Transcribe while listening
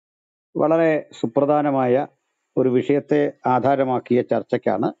വളരെ സുപ്രധാനമായ ഒരു വിഷയത്തെ ആധാരമാക്കിയ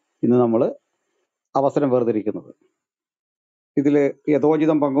ചർച്ചയ്ക്കാണ് ഇന്ന് നമ്മൾ അവസരം വേർതിരിക്കുന്നത്. ഇതിൽ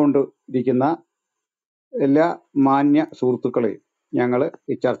യഥോചിതം പങ്കുകൊണ്ടിരിക്കുന്ന എല്ലാ മാന്യ സുഹൃത്തുക്കളെയും ഞങ്ങൾ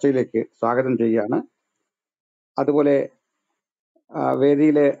ഈ ചർച്ചയിലേക്ക് സ്വാഗതം ചെയ്യുകയാണ്. അതുപോലെ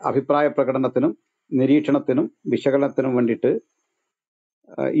വേദിയിലെ അഭിപ്രായ പ്രകടനത്തിനും നിരീക്ഷണത്തിനും വിശകലനത്തിനും വേണ്ടിയിട്ട്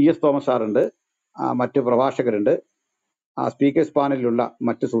ES തോമസ് സാറുണ്ട്, മറ്റ് പ്രഭാഷകരുണ്ട്, സ്പീക്കേഴ്സ് പാനലിലുള്ള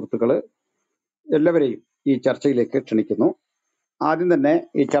മറ്റ് സുഹൃത്തുക്കൾ എല്ലാവരെയും ഈ ചർച്ചയിലേക്ക് ക്ഷണിക്കുന്നു. ആദ്യം തന്നെ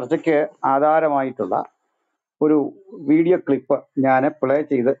ഈ ചർച്ചയ്ക്ക് ആധാരമായിട്ടുള്ള ഒരു വീഡിയോ ക്ലിപ്പ് ഞാൻ പ്ലേ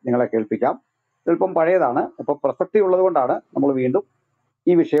ചെയ്ത് നിങ്ങളെ കേൾപ്പിക്കാം. ചിലപ്പം പഴയതാണ്, അപ്പോൾ പ്രസക്തി ഉള്ളത് കൊണ്ടാണ് നമ്മൾ വീണ്ടും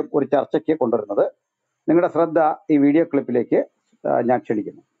ഈ വിഷയം ഒരു ചർച്ചയ്ക്ക് കൊണ്ടുവരുന്നത്. നിങ്ങളുടെ ശ്രദ്ധ ഈ വീഡിയോ ക്ലിപ്പിലേക്ക് ഞാൻ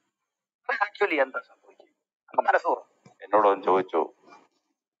ക്ഷണിക്കുന്നു. ആക്ച്വലി എന്താ സംഭവിക്കും? മനസ്സൂർ എന്നോടൊന്ന് ചോദിച്ചു,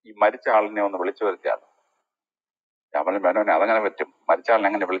 ഈ മരിച്ച ആളിനെ ഒന്ന് വിളിച്ചു വരുത്തിയാലോ? ഞാൻ പറഞ്ഞു, മേനോനെ അതങ്ങനെ പറ്റും, മരിച്ച ആളിനെ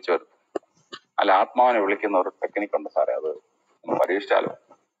എങ്ങനെ വിളിച്ചു വരുത്തും? അല്ല, ആത്മാവിനെ വിളിക്കുന്ന ഒരു ടെക്നിക്ക് ഉണ്ട് സാറേ, അത് ഒന്ന് പരീക്ഷിച്ചാലോ?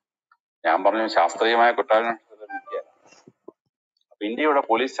 ഞാൻ പറഞ്ഞു, ശാസ്ത്രീയമായ കുറ്റാന്വേഷണത്തിൽ. അപ്പൊ ഇന്ത്യയുടെ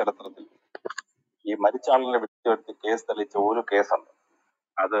പോലീസ് ചരിത്രത്തിൽ ഈ മരിച്ച ആളിനെ വിളിച്ചു വരുത്തി കേസ് തെളിയിച്ച ഒരു കേസുണ്ട്.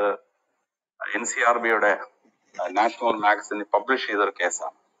 അത് NCRBയുടെ നാഷണൽ മാഗസിനിൽ പബ്ലിഷ് ചെയ്തൊരു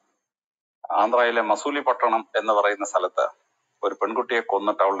കേസാണ്. ആന്ധ്രയിലെ മസൂലി പട്ടണം എന്ന് പറയുന്ന സ്ഥലത്ത് ഒരു പെൺകുട്ടിയെ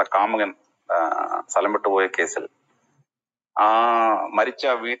കൊന്നിട്ട് അവളുടെ കാമുകൻ സ്ഥലം വിട്ടുപോയ കേസിൽ ആ മരിച്ച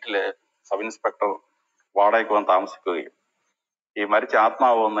വീട്ടില് സബ് ഇൻസ്പെക്ടർ വാടകയ്ക്ക് വന്ന് താമസിക്കുകയും ഈ മരിച്ച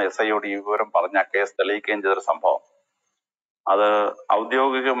ആത്മാവ് വന്ന് SIയോട് ഈ വിവരം പറഞ്ഞ കേസ് തെളിയിക്കുകയും ചെയ്തൊരു സംഭവം. അത്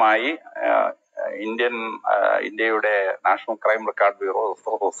ഔദ്യോഗികമായി ഇന്ത്യയുടെ national crime record bureau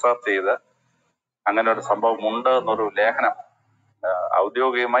research ചെയ്ത് അങ്ങനെ ഒരു സംഭവം ഉണ്ട് എന്നൊരു ലേഖനം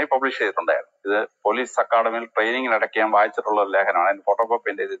ഔദ്യോഗികമായി പബ്ലിഷ് ചെയ്തിട്ടുണ്ടായിരുന്നു. ഇത് പോലീസ് അക്കാഡമിയിൽ ട്രെയിനിങ്ങിനിടയ്ക്ക് ഞാൻ വായിച്ചിട്ടുള്ള ഒരു ലേഖനമാണ്. അതിന് ഫോട്ടോകോപ്പി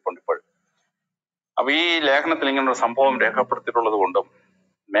എൻ്റെ ചെയ്തിട്ടുണ്ട് ഇപ്പോഴും. അപ്പൊ ഈ ലേഖനത്തിൽ ഇങ്ങനെ ഒരു സംഭവം രേഖപ്പെടുത്തിയിട്ടുള്ളത് കൊണ്ടും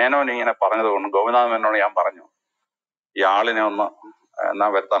മേനോൻ ഇങ്ങനെ പറഞ്ഞത് കൊണ്ടും ഗോപിനാഥ് മേനോട് ഞാൻ പറഞ്ഞു, ഈ ആളിനെ ഒന്ന് എന്നാ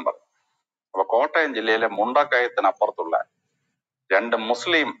വരുത്താൻ പറഞ്ഞു. അപ്പൊ കോട്ടയം ജില്ലയിലെ മുണ്ടക്കയത്തിനപ്പുറത്തുള്ള 2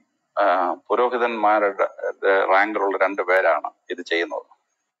 മുസ്ലിം പുരോഹിതന്മാരുടെ റാങ്കിലുള്ള 2 പേരാണ് ഇത് ചെയ്യുന്നത്.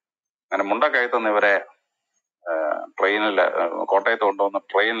 അങ്ങനെ മുണ്ടക്കയത്ത് നിന്ന് ഇവരെ ട്രെയിനിൽ കോട്ടയത്ത് കൊണ്ടുവന്ന്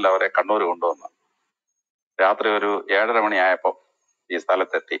ട്രെയിനിൽ അവരെ കണ്ണൂർ കൊണ്ടുവന്ന് രാത്രി ഒരു 7:30 മണിയായപ്പോൾ ഈ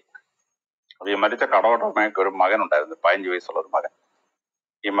സ്ഥലത്തെത്തി. അപ്പൊ ഈ മരിച്ച കടവട്ടമ്മയ്ക്ക് ഒരു മകനുണ്ടായിരുന്നു, 15 വയസ്സുള്ള ഒരു മകൻ.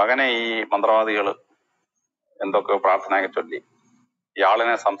 ഈ മകനെ ഈ മന്ത്രവാദികൾ എന്തൊക്കെയോ പ്രാർത്ഥനയൊക്കെ ചൊല്ലി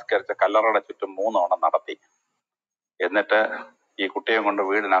ഇയാളിനെ സംസ്കരിച്ച കല്ലറയുടെ ചുറ്റും 3 തവണ നടത്തി. എന്നിട്ട് ഈ കുട്ടിയെ കൊണ്ട്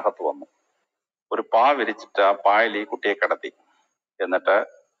വീടിനകത്ത് വന്നു. ഒരു പാ വിരിച്ചിട്ട് ആ പായിൽ ഈ കുട്ടിയെ കിടത്തി. എന്നിട്ട്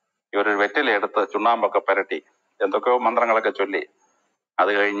ഇവരൊരു വെറ്റിലെടുത്ത് ചുണ്ണാമ്പൊക്കെ പുരട്ടി എന്തൊക്കെയോ മന്ത്രങ്ങളൊക്കെ ചൊല്ലി അത്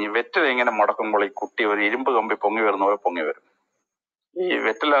കഴിഞ്ഞ് വെറ്റില ഇങ്ങനെ മുടക്കുമ്പോൾ ഈ കുട്ടി ഒരു ഇരുമ്പ് കമ്പി പൊങ്ങി വരുന്ന പോലെ പൊങ്ങി വരും. ഈ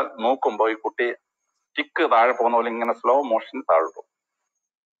വെറ്റില നോക്കുമ്പോൾ ഈ കുട്ടി സ്റ്റിക്ക് താഴെ പോകുന്ന പോലെ ഇങ്ങനെ സ്ലോ മോഷൻ താഴെ പോകും.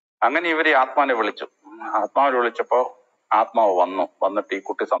 അങ്ങനെ ഇവര് ആത്മാവിനെ വിളിച്ചു. ആത്മാവിനെ വിളിച്ചപ്പോ ആത്മാവ് വന്നിട്ട് ഈ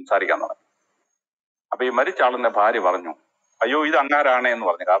കുട്ടി സംസാരിക്കാൻ തുടങ്ങി. അപ്പൊ ഈ മരിച്ച ആളിന്റെ ഭാര്യ പറഞ്ഞു, അയ്യോ ഇത് അങ്ങാരാണ് എന്ന്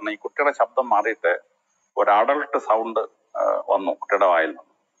പറഞ്ഞു. കാരണം ഈ കുട്ടിയുടെ ശബ്ദം മാറിയിട്ട് ഒരു അഡൾട്ട് സൗണ്ട് വന്നു കുട്ടിയുടെ വായിൽ നിന്ന്.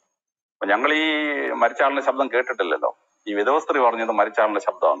 അപ്പൊ ഞങ്ങൾ ഈ മരിച്ച ആളിന്റെ ശബ്ദം കേട്ടിട്ടില്ലല്ലോ. ഈ വിധവ സ്ത്രീ പറഞ്ഞത് മരിച്ച ആളിന്റെ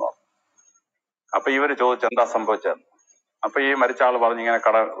ശബ്ദമാണെന്ന് പറഞ്ഞു. അപ്പൊ ഇവര് ചോദിച്ചു എന്താ സംഭവിച്ചതെന്ന്. അപ്പൊ ഈ മരിച്ച ആൾ പറഞ്ഞു, ഇങ്ങനെ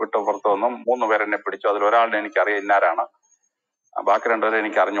കട വിട്ട് പുറത്തു വന്നു, 3 പേരെന്നെ പിടിച്ചു. അതിൽ ഒരാളിനെ എനിക്കറിയാം, ഇന്നാരാണ്, ബാക്കി 2 പേരെ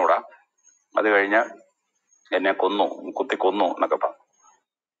എനിക്ക് അറിഞ്ഞൂടാ. അത് കഴിഞ്ഞ് എന്നെ കുത്തി കൊന്നു എന്നൊക്കെ പറഞ്ഞു.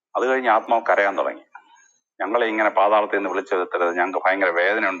 അത് കഴിഞ്ഞ് ആത്മാവ് കരയാൻ തുടങ്ങി. ഞങ്ങളെ ഇങ്ങനെ പാതാളത്തിൽ നിന്ന് വിളിച്ചു വരുത്തരുത്, ഞങ്ങൾക്ക് ഭയങ്കര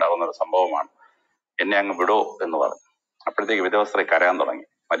വേദന ഉണ്ടാകുന്ന ഒരു സംഭവമാണ്, എന്നെ അങ്ങ് വിടോ എന്ന് പറഞ്ഞു. അപ്പോഴത്തേക്ക് വിധവ സ്ത്രീ കരയാൻ തുടങ്ങി.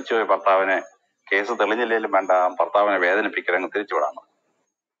 മരിച്ചുപോയ ഭർത്താവിനെ കേസ് തെളിഞ്ഞില്ലെങ്കിലും വേണ്ട, ഭർത്താവിനെ വേദനിപ്പിക്കൽ അങ്ങ് തിരിച്ചു വിടാന്ന്.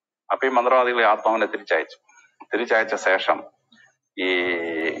 അപ്പൊ ഈ മന്ത്രവാദികളെ ആത്മാവിനെ തിരിച്ചയച്ച ശേഷം ഈ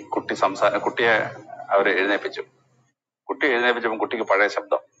കുട്ടിയെ അവര് എഴുന്നേപ്പിച്ചു. കുട്ടി എഴുന്നേപ്പിച്ചപ്പോൾ കുട്ടിക്ക് പഴയ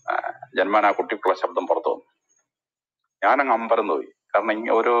ശബ്ദം, ജന്മനാ കുട്ടിക്കുള്ള ശബ്ദം പുറത്തു വന്നു. ഞാനങ്ങ് അമ്പരന്ന് പോയി. കാരണം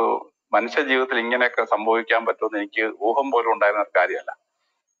ഒരു മനുഷ്യ ജീവിതത്തിൽ ഇങ്ങനെയൊക്കെ സംഭവിക്കാൻ പറ്റുമെന്ന് എനിക്ക് ഊഹം പോലും ഉണ്ടായിരുന്ന ഒരു കാര്യമല്ല.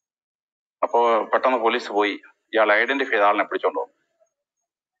 അപ്പോ പെട്ടെന്ന് പോലീസ് പോയി ഇയാൾ ഐഡന്റിഫൈ ചെയ്ത ആളിനെ പിടിച്ചോണ്ട്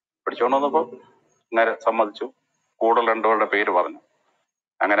വന്നപ്പോ നേരെ സമ്മതിച്ചു. കൂടുതൽ 2 പേരുടെ പേര് പറഞ്ഞു.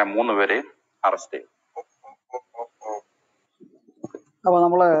 അങ്ങനെ 3 പേരെ അറസ്റ്റ് ചെയ്തു. അപ്പോൾ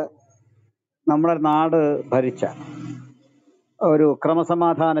നമ്മുടെ നാട് ഭരിച്ച ഒരു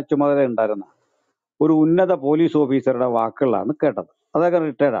ക്രമസമാധാന ചുമതല ഉണ്ടായിരുന്ന ഒരു ഉന്നത പോലീസ് ഓഫീസറുടെ വാക്കുകളാണ് കേട്ടത്. അദ്ദേഹം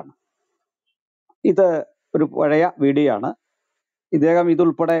റിട്ടയർഡാണ്. ഇത് ഒരു പഴയ വീഡിയോ ആണ്. ഇദ്ദേഹം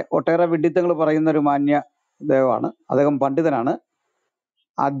ഇതുൾപ്പെടെ ഒട്ടേറെ വിഡിത്തങ്ങൾ പറയുന്ന ഒരു മാന്യ അദ്ദേഹമാണ്. അദ്ദേഹം പണ്ഡിതനാണ്.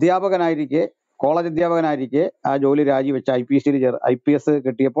 അധ്യാപകനായിരിക്കെ, കോളേജ് അധ്യാപകനായിരിക്കെ ആ ജോലി രാജിവെച്ച് IPS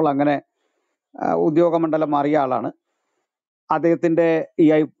കിട്ടിയപ്പോൾ അങ്ങനെ ഉദ്യോഗമണ്ഡലം മാറിയ ആളാണ്. അദ്ദേഹത്തിന്റെ ഈ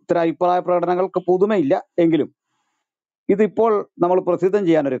ഇത്തരം അഭിപ്രായ പ്രകടനങ്ങൾക്ക് പുതുമയില്ല. എങ്കിലും ഇതിപ്പോൾ നമ്മൾ പ്രസിദ്ധം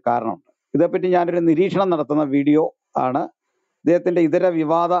ചെയ്യാനൊരു കാരണമുണ്ട്. ഇതേപ്പറ്റി ഞാനൊരു നിരീക്ഷണം നടത്തുന്ന വീഡിയോ ആണ്. ഇദ്ദേഹത്തിന്റെ ഇതര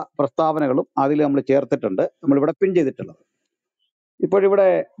വിവാദ പ്രസ്താവനകളും അതിൽ നമ്മൾ ചേർത്തിട്ടുണ്ട്, നമ്മളിവിടെ പിൻ ചെയ്തിട്ടുള്ളത്. ഇപ്പോഴിവിടെ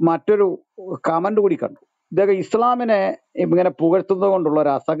മറ്റൊരു കമന്റ് കൂടി കണ്ടു. ഇദ്ദേഹം ഇസ്ലാമിനെ ഇങ്ങനെ പുകഴ്ത്തുന്നത് കൊണ്ടുള്ള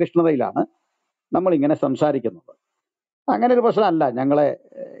ഒരു അസഹിഷ്ണുതയിലാണ് നമ്മൾ ഇങ്ങനെ സംസാരിക്കുന്നത്. അങ്ങനെ ഒരു പ്രശ്നമല്ല ഞങ്ങളെ.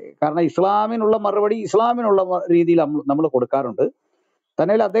 കാരണം ഇസ്ലാമിനുള്ള മറുപടി ഇസ്ലാമിനുള്ള രീതിയിൽ നമ്മൾ കൊടുക്കാറുണ്ട്.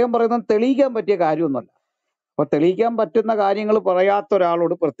 തന്നെയല്ല അദ്ദേഹം പറയുന്നത് തെളിയിക്കാൻ പറ്റിയ കാര്യമൊന്നുമല്ല. അപ്പൊ തെളിയിക്കാൻ പറ്റുന്ന കാര്യങ്ങൾ പറയാത്ത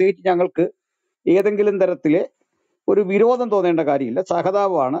ഒരാളോട് പ്രത്യേകിച്ച് ഞങ്ങൾക്ക് ഏതെങ്കിലും തരത്തില് ഒരു വിരോധം തോന്നേണ്ട കാര്യമില്ല.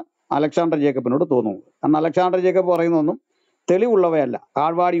 സഹതാപമാണ് അലക്സാണ്ടർ ജേക്കബിനോട് തോന്നുന്നത്. കാരണം അലക്സാണ്ടർ ജേക്കബ് പറയുന്നതൊന്നും തെളിവുള്ളവയല്ല.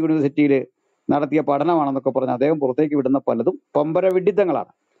 കാൾവാടി യൂണിവേഴ്സിറ്റിയിൽ നടത്തിയ പഠനമാണെന്നൊക്കെ പറഞ്ഞ് അദ്ദേഹം പുറത്തേക്ക് വിടുന്ന പലതും പമ്പര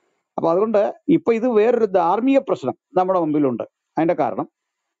വിഡിത്തങ്ങളാണ്. അപ്പൊ അതുകൊണ്ട് ഇപ്പൊ ഇത് വേറൊരു ധാർമ്മിക പ്രശ്നം നമ്മുടെ മുമ്പിലുണ്ട്. അതിന്റെ കാരണം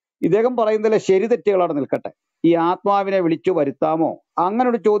ഇദ്ദേഹം പറയുന്നതിലെ ശരി തെറ്റുകളാണ് നിൽക്കട്ടെ. ഈ ആത്മാവിനെ വിളിച്ചു വരുത്താമോ, അങ്ങനെ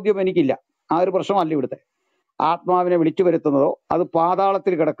ഒരു ചോദ്യം എനിക്കില്ല. ആ ഒരു പ്രശ്നമല്ല ഇവിടുത്തെ. ആത്മാവിനെ വിളിച്ചു വരുത്തുന്നതോ അത്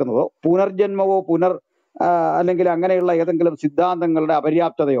പാതാളത്തിൽ കിടക്കുന്നതോ പുനർജന്മവോ അല്ലെങ്കിൽ അങ്ങനെയുള്ള ഏതെങ്കിലും സിദ്ധാന്തങ്ങളുടെ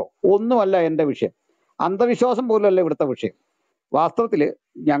അപര്യാപ്തതയോ ഒന്നുമല്ല എൻ്റെ വിഷയം. അന്ധവിശ്വാസം പോലുമല്ല ഇവിടുത്തെ വിഷയം. വാസ്തവത്തിൽ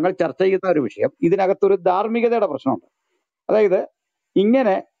ഞങ്ങൾ ചർച്ച ചെയ്യുന്ന ഒരു വിഷയം, ഇതിനകത്തൊരു ധാർമ്മികതയുടെ പ്രശ്നമുണ്ട്. അതായത്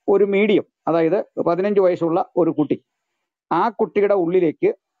ഇങ്ങനെ ഒരു മീഡിയം, അതായത് 15 വയസ്സുള്ള ഒരു കുട്ടി, ആ കുട്ടിയുടെ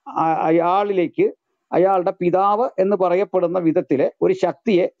ഉള്ളിലേക്ക് അയാളിലേക്ക് അയാളുടെ പിതാവ് എന്ന് പറയപ്പെടുന്ന വിധത്തിലെ ഒരു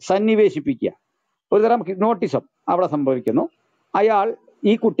ശക്തിയെ സന്നിവേശിപ്പിക്കുക. ഒരുതരം ഹിപ്നോട്ടിസം അവിടെ സംഭവിക്കുന്നു.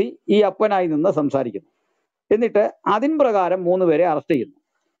 ഈ കുട്ടി ഈ അപ്പനായി നിന്ന് സംസാരിക്കുന്നു. എന്നിട്ട് അതിൻ പ്രകാരം 3 പേരെ അറസ്റ്റ് ചെയ്യുന്നു.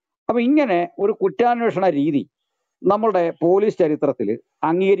 അപ്പൊ ഇങ്ങനെ ഒരു കുറ്റാന്വേഷണ രീതി നമ്മളുടെ പോലീസ് ചരിത്രത്തിൽ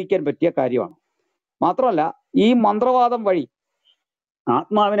അംഗീകരിക്കാൻ പറ്റിയ കാര്യമാണ്. മാത്രമല്ല ഈ മന്ത്രവാദം വഴി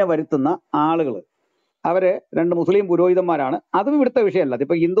ആത്മാവിനെ വരുത്തുന്ന ആളുകൾ അവര് 2 മുസ്ലിം പുരോഹിതന്മാരാണ്. അതും ഇവിടുത്തെ വിഷയമല്ല.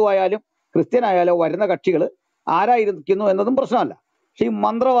 അതിപ്പോ ഹിന്ദു ആയാലും ക്രിസ്ത്യൻ ആയാലോ വരുന്ന കക്ഷികൾ ആരായിരിക്കുന്നു എന്നതും പ്രശ്നമല്ല. പക്ഷെ ഈ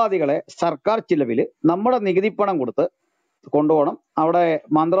മന്ത്രവാദികളെ സർക്കാർ ചിലവിൽ നമ്മുടെ നികുതിപ്പണം കൊടുത്ത് കൊണ്ടുപോകണം. അവിടെ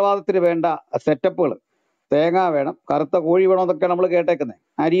മന്ത്രവാദത്തിന് വേണ്ട സെറ്റപ്പുകൾ, തേങ്ങ വേണം, കറുത്ത കോഴി വേണം, എന്നൊക്കെ നമ്മൾ കേട്ടേക്കുന്നത്.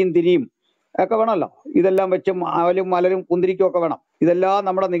 അരിയും തിരിയും ഒക്കെ വേണമല്ലോ. ഇതെല്ലാം വെച്ച് അവലും മലരും കുന്തിരിക്കും ഒക്കെ വേണം. ഇതെല്ലാം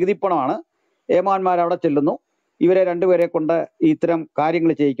നമ്മുടെ നികുതിപ്പണമാണ്. ഏമാന്മാർ അവിടെ ചെല്ലുന്നു, ഇവരെ 2 പേരെ കൊണ്ട് ഇത്തരം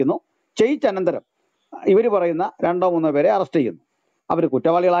കാര്യങ്ങൾ ചെയ്യിക്കുന്നു. ചെയ്യിച്ചനന്തരം ഇവർ പറയുന്ന 2 3 പേരെ അറസ്റ്റ് ചെയ്യുന്നു. അവർ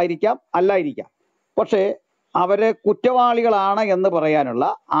കുറ്റവാളികളായിരിക്കാം, അല്ലായിരിക്കാം. പക്ഷേ അവരെ കുറ്റവാളികളാണ് എന്ന് പറയാനുള്ള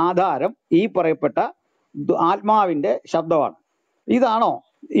ആധാരം ഈ പറയപ്പെട്ട ആത്മാവിന്റെ ശബ്ദമാണ്. ഇതാണോ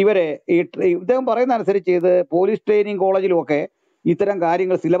ഇവരെ ഇദ്ദേഹം പറയുന്ന അനുസരിച്ച് ഇത് പോലീസ് ട്രെയിനിങ് കോളേജിലുമൊക്കെ ഇത്തരം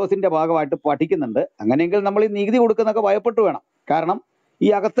കാര്യങ്ങൾ സിലബസിന്റെ ഭാഗമായിട്ട് പഠിക്കുന്നുണ്ട്. അങ്ങനെയെങ്കിൽ നമ്മൾ ഈ നികുതി കൊടുക്കുന്നൊക്കെ ഭയപ്പെട്ടു വേണം. കാരണം ഈ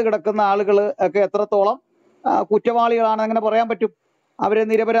അകത്ത് കിടക്കുന്ന ആളുകൾ ഒക്കെ എത്രത്തോളം കുറ്റവാളികളാണ് അങ്ങനെ പറയാൻ പറ്റും? അവരെ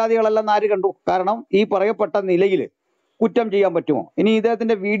നിരപരാധികളല്ലെന്ന് ആര് കണ്ടു? കാരണം ഈ പറയപ്പെട്ട നിലയിൽ കുറ്റം ചെയ്യാൻ പറ്റുമോ? ഇനി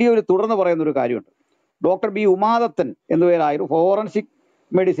ഇദ്ദേഹത്തിന്റെ വീഡിയോയിൽ തുടർന്ന് പറയുന്ന ഒരു കാര്യമുണ്ട്. ഡോക്ടർ ബി ഉമാദത്തൻ എന്നുപേരായൊരു ഫോറൻസിക്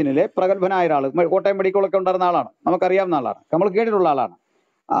മെഡിസിനിലെ പ്രഗത്ഭനായ ഒരാൾ, കോട്ടയം മെഡിക്കലൊക്കെ ഉണ്ടായിരുന്ന ആളാണ്, നമുക്കറിയാവുന്ന ആളാണ്, നമ്മൾ കേട്ടിട്ടുള്ള ആളാണ്,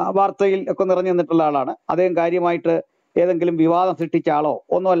 വാർത്തയിൽ ഒക്കെ നിറഞ്ഞു നിന്നിട്ടുള്ള ആളാണ്. അദ്ദേഹം കാര്യമായിട്ട് ഏതെങ്കിലും വിവാദം സൃഷ്ടിച്ച ആളോ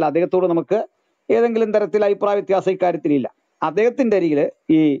ഒന്നുമല്ല. അദ്ദേഹത്തോട് നമുക്ക് ഏതെങ്കിലും തരത്തിൽ അഭിപ്രായ വ്യത്യാസം ഇക്കാര്യത്തിലില്ല. അദ്ദേഹത്തിന്റെ അരികിൽ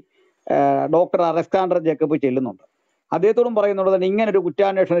ഈ ഡോക്ടർ അലക്സാണ്ടർ ജേക്കബ് ചെല്ലുന്നുണ്ട്. അദ്ദേഹത്തോടും പറയുന്നുണ്ട് തന്നെ ഇങ്ങനൊരു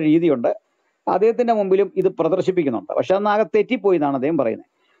കുറ്റാന്വേഷണ രീതിയുണ്ട്. അദ്ദേഹത്തിന്റെ മുമ്പിലും ഇത് പ്രദർശിപ്പിക്കുന്നുണ്ട്. പക്ഷെ അന്നാകെ തെറ്റിപ്പോയി എന്നാണ് അദ്ദേഹം പറയുന്നത്.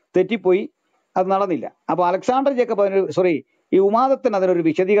 തെറ്റിപ്പോയി, അത് നടന്നില്ല. അപ്പൊ അലക്സാണ്ടർ ജേക്കബ് ഈ ഉമാദത്തിന് അതിനൊരു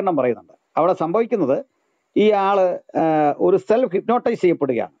വിശദീകരണം പറയുന്നുണ്ട്. അവിടെ സംഭവിക്കുന്നത് ഈ ആള് ഒരു സെൽഫ് ഹിപ്നോട്ടൈസ്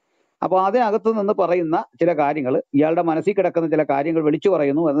ചെയ്യപ്പെടുകയാണ്. അപ്പൊ അതിനകത്ത് നിന്ന് പറയുന്ന ചില കാര്യങ്ങൾ, ഇയാളുടെ മനസ്സിൽ കിടക്കുന്ന ചില കാര്യങ്ങൾ വിളിച്ചു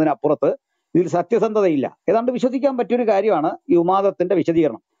പറയുന്നു എന്നതിനപ്പുറത്ത് ഇതിൽ സത്യസന്ധതയില്ല. ഏതാണ്ട് വിശ്വസിക്കാൻ പറ്റിയൊരു കാര്യമാണ് ഈ ഉമാദത്തിന്റെ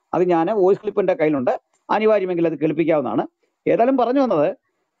വിശദീകരണം. അത് ഞാൻ വോയിസ് ക്ലിപ്പിന്റെ കയ്യിലുണ്ട്, അനിവാര്യമെങ്കിൽ അത് കേൾപ്പിക്കാവുന്നതാണ്. ഏതായാലും പറഞ്ഞു വന്നത്,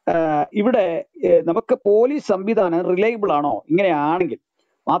 ഇവിടെ നമുക്ക് പോലീസ് സംവിധാനം റിലയബിൾ ആണോ ഇങ്ങനെയാണെങ്കിൽ?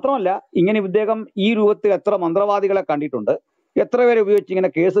 മാത്രമല്ല ഇങ്ങനെ ഇദ്ദേഹം ഈ രൂപത്തിൽ എത്ര മന്ത്രവാദികളെ കണ്ടിട്ടുണ്ട്, എത്ര പേരെ ഉപയോഗിച്ച് ഇങ്ങനെ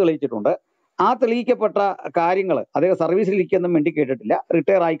കേസ് തെളിയിച്ചിട്ടുണ്ട്. ആ തെളിയിക്കപ്പെട്ട കാര്യങ്ങൾ അദ്ദേഹം സർവീസിലിരിക്കൊന്നും വേണ്ടി കേട്ടിട്ടില്ല.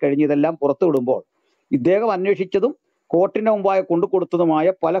 റിട്ടയർ ആയി കഴിഞ്ഞ് ഇതെല്ലാം പുറത്തു വിടുമ്പോൾ ഇദ്ദേഹം അന്വേഷിച്ചതും കോർട്ടിന്റെ മുമ്പായി കൊണ്ടുകൊടുത്തതുമായ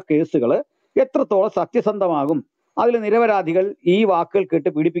പല കേസുകൾ എത്രത്തോളം സത്യസന്ധമാകും? അതിൽ നിരപരാധികൾ ഈ വാക്കുകൾ കേട്ട്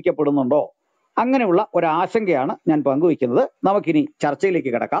പീഡിപ്പിക്കപ്പെടുന്നുണ്ടോ? അങ്ങനെയുള്ള ഒരാശങ്കയാണ് ഞാൻ പങ്കുവയ്ക്കുന്നത്. നമുക്കിനി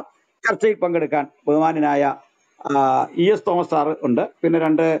ചർച്ചയിലേക്ക് കിടക്കാം. ചർച്ചയിൽ പങ്കെടുക്കാൻ ബഹുമാനായ ES തോമസ് സാറ് ഉണ്ട്. പിന്നെ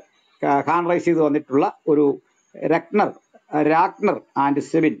 2 ഹാൻഡ് റൈസ് ചെയ്ത് വന്നിട്ടുള്ള ഒരു രാഗ്നർ ആൻഡ്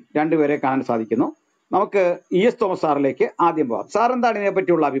സെബിൻ 2 പേരെ കാണാൻ സാധിക്കുന്നു. നമുക്ക് ES തോമസ് സാറിലേക്ക് ആദ്യം പോകാം. സാർ എന്താണ് ഇതിനെ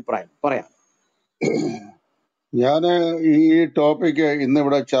പറ്റിയുള്ള അഭിപ്രായം? പറയാം. ഞാൻ ഈ ടോപ്പിക്ക്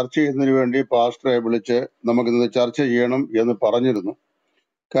ഇന്നിവിടെ ചർച്ച ചെയ്യുന്നതിന് വേണ്ടി പാസ്റ്ററെ വിളിച്ച് നമുക്കിന്ന് ചർച്ച ചെയ്യണം എന്ന് പറഞ്ഞിരുന്നു.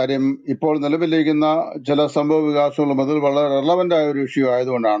 കാര്യം ഇപ്പോൾ നിലവിലിരിക്കുന്ന ചില സംഭവ വികാസങ്ങളും അതിൽ വളരെ റെലവന്റ് ആയ ഒരു ഇഷ്യൂ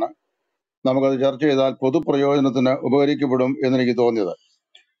ആയതുകൊണ്ടാണ് നമുക്കത് ചർച്ച ചെയ്താൽ പൊതുപ്രയോജനത്തിന് ഉപകരിക്കപ്പെടും എന്നെനിക്ക് തോന്നിയത്.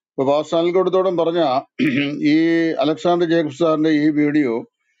 ഇപ്പൊ പാസ്റ്റർ അനിൽ കൊടുത്തോടം പറഞ്ഞ ഈ അലക്സാണ്ടർ ജേക്കബ് സാറിന്റെ ഈ വീഡിയോ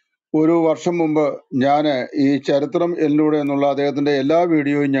ഒരു വർഷം മുമ്പ് ഞാൻ ഈ ചരിത്രം എന്നിലൂടെ എന്നുള്ള അദ്ദേഹത്തിന്റെ എല്ലാ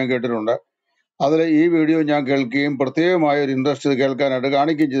വീഡിയോയും ഞാൻ കേട്ടിട്ടുണ്ട്. അതിൽ ഈ വീഡിയോ ഞാൻ കേൾക്കുകയും പ്രത്യേകമായ ഒരു ഇൻട്രസ്റ്റ് കേൾക്കാനായിട്ട്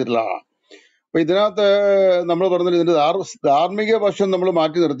കാണിക്കുകയും ചെയ്തിട്ടുള്ള ആളാണ്. അപ്പൊ ഇതിനകത്ത് നമ്മൾ പറഞ്ഞത് ഇതിന്റെ ധാർമ്മിക വശം നമ്മൾ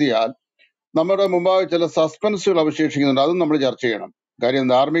മാറ്റി നിർത്തിയാൽ നമ്മുടെ മുമ്പാകെ ചില സസ്പെൻസുകൾ അവശേഷിക്കുന്നുണ്ട്. അതും നമ്മൾ ചർച്ച ചെയ്യണം. കാര്യം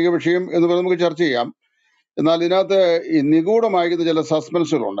ധാർമ്മിക വിഷയം എന്ന് പറയുന്നത് നമുക്ക് ചർച്ച ചെയ്യാം. എന്നാൽ ഇതിനകത്ത് ഈ നിഗൂഢമായിരിക്കുന്ന ചില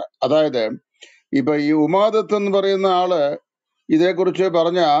സസ്പെൻസുകളുണ്ട്. അതായത് ഇപ്പൊ ഈ ഉമാദത്ത് എന്ന് പറയുന്ന ആള് ഇതേക്കുറിച്ച്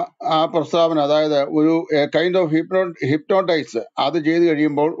പറഞ്ഞ ആ പ്രസ്താവന, അതായത് ഒരു കൈൻഡ് ഓഫ് ഹിപ്നോട്ടൈസ് അത് ചെയ്തു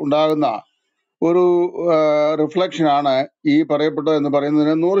കഴിയുമ്പോൾ ഉണ്ടാകുന്ന ഒരു റിഫ്ലക്ഷൻ ആണ് ഈ പറയപ്പെട്ടത് എന്ന്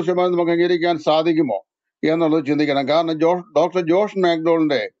പറയുന്നതിന് 100% നമുക്ക് അംഗീകരിക്കാൻ സാധിക്കുമോ എന്നുള്ളത് ചിന്തിക്കണം. കാരണം ഡോക്ടർ ജോഷ്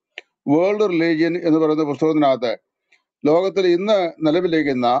മാക്ഡോളിന്റെ വേൾഡ് റിലീജിയൻ എന്ന് പറയുന്ന പുസ്തകത്തിനകത്ത് ലോകത്തിൽ ഇന്ന്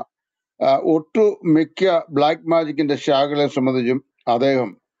നിലവിലിരിക്കുന്ന ഒട്ടുമിക്ക ബ്ലാക്ക് മാജിക്കിന്റെ ശാഖകളെ സംബന്ധിച്ചും അദ്ദേഹം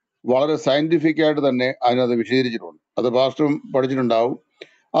വളരെ സയന്റിഫിക് ആയിട്ട് തന്നെ അതിനകത്ത് വിശദീകരിച്ചിട്ടുണ്ട്. അത് പാസ്റ്ററും പഠിച്ചിട്ടുണ്ടാവും.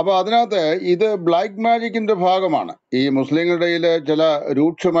 അപ്പൊ അതിനകത്ത് ഇത് ബ്ലാക്ക് മാജിക്കിന്റെ ഭാഗമാണ്. ഈ മുസ്ലിങ്ങളുടെ ഇടയില് ചില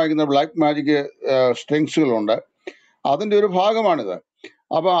രൂക്ഷമായിരിക്കുന്ന ബ്ലാക്ക് മാജിക് സ്ട്രിങ്സുകളുണ്ട്. അതിന്റെ ഒരു ഭാഗമാണിത്.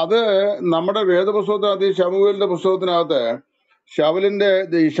 അപ്പൊ അത് നമ്മുടെ വേദപുസ്തകത്തിനകത്ത് ഈ ശമൂവേലിന്റെ പുസ്തകത്തിനകത്ത്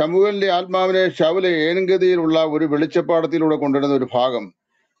ഈ ശമൂവേലിന്റെ ആത്മാവിനെ ശൗലെ ഏനുഗതിയിലുള്ള ഒരു വെളിച്ചപ്പാടത്തിലൂടെ കൊണ്ടുവരുന്ന ഒരു ഭാഗം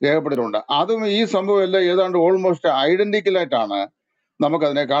രേഖപ്പെടുത്തിയിട്ടുണ്ട്. അതും ഈ സംഭവം എല്ലാം ഏതാണ്ട് ഓൾമോസ്റ്റ് ഐഡന്റിക്കൽ ആയിട്ടാണ്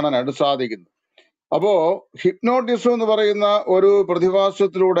നമുക്കതിനെ കാണാനായിട്ട് സാധിക്കുന്നത്. അപ്പോ ഹിപ്നോട്ടിസം എന്ന് പറയുന്ന ഒരു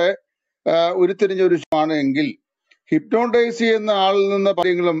പ്രതിഭാസത്തിലൂടെ ഉരുത്തിരിഞ്ഞ ഒരു ആണ് എങ്കിൽ ഹിപ്നോട്ടൈസ് ചെയ്യുന്ന ആളിൽ നിന്ന്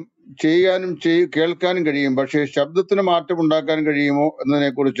കാര്യങ്ങളും ചെയ്യാനും കേൾക്കാനും കഴിയും. പക്ഷേ ശബ്ദത്തിന് മാറ്റം ഉണ്ടാക്കാൻ കഴിയുമോ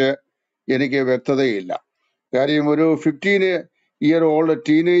എന്നതിനെ കുറിച്ച് എനിക്ക് വ്യക്തതയില്ല. കാര്യം ഒരു 15-year-old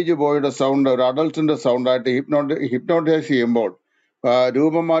ടീനേജ് ബോയുടെ സൗണ്ട് ഒരു അഡൾട്ടിന്റെ സൗണ്ടായിട്ട് ഹിപ്നോട്ടൈസ് ചെയ്യുമ്പോൾ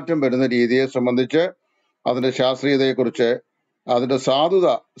രൂപം മാറ്റം വരുന്ന രീതിയെ സംബന്ധിച്ച് അതിന്റെ ശാസ്ത്രീയതയെക്കുറിച്ച് അതിന്റെ സാധുത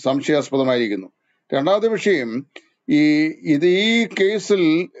സംശയാസ്പദമായിരിക്കുന്നു. രണ്ടാമത്തെ വിഷയം, ഈ കേസിൽ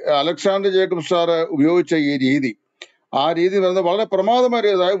അലക്സാണ്ടർ ജേക്കബ് സാറ് ഉപയോഗിച്ച ഈ രീതി, ആ രീതി പറയുന്നത് വളരെ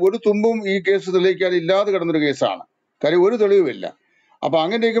പ്രമാദമേറിയതായ ഒരു തുമ്പും ഈ കേസ് തെളിയിക്കാൻ ഇല്ലാതെ കിടന്നൊരു കേസാണ്. കാര്യം ഒരു തെളിവുമില്ല. അപ്പൊ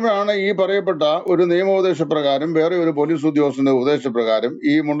അങ്ങനെ ഇരിക്കുമ്പോഴാണ് ഈ പറയപ്പെട്ട ഒരു നിയമോപദേശപ്രകാരം വേറെ ഒരു പോലീസ് ഉദ്യോഗസ്ഥന്റെ ഉപദേശപ്രകാരം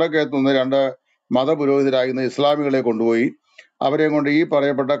ഈ മുണ്ടക്കയത്ത് നിന്ന് 2 മതപുരോഹിതരാകുന്ന ഇസ്ലാമികളെ കൊണ്ടുപോയി അവരെ കൊണ്ട് ഈ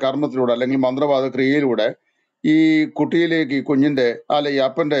പറയപ്പെട്ട കർമ്മത്തിലൂടെ അല്ലെങ്കിൽ മന്ത്രവാദ ക്രിയയിലൂടെ ഈ കുട്ടിയിലേക്ക് ഈ കുഞ്ഞിന്റെ ഈ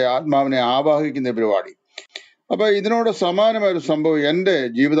അപ്പന്റെ ആത്മാവിനെ ആവാഹിക്കുന്ന പരിപാടി. അപ്പൊ ഇതിനോട് സമാനമായ ഒരു സംഭവം എന്റെ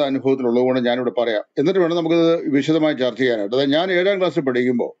ജീവിതാനുഭവത്തിലുള്ളതുകൊണ്ട് ഞാനിവിടെ പറയാം. എന്നിട്ട് വേണം നമുക്കിത് വിശദമായി ചർച്ച ചെയ്യാനായിട്ട്. അതായത് ഞാൻ 7ാം ക്ലാസ്സിൽ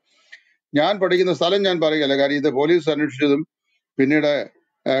പഠിക്കുമ്പോൾ, ഞാൻ പഠിക്കുന്ന സ്ഥലം ഞാൻ പറയുകയല്ല, കാര്യം ഇത് പോലീസ് അന്വേഷിച്ചതും പിന്നീട്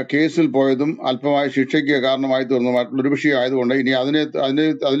കേസിൽ പോയതും അല്പമായ ശിക്ഷയ്ക്ക് കാരണമായി തീർന്നതുമായിട്ടുള്ള ഒരു വിഷയം ആയതുകൊണ്ട് ഇനി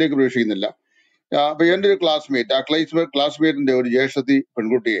അതിലേക്ക് പ്രവേശിക്കുന്നില്ല. അപ്പൊ എന്റെ ഒരു ക്ലാസ്മേറ്റ്, ആ ക്ലാസ്മേറ്റിന്റെ ഒരു ജ്യേഷ്ഠത്തി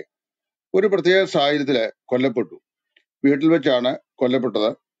പെൺകുട്ടിയെ ഒരു പ്രത്യേക സാഹചര്യത്തില് കൊല്ലപ്പെട്ടു. വീട്ടിൽ വെച്ചാണ് കൊല്ലപ്പെട്ടത്.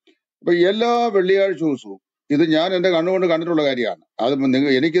 അപ്പൊ എല്ലാ വെള്ളിയാഴ്ച ദിവസവും, ഇത് ഞാൻ എന്റെ കണ്ണുകൊണ്ട് കണ്ടിട്ടുള്ള കാര്യമാണ്. അത്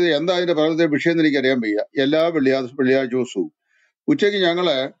എനിക്കിത് എന്താ അതിന്റെ പറയുന്ന വിഷയം എന്ന് എനിക്കറിയാൻ വയ്യ. എല്ലാ വെള്ളിയാഴ്ച ദിവസവും ഉച്ചയ്ക്ക്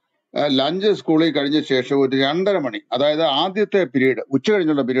ഞങ്ങള് ലഞ്ച് സ്കൂളിൽ കഴിഞ്ഞ ശേഷം ഒരു 2:30 മണി, അതായത് ആദ്യത്തെ പീരീഡ്, ഉച്ച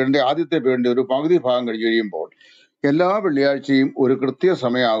കഴിഞ്ഞുള്ള പീരീഡിന്റെ ആദ്യത്തെ പീരീഡിന്റെ ഒരു പകുതി ഭാഗം കഴിഞ്ഞ് കഴിയുമ്പോൾ എല്ലാ വെള്ളിയാഴ്ചയും ഒരു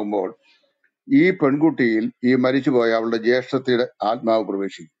കൃത്യസമയമാകുമ്പോൾ ഈ പെൺകുട്ടിയിൽ ഈ മരിച്ചുപോയ അവളുടെ ജ്യേഷ്ഠത്തിയുടെ ആത്മാവ്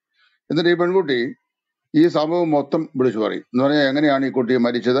പ്രവേശിക്കും. എന്നിട്ട് ഈ പെൺകുട്ടി ഈ സംഭവം മൊത്തം വിളിച്ചു പറയും. എന്ന് പറഞ്ഞാൽ എങ്ങനെയാണ് ഈ കുട്ടി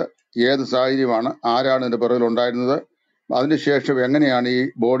മരിച്ചത്, ഏത് സാഹചര്യമാണ്, ആരാണ് ഇതിന്റെ പിറകിൽ ഉണ്ടായിരുന്നത്, അതിനുശേഷം എങ്ങനെയാണ് ഈ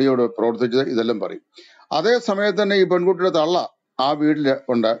ബോഡിയോട് പ്രവർത്തിച്ചത്, ഇതെല്ലാം പറയും. അതേ സമയത്ത് തന്നെ ഈ പെൺകുട്ടിയുടെ തള്ള ആ വീട്ടില്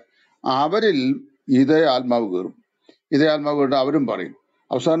ഉണ്ട്. അവരിൽ ഇതേ ആത്മാവ് കയറും. അവരും പറയും.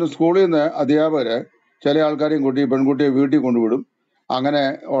 അവസാനം സ്കൂളിൽ നിന്ന് അധ്യാപകര് ചില ആൾക്കാരെയും കൂട്ടി പെൺകുട്ടിയെ വീട്ടിൽ കൊണ്ടുവിടും. അങ്ങനെ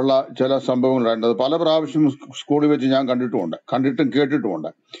ഉള്ള ചില സംഭവങ്ങളുണ്ടായിരുന്നത് പല പ്രാവശ്യം സ്കൂളിൽ വെച്ച് ഞാൻ കണ്ടിട്ടും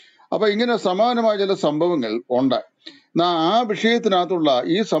കേട്ടിട്ടുമുണ്ട്. അപ്പൊ ഇങ്ങനെ സമാനമായ ചില സംഭവങ്ങൾ ഉണ്ട്. ആ വിഷയത്തിനകത്തുള്ള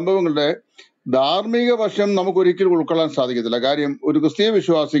ഈ സംഭവങ്ങളുടെ ധാർമ്മിക വശം നമുക്ക് ഒരിക്കലും ഉൾക്കൊള്ളാൻ സാധിക്കത്തില്ല. കാര്യം ഒരു ക്രിസ്തീയ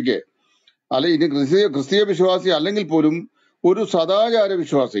വിശ്വാസിക്ക്, ഇനി ക്രിസ്തീയ വിശ്വാസി അല്ലെങ്കിൽ പോലും ഒരു സദാചാര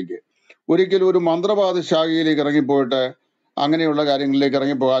വിശ്വാസിക്ക് ഒരിക്കലും ഒരു മന്ത്രവാദ ശാഖയിലേക്ക് ഇറങ്ങിപ്പോയിട്ട് അങ്ങനെയുള്ള കാര്യങ്ങളിലേക്ക്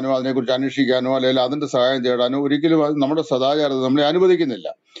ഇറങ്ങിപ്പോകാനോ അതിനെക്കുറിച്ച് അന്വേഷിക്കാനോ അല്ലെങ്കിൽ അതിന്റെ സഹായം തേടാനോ ഒരിക്കലും നമ്മുടെ സദാചാരത്തെ നമ്മളെ അനുവദിക്കുന്നില്ല.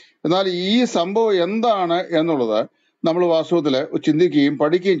 എന്നാൽ ഈ സംഭവം എന്താണ് എന്നുള്ളത് നമ്മൾ വാസ്തവത്തില് ചിന്തിക്കുകയും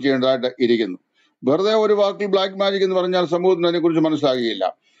പഠിക്കുകയും ചെയ്യേണ്ടതായിട്ട് ഇരിക്കുന്നു. വെറുതെ ഒരു വാക്കിൽ ബ്ലാക്ക് മാജിക് എന്ന് പറഞ്ഞാൽ സമൂഹത്തിന് അതിനെക്കുറിച്ച് മനസ്സിലാകുകയില്ല.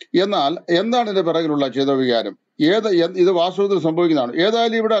 എന്നാൽ എന്താണ് ഇതിന്റെ പിറകിലുള്ള ചേതോവികാരം, ഇത് വാസ്തവത്തിൽ സംഭവിക്കുന്നതാണ്.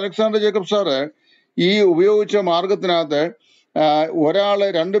 ഏതായാലും ഇവിടെ അലക്സാണ്ടർ ജേക്കബ് സാറ് ഈ ഉപയോഗിച്ച മാർഗത്തിനകത്ത് ഒരാളെ,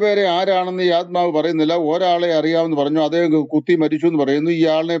 2 പേരെ ആരാണെന്ന് ഈ ആത്മാവ് പറയുന്നില്ല. ഒരാളെ അറിയാമെന്ന് പറഞ്ഞു, അദ്ദേഹം കുത്തി മരിച്ചു എന്ന് പറയുന്നു.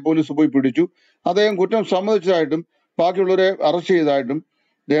 ഇയാളിനെ പോലീസ് പോയി പിടിച്ചു. അദ്ദേഹം കുറ്റം സമ്മതിച്ചതായിട്ടും ബാക്കിയുള്ളവരെ അറസ്റ്റ് ചെയ്തതായിട്ടും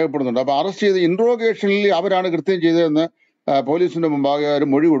രേഖപ്പെടുന്നുണ്ട്. അപ്പൊ അറസ്റ്റ് ചെയ്ത് ഇൻട്രോഗേഷനിൽ അവരാണ് കൃത്യം ചെയ്തതെന്ന് പോലീസിന്റെ മുമ്പാകെ അവർ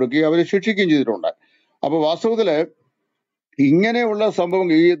മൊഴി കൊടുക്കുകയും അവരെ ശിക്ഷിക്കുകയും ചെയ്തിട്ടുണ്ട്. അപ്പൊ വാസ്തവത്തില് ഇങ്ങനെയുള്ള സംഭവം,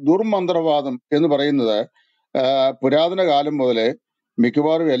 ഈ ദുർമന്ത്രവാദം എന്ന് പറയുന്നത് പുരാതന കാലം മുതലേ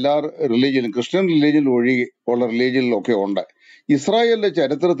മിക്കവാറും എല്ലാ റിലീജിയനും ക്രിസ്ത്യൻ റിലീജിയൻ ഒഴികെ ഉള്ള റിലീജിയനിലൊക്കെ ഉണ്ട്. ഇസ്രായേലിന്റെ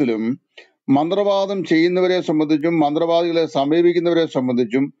ചരിത്രത്തിലും മന്ത്രവാദം ചെയ്യുന്നവരെ സംബന്ധിച്ചും മന്ത്രവാദികളെ സമീപിക്കുന്നവരെ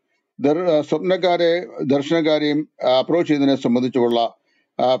സംബന്ധിച്ചും ദർശനക്കാരെയും അപ്രോച്ച് ചെയ്യുന്നതിനെ സംബന്ധിച്ചുള്ള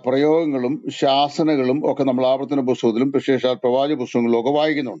പ്രയോഗങ്ങളും ശാസനകളും ഒക്കെ നമ്മൾ ആവർത്തന പുസ്തകത്തിലും വിശേഷാൽ പ്രവാചക പുസ്തകങ്ങളിലും ഒക്കെ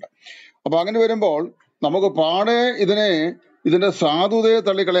വായിക്കുന്നുണ്ട്. അപ്പൊ അങ്ങനെ വരുമ്പോൾ നമുക്ക് പാടെ ഇതിന്റെ സാധുതയെ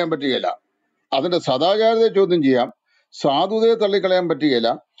തള്ളിക്കളയാൻ പറ്റുകയില്ല. അതിന്റെ സദാചാരത്തെ ചോദ്യം ചെയ്യാം, സാധുതയെ തള്ളിക്കളയാൻ പറ്റുകയില്ല.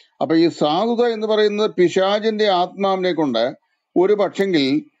 അപ്പൊ ഈ സാധുത എന്ന് പറയുന്നത് പിശാചിന്റെ ആത്മാവിനെ കൊണ്ട് ഒരു പക്ഷെങ്കിൽ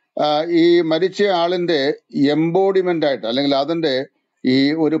ഈ മരിച്ച ആളിന്റെ എംബോഡിമെന്റ് ആയിട്ട് അല്ലെങ്കിൽ അതിന്റെ ഈ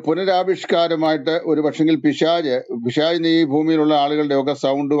ഒരു പുനരാവിഷ്കാരമായിട്ട് ഒരു പക്ഷെങ്കിൽ പിശാചിന് ഈ ഭൂമിയിലുള്ള ആളുകളുടെ ഒക്കെ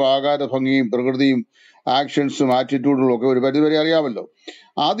സൗണ്ടും ആകാര ഭംഗിയും പ്രകൃതിയും ആക്ഷൻസും ആറ്റിറ്റ്യൂഡുകളും ഒക്കെ ഒരു പരിധിവരെ അറിയാമല്ലോ.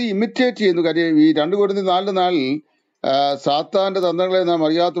 അത് ഇമിറ്റേറ്റ് ചെയ്യുന്നു. കാര്യം ഈ 2 കൊരിന്ത്യർ 4:4 സാത്താന്റെ തന്ത്രങ്ങളെ നാം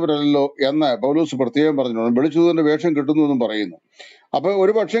അറിയാത്തവരല്ലോ എന്ന് പൗലോസ് പ്രത്യേകം പറഞ്ഞിട്ടുണ്ട്. വെളിച്ചത്തിന്റെ വേഷം കിട്ടുന്നു എന്നും പറയുന്നു. അപ്പൊ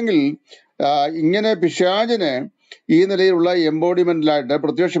ഒരു പക്ഷെങ്കിൽ ഇങ്ങനെ പിശാചിന് ഈ നിലയിലുള്ള എംബോഡിമെന്റിലായിട്ട്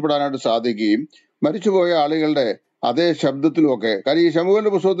പ്രത്യക്ഷപ്പെടാനായിട്ട് സാധിക്കുകയും മരിച്ചുപോയ ആളുകളുടെ അതേ ശബ്ദത്തിലുമൊക്കെ. കാര്യം ഈ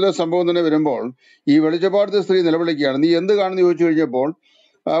ശമൂവേലിന്റെ പുസ്തകത്തിലെ സംഭവം തന്നെ വരുമ്പോൾ ഈ വെളിച്ചപ്പാടത്തെ സ്ത്രീ നിലവിളിക്കുകയാണ്, നീ എന്ത് കാണുന്നു ചോദിച്ചു കഴിഞ്ഞപ്പോൾ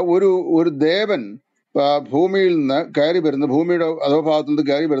ഒരു ദേവൻ ഭൂമിയിൽ നിന്ന് കയറി വരുന്നത്, ഭൂമിയുടെ അധോഭാഗത്തു നിന്ന്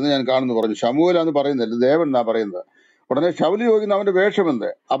കയറി വരുന്നത് ഞാൻ കാണുന്നു പറഞ്ഞു. ശമൂവേലാന്ന് പറയുന്നില്ല, ദേവൻ എന്നാ പറയുന്നത്. ഉടനെ ശൗല് ചോദിക്കുന്ന അവന്റെ വേഷം എന്ത്?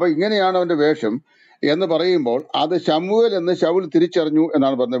 അപ്പൊ ഇങ്ങനെയാണ് അവന്റെ വേഷം എന്ന് പറയുമ്പോൾ അത് ശമൂവേൽ എന്ന് ശൗൽ തിരിച്ചറിഞ്ഞു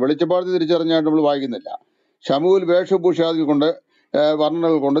എന്നാണ് പറഞ്ഞത്. വെളിച്ചപ്പാടത്ത് തിരിച്ചറിഞ്ഞായിട്ട് നമ്മൾ വായിക്കുന്നില്ല. ശമൂവേൽ വേഷഭൂഷാദികൾ കൊണ്ട്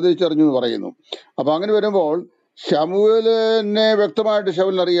വർണ്ണനകൾ കൊണ്ട് തിരിച്ചറിഞ്ഞു എന്ന് പറയുന്നു. അപ്പൊ അങ്ങനെ വരുമ്പോൾ ശമൂവേലിനെ വ്യക്തമായിട്ട്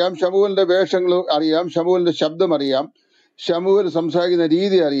ശൗലിന് അറിയാം, ശമൂവേലിന്റെ വേഷങ്ങൾ അറിയാം, ശമൂവേലിന്റെ ശബ്ദം അറിയാം, ശമൂവേൽ സംസാരിക്കുന്ന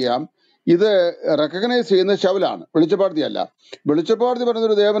രീതി അറിയാം. ഇത് റെക്കഗ്നൈസ് ചെയ്യുന്ന ശൗലാണ്, വെളിച്ചപ്പാടത്തി അല്ല. വെളിച്ചപ്പാടത്തി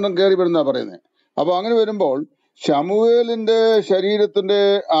പറയുന്നൊരു ദേവൻ കയറി വരുന്ന പറയുന്നത്. അപ്പൊ അങ്ങനെ വരുമ്പോൾ ശമൂവേലിന്റെ ശരീരത്തിന്റെ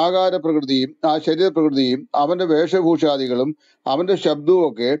ആകാര പ്രകൃതിയും ആ ശരീര പ്രകൃതിയും അവന്റെ വേഷഭൂഷാദികളും അവന്റെ ശബ്ദവും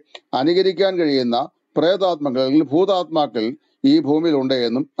ഒക്കെ അനുകരിക്കാൻ കഴിയുന്ന പ്രേതാത്മാക്കൾ അല്ലെങ്കിൽ ഭൂതാത്മാക്കൾ ഈ ഭൂമിയിൽ ഉണ്ട്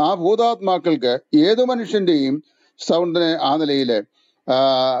എന്നും ആ ഭൂതാത്മാക്കൾക്ക് ഏതു മനുഷ്യന്റെയും സൗണ്ടിനെ ആ നിലയില്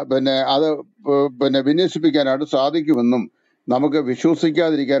അത് വിന്യസിപ്പിക്കാനായിട്ട് സാധിക്കുമെന്നും നമുക്ക്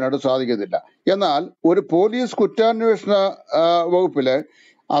വിശ്വസിക്കാതിരിക്കാനായിട്ട് സാധിക്കത്തില്ല. എന്നാൽ ഒരു പോലീസ് കുറ്റാന്വേഷണ വകുപ്പില്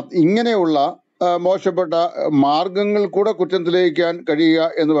ഇങ്ങനെയുള്ള മോശപ്പെട്ട മാർഗങ്ങൾ കൂടെ കുറ്റം തെളിയിക്കാൻ കഴിയുക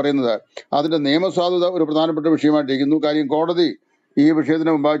എന്ന് പറയുന്നത് അതിന്റെ നിയമസാധുത ഒരു പ്രധാനപ്പെട്ട വിഷയമായിട്ടിരിക്കുന്നു. കാര്യം കോടതി ഈ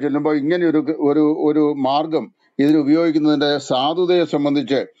വിഷയത്തിന് മുമ്പായി ചെല്ലുമ്പോൾ ഇങ്ങനെ ഒരു മാർഗം ഇതിന് ഉപയോഗിക്കുന്നതിന്റെ സാധുതയെ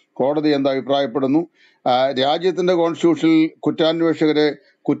സംബന്ധിച്ച് കോടതി എന്താ അഭിപ്രായപ്പെടുന്നു? രാജ്യത്തിന്റെ കോൺസ്റ്റിറ്റ്യൂഷനിൽ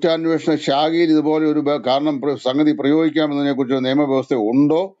കുറ്റാന്വേഷണ ശാഖയിൽ ഇതുപോലെ ഒരു സംഗതി പ്രയോഗിക്കാമെന്നതിനെ കുറിച്ച് നിയമവ്യവസ്ഥ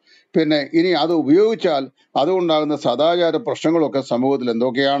ഉണ്ടോ? പിന്നെ ഇനി അത് ഉപയോഗിച്ചാൽ അതുകൊണ്ടാകുന്ന സദാചാര പ്രശ്നങ്ങളൊക്കെ സമൂഹത്തിൽ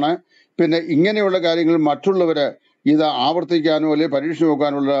എന്തൊക്കെയാണ്? പിന്നെ ഇങ്ങനെയുള്ള കാര്യങ്ങൾ മറ്റുള്ളവര് ഇത് ആവർത്തിക്കാനോ അല്ലെങ്കിൽ പരീക്ഷ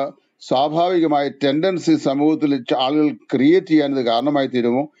നോക്കാനുള്ള സ്വാഭാവികമായ ടെൻഡൻസി സമൂഹത്തിൽ ആളുകൾ ക്രിയേറ്റ് ചെയ്യാൻ ഇത് കാരണമായി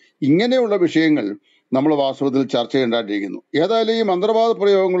തീരുമോ? ഇങ്ങനെയുള്ള വിഷയങ്ങൾ നമ്മൾ വാസ്തവത്തിൽ ചർച്ച ചെയ്യേണ്ടിയിരിക്കുന്നു. ഏതായാലും ഈ മന്ത്രവാദ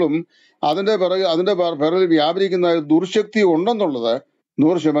പ്രയോഗങ്ങളും അതിന്റെ പിറകിൽ വ്യാപരിക്കുന്ന ദുർശക്തി ഉണ്ടെന്നുള്ളത്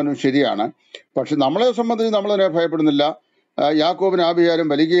 100% ശരിയാണ്. പക്ഷെ നമ്മളെ സംബന്ധിച്ച് നമ്മളതിനെ ഭയപ്പെടുന്നില്ല. യാക്കോബിന് ആ വിചാരം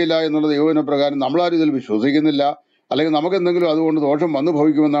വലിക്കുകയില്ല എന്നുള്ള ദൈവവചന പ്രകാരം നമ്മളാരും ഇതിൽ വിശ്വസിക്കുന്നില്ല. അല്ലെങ്കിൽ നമുക്ക് എന്തെങ്കിലും അതുകൊണ്ട് ദോഷം വന്നു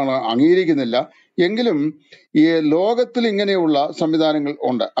ഭവിക്കുമെന്നാണ് അംഗീകരിക്കുന്നില്ല. എങ്കിലും ഈ ലോകത്തിൽ ഇങ്ങനെയുള്ള സംവിധാനങ്ങൾ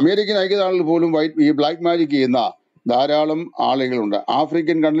ഉണ്ട്. അമേരിക്കൻ ഐക്യനാടുകളിൽ പോലും ഈ ബ്ലാക്ക് മാജിക് ചെയ്യുന്ന ധാരാളം ആളുകളുണ്ട്.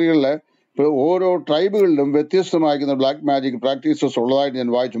 ആഫ്രിക്കൻ കൺട്രികളിലെ ഓരോ ട്രൈബുകളിലും വ്യത്യസ്തമായിരിക്കുന്ന ബ്ലാക്ക് മാജിക് പ്രാക്ടീസസ് ഉള്ളതായിട്ട് ഞാൻ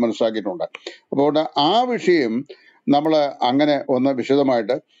വായിച്ച് മനസ്സിലാക്കിയിട്ടുണ്ട്. അപ്പോൾ ആ വിഷയം നമ്മൾ അങ്ങനെ ഒന്ന്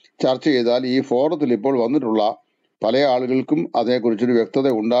വിശദമായിട്ട് ചർച്ച ചെയ്താൽ ഈ ഫോറത്തിൽ ഇപ്പോൾ വന്നിട്ടുള്ള പല ആളുകൾക്കും അതേക്കുറിച്ചൊരു വ്യക്തത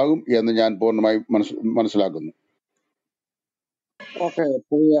ഉണ്ടാകും എന്ന് ഞാൻ പൂർണ്ണമായി മനസ്സിലാക്കുന്നു. ഓക്കെ,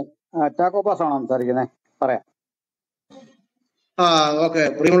 ചാക്കോ പാസ് ആണോ സംസാരിക്കുന്നത്? പറയാം. ഓക്കെ,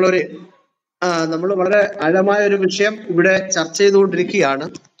 പ്രിയമുള്ളവര്, നമ്മൾ വളരെ ആഴമായ ഒരു വിഷയം ഇവിടെ ചർച്ച ചെയ്തുകൊണ്ടിരിക്കുകയാണ്.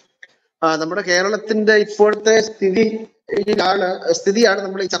 നമ്മുടെ കേരളത്തിന്റെ ഇപ്പോഴത്തെ സ്ഥിതിയാണ്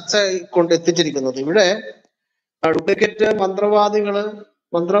നമ്മൾ ഈ ചർച്ച കൊണ്ട് എത്തിച്ചിരിക്കുന്നത്. ഇവിടെ ഡ്യൂപ്ലിക്കേറ്റ്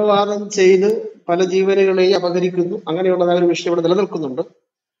മന്ത്രവാദം ചെയ്ത് പല ജീവനുകളെയും അപഹരിക്കുന്നു. അങ്ങനെയുള്ളതായ ഒരു വിഷയം ഇവിടെ നിലനിൽക്കുന്നുണ്ട്.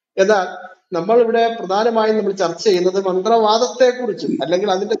 എന്നാൽ നമ്മൾ ഇവിടെ പ്രധാനമായും നമ്മൾ ചർച്ച ചെയ്യുന്നത് മന്ത്രവാദത്തെ കുറിച്ച് അല്ലെങ്കിൽ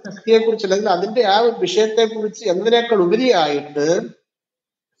അതിന്റെ ശക്തിയെക്കുറിച്ച് അല്ലെങ്കിൽ അതിന്റെ ആ വിഷയത്തെ കുറിച്ച് എന്നതിനേക്കാൾ ഉപരിയായിട്ട്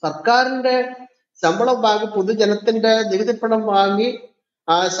സർക്കാരിന്റെ ശമ്പളം വാങ്ങി പൊതുജനത്തിന്റെ നികുതിപ്പണം വാങ്ങി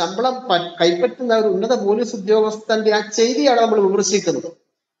ആ ശമ്പളം കൈപ്പറ്റുന്ന ഒരു ഉന്നത പോലീസ് ഉദ്യോഗസ്ഥന്റെ ആ ചെയ്തിയാണ് നമ്മൾ വിമർശിക്കുന്നത്.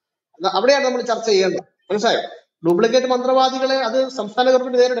 അവിടെയാണ് നമ്മൾ ചർച്ച ചെയ്യേണ്ടത്. മനസ്സിലായോ? ഡ്യൂപ്ലിക്കേറ്റ് മന്ത്രവാദികളെ അത് സംസ്ഥാന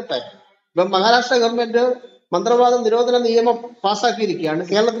ഗവൺമെന്റ് നേരിടട്ടെ. ഇപ്പം മഹാരാഷ്ട്ര ഗവൺമെന്റ് മന്ത്രവാദ നിരോധന നിയമം പാസ്സാക്കിയിരിക്കുകയാണ്.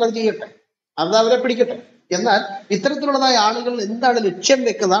 കേരളത്തിൽ അത് ചെയ്യട്ടെ, അത് അവരെ പിടിക്കട്ടെ. എന്നാൽ ഇത്തരത്തിലുള്ളതായ ആളുകൾ എന്താണ് ലക്ഷ്യം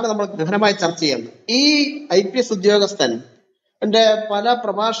വെക്കുന്നതാണ് നമ്മൾ ഗഹനമായി ചർച്ച ചെയ്യേണ്ടത്. ഈ IPS ഉദ്യോഗസ്ഥൻ എന്റെ പല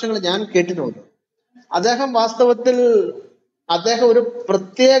പ്രഭാഷണങ്ങൾ ഞാൻ കേട്ടിട്ടുണ്ട്. അദ്ദേഹം വാസ്തവത്തിൽ അദ്ദേഹം ഒരു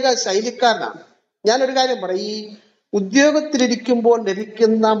പ്രത്യേക ശൈലിക്കാരനാണ്. ഞാനൊരു കാര്യം പറയാം, ഈ ഉദ്യോഗത്തിലിരിക്കുമ്പോൾ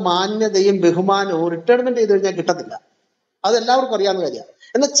ലഭിക്കുന്ന മാന്യതയും ബഹുമാനവും റിട്ടയർമെന്റ് ചെയ്ത് കഴിഞ്ഞാൽ കിട്ടത്തില്ല. അത് എല്ലാവർക്കും അറിയാവുന്ന കാര്യമാണ്.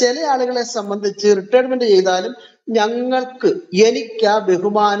 എന്നാൽ ചില ആളുകളെ സംബന്ധിച്ച് റിട്ടയർമെന്റ് ചെയ്താലും എനിക്ക് ആ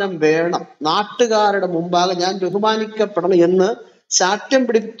ബഹുമാനം വേണം, നാട്ടുകാരുടെ മുമ്പാകെ ഞാൻ ബഹുമാനിക്കപ്പെടണം എന്ന് ശാഠ്യം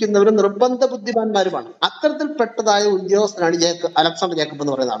പിടിപ്പിക്കുന്നവരും നിർബന്ധ ബുദ്ധിമാന്മാരുമാണ്. അത്തരത്തിൽപ്പെട്ടതായ ഉദ്യോഗസ്ഥനാണ് അലക്സാണ്ടർ ജേക്കബ്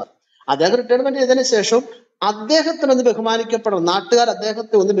എന്ന് പറയുന്ന ആള്. അദ്ദേഹം റിട്ടയർമെന്റ് ചെയ്തതിനു ശേഷം അദ്ദേഹത്തിനൊന്ന് ബഹുമാനിക്കപ്പെടണം, നാട്ടുകാർ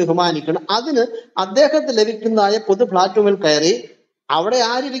അദ്ദേഹത്തെ ഒന്ന് ബഹുമാനിക്കണം. അതിന് അദ്ദേഹത്തിന് ലഭിക്കുന്നതായ പൊതു പ്ലാറ്റ്ഫോമിൽ കയറി അവിടെ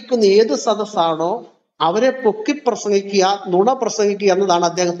ആരിരിക്കുന്ന ഏത് സദസ്സാണോ അവരെ പൊക്കി പ്രസംഗിക്കുക, നുണ പ്രസംഗിക്കുക എന്നതാണ്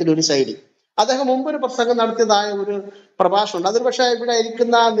അദ്ദേഹത്തിന്റെ ഒരു ശൈലി. അദ്ദേഹം മുമ്പൊരു പ്രസംഗം നടത്തിയതായ ഒരു പ്രഭാഷണമുണ്ട്. അതൊരു പക്ഷേ ഇവിടെ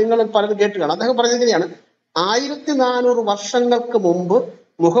ഇരിക്കുന്ന നിങ്ങൾ പലരും കേട്ട് കാണാം. അദ്ദേഹം പറഞ്ഞിരിക്കുകയാണ്, 1400 വർഷങ്ങൾക്ക് മുമ്പ്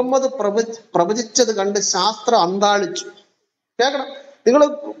മുഹമ്മദ് പ്രവചിച്ചത് കണ്ട് ശാസ്ത്രം അന്താളിച്ചു. കേൾക്കണം, നിങ്ങൾ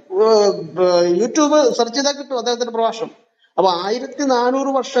യൂട്യൂബ് സെർച്ച് ചെയ്താൽ കിട്ടും അദ്ദേഹത്തിന്റെ പ്രഭാഷണം. അപ്പൊ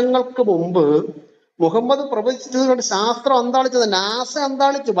 1400 വർഷങ്ങൾക്ക് മുമ്പ് മുഹമ്മദ് പ്രവചിച്ചത് കൊണ്ട് ശാസ്ത്രം അന്താളിച്ചത്, നാസ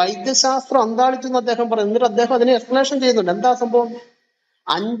അന്താളിച്ചു, വൈദ്യശാസ്ത്രം അന്താളിച്ചു എന്ന് അദ്ദേഹം പറയും. എന്നിട്ട് അദ്ദേഹം അതിനെ എക്സ്പ്ലനേഷൻ ചെയ്യുന്നുണ്ട്. എന്താ സംഭവം?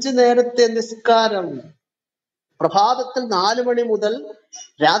 5 നേരത്തെ നിസ്കാരം, പ്രഭാതത്തിൽ 4 മണി മുതൽ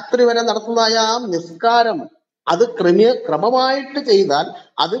രാത്രി വരെ നടത്തുന്നതായ ആ നിസ്കാരം, അത് ക്രമമായിട്ട് ചെയ്താൽ,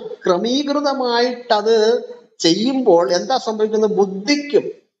 അത് ക്രമീകൃതമായിട്ട് അത് ചെയ്യുമ്പോൾ എന്താ സംഭവിക്കുന്നത്? ബുദ്ധിക്കും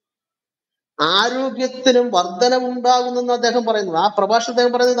ആരോഗ്യത്തിനും വർധനമുണ്ടാകുന്നെന്ന് അദ്ദേഹം പറയുന്നത്. ആ പ്രഭാഷണം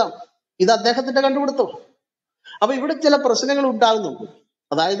അദ്ദേഹം പറയുന്നതാണ്. ഇത് അദ്ദേഹത്തിന്റെ കണ്ടുപിടുത്തം. അപ്പൊ ഇവിടെ ചില പ്രശ്നങ്ങൾ ഉണ്ടാകുന്നുണ്ട്.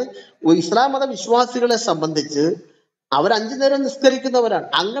 അതായത് ഇസ്ലാം മത വിശ്വാസികളെ സംബന്ധിച്ച് അവർ 5 നേരം നിസ്കരിക്കുന്നവരാണ്.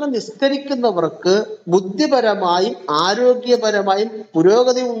 അങ്ങനെ നിസ്കരിക്കുന്നവർക്ക് ബുദ്ധിപരമായും ആരോഗ്യപരമായും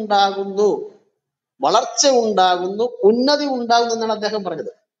പുരോഗതി ഉണ്ടാകുന്നു, വളർച്ച ഉണ്ടാകുന്നു, ഉന്നതി ഉണ്ടാകുന്നു എന്നാണ് അദ്ദേഹം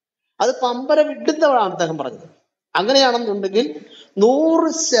പറഞ്ഞത്. അത് പമ്പര വിഡിത്തമാണ് അദ്ദേഹം പറഞ്ഞത്. അങ്ങനെയാണെന്നുണ്ടെങ്കിൽ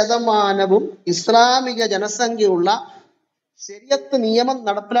 100% ഇസ്ലാമിക ജനസംഖ്യയുള്ള ശരിയത്ത് നിയമം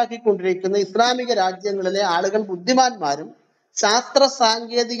നടപ്പിലാക്കിക്കൊണ്ടിരിക്കുന്ന ഇസ്ലാമിക രാജ്യങ്ങളിലെ ആളുകൾ ബുദ്ധിമാന്മാരും ശാസ്ത്ര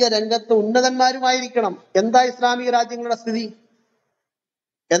സാങ്കേതിക രംഗത്ത് ഉന്നതന്മാരുമായിരിക്കണം. എന്താ ഇസ്ലാമിക രാജ്യങ്ങളുടെ സ്ഥിതി?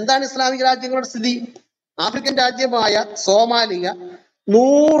 എന്താണ് ഇസ്ലാമിക രാജ്യങ്ങളുടെ സ്ഥിതി? ആഫ്രിക്കൻ രാജ്യമായ സോമാലിയ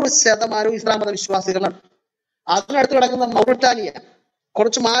 100% ഇസ്ലാം മത വിശ്വാസികളാണ്. അതിനടുത്ത് കിടക്കുന്ന മൗറിറ്റാനിയ,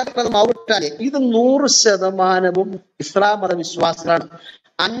 കുറച്ച് മാറി മൗറിറ്റാനിയ, ഇത് 100% ഇസ്ലാം മത വിശ്വാസികളാണ്.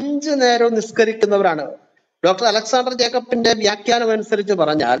 5 നേരവും നിസ്കരിക്കുന്നവരാണ്. ഡോക്ടർ അലക്സാണ്ടർ ജേക്കബിന്റെ വ്യാഖ്യാനം അനുസരിച്ച്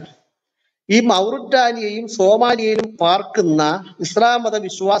പറഞ്ഞാൽ ഈ മൗറിറ്റാനിയയും സോമാലിയയിലും പാർക്കുന്ന ഇസ്ലാം മത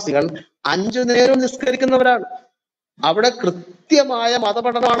വിശ്വാസികൾ 5 നേരവും നിസ്കരിക്കുന്നവരാണ്. അവിടെ കൃത്യമായ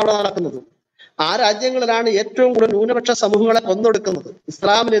മതപഠനമാണ് അവിടെ നടക്കുന്നത്. ആ രാജ്യങ്ങളിലാണ് ഏറ്റവും കൂടുതൽ ന്യൂനപക്ഷ സമൂഹങ്ങളെ കൊന്നൊടുക്കുന്നത്.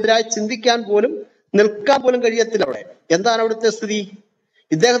 ഇസ്ലാമിനെതിരായി ചിന്തിക്കാൻ പോലും നിൽക്കാൻ പോലും കഴിയത്തില്ല അവിടെ. എന്താണ് അവിടുത്തെ സ്ഥിതി?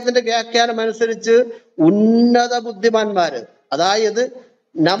 ഇദ്ദേഹത്തിന്റെ വ്യാഖ്യാനം അനുസരിച്ച് ഉന്നത ബുദ്ധിമാന്മാര്, അതായത്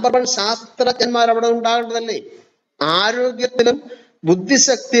നമ്പർ 1 ശാസ്ത്രജ്ഞന്മാർ അവിടെ ഉണ്ടാകേണ്ടതല്ലേ? ആരോഗ്യത്തിലും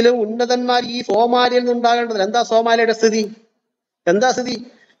ബുദ്ധിശക്തിയിലും ഉന്നതന്മാർ ഈ സോമാലിയയിൽ നിന്ന് ഉണ്ടാകേണ്ടതില്ല. എന്താ സോമാലിയയുടെ സ്ഥിതി? എന്താ സ്ഥിതി?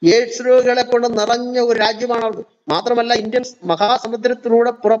 എയ്ഡ്സ് രോഗികളെ കൊണ്ട് നിറഞ്ഞ ഒരു രാജ്യമാണ് അവിടെ. മാത്രമല്ല ഇന്ത്യൻ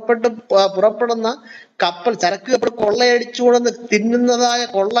മഹാസമുദ്രത്തിലൂടെ പുറപ്പെടുന്ന കപ്പൽ, ചരക്ക് കപ്പൽ കൊള്ളയടിച്ചുകൊണ്ടെന്ന് തിന്നുന്നതായ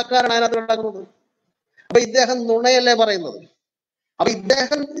കൊള്ളക്കാരാണ് അതിനകത്ത് ഉണ്ടാക്കുന്നത്. അപ്പൊ ഇദ്ദേഹം നുണയല്ലേ പറയുന്നത്? അപ്പൊ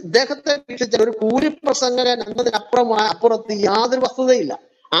ഇദ്ദേഹത്തെ വീക്ഷിച്ച ഒരു കൂലിപ്രസംഗകൻ എന്നതിനപ്പുറത്ത് യാതൊരു വസ്തുതയില്ല.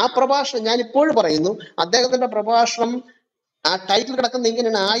 ആ പ്രഭാഷണം ഞാൻ ഇപ്പോഴും പറയുന്നു, അദ്ദേഹത്തിന്റെ പ്രഭാഷണം ആ ടൈറ്റിൽ കിടക്കുന്ന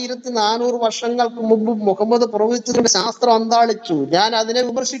ഇങ്ങനെയാണ്: 1400 വർഷങ്ങൾക്ക് മുമ്പ് മുഹമ്മദ് പ്രവചിച്ചതുകൊണ്ട് ശാസ്ത്രം അന്താളിച്ചു. ഞാൻ അതിനെ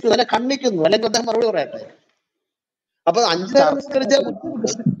വിമർശിക്കുന്നു, അതിനെ ഖണ്ഡിക്കുന്നു, അല്ലെങ്കിൽ അദ്ദേഹം മറുപടി പറയട്ടെ. അപ്പൊ 5 നേരം നിസ്കരിച്ച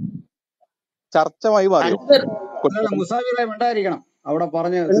ചർച്ചമായി മാറിയോ? മുസാഫിറെ ഉണ്ടായിരിക്കണം അവിടെ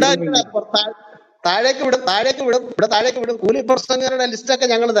പറഞ്ഞ് താഴേക്ക് വിടും. ഇവിടെ താഴേക്ക് വിടും. കൂലിപ്രസംഗരുടെ ലിസ്റ്റൊക്കെ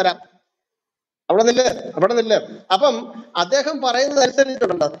ഞങ്ങൾ തരാം. അവിടെ നില്ല. അപ്പം അദ്ദേഹം പറയുന്നത്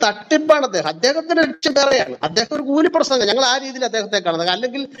അനുസരിച്ചിട്ടുണ്ട്, തട്ടിപ്പാണ് അദ്ദേഹം. അദ്ദേഹത്തിന്റെ ലക്ഷ്യം വേറെയാണ്. അദ്ദേഹം ഒരു കൂലിപ്രസംഗം, ഞങ്ങൾ ആ രീതിയിൽ അദ്ദേഹത്തെ കാണുന്നത്.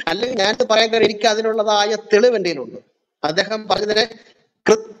 അല്ലെങ്കിൽ ഞാനിത് പറയാൻ കാര്യം എനിക്ക് അതിനുള്ളതായ തെളിവ് എൻ്റെ കയ്യിലുണ്ട്. അദ്ദേഹം പറഞ്ഞതിനെ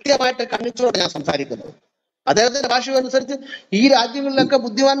കൃത്യമായിട്ട് കണ്ണിച്ചുകൊണ്ട് ഞാൻ സംസാരിക്കുന്നത്. അദ്ദേഹത്തിന്റെ ഭാഷ അനുസരിച്ച് ഈ രാജ്യങ്ങളിലൊക്കെ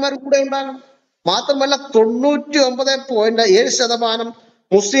ബുദ്ധിമാന്മാർ കൂടെ ഉണ്ടാകണം. മാത്രമല്ല 99.7%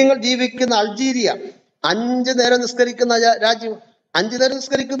 മുസ്ലിങ്ങൾ ജീവിക്കുന്ന അൾജീരിയ 5 നേരം നിസ്കരിക്കുന്ന രാജ്യം. 5 നേരം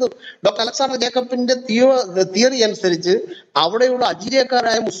നിസ്കരിക്കുന്നു. ഡോക്ടർ അലക്സാണ്ടർ ജേക്കബിന്റെ തിയറി അനുസരിച്ച് അവിടെയുള്ള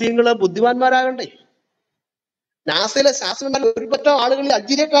അൾജീരിയക്കാരായ മുസ്ലിങ്ങള് ബുദ്ധിമാന്മാരാകണ്ടേ? നാസയിലെ ശാസ്ത്രജ്ഞന്മാർ ഒരുപറ്റം ആളുകൾ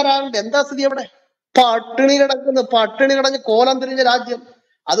അൾജീരിയക്കാരാകണ്ടേ? എന്താ സ്ഥിതി അവിടെ? പട്ടിണി കിടഞ്ഞ് കോലം തിരിഞ്ഞ രാജ്യം.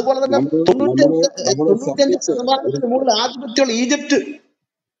 അതുപോലെ തന്നെ 95% മുകളിൽ ആധിപത്യമുള്ള ഈജിപ്റ്റ്,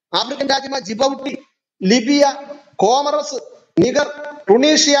 ആഫ്രിക്കൻ രാജ്യമായ ജിബൌട്ടി, ലിബിയ, കോമറസ്, നിഗർ,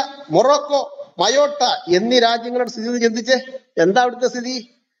 ടുണീഷ്യ, മൊറോക്കോ, മയോട്ട എന്നീ രാജ്യങ്ങളുടെ സ്ഥിതി ചിന്തിച്ച് എന്താ അവിടുത്തെ സ്ഥിതി?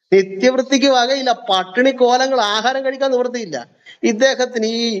 നിത്യവൃത്തിക്ക് വകയില്ല. പട്ടിണി കോലങ്ങൾ, ആഹാരം കഴിക്കാൻ നിവൃത്തിയില്ല. ഇദ്ദേഹത്തിന്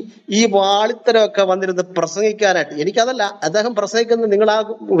ഈ വാളിത്തരമൊക്കെ വന്നിരുന്ന് പ്രസംഗിക്കാനായിട്ട്, എനിക്കതല്ല, അദ്ദേഹം പ്രസംഗിക്കുന്നത് നിങ്ങൾ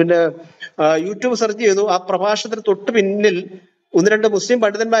പിന്നെ യൂട്യൂബ് സെർച്ച് ചെയ്തു, ആ പ്രഭാഷണത്തിന് തൊട്ട് പിന്നിൽ 1-2 മുസ്ലിം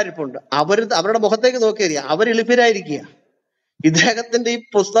പണ്ഡിതന്മാരിപ്പുണ്ട്. അവരുടെ മുഖത്തേക്ക് നോക്കിയറിയാം, അവർ എളിപ്പരായിരിക്കുക. ഇദ്ദേഹത്തിന്റെ ഈ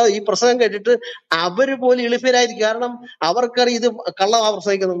പ്രസംഗം കേട്ടിട്ട് അവര് പോലും എളിപ്പരായിരിക്കും. കാരണം അവർക്കറിയാം ഇത് കള്ളമാ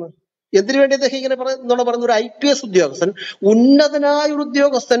പ്രസംഗിക്കുന്നത്. എന്തിനു വേണ്ടി അദ്ദേഹം ഇങ്ങനെ നുണ പറയുന്ന ഒരു IPS ഉദ്യോഗസ്ഥൻ, ഉന്നതനായ ഒരു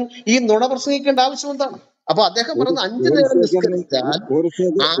ഉദ്യോഗസ്ഥൻ ഈ നുണ പ്രസംഗിക്കേണ്ട ആവശ്യം എന്താണ്? അപ്പൊ അദ്ദേഹം പറയുന്ന 5 നേരം നിസ്കരിച്ചാൽ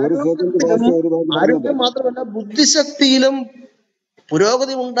ആരോഗ്യം മാത്രമല്ല ബുദ്ധിശക്തിയിലും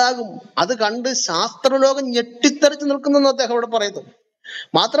പുരോഗതി ഉണ്ടാകും. അത് കണ്ട് ശാസ്ത്രലോകം ഞെട്ടിത്തെറിച്ച് നിൽക്കുന്നെന്ന് അദ്ദേഹം ഇവിടെ പറയുന്നു.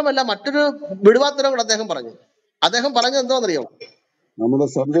 മാത്രമല്ല മറ്റൊരു വിടുവാത്തരം കൂടെ അദ്ദേഹം പറഞ്ഞു. അദ്ദേഹം പറഞ്ഞത് എന്താണെന്നറിയോ? നമ്മുടെ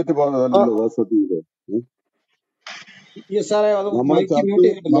സബ്ജക്ട് നമ്മൾ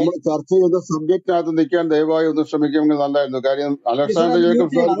ചർച്ച ചെയ്ത സബ്ജക്റ്റിനകത്ത് നിൽക്കാൻ ദയവായി ഒന്ന് ശ്രമിക്കുമെങ്കിൽ നല്ലായിരുന്നു. കാര്യം അലക്സാണ്ടർ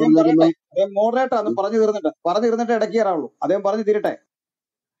ജേക്കബ് സാർ പറഞ്ഞിരുന്ന മോഡറേറ്റർ ഒന്ന് പറഞ്ഞു തീർന്നിട്ട് ഇടയ്ക്ക് കയറാവുള്ളൂ. അദ്ദേഹം പറഞ്ഞു തീരട്ടെ.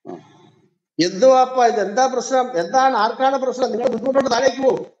 എന്തുവാപ്പ ഇത്? എന്താ പ്രശ്നം? എന്താണ്? ആർക്കാണ് പ്രശ്നം? നിങ്ങൾ ബുദ്ധിമുട്ടോട്ട് താഴേക്ക്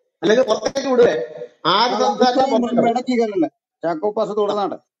പോകും, അല്ലെങ്കിൽ പുറത്തേക്ക് വിടുവേ. ആര് സംസാരിച്ചാലും ഇടയ്ക്ക് കയറല്ലേ, ചാക്കോ പാസ്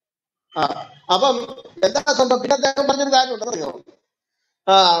തുടർന്നാണ്. അപ്പം എന്താ സംഭവം? പിന്നെ അദ്ദേഹം പറഞ്ഞൊരു കാര്യം ഉണ്ടെന്നറിയോ?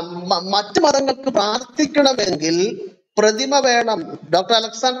 മറ്റു മതങ്ങൾക്ക് പ്രാർത്ഥിക്കണമെങ്കിൽ പ്രതിമ വേണം. ഡോക്ടർ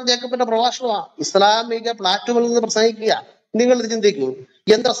അലക്സാണ്ടർ ജേക്കബിന്റെ പ്രഭാഷണമാണ്, ഇസ്ലാമിക പ്ലാറ്റ്ഫോമിൽ നിന്ന് പ്രസംഗിക്കുക. നിങ്ങൾ ഇത് ചിന്തിക്കൂ,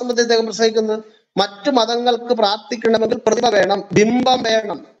 എന്താ സംബന്ധിച്ച് അദ്ദേഹം പ്രസംഗിക്കുന്നത്? മറ്റു മതങ്ങൾക്ക് പ്രാർത്ഥിക്കണമെങ്കിൽ പ്രതിമ വേണം, ബിംബം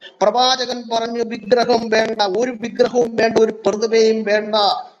വേണം. പ്രവാചകൻ പറഞ്ഞു വിഗ്രഹം വേണ്ട, ഒരു വിഗ്രഹവും വേണ്ട, ഒരു പ്രതിമയും വേണ്ട.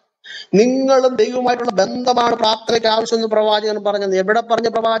 നിങ്ങളും ദൈവവുമായിട്ടുള്ള ബന്ധമാണ് പ്രാർത്ഥനയ്ക്ക് ആവശ്യമെന്ന് പ്രവാചകൻ പറഞ്ഞത്. എവിടെ പറഞ്ഞ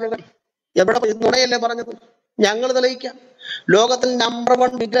പ്രവാചകൻ? എവിടെ? നുണയല്ലേ പറഞ്ഞത്? ഞങ്ങൾ തെളിയിക്കാം. ലോകത്തിൽ നമ്പർ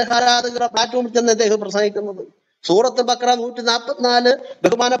 1 വിഗ്രഹാരാധകരുടെ പ്ലാറ്റ്ഫോമിൽ ചെന്ന് അദ്ദേഹം പ്രസംഗിക്കുന്നത്. സൂറത്ത് ബഖറ 144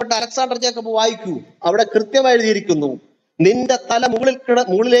 ബഹുമാനപ്പെട്ട അലക്സാണ്ടർ ജേക്കബ് വായിക്കൂ. അവിടെ കൃത്യമായി എഴുതിയിരിക്കുന്നു, നിന്റെ തല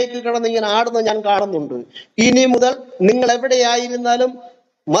മുകളിലേക്ക് കിടന്ന് ഇങ്ങനെ ആടുന്നത് ഞാൻ കാണുന്നുണ്ട്. ഇനി മുതൽ നിങ്ങൾ എവിടെയായിരുന്നാലും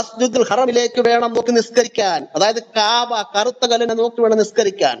മസ്ജിദുൽ ഹറമിലേക്ക് വേണം നോക്കി നിസ്കരിക്കാൻ. അതായത് കാബ, കറുത്ത കല്ലിനെ നോക്കി വേണം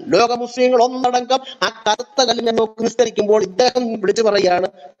നിസ്കരിക്കാൻ. ലോക മുസ്ലിങ്ങൾ ഒന്നടങ്കം ആ കറുത്ത കല്ലിനെ നോക്കി നിസ്കരിക്കുമ്പോൾ ഇദ്ദേഹം വിളിച്ചു പറയാണ്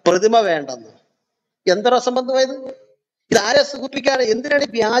പ്രതിമ വേണ്ടെന്ന്. എന്തൊരു അസംബന്ധമായത്! ഇതാരെ സുഖിപ്പിക്കാണ്? എന്തിനാണ് ഈ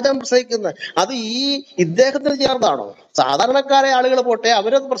വ്യാജം പ്രസംഗിക്കുന്നത്? അത് ഇദ്ദേഹത്തിന് ചേർന്നാണോ? സാധാരണക്കാരെ ആളുകൾ പോട്ടെ,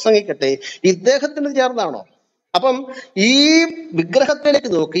 അവരത് പ്രസംഗിക്കട്ടെ, ഇദ്ദേഹത്തിന് ചേർന്നാണോ? അപ്പം ഈ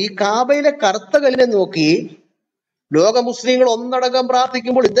വിഗ്രഹത്തിലേക്ക് നോക്കി, ഈ കാബയിലെ കറുത്ത കല്ലിനെ നോക്കി ലോക മുസ്ലിങ്ങൾ ഒന്നടങ്കം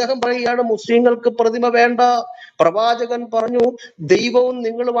പ്രാർത്ഥിക്കുമ്പോൾ ഇദ്ദേഹം പറയുകയാണ് മുസ്ലിങ്ങൾക്ക് പ്രതിമ വേണ്ട. പ്രവാചകൻ പറഞ്ഞു ദൈവവും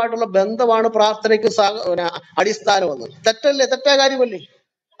നിങ്ങളുമായിട്ടുള്ള ബന്ധമാണ് പ്രാർത്ഥനയ്ക്ക് അടിസ്ഥാനമെന്ന്. തെറ്റല്ലേ? തെറ്റായ കാര്യമല്ലേ?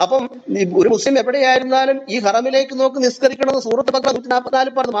 അപ്പം ഒരു മുസ്ലിം എവിടെയായിരുന്നാലും ഈ ഹറമിലേക്ക് നോക്കി നിസ്കരിക്കണമെന്ന് സൂറത്ത് ബഖറ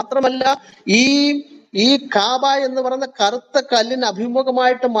 144 പറഞ്ഞു. മാത്രമല്ല ഈ കാബ എന്ന് പറയുന്ന കറുത്ത കല്ലിന്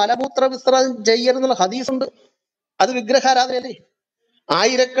അഭിമുഖമായിട്ട് മലമൂത്ര വിസർജനം ചെയ്യരുന്നുള്ള ഹദീസുണ്ട്. അത് വിഗ്രഹാരാധനയല്ലേ?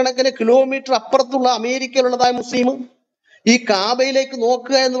 ആയിരക്കണക്കിന് കിലോമീറ്റർ അപ്പുറത്തുള്ള അമേരിക്കയിലുള്ളതായ മുസ്ലിം ഈ കാബയിലേക്ക്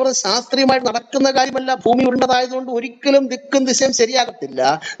നോക്കുക എന്ന് പറഞ്ഞ ശാസ്ത്രീയമായിട്ട് നടക്കുന്ന കാര്യമല്ല. ഭൂമി ഉരുണ്ടതായതുകൊണ്ട് ഒരിക്കലും ദിക്കും ദിശയും ശരിയാകത്തില്ല.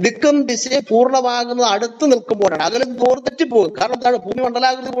 ദിക്കും ദിശയും പൂർണ്ണമാകുന്നത് അടുത്ത് നിൽക്കുമ്പോഴാണ്. അകലും തോറും തെറ്റിപ്പോകും. കാരണം എന്താണ്? ഭൂമി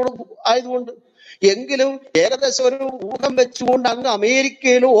മണ്ഡലാകൃതി ആയതുകൊണ്ട്. എങ്കിലും ഏകദേശം ഒരു ഊഹം വെച്ചുകൊണ്ട് അങ്ങ്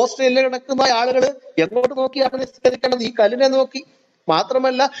അമേരിക്കയിലോ ഓസ്ട്രേലിയയിലോ കിടക്കുന്ന ആളുകൾ എങ്ങോട്ട് നോക്കിയാണ് നിസ്കരിക്കേണ്ടത്? ഈ കല്ലിനെ നോക്കി.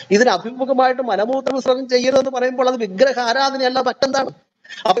 മാത്രമല്ല ഇതിന് അഭിമുഖമായിട്ട് മലമൂത്ര വിസർജനം ചെയ്യരുതെന്ന് പറയുമ്പോൾ അത് വിഗ്രഹ ആരാധനയല്ല, മറ്റെന്താണ്?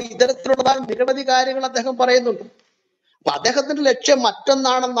 അപ്പൊ ഇത്തരത്തിലുള്ളതായ നിരവധി കാര്യങ്ങൾ അദ്ദേഹം പറയുന്നുണ്ട്. അപ്പൊ അദ്ദേഹത്തിന്റെ ലക്ഷ്യം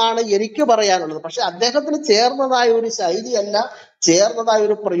മറ്റൊന്നാണെന്നാണ് എനിക്ക് പറയാനുള്ളത്. പക്ഷെ അദ്ദേഹത്തിന് ചേർന്നതായ ഒരു ശൈലിയല്ല, ചേർന്നതായ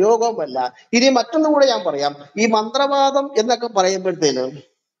ഒരു പ്രയോഗവുമല്ല. ഇനി മറ്റൊന്നും കൂടെ ഞാൻ പറയാം. ഈ മന്ത്രവാദം എന്നൊക്കെ പറയുമ്പോഴത്തേന്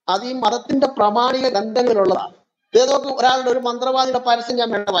അത് ഈ മതത്തിന്റെ പ്രാമാണിക ഗ്രന്ഥങ്ങളിലുള്ളതാണ്. ഏതോ ഒരാളുടെ ഒരു മന്ത്രവാദിയുടെ പരസ്യം ഞാൻ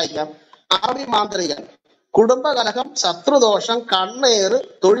വേണ്ട വായിക്കാം. ആർമി മാന്ത്രികൻ, കുടുംബകലഹം, ശത്രുദോഷം, കണ്ണേറ്,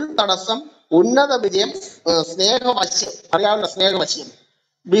 തൊഴിൽ തടസ്സം, ഉന്നത വിജയം, സ്നേഹവശ്യം, അറിയാവുന്ന സ്നേഹവശ്യം,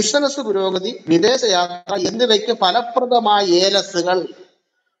 ബിസിനസ് പുരോഗതി, വിദേശയാത്ര എന്നിവയ്ക്ക് ഫലപ്രദമായ ഏലസുകൾ.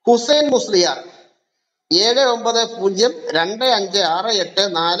 ഹുസൈൻ മുസ്ലിയാർ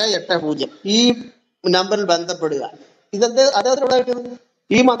 7902568480 ഈ നമ്പറിൽ ബന്ധപ്പെടുക. ഇതെന്ത് അദ്ദേഹത്തിനുണ്ടായിട്ട്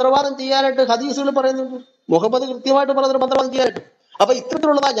ഈ മന്ത്രവാദം ചെയ്യാനായിട്ട് ഹദീസുകൾ പറയുന്നുണ്ട്. മുഹമ്മദ് കൃത്യമായിട്ട് പറയുന്നത് മന്ത്രവാദം ചെയ്യാനായിട്ട്. അപ്പൊ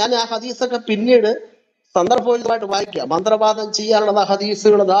ഇത്തരത്തിലുള്ളതാ. ഞാൻ ആ ഹദീസൊക്കെ പിന്നീട് സന്ദർഭോചിതമായിട്ട് വായിക്കുക. മന്ത്രവാദം ചെയ്യാനുള്ള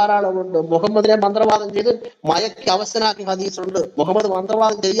ഹദീസുകൾ ധാരാളമുണ്ട്. മുഹമ്മദിനെ മന്ത്രവാദം ചെയ്ത് മയക്കി അവശനാക്കിയ ഹദീസുണ്ട്. മുഹമ്മദ്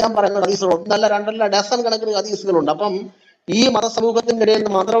മന്ത്രവാദം ചെയ്യാൻ പറയുന്ന ഹദീസുകൾ 1 2 ഡസൻ കണക്കിന് ഹദീസുകളുണ്ട്. അപ്പം ഈ മതസമൂഹത്തിന്റെ ഇടയിൽ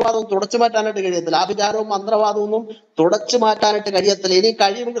നിന്ന് മന്ത്രവാദവും തുടച്ചു മാറ്റാനായിട്ട് കഴിയത്തില്ല. ആഭിചാരവും മന്ത്രവാദവും ഒന്നും തുടച്ചു മാറ്റാനായിട്ട് കഴിയത്തില്ല. ഇനി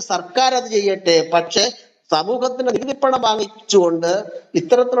കഴിയുമെങ്കിൽ സർക്കാർ അത് ചെയ്യട്ടെ. പക്ഷെ സമൂഹത്തിന്റെ നികുതിപ്പണം വാങ്ങിച്ചുകൊണ്ട്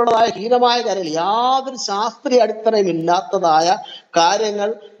ഇത്തരത്തിലുള്ളതായ ഹീനമായ കാര്യങ്ങൾ, യാതൊരു ശാസ്ത്രീയ അടിത്തറയും ഇല്ലാത്തതായ കാര്യങ്ങൾ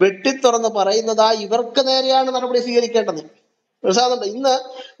വെട്ടിത്തുറന്ന് പറയുന്നതായി ഇവർക്ക് നേരെയാണ് നടപടി സ്വീകരിക്കേണ്ടത്. മനസ്സിലാകുന്നുണ്ട്? ഇന്ന്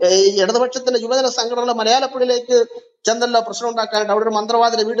ഇടതുപക്ഷത്തിന്റെ യുവജന സംഘടനകളെ മലയാളപ്പുഴയിലേക്ക് ചെന്നല്ലോ പ്രശ്നം ഉണ്ടാക്കാനായിട്ട്. അവിടെ ഒരു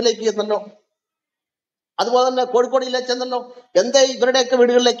മന്ത്രവാദിയുടെ വീട്ടിലേക്ക് ചെന്നല്ലോ. അതുപോലെ തന്നെ കോഴിക്കോട് ജില്ലയിൽ ചെന്നല്ലോ. എന്തേ ഇവരുടെയൊക്കെ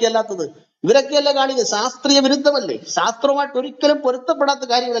വീടുകളിലേക്ക് അല്ലാത്തത്? ഇവരൊക്കെയല്ലേ കാണിക്കുന്നത്? ശാസ്ത്രീയ വിരുദ്ധമല്ലേ? ശാസ്ത്രവുമായിട്ട് ഒരിക്കലും പൊരുത്തപ്പെടാത്ത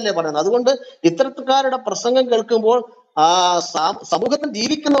കാര്യങ്ങളല്ലേ പറയുന്നത്? അതുകൊണ്ട് ഇത്തരക്കാരുടെ പ്രസംഗം കേൾക്കുമ്പോൾ സമൂഹത്തിൽ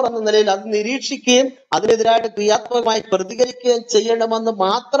ജീവിക്കുന്നവർ എന്ന നിലയിൽ അത് നിരീക്ഷിക്കുകയും അതിനെതിരായിട്ട് ക്രിയാത്മകമായി പ്രതികരിക്കുകയും ചെയ്യണമെന്ന്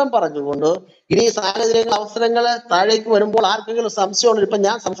മാത്രം പറഞ്ഞുകൊണ്ട് ഇനി സാഹചര്യങ്ങൾ അവസരങ്ങൾ താഴേക്ക് വരുമ്പോൾ ആർക്കെങ്കിലും സംശയമുള്ളൂ. ഇപ്പൊ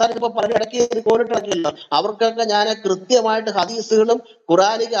ഞാൻ സംസാരിച്ചപ്പോൾ പറഞ്ഞ ഇടയ്ക്ക് കോരിട്ടിടക്കില്ല, അവർക്കൊക്കെ ഞാൻ കൃത്യമായിട്ട് ഹദീസുകളും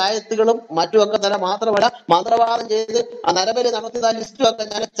ഖുറാനിക ആയത്തുകളും മറ്റുമൊക്കെ തന്നെ മാത്രമല്ല മന്ത്രവാദം ചെയ്ത് ആ നരബലി നടത്തിയ ലിസ്റ്റും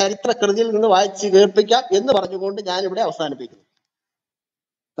ഒക്കെ ഞാൻ ചരിത്ര കൃതിയിൽ നിന്ന് വായിച്ച് കേൾപ്പിക്കാം എന്ന് പറഞ്ഞുകൊണ്ട് ഞാൻ ഇവിടെ അവസാനിപ്പിക്കുന്നു.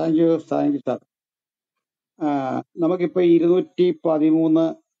 Thank you sir. നമുക്കിപ്പോൾ 213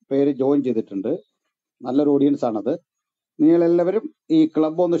 പേര് ജോയിൻ ചെയ്തിട്ടുണ്ട്. നല്ലൊരു ഓഡിയൻസ് ആണത്. നിങ്ങളെല്ലാവരും ഈ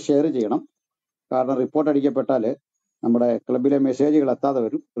ക്ലബ് ഒന്ന് ഷെയർ ചെയ്യണം. കാരണം റിപ്പോർട്ട് അടിക്കപ്പെട്ടാൽ നമ്മുടെ ക്ലബിലെ മെസ്സേജുകൾ എത്താതെ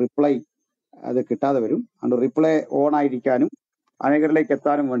വരും, റിപ്ലൈ അത് കിട്ടാതെ വരും. അതുകൊണ്ട് റിപ്ലൈ ഓൺ ആയിരിക്കാനും അനേകരിലേക്ക്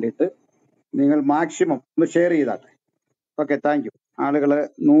എത്താനും വേണ്ടിയിട്ട് നിങ്ങൾ മാക്സിമം ഒന്ന് ഷെയർ ചെയ്താട്ടെ. Okay, thank you. ആളുകൾ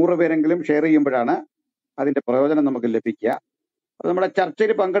 100 പേരെങ്കിലും ഷെയർ ചെയ്യുമ്പോഴാണ് അതിന്റെ പ്രയോജനം നമുക്ക് ലഭിക്കുക. അപ്പോൾ നമ്മുടെ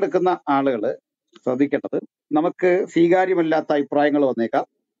ചർച്ചയിൽ പങ്കെടുക്കുന്ന ആളുകൾ ശ്രദ്ധിക്കേണ്ടത്, നമുക്ക് സ്വീകാര്യമല്ലാത്ത അഭിപ്രായങ്ങൾ വന്നേക്കാം.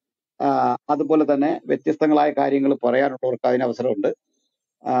 അതുപോലെ തന്നെ വ്യത്യസ്തങ്ങളായ കാര്യങ്ങൾ പറയാനുള്ളവർക്ക് അതിന് അവസരമുണ്ട്.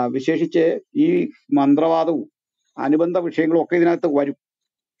 വിശേഷിച്ച് ഈ മന്ത്രവാദവും അനുബന്ധ വിഷയങ്ങളും ഒക്കെ ഇതിനകത്ത് വരും.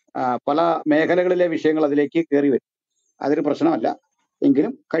 പല മേഖലകളിലെ വിഷയങ്ങൾ അതിലേക്ക് കയറി വരും. അതൊരു പ്രശ്നമല്ല.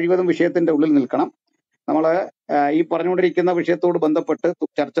 എങ്കിലും കഴിവതും വിഷയത്തിന്റെ ഉള്ളിൽ നിൽക്കണം. നമ്മൾ ഈ പറഞ്ഞുകൊണ്ടിരിക്കുന്ന വിഷയത്തോട് ബന്ധപ്പെട്ട്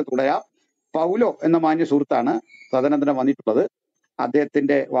ചർച്ച തുടരാം. പൗലോ എന്ന മാന്യ സുഹൃത്താണ് സദനത്തിന് വന്നിട്ടുള്ളത്.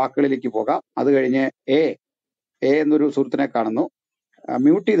 അദ്ദേഹത്തിന്റെ വാക്കുകളിലേക്ക് പോകാം. അത് കഴിഞ്ഞ് എ എന്നൊരു സുഹൃത്തിനെ കാണുന്നു.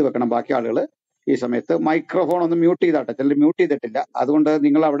 മ്യൂട്ട് ചെയ്ത് വെക്കണം ബാക്കി ആളുകൾ. ഈ സമയത്ത് മൈക്രോഫോൺ ഒന്ന് മ്യൂട്ട് ചെയ്താട്ടെ. ചിലർ മ്യൂട്ട് ചെയ്തിട്ടില്ല. അതുകൊണ്ട്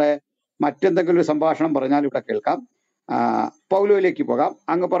നിങ്ങൾ അവിടെ മറ്റെന്തെങ്കിലും ഒരു സംഭാഷണം പറഞ്ഞാൽ ഇവിടെ കേൾക്കാം. പൗലോയിലേക്ക് പോകാം.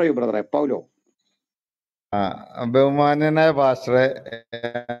 അങ്ങ് പറയൂ ബ്രദറെ. പൗലോ. ബഹുമാന്യനായ പാസ്റ്ററെ,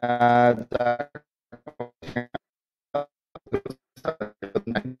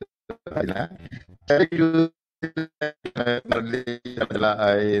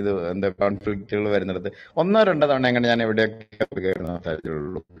 ഇത് എന്താ കോൺഫ്ലിക്റ്റുകൾ വരുന്നിടത്ത് 1-2 തവണ എങ്ങനെ ഞാൻ എവിടെയൊക്കെ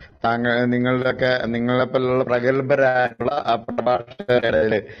സംസാരിച്ചുള്ളൂ. നിങ്ങളെപ്പോലുള്ള പ്രഗത്ഭരായിട്ടുള്ള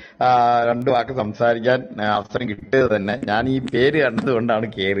പ്രഭാഷകരുടെ 2 വാക്ക് സംസാരിക്കാൻ അവസരം കിട്ടിയത് തന്നെ ഞാൻ ഈ പേര് കണ്ടതുകൊണ്ടാണ്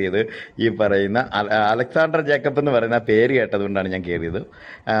കയറിയത്. ഈ പറയുന്ന അലക്സാണ്ടർ ജേക്കബ് എന്ന് പറയുന്ന പേര് കേട്ടതുകൊണ്ടാണ് ഞാൻ കയറിയത്.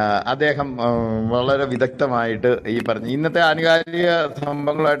 അദ്ദേഹം വളരെ വിദഗ്ധമായിട്ട് ഈ പറഞ്ഞ ഇന്നത്തെ ആനുകാലിക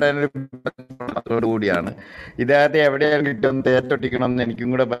സംഭവങ്ങളായിട്ട് അതിനൊരു കൂടിയാണ്. ഇദ്ദേഹത്തെ എവിടെയാണ് കിട്ടും തേറ്റൊട്ടിക്കണം എന്ന് എനിക്കും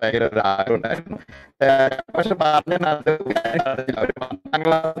കൂടെ ഭയങ്കര ഒരു ആഗ്രഹം ഉണ്ടായിരുന്നു. പക്ഷെ പറഞ്ഞതിനകത്ത് ഒരു 10-ാം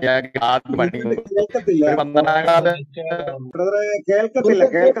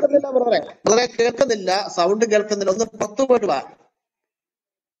കേൾക്കുന്നില്ല, സൗണ്ട് കേൾക്കുന്നില്ല. ഒന്ന് പുറത്തു പോയിട്ട് വാ.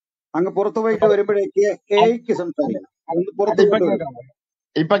 അങ്ങ് പുറത്തു പോയിട്ട് വരുമ്പോഴേക്ക് എക്ക് സംസാരിക്കണം. ഒന്ന് പുറത്തു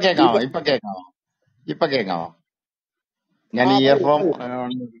ഇപ്പൊ കേൾക്കാമോ? ഞാൻ ഇയർഫോൺ.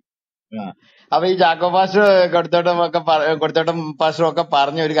 അപ്പൊ ഈ ചാക്കോ പാസ്റ്റർ കൊടുത്തോട്ടം പാസ്റ്ററും ഒക്കെ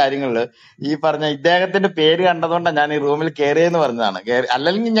പറഞ്ഞ ഒരു കാര്യങ്ങളില് ഈ പറഞ്ഞ ഇദ്ദേഹത്തിന്റെ പേര് കണ്ടതുകൊണ്ടാണ് ഞാൻ ഈ റൂമിൽ കയറിയെന്ന് പറഞ്ഞതാണ്.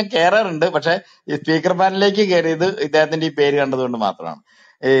 അല്ലെങ്കിൽ ഞാൻ കയറാറുണ്ട്, പക്ഷെ ഈ സ്പീക്കർ പാനലിലേക്ക് കയറിയത് ഇദ്ദേഹത്തിന്റെ ഈ പേര് കണ്ടതുകൊണ്ട് മാത്രമാണ്.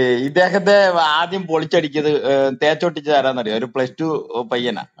 ഇദ്ദേഹത്തെ ആദ്യം പൊളിച്ചടിച്ചത് തേച്ചൊട്ടിച്ച് തരാന്നറിയാം. ഒരു +2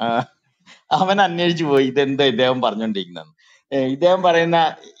 പയ്യനാ. അവൻ അന്വേഷിച്ചു പോയി ഇതെന്താ ഇദ്ദേഹം പറഞ്ഞുകൊണ്ടിരിക്കുന്നതെന്ന്. ഇദ്ദേഹം പറയുന്ന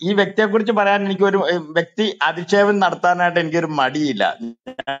ഈ വ്യക്തിയെ കുറിച്ച് പറയാൻ എനിക്കൊരു വ്യക്തി അധിക്ഷേപം നടത്താനായിട്ട് എനിക്കൊരു മടിയില്ല.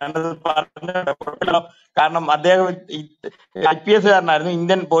 ഞാനത് പറഞ്ഞല്ലോ. കാരണം അദ്ദേഹം IPS കാരനായിരുന്നു,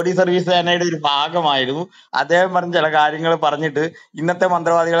 ഇന്ത്യൻ പോലീസ് സർവീസ് സേനയുടെ ഒരു ഭാഗമായിരുന്നു. അദ്ദേഹം പറഞ്ഞ ചില കാര്യങ്ങൾ പറഞ്ഞിട്ട് ഇന്നത്തെ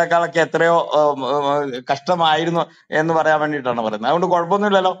മന്ത്രവാദികളെക്കാളൊക്കെ എത്രയോ കഷ്ടമായിരുന്നു എന്ന് പറയാൻ വേണ്ടിയിട്ടാണ് പറയുന്നത്. അതുകൊണ്ട്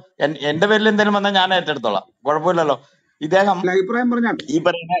കുഴപ്പമൊന്നുമില്ലല്ലോ. എന്റെ പേരിൽ എന്തെങ്കിലും വന്നാൽ ഞാൻ ഏറ്റെടുത്തോളാം, കുഴപ്പമില്ലല്ലോ. ഇദ്ദേഹം ഈ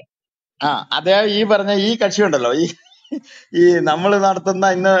പറയുന്ന അദ്ദേഹം ഈ പറഞ്ഞ ഈ കക്ഷി ഉണ്ടല്ലോ, ഈ നമ്മൾ നടത്തുന്ന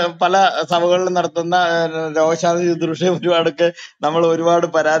ഇന്ന് പല സഭകളിലും നടത്തുന്ന രോഗശാന്തി ശുശ്രൂഷ ഒരുപാടൊക്കെ നമ്മൾ ഒരുപാട്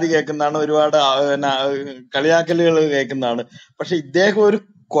പരാതി കേൾക്കുന്നതാണ്, ഒരുപാട് കളിയാക്കലുകൾ കേൾക്കുന്നതാണ്. പക്ഷെ ഇദ്ദേഹം ഒരു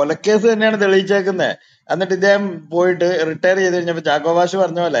കൊലക്കേസ് തന്നെയാണ് തെളിയിച്ചേക്കുന്നത്. എന്നിട്ട് ഇദ്ദേഹം പോയിട്ട് റിട്ടയർ ചെയ്ത് കഴിഞ്ഞപ്പോ ചാക്കോ പാസ്റ്റർ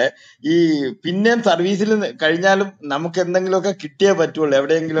പറഞ്ഞ പോലെ ഈ പിന്നെയും സർവീസിൽ കഴിഞ്ഞാലും നമുക്ക് എന്തെങ്കിലുമൊക്കെ കിട്ടിയേ പറ്റുള്ളൂ.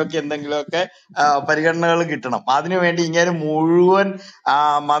 എവിടെയെങ്കിലുമൊക്കെ എന്തെങ്കിലുമൊക്കെ പരിഗണനകൾ കിട്ടണം. അതിനുവേണ്ടി ഇങ്ങനെ മുഴുവൻ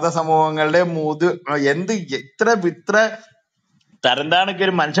മതസമൂഹങ്ങളുടെ ഇത്ര തരംതാണൊക്കെ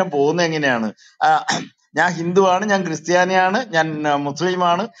ഒരു മനുഷ്യൻ പോകുന്നത് എങ്ങനെയാണ്? ഞാൻ ഹിന്ദുവാണ്, ഞാൻ ക്രിസ്ത്യാനിയാണ്, ഞാൻ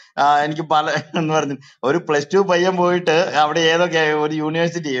മുസ്ലിമാണ്, എനിക്ക് പല എന്ന് പറഞ്ഞു ഒരു +2 പയ്യൻ പോയിട്ട് അവിടെ ഏതോ ഒരു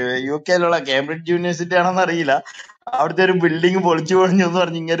യൂണിവേഴ്സിറ്റി UK-യിലുള്ള കേംബ്രിഡ്ജ് യൂണിവേഴ്സിറ്റി ആണെന്ന് അറിയില്ല, അവിടുത്തെ ഒരു ബിൽഡിംഗ് പൊളിച്ചു പൊളിഞ്ഞു എന്ന്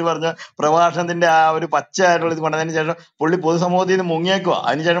പറഞ്ഞ് ഇങ്ങനെ പറഞ്ഞ പ്രഭാഷണത്തിന്റെ ആ ഒരു പച്ചയായിട്ടുള്ള ഇത് കൊണ്ടതിന് ശേഷം പുള്ളി പൊതുസമൂഹത്തിൽ നിന്ന് മുങ്ങിയേക്കുക.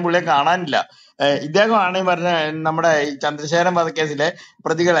 അതിനുശേഷം പുള്ളിയെ കാണാനില്ല. ഇദ്ദേഹമാണ് ഈ പറഞ്ഞ നമ്മുടെ ഈ ചന്ദ്രശേഖരൻ വധക്കേസിലെ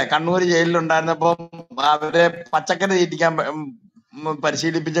പ്രതികളെ കണ്ണൂർ ജയിലിലുണ്ടായിരുന്നപ്പം അവരെ പച്ചക്കറി തീറ്റിക്കാൻ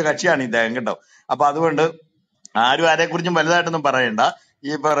പരിശീലിപ്പിച്ച കക്ഷിയാണ് ഇദ്ദേഹം കേട്ടോ. അപ്പൊ അതുകൊണ്ട് ആരും ആരെക്കുറിച്ചും വലുതായിട്ടൊന്നും പറയണ്ട.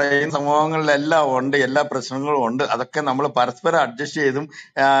 ഈ പറയുന്ന സമൂഹങ്ങളിലെല്ലാം ഉണ്ട്, എല്ലാ പ്രശ്നങ്ങളും ഉണ്ട്. അതൊക്കെ നമ്മൾ പരസ്പരം അഡ്ജസ്റ്റ് ചെയ്തും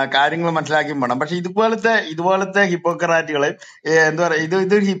കാര്യങ്ങൾ മനസ്സിലാക്കി വേണം. പക്ഷെ ഇതുപോലത്തെ ഹിപ്പോക്രാറ്റുകളെ എന്താ പറയാ,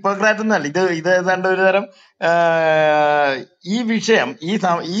 ഇത് ഹിപ്പോക്രാറ്റ് എന്നല്ല, ഇത് ഏതാണ്ട് ഒരു തരം ഈ വിഷയം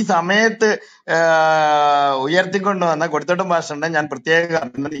ഈ സമയത്ത് ഉയർത്തിക്കൊണ്ടുവന്ന കൊടുത്തോട്ടം ഭാഷണ്ടെ ഞാൻ പ്രത്യേക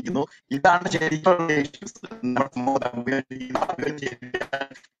അഭിനന്ദിക്കുന്നു. ഇതാണ് ശരിക്കുള്ള ഇഷ്യൂസ് നമ്മുടെ സമൂഹത്തിൽ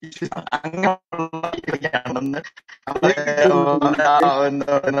അങ്ങനെയാണെന്ന്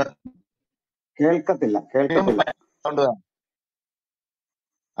കേൾക്കത്തില്ല.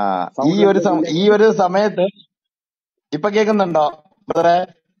 ഈ ഒരു സമയത്ത് ഇപ്പൊ കേൾക്കുന്നുണ്ടോ ബ്രദറെ?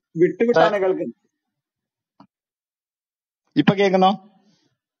 വിട്ടുവിട്ടാണ് കേൾക്കുന്നത്. ഇപ്പൊ കേൾക്കുന്നോ?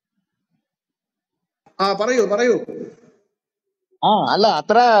 പറയൂ. അല്ല,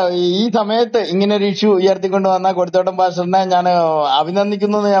 അത്ര ഈ സമയത്ത് ഇങ്ങനെ ഒരു ഇഷ്യൂ ഉയർത്തിക്കൊണ്ട് വന്ന കൊടുത്തോട്ടം പാസ്റ്ററിനെ ഞാൻ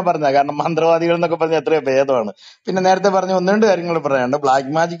അഭിനന്ദിക്കുന്നു എന്ന് ഞാൻ പറഞ്ഞ. കാരണം മന്ത്രവാദികൾ എന്നൊക്കെ പറഞ്ഞ എത്രയോ ഭേദമാണ്. പിന്നെ നേരത്തെ പറഞ്ഞ ഒന്ന് രണ്ട് കാര്യങ്ങൾ പറയാനുണ്ട്.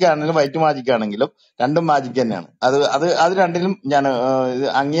 ബ്ലാക്ക് മാജിക് ആണെങ്കിലും വൈറ്റ് മാജിക് ആണെങ്കിലും രണ്ടും മാജിക് തന്നെയാണ്. അത് രണ്ടിലും ഞാൻ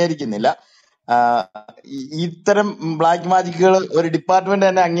അംഗീകരിക്കുന്നില്ല. ഇത്തരം ബ്ലാക്ക് മാജിക്കുകൾ ഒരു ഡിപ്പാർട്ട്മെന്റ്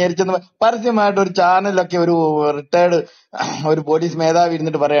തന്നെ അംഗീകരിച്ചെന്ന് പരസ്യമായിട്ട് ഒരു ചാനലൊക്കെ ഒരു റിട്ടയർഡ് ഒരു പോലീസ് മേധാവി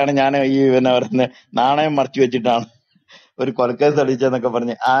ഇരുന്നിട്ട് പറയാണ്, ഞാൻ ഈ എന്നാ പറയുന്നത് നാണയം മറച്ചു വെച്ചിട്ടാണ് ഒരു കൊലക്കേസ് തെളിയിച്ചെന്നൊക്കെ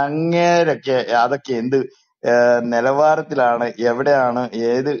പറഞ്ഞ്. അങ്ങേരൊക്കെ അതൊക്കെ എന്ത് നിലവാരത്തിലാണ്, എവിടെയാണ്,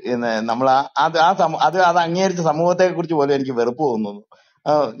 ഏത് നമ്മൾ അത് അംഗീകരിച്ച സമൂഹത്തെ കുറിച്ച് പോലും എനിക്ക് വെറുപ്പ് തോന്നുന്നു.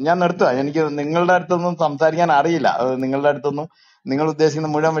 ഞാൻ നിർത്തുക. എനിക്ക് നിങ്ങളുടെ അടുത്തൊന്നും സംസാരിക്കാൻ അറിയില്ല. നിങ്ങളുടെ അടുത്തൊന്നും നിങ്ങൾ ഉദ്ദേശിക്കുന്ന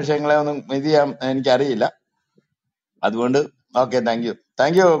മുഴുവൻ വിഷയങ്ങളെ ഒന്നും ഇത് ചെയ്യാൻ എനിക്കറിയില്ല. അതുകൊണ്ട് okay,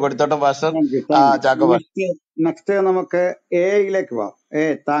 thank you Koduthottam pastor, Chacko pastor. Next നമുക്ക് എയിലേക്ക് പോവാം.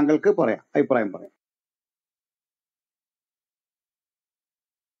 താങ്കൾക്ക് പറയാം, അഭിപ്രായം പറയാം.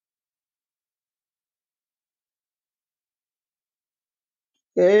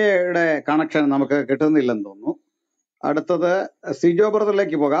 എയുടെ കണക്ഷൻ നമുക്ക് കിട്ടുന്നില്ലെന്ന് തോന്നുന്നു. അടുത്തത് സിജോ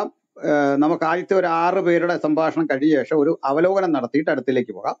ബ്രദറിലേക്ക് പോകാം. നമുക്ക് ആദ്യത്തെ ഒരു 6 പേരുടെ സംഭാഷണം കഴിഞ്ഞ ശേഷം ഒരു അവലോകനം നടത്തിയിട്ട്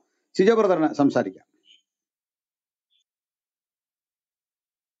അടുത്തിലേക്ക് പോകാം. സിജോ ബ്രദറിന് സംസാരിക്കാം.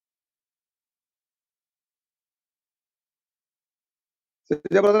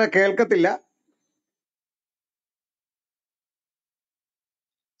 സിജോ ബ്രദറെ കേൾക്കത്തില്ല.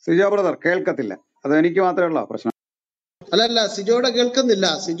 സിജോ ബ്രദർ കേൾക്കത്തില്ല. അത് എനിക്ക് മാത്രമേ ഉള്ളൂ പ്രശ്നം. അല്ലല്ല, സിജോയുടെ കേൾക്കുന്നില്ല.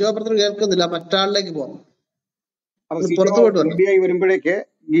 സിജോ ബ്രദർ കേൾക്കുന്നില്ല. മറ്റാളിലേക്ക് പോകാം. അപ്പൊ പുറത്തു സിജോ പോയിട്ട് വരണം. റെഡിയായി വരുമ്പോഴേക്ക്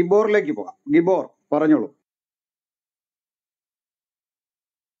ഗിബോറിലേക്ക് പോകാം. ഗിബോർ പറഞ്ഞോളൂ.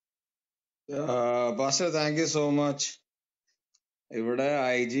 Pastor, thank you so much. ഇവിടെ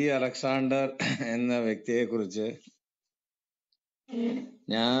IG അലക്സാണ്ടർ എന്ന വ്യക്തിയെ കുറിച്ച്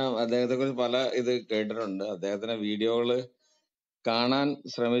ഞാൻ അദ്ദേഹത്തെ കുറിച്ച് പല ഇത് കേട്ടിട്ടുണ്ട്. അദ്ദേഹത്തിന്റെ വീഡിയോകള് കാണാൻ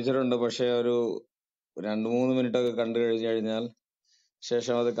ശ്രമിച്ചിട്ടുണ്ട്. പക്ഷെ ഒരു 2-3 മിനിറ്റ് ഒക്കെ കണ്ടു കഴിഞ്ഞു കഴിഞ്ഞാൽ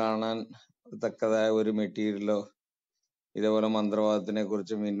ശേഷം അത് കാണാൻ തക്കതായ ഒരു മെറ്റീരിയലോ ഇതേപോലെ മന്ത്രവാദത്തിനെ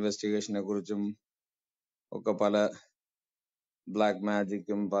കുറിച്ചും ഇൻവെസ്റ്റിഗേഷനെ കുറിച്ചും ഒക്കെ പല ബ്ലാക്ക്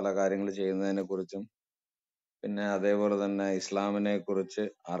മാജിക്കും പല കാര്യങ്ങൾ ചെയ്യുന്നതിനെ കുറിച്ചും പിന്നെ അതേപോലെ തന്നെ ഇസ്ലാമിനെ കുറിച്ച്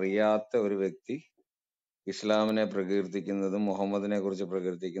അറിയാത്ത ഒരു വ്യക്തി ഇസ്ലാമിനെ പ്രകീർത്തിക്കുന്നതും മുഹമ്മദിനെ കുറിച്ച്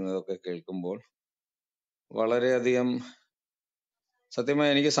പ്രകീർത്തിക്കുന്നതും ഒക്കെ കേൾക്കുമ്പോൾ വളരെയധികം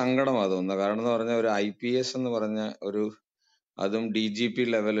സത്യമായി എനിക്ക് സങ്കടമാണ് തോന്നുന്നത്. കാരണം എന്ന് പറഞ്ഞാൽ ഒരു IPS എന്ന് പറഞ്ഞ അതും DGP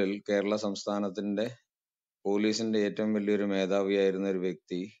ലെവലിൽ കേരള സംസ്ഥാനത്തിന്റെ പോലീസിന്റെ ഏറ്റവും വലിയൊരു മേധാവിയായിരുന്ന ഒരു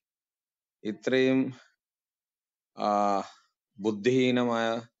വ്യക്തി ഇത്രയും ബുദ്ധിഹീനമായ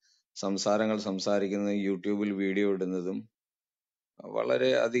സംസാരങ്ങൾ സംസാരിക്കുന്നതും യൂട്യൂബിൽ വീഡിയോ ഇടുന്നതും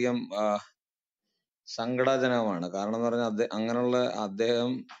വളരെ അധികം സങ്കടജനകമാണ്. കാരണം എന്ന് പറഞ്ഞാൽ അങ്ങനെയുള്ള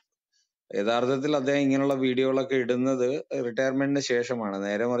അദ്ദേഹം യഥാർത്ഥത്തിൽ ഇങ്ങനെയുള്ള വീഡിയോകളൊക്കെ ഇടുന്നത് റിട്ടയർമെന്റിന് ശേഷമാണ്.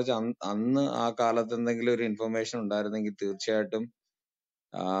 നേരെ മറിച്ച് അന്ന് ആ കാലത്ത് എന്തെങ്കിലും ഒരു ഇൻഫർമേഷൻ ഉണ്ടായിരുന്നെങ്കിൽ തീർച്ചയായിട്ടും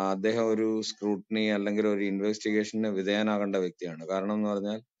അദ്ദേഹം ഒരു സ്ക്രൂട്ടിനി അല്ലെങ്കിൽ ഒരു ഇൻവെസ്റ്റിഗേഷന് വിധേയനാകേണ്ട വ്യക്തിയാണ്. കാരണം എന്ന്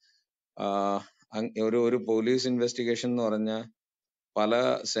പറഞ്ഞാൽ ഒരു പോലീസ് ഇൻവെസ്റ്റിഗേഷൻ എന്ന് പറഞ്ഞാൽ പല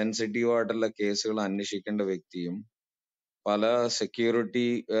സെൻസിറ്റീവ് ആയിട്ടുള്ള കേസുകൾ അന്വേഷിക്കേണ്ട വ്യക്തിയും പല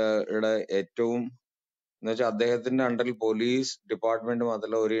സെക്യൂരിറ്റിയുടെ ഏറ്റവും എന്നുവെച്ചാൽ അദ്ദേഹത്തിന്റെ അണ്ടറിൽ പോലീസ് ഡിപ്പാർട്ട്മെന്റ്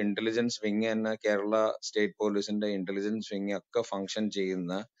മാത്രമല്ല ഒരു ഇന്റലിജൻസ് വിങ് തന്നെ കേരള സ്റ്റേറ്റ് പോലീസിന്റെ ഇന്റലിജൻസ് വിങ് ഒക്കെ ഫങ്ഷൻ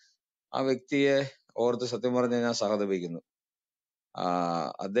ചെയ്യുന്ന ആ വ്യക്തിയെ ഓർത്ത് സത്യം പറഞ്ഞ് ഞാൻ സഹതപിക്കുന്നു.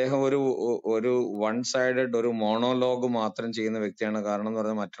 അദ്ദേഹം ഒരു വൺ സൈഡഡ് ഒരു മോണോലോഗ് മാത്രം ചെയ്യുന്ന വ്യക്തിയാണ്. കാരണം എന്ന്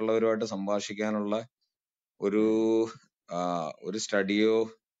പറഞ്ഞാൽ മറ്റുള്ളവരുമായിട്ട് സംഭാഷിക്കാനുള്ള ഒരു സ്റ്റഡിയോ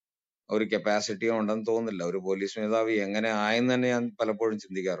ഒരു കപ്പാസിറ്റിയോ ഉണ്ടെന്ന് തോന്നുന്നില്ല. ഒരു പോലീസ് മേധാവി എങ്ങനെ ആയെന്ന് തന്നെ ഞാൻ പലപ്പോഴും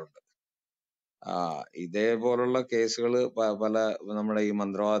ചിന്തിക്കാറുണ്ട്. ഇതേപോലുള്ള കേസുകൾ പല നമ്മുടെ ഈ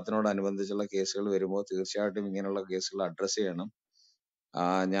മന്ത്രവാദത്തിനോടനുബന്ധിച്ചുള്ള കേസുകൾ വരുമ്പോൾ തീർച്ചയായിട്ടും ഇങ്ങനെയുള്ള കേസുകൾ അഡ്രസ് ചെയ്യണം.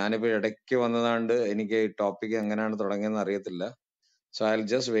 ഞാനിപ്പോ ഇടയ്ക്ക് വന്നതാണ്ട് എനിക്ക് ഈ ടോപ്പിക് എങ്ങനെയാണ് തുടങ്ങിയെന്ന് അറിയത്തില്ല. So I will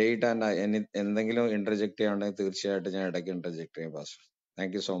just wait and എന്തെങ്കിലും ഇന്റർജെക്ട് ചെയ്യാനുണ്ടെങ്കിൽ തീർച്ചയായിട്ടും ഞാൻ ഇടയ്ക്ക് ഇന്റർജെക്ട് ചെയ്യും pastor.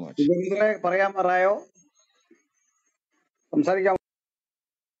 Thank you so much. പറയാൻ പറയായോ, സംസാരിക്കാൻ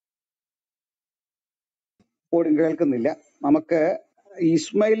പോലും കേൾക്കുന്നില്ല. നമുക്ക്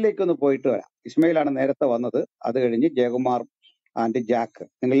ഇസ്മയിലിലേക്കൊന്ന് പോയിട്ട് വരാം. ഇസ്മയിലാണ് നേരത്തെ വന്നത്. അത് കഴിഞ്ഞ് ജയകുമാർ ആൻഡ് ജാക്ക്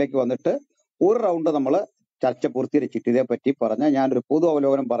നിങ്ങളിലേക്ക് വന്നിട്ട് ഒരു റൗണ്ട് നമ്മൾ ചർച്ച പൂർത്തീകരിച്ചിട്ട് ഇതേപ്പറ്റി പറഞ്ഞ ഞാനൊരു പൊതു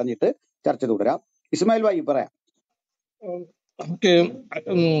അവലോകനം പറഞ്ഞിട്ട് ചർച്ച തുടരാം. ഇസ്മായിൽ ഭായി പറയാം. ഓക്കെ.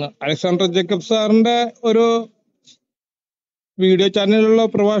 അലക്സാണ്ടർ ജേക്കബ് സാറിന്റെ ഒരു വീഡിയോ ചാനലിലുള്ള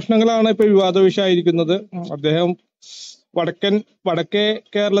പ്രഭാഷണങ്ങളാണ് ഇപ്പൊ വിവാദ വിഷയമായിരിക്കുന്നത്. അദ്ദേഹം വടക്കേ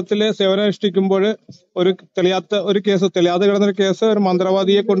കേരളത്തിലെ സേവനമനുഷ്ഠിക്കുമ്പോൾ തെളിയാതെ കിടന്നൊരു കേസ് ഒരു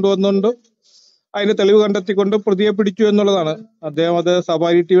മന്ത്രവാദിയെ കൊണ്ടുവന്നുകൊണ്ട് അതിന് തെളിവ് കണ്ടെത്തിക്കൊണ്ട് പ്രതിയെ പിടിച്ചു എന്നുള്ളതാണ്. അദ്ദേഹം അത്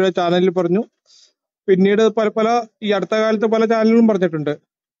സഫാരി ടിവിയുടെ ചാനലിൽ പറഞ്ഞു. പിന്നീട് ഈ അടുത്ത കാലത്ത് പല ചാനലുകളും പറഞ്ഞിട്ടുണ്ട്.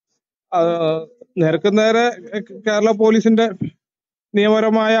 നേർക്ക് നേരെ കേരള പോലീസിന്റെ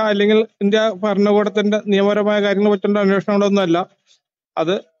നിയമപരമായ അല്ലെങ്കിൽ ഇന്ത്യ ഭരണകൂടത്തിന്റെ നിയമപരമായ കാര്യങ്ങളെ പറ്റുന്ന അന്വേഷണങ്ങളൊന്നുമല്ല.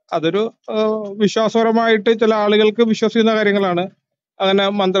 അതൊരു വിശ്വാസപരമായിട്ട് ചില ആളുകൾക്ക് വിശ്വസിക്കുന്ന കാര്യങ്ങളാണ്. അങ്ങനെ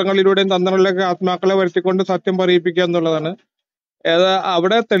മന്ത്രങ്ങളിലൂടെയും തന്ത്രങ്ങളിലൊക്കെ ആത്മാക്കളെ വരുത്തിക്കൊണ്ട് സത്യം പറയിപ്പിക്കുക എന്നുള്ളതാണ്.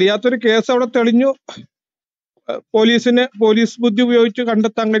 അവിടെ തെളിയാത്തൊരു കേസ് അവിടെ തെളിഞ്ഞു. പോലീസ് ബുദ്ധി ഉപയോഗിച്ച്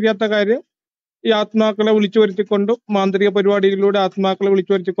കണ്ടെത്താൻ കഴിയാത്ത കാര്യം ഈ ആത്മാക്കളെ വിളിച്ചു വരുത്തിക്കൊണ്ടും മാന്ത്രിക പരിപാടികളിലൂടെ ആത്മാക്കളെ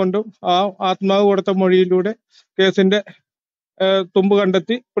വിളിച്ചു വരുത്തിക്കൊണ്ടും ആ ആത്മാവ് കൊടുത്ത മൊഴിയിലൂടെ കേസിന്റെ തുമ്പ്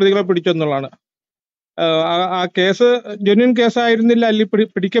കണ്ടെത്തി പ്രതികളെ പിടിച്ചെന്നുള്ളതാണ്. ആ കേസ് ജെന്യൂൻ കേസായിരുന്നില്ല, അല്ലെങ്കിൽ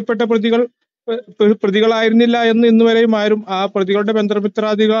പിടിക്കപ്പെട്ട പ്രതികളായിരുന്നില്ല എന്ന് ഇന്നുവരെയും ആരും ആ പ്രതികളുടെ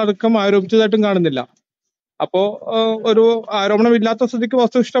ബന്ധമിത്രാദികൾ അടക്കം ആരോപിച്ചതായിട്ടും കാണുന്നില്ല. അപ്പോ ഒരു ആരോപണമില്ലാത്ത സ്ഥിതിക്ക്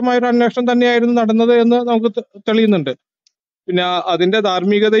വസ്തുനിഷ്ഠമായ ഒരു അന്വേഷണം തന്നെയായിരുന്നു നടന്നത് എന്ന് നമുക്ക് തെളിയുന്നുണ്ട്. പിന്നെ അതിന്റെ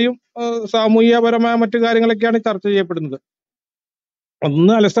ധാർമ്മികതയും സാമൂഹികപരമായ മറ്റു കാര്യങ്ങളൊക്കെയാണ് ചർച്ച ചെയ്യപ്പെടുന്നത്.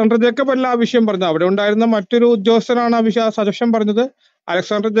 ഒന്ന് അലക്സാണ്ടർ ജേക്കബ് അല്ല ആ വിഷയം പറഞ്ഞത്, അവിടെ ഉണ്ടായിരുന്ന മറ്റൊരു ഉദ്യോഗസ്ഥനാണ് ആ സജഷൻ പറഞ്ഞത്.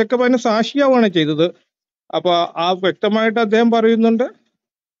 അലക്സാണ്ടർ ജേക്കബ് അതിന് സാക്ഷിയാവുകയാണ് ചെയ്തത്. അപ്പൊ ആ വ്യക്തമായിട്ട് അദ്ദേഹം പറയുന്നുണ്ട്,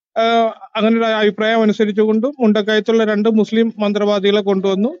 അങ്ങനെ ഒരു അഭിപ്രായം അനുസരിച്ചുകൊണ്ടും മുണ്ടക്കയത്തുള്ള 2 മുസ്ലിം മന്ത്രവാദികളെ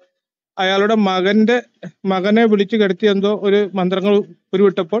കൊണ്ടുവന്നു. അയാളുടെ മകനെ വിളിച്ചു കിടത്തി എന്തോ ഒരു മന്ത്രങ്ങൾ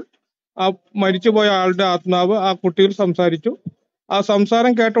ഉരുവിട്ടപ്പോൾ ആ മരിച്ചുപോയ ആളുടെ ആത്മാവ് ആ കുട്ടിയിൽ സംസാരിച്ചു. ആ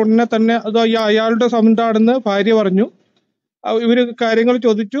സംസാരം കേട്ട ഉടനെ തന്നെ അത് അയാളുടെ സൗണ്ടാണെന്ന് ഭാര്യ പറഞ്ഞു. ഇവര് കാര്യങ്ങൾ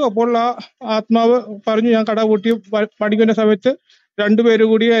ചോദിച്ചു. അപ്പോൾ ആ ആത്മാവ് പറഞ്ഞു, ഞാൻ കട പൂട്ടി പഠിക്കുന്ന സമയത്ത് 2 പേര്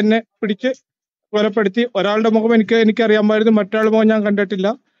കൂടി എന്നെ പിടിച്ച് കൊലപ്പെടുത്തി. ഒരാളുടെ മുഖം എനിക്കറിയാമായിരുന്നു, മറ്റൊരാളുടെ മുഖം ഞാൻ കണ്ടിട്ടില്ല.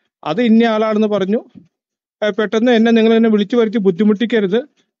 അത് ഇന്ന ആളാണെന്ന് പറഞ്ഞു. പെട്ടെന്ന് നിങ്ങൾ എന്നെ വിളിച്ചു വരുത്തി ബുദ്ധിമുട്ടിക്കരുത്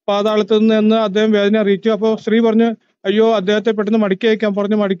പാതാളത്ത് നിന്ന് എന്ന് അദ്ദേഹം വേദന അറിയിച്ചു. അപ്പോൾ സ്ത്രീ പറഞ്ഞു, അയ്യോ അദ്ദേഹത്തെ പെട്ടെന്ന് മടക്കി അയക്കാൻ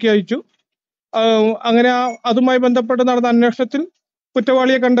പറഞ്ഞു. മടക്കി അയച്ചു. അങ്ങനെ അതുമായി ബന്ധപ്പെട്ട് നടന്ന അന്വേഷണത്തിൽ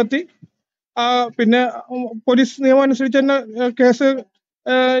കുറ്റവാളിയെ കണ്ടെത്തി. പിന്നെ പോലീസ് നിയമം അനുസരിച്ച് തന്നെ കേസ്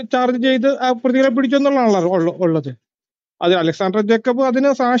ചാർജ് ചെയ്ത് ആ പ്രതികളെ പിടിച്ചെന്നുള്ളതാണല്ലോ ഉള്ളത്. അത് അലക്സാണ്ടർ ജേക്കബ് അതിന്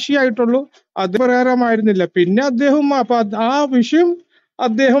സാക്ഷിയായിട്ടുള്ളൂ, അത് പ്രകാരമായിരുന്നില്ല. പിന്നെ അദ്ദേഹം ആ വിഷയം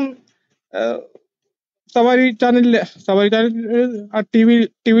അദ്ദേഹം സവാരി ചാനലിൽ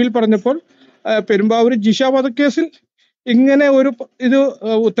ടിവിയിൽ പറഞ്ഞപ്പോൾ പെരുമ്പാവൂർ ജിഷ വധക്കേസിൽ ഇങ്ങനെ ഇത്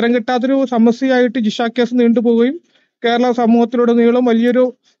ഉത്തരം കിട്ടാത്തൊരു സമസ്യയായിട്ട് ജിഷ കേസ് നീണ്ടുപോവുകയും കേരള സമൂഹത്തിലുടനീളം വലിയൊരു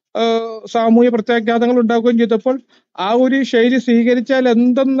സാമൂഹ്യ പ്രത്യാഘാതങ്ങൾ ഉണ്ടാവുകയും ചെയ്തപ്പോൾ ആ ഒരു ശൈലി സ്വീകരിച്ചാൽ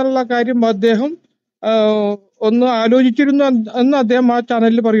എന്തെന്നുള്ള കാര്യം അദ്ദേഹം ഒന്ന് ആലോചിച്ചിരുന്നു എന്ന് അദ്ദേഹം ആ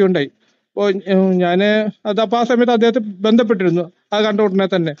ചാനലിൽ പറയുകയുണ്ടായി. അപ്പോൾ അതപ്പോൾ ആ സമയത്ത് അദ്ദേഹത്തെ ബന്ധപ്പെട്ടിരുന്നു. അത് കണ്ട ഉടനെ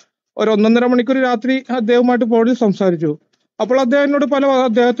തന്നെ ഒരു 1.5 മണിക്കൂർ രാത്രി അദ്ദേഹവുമായിട്ട് ഫോണിൽ സംസാരിച്ചു. അപ്പോൾ അദ്ദേഹത്തിനോട്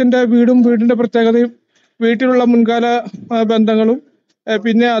അദ്ദേഹത്തിന്റെ വീടിന്റെ പ്രത്യേകതയും വീട്ടിലുള്ള മുൻകാല ബന്ധങ്ങളും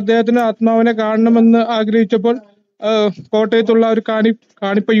പിന്നെ അദ്ദേഹത്തിന് ആത്മാവിനെ കാണണമെന്ന് ആഗ്രഹിച്ചപ്പോൾ കോട്ടയത്തുള്ള ഒരു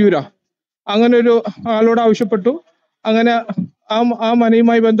കാണിപ്പയ്യൂര അങ്ങനെ ഒരു ആളോട് ആവശ്യപ്പെട്ടു. അങ്ങനെ ആ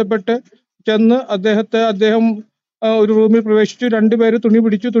മനയുമായി ബന്ധപ്പെട്ട് ചെന്ന് അദ്ദേഹം ഒരു റൂമിൽ പ്രവേശിച്ചു. 2 പേര് തുണി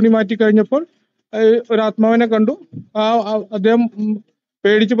പിടിച്ചു. തുണി മാറ്റി കഴിഞ്ഞപ്പോൾ ഒരു ആത്മാവിനെ കണ്ടു. അദ്ദേഹം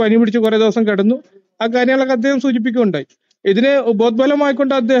പേടിച്ച് പനി പിടിച്ച് കുറെ ദിവസം കിടന്നു. ആ കാര്യങ്ങളൊക്കെ അദ്ദേഹം സൂചിപ്പിക്കുകയുണ്ടായി. ഇതിന്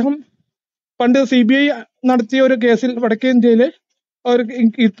ഉപോദ്ബലമായിക്കൊണ്ട് അദ്ദേഹം പണ്ട് CBI നടത്തിയ ഒരു കേസിൽ വടക്കേ ഇന്ത്യയിലെ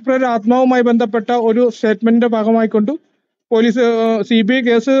ഒരു ആത്മാവുമായി ബന്ധപ്പെട്ട ഒരു സ്റ്റേറ്റ്മെന്റിന്റെ ഭാഗമായിക്കൊണ്ട് പോലീസ് CBI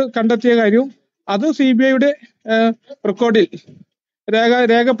കേസ് കണ്ടെത്തിയ കാര്യവും അത് CBIയുടെ റെക്കോർഡിൽ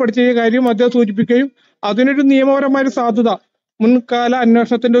രേഖപ്പെടുത്തിയ കാര്യവും അദ്ദേഹം സൂചിപ്പിക്കുകയും അതിനൊരു നിയമപരമായ ഒരു സാധുത, മുൻകാല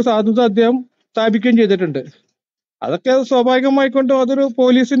അന്വേഷണത്തിന്റെ ഒരു സാധുത അദ്ദേഹം സ്ഥാപിക്കുകയും ചെയ്തിട്ടുണ്ട്. അതൊക്കെ സ്വാഭാവികമായിക്കൊണ്ട് അതൊരു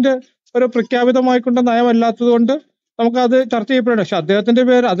പോലീസിന്റെ ഒരു പ്രഖ്യാപിതമായിക്കൊണ്ട് നയമല്ലാത്തത് കൊണ്ട് നമുക്കത് ചർച്ച ചെയ്യപ്പെടണം. പക്ഷെ അദ്ദേഹത്തിന്റെ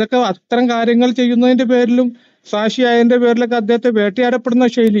പേര് അതൊക്കെ അത്തരം കാര്യങ്ങൾ ചെയ്യുന്നതിന്റെ പേരിലും സാക്ഷിയായതിന്റെ പേരിലൊക്കെ അദ്ദേഹത്തെ വേട്ടയാടപ്പെടുന്ന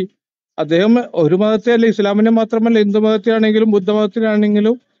ശൈലി, അദ്ദേഹം ഒരു മതത്തെ അല്ല, ഇസ്ലാമിനെ മാത്രമല്ല, ഹിന്ദു മതത്തെയാണെങ്കിലും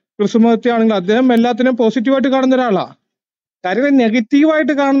ബുദ്ധമതത്തിലാണെങ്കിലും ക്രിസ്തു മതത്തെയാണെങ്കിലും അദ്ദേഹം എല്ലാത്തിനും പോസിറ്റീവായിട്ട് കാണുന്ന ഒരാളാണ്. കാര്യം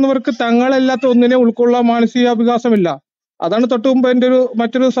നെഗറ്റീവായിട്ട് കാണുന്നവർക്ക് തങ്ങളല്ലാത്ത ഒന്നിനെ ഉൾക്കൊള്ളാൻ മാനസികാവികാസമില്ല. അതാണ് തൊട്ട് മുമ്പ് എൻ്റെ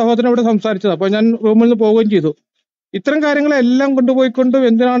മറ്റൊരു സഹോദരൻ ഇവിടെ സംസാരിച്ചത്. അപ്പൊ ഞാൻ റൂമിൽ നിന്ന് പോവുകയും ചെയ്തു. ഇത്തരം കാര്യങ്ങളെല്ലാം കൊണ്ടുപോയിക്കൊണ്ട്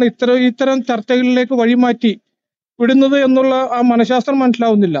എന്തിനാണ് ഇത്തരം ചർച്ചകളിലേക്ക് വഴിമാറ്റി വിടുന്നത് എന്നുള്ള ആ മനഃശാസ്ത്രം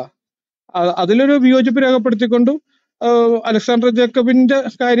മനസ്സിലാവുന്നില്ല. അതിലൊരു വിയോജിപ്പ് രേഖപ്പെടുത്തിക്കൊണ്ടും അലക്സാണ്ടർ ജേക്കബിന്റെ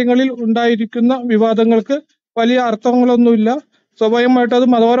കാര്യങ്ങളിൽ ഉണ്ടായിരിക്കുന്ന വിവാദങ്ങൾക്ക് വലിയ അർത്ഥങ്ങളൊന്നുമില്ല. സ്വാഭാവികമായിട്ട് അത്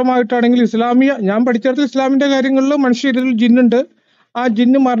മതപരമായിട്ടാണെങ്കിൽ ഞാൻ പഠിച്ചിടത്ത് ഇസ്ലാമിന്റെ കാര്യങ്ങളിൽ മനുഷ്യരിൽ ജിന്നുണ്ട്. ആ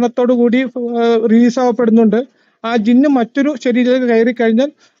ജിന്ന് മരണത്തോടു കൂടി റിലീസ് ആവപ്പെടുന്നുണ്ട്. ആ ജിന്ന് മറ്റൊരു ശരീരത്തിലേക്ക് കയറി കഴിഞ്ഞാൽ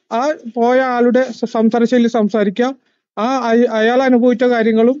ആ പോയ ആളുടെ സംസാര ശൈലി സംസാരിക്കുക, അയാൾ അനുഭവിച്ച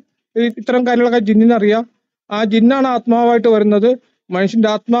കാര്യങ്ങളും ഇത്തരം കാര്യങ്ങളൊക്കെ ജിന്നിനറിയാം. ആ ജിന്നാണ് ആത്മാവായിട്ട് വരുന്നത്. മനുഷ്യന്റെ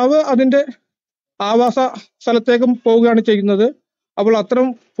ആത്മാവ് അതിന്റെ ആവാസ സ്ഥലത്തേക്കും പോവുകയാണ് ചെയ്യുന്നത്. അപ്പോൾ അത്തരം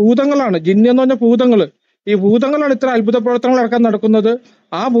ഭൂതങ്ങളാണ് ജിന്ന് എന്ന് പറഞ്ഞ ഭൂതങ്ങള്. ഈ ഭൂതങ്ങളാണ് ഇത്ര അത്ഭുത പ്രവർത്തനങ്ങൾ ഇറക്കാൻ നടക്കുന്നത്.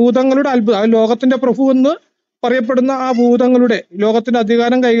 ആ ഭൂതങ്ങളുടെ ആ ലോകത്തിന്റെ പ്രഭു എന്ന് പറയപ്പെടുന്ന ആ ഭൂതങ്ങളുടെ, ലോകത്തിന്റെ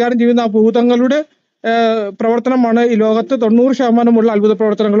അധികാരം കൈകാര്യം ചെയ്യുന്ന ആ ഭൂതങ്ങളുടെ പ്രവർത്തനമാണ് ഈ ലോകത്ത് 90% അത്ഭുത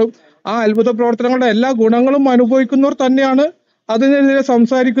പ്രവർത്തനങ്ങളും. ആ അത്ഭുത പ്രവർത്തനങ്ങളുടെ എല്ലാ ഗുണങ്ങളും അനുഭവിക്കുന്നവർ തന്നെയാണ് അതിനെതിരെ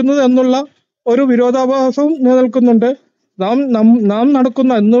സംസാരിക്കുന്നത് എന്നുള്ള ഒരു വിരോധാഭാസവും നിലനിൽക്കുന്നുണ്ട്. നാം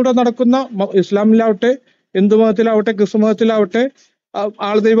നടക്കുന്ന ഇന്നിവിടെ നടക്കുന്ന ഇസ്ലാമിലാവട്ടെ, ഹിന്ദു മതത്തിലാവട്ടെ, ക്രിസ്തു മതത്തിലാവട്ടെ,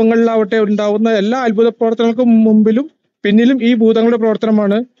 ആൾദൈവങ്ങളിലാവട്ടെ ഉണ്ടാവുന്ന എല്ലാ അത്ഭുത പ്രവർത്തനങ്ങൾക്കും പിന്നിലും ഈ ഭൂതങ്ങളുടെ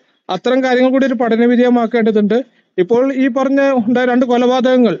പ്രവർത്തനമാണ്. അത്തരം കാര്യങ്ങൾ കൂടി ഒരു പഠന വിധേയമാക്കേണ്ടതുണ്ട്. ഇപ്പോൾ ഈ പറഞ്ഞ ഉണ്ടായ 2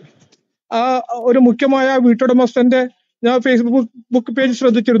 കൊലപാതകങ്ങൾ, ആ ഒരു മുഖ്യമായ വീട്ടുടമസ്ഥന്റെ ഞാൻ ഫേസ്ബുക്ക് പേജ്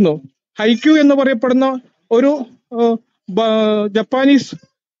ശ്രദ്ധിച്ചിരുന്നു. ഹൈക്യൂ എന്ന് പറയപ്പെടുന്ന ഒരു ജപ്പാനീസ്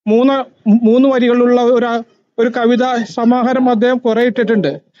 3 വരികളുള്ള ഒരു കവിത സമാഹാരം അദ്ദേഹം കുറെ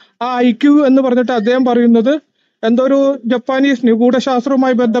ഇട്ടിട്ടുണ്ട്. ആ ഐക്യു എന്ന് പറഞ്ഞിട്ട് അദ്ദേഹം പറയുന്നത് എന്തോ ഒരു ജപ്പാനീസ്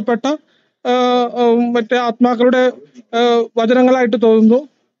നിഗൂഢശാസ്ത്രവുമായി ബന്ധപ്പെട്ട മറ്റേ ആത്മാക്കളുടെ വചനങ്ങളായിട്ട് തോന്നുന്നു.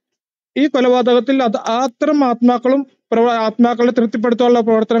 ഈ കൊലപാതകത്തിൽ അത്തരം ആത്മാക്കളെ തൃപ്തിപ്പെടുത്താനുള്ള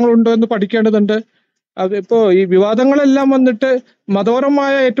പ്രവർത്തനങ്ങൾ ഉണ്ടോ എന്ന് പഠിക്കേണ്ടതുണ്ട്. അതിപ്പോ ഈ വിവാദങ്ങളെല്ലാം വന്നിട്ട്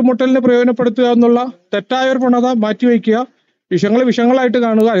മതപരമായ ഏറ്റുമുട്ടലിന് പ്രയോജനപ്പെടുത്തുക എന്നുള്ള തെറ്റായ ഒരു പ്രവണത മാറ്റിവെക്കുക, വിഷയങ്ങളായിട്ട്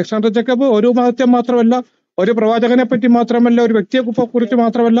കാണുക. അലക്സാണ്ടർ ജേക്കബ് ഒരു മതത്തെ മാത്രമല്ല, ഒരു പ്രവാചകനെ പറ്റി മാത്രമല്ല, ഒരു വ്യക്തിയെ കുറിച്ച്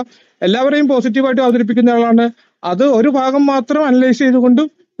മാത്രമല്ല, എല്ലാവരെയും പോസിറ്റീവായിട്ട് അവതരിപ്പിക്കുന്ന ആളാണ്. അത് ഒരു ഭാഗം മാത്രം അനലൈസ് ചെയ്തുകൊണ്ട്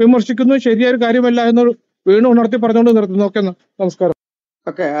വിമർശിക്കുന്നത് ശരിയായ ഒരു കാര്യമല്ല എന്ന് വീണ്ടും ഉണർത്തി പറഞ്ഞുകൊണ്ട് നിർത്തുന്നു. ഓക്കെ, നമസ്കാരം.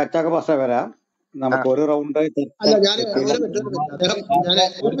 ഓക്കെ, ചാക്കോ പാസ്റ്റർ വരാം. നമുക്ക് ഒരു റൗണ്ട് അല്ല, ഞാൻ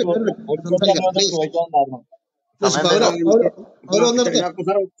ഒരു മിനിറ്റ് പ്ലീസ്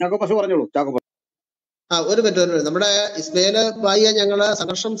ചാക്കോ പാസ്റ്റർ പറഞ്ഞോളൂ. ഒരു മിനിറ്റ്. നമ്മുടെ ഇസ്മയില് ഭായിയെ ഞങ്ങള്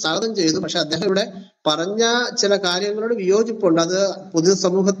സംഘർഷം സ്വാഗതം ചെയ്തു. പക്ഷെ അദ്ദേഹം ഇവിടെ പറഞ്ഞ ചില കാര്യങ്ങളോട് വിയോജിപ്പുണ്ട്. അത്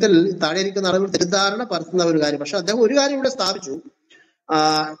പൊതുസമൂഹത്തിൽ താഴെ ഇരിക്കുന്ന ആളുകൾ തെറ്റിദ്ധാരണ പരത്തുന്ന ഒരു കാര്യം. പക്ഷെ അദ്ദേഹം ഒരു കാര്യം ഇവിടെ സ്ഥാപിച്ചു.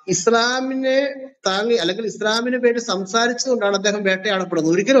 ഇസ്ലാമിനെ താങ്ങി അല്ലെങ്കിൽ ഇസ്ലാമിന് വേണ്ടി സംസാരിച്ചുകൊണ്ടാണ് അദ്ദേഹം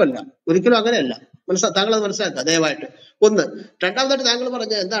വേട്ടയാടപ്പെടുന്നത്. ഒരിക്കലും അങ്ങനെയല്ല. താങ്കൾ അത് മനസ്സിലാക്കുക ദയവായിട്ട്. ഒന്ന്. രണ്ടാമതായിട്ട് താങ്കൾ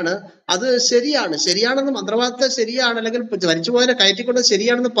പറഞ്ഞ എന്താണ്, അത് ശരിയാണെന്ന് മന്ത്രവാദത്തെ ശരിയാണ് അല്ലെങ്കിൽ മരിച്ചുപോയതിനെ കയറ്റിക്കൊണ്ട്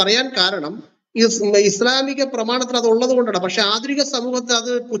ശരിയാണെന്ന് പറയാൻ കാരണം ഇസ്ലാമിക പ്രമാണത്തിൽ അത് ഉള്ളത് കൊണ്ടാണ്. പക്ഷെ ആധുനിക സമൂഹത്തിൽ അത്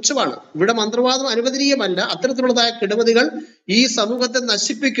പുച്ഛമാണ്. ഇവിടെ മന്ത്രവാദം അനുവദനീയമല്ല. അത്തരത്തിലുള്ളതായ കിടമതികൾ ഈ സമൂഹത്തെ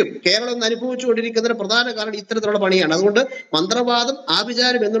നശിപ്പിക്കും. കേരളം ഇന്ന് അനുഭവിച്ചുകൊണ്ടിരിക്കുന്നതിന് പ്രധാന കാരണം ഇത്തരത്തിലുള്ള പണിയാണ്. അതുകൊണ്ട് മന്ത്രവാദം,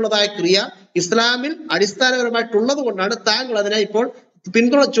 ആഭിചാരം എന്നുള്ളതായ ക്രിയ ഇസ്ലാമിൽ അടിസ്ഥാനപരമായിട്ടുള്ളത് കൊണ്ടാണ് താങ്കൾ അതിനെ ഇപ്പോൾ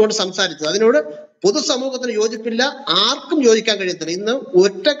പിന്തുണച്ചുകൊണ്ട് സംസാരിച്ചത്. അതിനോട് പൊതുസമൂഹത്തിന് യോജിപ്പില്ല, ആർക്കും യോജിക്കാൻ കഴിയത്തില്ല. ഇന്ന്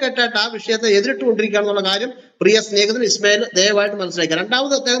ഒറ്റക്കെട്ടായിട്ട് ആ വിഷയത്തെ എതിരിട്ടുകൊണ്ടിരിക്കുക എന്നുള്ള കാര്യം പ്രിയ സ്നേഹിതൻ ഇസ്മായിൽ ദയവായിട്ട് മനസ്സിലാക്കുക.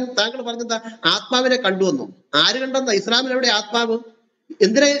 രണ്ടാമത് താങ്കൾ പറഞ്ഞെന്താ, ആത്മാവിനെ കണ്ടുവന്നു. ആര് കണ്ടെന്ന? ഇസ്ലാമിൽ എവിടെ ആത്മാവ്?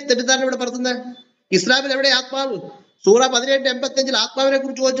 എന്തിനാ തെറ്റിദ്ധാരണ ഇവിടെ പരത്തുന്നത്? ഇസ്ലാമിൽ എവിടെ ആത്മാവ്? സൂറ 18:85 ആത്മാവിനെ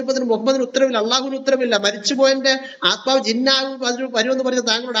കുറിച്ച് ചോദിച്ചപ്പോൾ മുഹമ്മദിന് ഉത്തരവില്ല, അള്ളാഹുവിന് ഉത്തരവില്ല. മരിച്ചുപോയതിന്റെ ആത്മാവ് ജിന്നാകും വരുമെന്ന് പറഞ്ഞ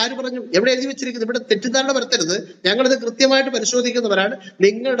താങ്കളോട് ആര് പറഞ്ഞു? എവിടെ എഴുതി വെച്ചിരിക്കുന്നത്? ഇവിടെ തെറ്റിദ്ധാരണ വരുത്തരുത്. ഞങ്ങളിത് കൃത്യമായിട്ട് പരിശോധിക്കുന്നവരാണ്.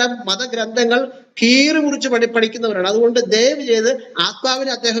 നിങ്ങളുടെ മതഗ്രന്ഥങ്ങൾ കീറി മുറിച്ച് പഠിക്കുന്നവരാണ്. അതുകൊണ്ട് ദയവ് ചെയ്ത്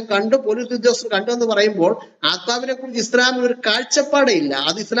ആത്മാവിനെ അദ്ദേഹം കണ്ടു, പോലീസ് ഉദ്യോഗസ്ഥർ കണ്ടു എന്ന് പറയുമ്പോൾ ആത്മാവിനെ കുറിച്ച് ഇസ്ലാമിൽ ഒരു കാഴ്ചപ്പാടേ ഇല്ല.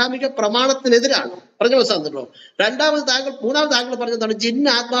 അത് ഇസ്ലാമിക പ്രമാണത്തിനെതിരാണ്. പറഞ്ഞു മനസ്സിലാകുന്നുണ്ടോ? മൂന്നാമത് താങ്കൾ പറഞ്ഞതാണ് ജിന്ന്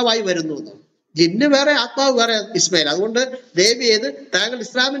ആത്മാവായി വരുന്നു എന്ന്. ജിന്ന് വേറെ, ആത്മാവ് വേറെ ഇസ്മായിൽ. അതുകൊണ്ട് ദയവ് ചെയ്ത് താങ്കൾ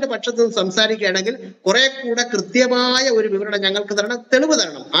ഇസ്ലാമിന്റെ പക്ഷത്ത് നിന്ന് സംസാരിക്കുകയാണെങ്കിൽ കുറെ കൂടെ കൃത്യമായ ഒരു വിവരണം ഞങ്ങൾക്ക് തരണം, തെളിവ്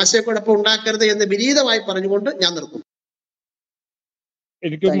തരണം. ആശയക്കുഴപ്പം ഉണ്ടാക്കരുത് എന്ന് വിനീതമായി പറഞ്ഞുകൊണ്ട് ഞാൻ നിർത്തും.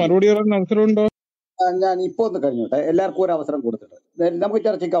 എനിക്ക് മറുപടി പറയാൻ അവസരമുണ്ടോ? ഞാൻ ഇപ്പൊ ഒന്ന് കഴിഞ്ഞോട്ടെ. എല്ലാവർക്കും ഒരു അവസരം കൊടുത്തിട്ട് നമുക്ക്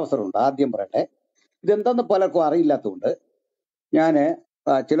ചർച്ചയ്ക്ക് അവസരമുണ്ട്. ആദ്യം പറയട്ടെ, ഇതെന്തെന്ന് പലർക്കും അറിയില്ലാത്തതുകൊണ്ട് ഞാൻ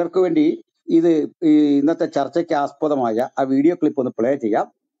ചിലർക്ക് വേണ്ടി ഇത് ഇന്നത്തെ ചർച്ചയ്ക്ക് ആസ്പദമായ ആ വീഡിയോ ക്ലിപ്പ് ഒന്ന് പ്ലേ ചെയ്യാം.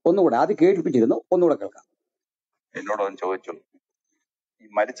 ഒന്നുകൂടെ ആദ്യം കേൾപ്പിച്ചിരുന്നു, ഒന്നുകൂടെ കേൾക്കാം. എന്നോടൊന്ന് ചോദിച്ചു, ഈ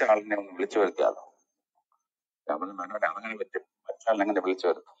മരിച്ച ആളിനെ ഒന്ന് വിളിച്ചു വരുത്തിയാലോ? ഞാൻ പറഞ്ഞു, മേനോനെ അതങ്ങനെ പറ്റും, മരിച്ച ആളിനെ എങ്ങനെ വിളിച്ചു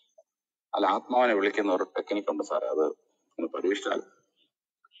വരുത്തും? അല്ല, ആത്മാവിനെ വിളിക്കുന്ന ഒരു ടെക്നിക്ക് ഉണ്ട് സാറേ, അത് ഒന്ന് പരീക്ഷിച്ചാൽ.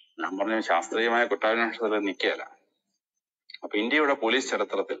 ഞാൻ പറഞ്ഞു, ശാസ്ത്രീയമായ കുറ്റാന്വേഷണത്തിൽ നിൽക്കുകയല്ല. അപ്പൊ ഇന്ത്യയുടെ പോലീസ്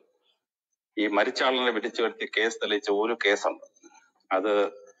ചരിത്രത്തിൽ ഈ മരിച്ച ആളിനെ വിളിച്ചു വരുത്തി കേസ് തെളിയിച്ച ഒരു കേസുണ്ട്. അത്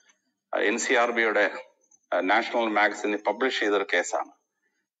NCRBയുടെ നാഷണൽ മാഗസിനിൽ പബ്ലിഷ് ചെയ്തൊരു കേസാണ്.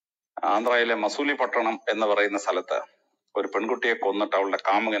 ആന്ധ്രയിലെ മസൂലിപട്ടണം എന്ന് പറയുന്ന സ്ഥലത്ത് ഒരു പെൺകുട്ടിയെ കൊന്നിട്ട് അവളുടെ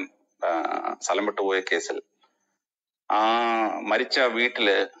കാമുകൻ സ്ഥലം വിട്ടുപോയ കേസിൽ ആ മരിച്ച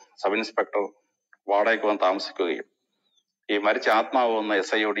വീട്ടില് സബ് ഇൻസ്പെക്ടർ വാടകയ്ക്ക് വന്ന് താമസിക്കുകയും ഈ മരിച്ച ആത്മാവ് വന്ന്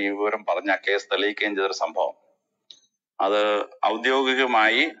SIയോട് ഈ വിവരം പറഞ്ഞ കേസ് തെളിയിക്കുകയും ചെയ്തൊരു സംഭവം. അത്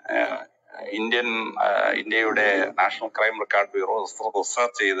ഔദ്യോഗികമായി ഇന്ത്യയുടെ national crime record bureau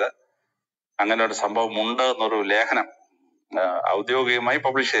research ചെയ്ത് അങ്ങനെ ഒരു സംഭവം ഉണ്ട് എന്നൊരു ലേഖനം ഔദ്യോഗികമായി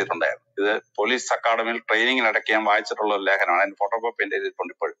പബ്ലിഷ് ചെയ്തിട്ടുണ്ടായിരുന്നു. ഇത് പോലീസ് അക്കാഡമിയിൽ ട്രെയിനിങ്ങിനിടയ്ക്ക് ഞാൻ വായിച്ചിട്ടുള്ള ഒരു ലേഖനമാണ്. അതിന്റെ ഫോട്ടോ കോപ്പി എന്റെ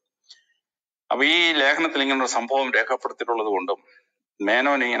ചെയ്തിട്ടുണ്ട് ഇപ്പോഴും. അപ്പൊ ഈ ലേഖനത്തിൽ ഇങ്ങനെ ഒരു സംഭവം രേഖപ്പെടുത്തിയിട്ടുള്ളത് കൊണ്ടും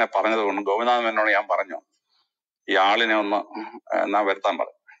മേനോൻ ഇങ്ങനെ പറഞ്ഞത് കൊണ്ടും ഗോപിനാഥ് മേനോട് ഞാൻ പറഞ്ഞു, ഈ ആളിനെ ഒന്ന് എന്നാ വരുത്താൻ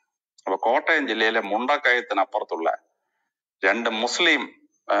പറഞ്ഞു. അപ്പൊ കോട്ടയം ജില്ലയിലെ മുണ്ടക്കയത്തിനപ്പുറത്തുള്ള 2 മുസ്ലിം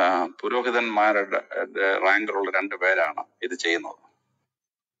പുരോഹിതന്മാരുടെ റാങ്കിലുള്ള 2 പേരാണ് ഇത് ചെയ്യുന്നത്.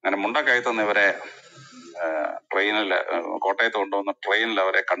 അങ്ങനെ മുണ്ടക്കയത്തുനിന്ന് ഇവരെ ട്രെയിനിൽ കോട്ടയത്ത് കൊണ്ടുവന്ന് ട്രെയിനിൽ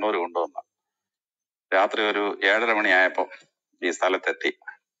അവരെ കണ്ണൂർ കൊണ്ടുവന്ന് രാത്രി ഒരു 7:30 മണിയായപ്പോൾ ഈ സ്ഥലത്തെത്തി.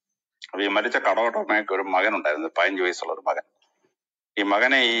 അപ്പൊ ഈ മരിച്ച കടവട്ടമ്മയ്ക്ക് ഒരു മകനുണ്ടായിരുന്നു, 15 വയസ്സുള്ള ഒരു മകൻ. ഈ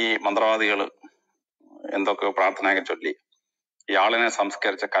മകനെ ഈ മന്ത്രവാദികൾ എന്തൊക്കെയോ പ്രാർത്ഥനയൊക്കെ ചൊല്ലി ഈ ആളിനെ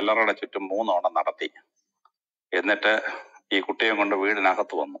സംസ്കരിച്ച കല്ലറയുടെ ചുറ്റും 3 തവണ നടത്തി. എന്നിട്ട് ഈ കുട്ടിയെ കൊണ്ട്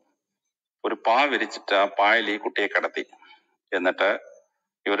വീടിനകത്ത് വന്നു. ഒരു പാ വിരിച്ചിട്ട് ആ പായൽ ഈ കുട്ടിയെ കിടത്തി. എന്നിട്ട്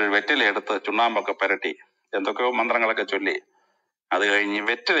ഇവരൊരു വെറ്റിലെടുത്ത് ചുണ്ണാമ്പൊക്കെ പുരട്ടി എന്തൊക്കെയോ മന്ത്രങ്ങളൊക്കെ ചൊല്ലി അത് കഴിഞ്ഞ്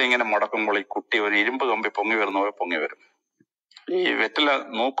വെറ്റില ഇങ്ങനെ മുടക്കുമ്പോൾ ഈ കുട്ടി ഒരു ഇരുമ്പ് കമ്പി പൊങ്ങി വരുന്ന പോലെ പൊങ്ങി വരും. ഈ വെറ്റില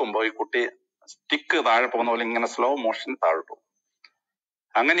നോക്കുമ്പോൾ ഈ കുട്ടി സ്റ്റിക്ക് താഴെ പോകുന്ന പോലെ ഇങ്ങനെ സ്ലോ മോഷൻ താഴെ.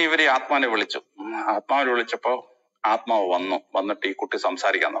 അങ്ങനെ ഇവര് ആത്മാവിനെ വിളിച്ചു. ആത്മാവിനെ വിളിച്ചപ്പോ ആത്മാവ് വന്നിട്ട് ഈ കുട്ടി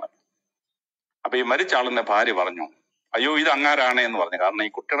സംസാരിക്കാൻ തുടങ്ങി. അപ്പൊ ഈ മരിച്ച ആളിന്റെ ഭാര്യ പറഞ്ഞു, അയ്യോ ഇത് അങ്ങാരാണ് എന്ന് പറഞ്ഞു. കാരണം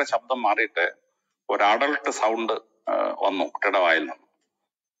ഈ കുട്ടിയുടെ ശബ്ദം മാറിയിട്ട് ഒരു അഡൾട്ട് സൗണ്ട് വന്നു കുട്ടിയുടെ വായിൽ നിന്ന്.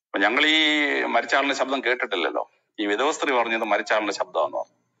 അപ്പൊ ഞങ്ങൾ ഈ മരിച്ച ആളിന്റെ ശബ്ദം കേട്ടിട്ടില്ലല്ലോ. ഈ വിധവസ്ത്രീ പറഞ്ഞത് മരിച്ച ആളിന്റെ ശബ്ദമാണെന്ന്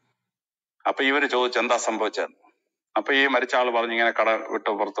പറഞ്ഞു. അപ്പൊ ഇവര് ചോദിച്ചു എന്താ സംഭവിച്ചത്. അപ്പൊ ഈ മരിച്ച ആള് പറഞ്ഞു, ഇങ്ങനെ കട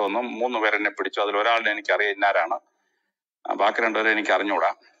വിട്ട് പുറത്ത് വന്നു, 3 പേരെന്നെ പിടിച്ചു. അതിൽ ഒരാളിനെ എനിക്കറിയാം, ഇന്നാരാണ്, ബാക്കി 2 പേരെ എനിക്ക് അറിഞ്ഞൂടാ.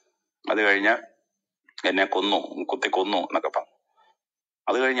 അത് കഴിഞ്ഞ് എന്നെ കുത്തി കൊന്നു എന്നൊക്കെ പറഞ്ഞു.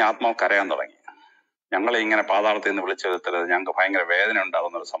 അത് കഴിഞ്ഞ് ആത്മാവ് കരയാൻ തുടങ്ങി. ഞങ്ങളെ ഇങ്ങനെ പാതാളത്തിൽ നിന്ന് വിളിച്ചു വരുത്തരുത്, ഞങ്ങൾക്ക് ഭയങ്കര വേദന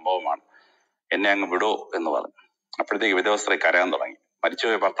ഉണ്ടാകുന്ന ഒരു സംഭവമാണ്, എന്നെ അങ്ങ് വിടോ എന്ന് പറഞ്ഞു. അപ്പോഴത്തേക്ക് വിധവസ്ത്രീ കരയാൻ തുടങ്ങി.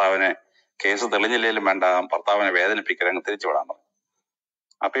 മരിച്ചുപോയ ഭർത്താവിനെ കേസ് തെളിഞ്ഞില്ലേലും വേണ്ട, ഭർത്താവിനെ വേദനിപ്പിക്കൽ അങ്ങ് തിരിച്ചു വിടാൻ പറഞ്ഞു.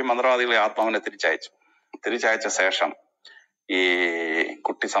 അപ്പൊ ഈ മന്ത്രവാദികളെ ആത്മാവിനെ തിരിച്ചയച്ച ശേഷം ഈ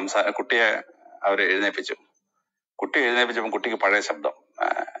കുട്ടിയെ അവരെ എഴുന്നേപ്പിച്ചു. കുട്ടിയെ എഴുന്നേപ്പിച്ചപ്പോൾ കുട്ടിക്ക് പഴയ ശബ്ദം,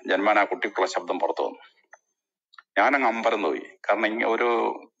 ജന്മനാ കുട്ടിക്കുള്ള ശബ്ദം പുറത്തു വന്നു. ഞാനങ്ങ് അമ്പരന്ന് പോയി. കാരണം ഒരു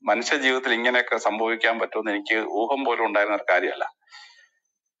മനുഷ്യ ജീവിതത്തിൽ ഇങ്ങനെയൊക്കെ സംഭവിക്കാൻ പറ്റുമെന്ന് എനിക്ക് ഊഹം പോലും ഉണ്ടായിരുന്ന ഒരു കാര്യമല്ല.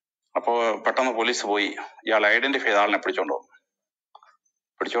 അപ്പോ പെട്ടെന്ന് പോലീസ് പോയി ഇയാൾ ഐഡന്റിഫൈ ചെയ്ത ആളിനെ പിടിച്ചോണ്ട്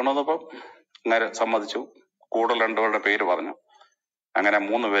വന്നപ്പോ നേരെ സമ്മതിച്ചു. കൂടുതൽ 2 പേരുടെ പേര് പറഞ്ഞു. അങ്ങനെ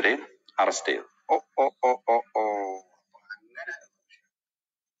 3 പേരെയും അറസ്റ്റ് ചെയ്തു.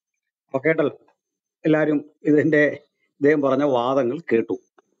 അപ്പൊ കേട്ടല്ലോ എല്ലാരും, ഇദ്ദേഹം പറഞ്ഞ വാദങ്ങൾ കേട്ടു.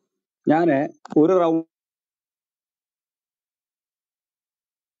 ഞാന് ഒരു റൗണ്ട്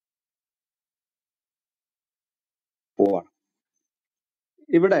പോവാണ്.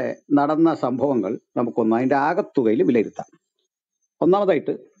 ഇവിടെ നടന്ന സംഭവങ്ങൾ നമുക്കൊന്ന് അതിന്റെ ആകത്തുകയിൽ വിലയിരുത്താം.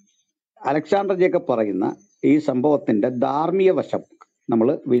 ഒന്നാമതായിട്ട് അലക്സാണ്ടർ ജേക്കബ് പറയുന്ന ഈ സംഭവത്തിന്റെ ധാർമ്മിക വശം നമ്മൾ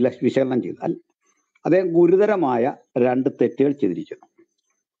വിശകലനം ചെയ്താൽ അദ്ദേഹം ഗുരുതരമായ 2 തെറ്റുകൾ ചെയ്തിരിക്കുന്നു.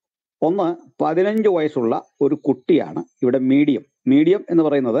 ഒന്ന്, 15 വയസ്സുള്ള ഒരു കുട്ടിയാണ് ഇവിടെ മീഡിയം എന്ന്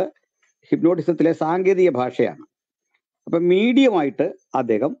പറയുന്നത് ഹിപ്നോട്ടിസത്തിലെ സാങ്കേതിക ഭാഷയാണ്. അപ്പൊ മീഡിയമായിട്ട്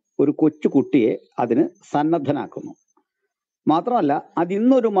അദ്ദേഹം ഒരു കൊച്ചു കുട്ടിയെ അതിന് സന്നദ്ധനാക്കുന്നു. മാത്രമല്ല,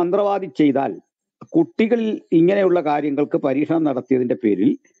 അതിന്നൊരു മന്ത്രവാദി ചെയ്താൽ കുട്ടികളിൽ ഇങ്ങനെയുള്ള കാര്യങ്ങൾക്ക് പരീക്ഷണം നടത്തിയതിന്റെ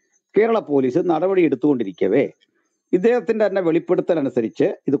പേരിൽ കേരള പോലീസ് നടപടി എടുത്തുകൊണ്ടിരിക്കവേ ഇദ്ദേഹത്തിന്റെ തന്നെ വെളിപ്പെടുത്തൽ അനുസരിച്ച്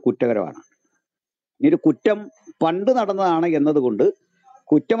ഇത് കുറ്റകരമാണ്. ഒരു കുറ്റം പണ്ട് നടന്നതാണ് എന്നതുകൊണ്ട്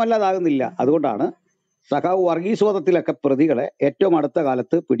കുറ്റമല്ലാതാകുന്നില്ല. അതുകൊണ്ടാണ് സഖാവ് വർഗീസ് വധത്തിലൊക്കെ പ്രതികളെ ഏറ്റവും അടുത്ത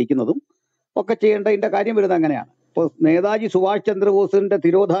കാലത്ത് പിടിക്കുന്നതും ഒക്കെ ചെയ്യേണ്ടതിന്റെ കാര്യം വരുന്നത് അങ്ങനെയാണ്. ഇപ്പോൾ നേതാജി സുഭാഷ് ചന്ദ്രബോസിന്റെ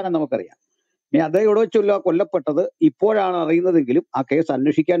തിരോധാനം നമുക്കറിയാം. ഇനി അദ്ദേഹം ഇവിടെ വെച്ചല്ല കൊല്ലപ്പെട്ടത് ഇപ്പോഴാണ് അറിയുന്നതെങ്കിലും ആ കേസ്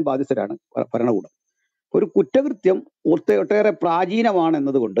അന്വേഷിക്കാൻ ബാധ്യസ്ഥരാണ് ഭരണകൂടം. ഒരു കുറ്റകൃത്യം ഒട്ടേറെ പ്രാചീനമാണ്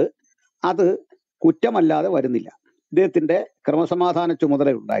എന്നതുകൊണ്ട് അത് കുറ്റമല്ലാതെ വരുന്നില്ല. ഇദ്ദേഹത്തിന്റെ ക്രമസമാധാന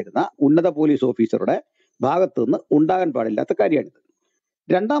ചുമതല ഉണ്ടായിരുന്ന ഉന്നത പോലീസ് ഓഫീസറുടെ ഭാഗത്തു നിന്ന് ഉണ്ടാകാൻ പാടില്ലാത്ത കാര്യമാണിത്.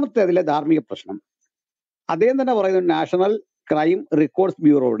 രണ്ടാമത്തെ അതിലെ ധാർമ്മിക പ്രശ്നം, അദ്ദേഹം തന്നെ പറയുന്നത് നാഷണൽ ക്രൈം റെക്കോർഡ്സ്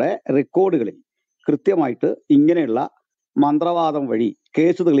ബ്യൂറോയുടെ റെക്കോർഡുകളിൽ കൃത്യമായിട്ട് ഇങ്ങനെയുള്ള മന്ത്രവാദം വഴി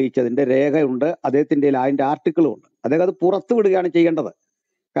കേസ് തെളിയിച്ചതിന്റെ രേഖയുണ്ട്, അദ്ദേഹത്തിന്റെ അതിന്റെ ആർട്ടിക്കിളും ഉണ്ട്. അദ്ദേഹം അത് പുറത്തു വിടുകയാണ് ചെയ്യേണ്ടത്.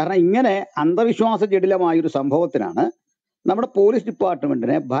 കാരണം ഇങ്ങനെ അന്ധവിശ്വാസ ജടിലമായ ഒരു സംഭവത്തിനാണ് നമ്മുടെ പോലീസ്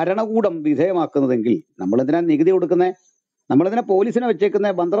ഡിപ്പാർട്ട്മെന്റിനെ ഭരണകൂടം വിധേയമാക്കുന്നതെങ്കിൽ നമ്മൾ എന്തിനാ നികുതി കൊടുക്കുന്നത്? നമ്മളെന്തിനാ പോലീസിനെ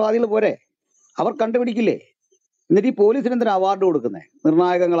വെച്ചേക്കുന്നത്? മന്ത്രവാദികൾ പോരെ, അവർ കണ്ടുപിടിക്കില്ലേ? എന്നിട്ട് ഈ പോലീസിന് എന്തിനാ അവാർഡ് കൊടുക്കുന്നത്?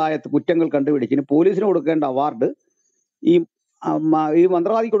 നിർണായകങ്ങളായ കുറ്റങ്ങൾ കണ്ടുപിടിച്ചിന് പോലീസിന് കൊടുക്കേണ്ട അവാർഡ് ഈ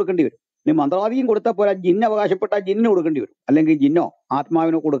മന്ത്രവാദിക്ക് കൊടുക്കേണ്ടി വരും. ഇനി മന്ത്രവാദിക്കും കൊടുത്താൽ പോരാ, ജിന്ന് അവകാശപ്പെട്ട ജിന്നിന് കൊടുക്കേണ്ടി വരും, അല്ലെങ്കിൽ ജിന്നോ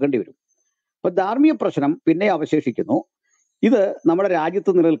ആത്മാവിനോ കൊടുക്കേണ്ടി വരും. അപ്പൊ ധാർമ്മിക പ്രശ്നം പിന്നെ അവശേഷിക്കുന്നു. ഇത് നമ്മുടെ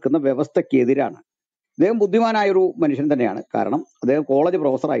രാജ്യത്ത് നിലനിൽക്കുന്ന വ്യവസ്ഥയ്ക്കെതിരാണ്. അദ്ദേഹം ബുദ്ധിമാനായൊരു മനുഷ്യൻ തന്നെയാണ്. കാരണം അദ്ദേഹം കോളേജ്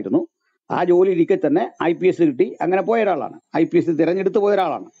പ്രൊഫസറായിരുന്നു. ആ ജോലി ഇരിക്കെ തന്നെ IPS കിട്ടി, അങ്ങനെ പോയ ഒരാളാണ്. IPS തിരഞ്ഞെടുത്ത് പോയ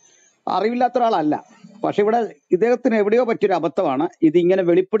ഒരാളാണ്. അറിവില്ലാത്ത ഒരാളല്ല. പക്ഷെ ഇവിടെ ഇദ്ദേഹത്തിന് എവിടെയോ പറ്റിയൊരു അബദ്ധമാണ് ഇതിങ്ങനെ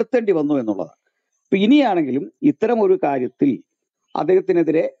വെളിപ്പെടുത്തേണ്ടി വന്നു എന്നുള്ളത്. അപ്പൊ ഇനിയാണെങ്കിലും ഇത്തരം ഒരു കാര്യത്തിൽ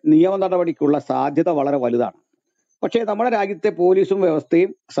അദ്ദേഹത്തിനെതിരെ നിയമ നടപടിക്കുള്ള സാധ്യത വളരെ വലുതാണ്. പക്ഷേ നമ്മുടെ രാജ്യത്തെ പോലീസും വ്യവസ്ഥയും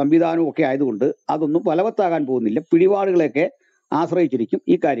സംവിധാനവും ഒക്കെ ആയതുകൊണ്ട് അതൊന്നും ഫലവത്താകാൻ പോകുന്നില്ല. പിടിപാടുകളെയൊക്കെ ആശ്രയിച്ചിരിക്കും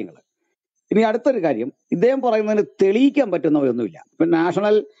ഈ കാര്യങ്ങൾ. ഇനി അടുത്തൊരു കാര്യം, ഇദ്ദേഹം പറയുന്നതിന് തെളിയിക്കാൻ പറ്റുന്നവയൊന്നുമില്ല. ഇപ്പൊ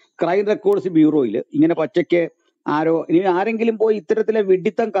നാഷണൽ ക്രൈം റെക്കോർഡ്സ് ബ്യൂറോയിൽ ഇങ്ങനെ പച്ചയ്ക്ക് ഇനി ആരെങ്കിലും പോയി ഇത്തരത്തിലെ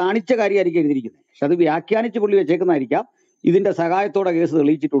വിഡ്ഢിത്തം കാണിച്ച കാര്യമായിരിക്കും എഴുതിയിരിക്കുന്നത്. പക്ഷെ അത് വ്യാഖ്യാനിച്ച് പുള്ളി വെച്ചേക്കുന്നതായിരിക്കാം ഇതിന്റെ സഹായത്തോടെ കേസ്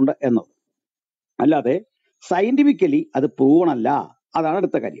തെളിയിച്ചിട്ടുണ്ട് എന്നത്. അല്ലാതെ സയന്റിഫിക്കലി അത് പ്രൂവണല്ല. അതാണ്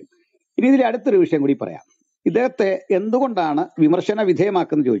അടുത്ത കാര്യം. ഇനി ഇതിൽ അടുത്തൊരു വിഷയം കൂടി പറയാം. ഇദ്ദേഹത്തെ എന്തുകൊണ്ടാണ് വിമർശന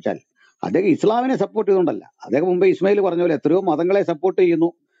വിധേയമാക്കുന്നത് ചോദിച്ചാൽ, അദ്ദേഹം ഇസ്ലാമിനെ സപ്പോർട്ട് ചെയ്തുകൊണ്ടല്ല. അദ്ദേഹം മുമ്പ് ഇസ്മായിൽ പറഞ്ഞ പോലെ എത്രയോ മതങ്ങളെ സപ്പോർട്ട് ചെയ്യുന്നു.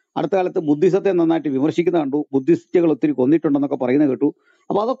 അടുത്ത കാലത്ത് ബുദ്ധിസത്തെ നന്നായിട്ട് വിമർശിക്കുന്ന കണ്ടു. ബുദ്ധിസ്റ്റുകൾ ഒത്തിരി കൊന്നിട്ടുണ്ടെന്നൊക്കെ പറയുന്നത് കേട്ടു.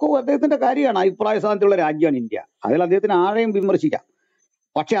 അപ്പൊ അതൊക്കെ അദ്ദേഹത്തിന്റെ കാര്യമാണ്. അഭിപ്രായ സ്വാതന്ത്ര്യമുള്ള രാജ്യമാണ് ഇന്ത്യ. അതിൽ അദ്ദേഹത്തിന് ആരെയും വിമർശിക്കാം.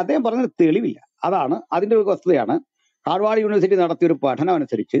 പക്ഷെ അദ്ദേഹം പറഞ്ഞത് തെളിവില്ല. അതാണ് അതിന്റെ ഒരു വസ്തുതയാണ്. ഹാർവാർഡ് യൂണിവേഴ്സിറ്റി നടത്തിയൊരു പഠനം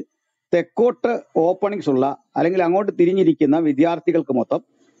അനുസരിച്ച് തെക്കോട്ട് ഓപ്പണിങ്സ് ഉള്ള അല്ലെങ്കിൽ അങ്ങോട്ട് തിരിഞ്ഞിരിക്കുന്ന വിദ്യാർത്ഥികൾക്ക് മൊത്തം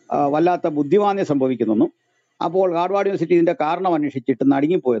വല്ലാത്ത ബുദ്ധിമാന്യം സംഭവിക്കുന്നെന്നും അപ്പോൾ ഹാർവാർഡ് യൂണിവേഴ്സിറ്റി ഇതിന്റെ കാരണം അന്വേഷിച്ചിട്ട്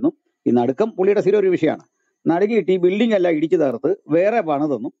നടുങ്ങിപ്പോയെന്നും, ഈ നടുക്കം പുള്ളിയുടെ സ്ഥിരം ഒരു വിഷയമാണ്, നടുങ്ങിയിട്ട് ഈ ബിൽഡിംഗ് എല്ലാം ഇടിച്ചു തകർത്ത് വേറെ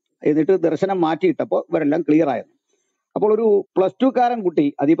പണിതെന്നും എന്നിട്ട് ദർശനം മാറ്റിയിട്ടപ്പോൾ ഇവരെല്ലാം ക്ലിയർ ആയിരുന്നു. അപ്പോൾ ഒരു +2 കുട്ടി,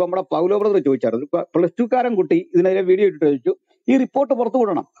 അതിപ്പോ നമ്മുടെ പൗലോ ബ്രദർ ചോദിച്ചായിരുന്നു, +2 കുട്ടി ഇതിനെതിരെ വീഡിയോ ഇട്ടിട്ട് ചോദിച്ചു, ഈ റിപ്പോർട്ട് പുറത്തു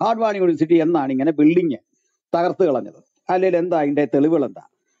വിടണം, ഹാർവാർഡ് യൂണിവേഴ്സിറ്റി എന്നാണ് ഇങ്ങനെ ബിൽഡിങ് തകർത്ത് കളഞ്ഞത്, അല്ലെങ്കിൽ എന്താ അതിന്റെ തെളിവുകൾ എന്താ,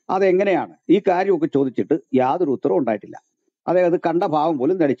 അതെങ്ങനെയാണ്, ഈ കാര്യമൊക്കെ ചോദിച്ചിട്ട് യാതൊരു ഉത്തരവും ഉണ്ടായിട്ടില്ല. അദ്ദേഹം അത് കണ്ട ഭാവം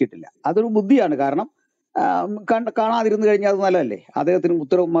പോലും നടിച്ചിട്ടില്ല. അതൊരു ബുദ്ധിയാണ്. കാരണം കാണാതിരുന്നു കഴിഞ്ഞാൽ അത് നല്ലതല്ലേ? അദ്ദേഹത്തിന്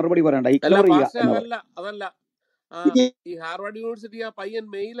ഉത്തരവും മറുപടി പറയണ്ട, അല്ല ഇഗ്നോർ ചെയ്യുക പാസ്റ്റർ, എന്ന് അതല്ല പറയും. അതല്ല ആ, ഈ ഹാർവാർഡ് യൂണിവേഴ്സിറ്റി ആ പയ്യൻ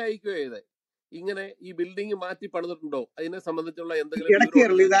മെയിൽ അയക്കുകയോ ചെയ്തേ, ഇങ്ങനെ ഈ ബിൽഡിംഗ് മാറ്റി പണിതിട്ടുണ്ടോ, അതിനെ സംബന്ധിച്ചുള്ള എന്തെങ്കിലും വിവരം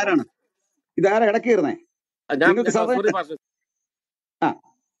ഇടക്കേറില്ല, ഉണ്ടെങ്കിൽ ഇതാരാ ഇടക്കേറുന്നേ? നിങ്ങൾക്ക് സോറി സമയം. പാസ്റ്റർ. ആ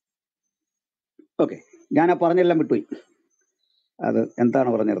ഓക്കെ, ഞാൻ ആ പറഞ്ഞെല്ലാം വിട്ടുപോയി. അത് എന്താണ്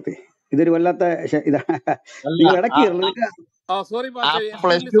പറഞ്ഞു നിർത്തി? ഇതൊരു വല്ലാത്ത ഇതാ, അല്ല നിങ്ങൾ ഇടക്കേറില്ല. സോറി ആ pastor,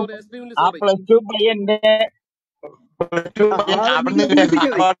 plus extremely to sorry, extremely ആ സോറി. പ്ലസ് ടു പയ്യന്റെ നിങ്ങൾ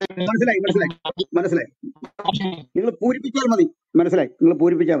പൂരിപ്പിച്ചാൽ മതി. മനസ്സിലായി. നിങ്ങൾ പൂരിപ്പിച്ചാൽ മതി. നിങ്ങൾ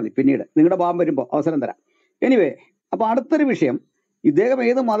പൂരിപ്പിച്ചാൽ മതി. പിന്നീട് നിങ്ങളുടെ ഭാഗം വരുമ്പോൾ അവസരം തരാം. എനിവേ, അപ്പൊ അടുത്തൊരു വിഷയം, ഇദ്ദേഹം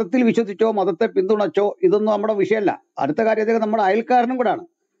ഏത് മതത്തിൽ വിശ്വസിച്ചോ മതത്തെ പിന്തുണച്ചോ ഇതൊന്നും നമ്മുടെ വിഷയമല്ല. അടുത്ത കാര്യം, അദ്ദേഹം നമ്മുടെ അയൽക്കാരനും കൂടാണ്.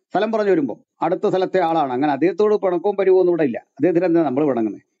 സ്ഥലം പറഞ്ഞു വരുമ്പോൾ അടുത്ത സ്ഥലത്തെ ആളാണ്. അങ്ങനെ അദ്ദേഹത്തോട് പിണക്കവും പരിവൊന്നും ഇവിടെ ഇല്ല. അദ്ദേഹത്തിന് എന്താ നമ്മൾ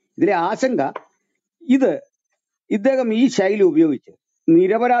പിണങ്ങുന്നത്? ഇതിലെ ആശങ്ക, ഇദ്ദേഹം ഈ ശൈലി ഉപയോഗിച്ച്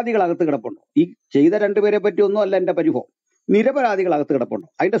നിരപരാധികൾ അകത്ത് കിടപ്പുണ്ടോ? ഈ ചെയ്ത രണ്ടുപേരെ പറ്റി ഒന്നും അല്ല എന്റെ പരിഭവം. നിരപരാധികൾ അകത്ത് കിടപ്പുണ്ടോ?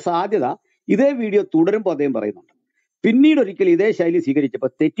 അതിന്റെ സാധ്യത ഇതേ വീഡിയോ തുടരുമ്പോൾ അദ്ദേഹം പറയുന്നുണ്ട്. പിന്നീട് ഒരിക്കൽ ഇതേ ശൈലി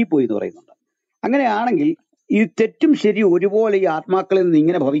സ്വീകരിച്ചപ്പോൾ തെറ്റിപ്പോയി എന്ന് പറയുന്നുണ്ട്. അങ്ങനെയാണെങ്കിൽ ഈ തെറ്റും ശരിയും ഒരുപോലെ ഈ ആത്മാക്കളിൽ നിന്ന്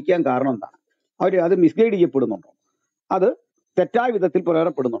ഇങ്ങനെ ഭവിക്കാൻ കാരണം എന്താണ്? അത് മിസ്ഗൈഡ് ചെയ്യപ്പെടുന്നുണ്ടോ? അത് തെറ്റായ വിധത്തിൽ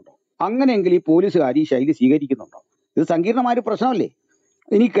പ്രയോജനപ്പെടുന്നുണ്ടോ? അങ്ങനെയെങ്കിൽ ഈ പോലീസുകാർ ഈ ശൈലി സ്വീകരിക്കുന്നുണ്ടോ? ഇത് സങ്കീർണമായ ഒരു പ്രശ്നമല്ലേ?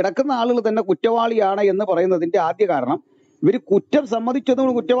 ഇനി കിടക്കുന്ന ആളുകൾ തന്നെ കുറ്റവാളിയാണ് എന്ന് പറയുന്നതിന്റെ ആദ്യ കാരണം, ഇവർ കുറ്റം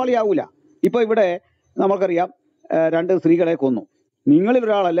സമ്മതിച്ചതുകൊണ്ട് കുറ്റവാളിയാവൂല. ഇപ്പൊ ഇവിടെ നമുക്കറിയാം, 2 സ്ത്രീകളെ കൊന്നു. നിങ്ങളിൽ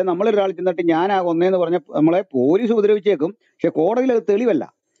ഒരാളല്ലേ, നമ്മളൊരാൾ ചെന്നിട്ട് ഞാനാ കൊന്നേന്ന് പറഞ്ഞ നമ്മളെ പോലീസ് ഉപദ്രവിച്ചേക്കും. പക്ഷെ കോടതിയിൽ അത് തെളിവല്ല.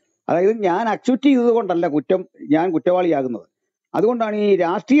 അതായത് ഞാൻ അക്സെപ്റ്റ് ചെയ്തത് കൊണ്ടല്ല ഞാൻ കുറ്റവാളിയാകുന്നത്. അതുകൊണ്ടാണ് ഈ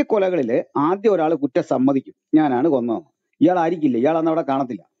രാഷ്ട്രീയ കൊലകളിൽ ആദ്യം ഒരാൾ കുറ്റം സമ്മതിക്കും, ഞാനാണ് കൊന്നതെന്ന്. ഇയാൾ ആയിരിക്കില്ല, ഇയാളന്ന് അവിടെ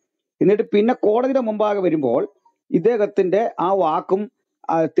കാണത്തില്ല. എന്നിട്ട് പിന്നെ കോടതിയുടെ മുമ്പാകെ വരുമ്പോൾ ഇദ്ദേഹത്തിന്റെ ആ വാക്കും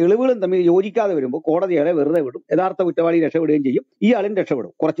തെളിവുകളും തമ്മിൽ യോജിക്കാതെ വരുമ്പോൾ കോടതി അയാളെ വെറുതെ വിടും. യഥാർത്ഥ കുറ്റവാളി രക്ഷപ്പെടുകയും ചെയ്യും, ഇയാളും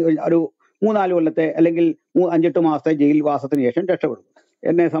രക്ഷപ്പെടും. കുറച്ച് ഒരു 3-4 കൊല്ലത്തെ അല്ലെങ്കിൽ 5-8 മാസത്തെ ജയിൽ വാസത്തിന് ശേഷം രക്ഷപ്പെടും.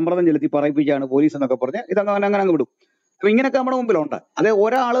 എന്നെ സമ്മർദ്ദം ചെലുത്തി പറയിപ്പിച്ചാണ് പോലീസ് എന്നൊക്കെ പറഞ്ഞ് അങ്ങനെ അങ്ങ് വിടും. അപ്പൊ ഇങ്ങനെയൊക്കെ നമ്മുടെ മുമ്പിലുണ്ട്. അതെ,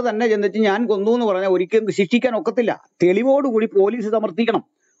 ഒരാൾ തന്നെ ചെന്നിട്ട് ഞാൻ കൊന്നു എന്ന് പറഞ്ഞാൽ ഒരിക്കലും ശിക്ഷിക്കാൻ ഒക്കത്തില്ല. തെളിവോടുകൂടി പോലീസ് സമർത്ഥിക്കണം.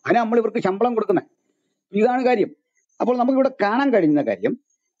 അതിന് നമ്മൾ ഇവർക്ക് ശമ്പളം കൊടുക്കുന്നത്. ഇതാണ് കാര്യം. അപ്പോൾ നമുക്കിവിടെ കാണാൻ കഴിയുന്ന കാര്യം,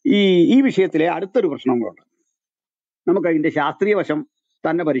 ഈ ഈ വിഷയത്തിലെ അടുത്തൊരു പ്രശ്നം കൂടെ നമുക്ക് അതിന്റെ ശാസ്ത്രീയ വശം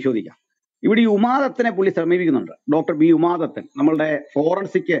തന്നെ പരിശോധിക്കാം. ഇവിടെ ഈ ഉമാദത്തിനെ പുള്ളി സമീപിക്കുന്നുണ്ട്. ഡോക്ടർ ബി ഉമാദത്തൻ, നമ്മളുടെ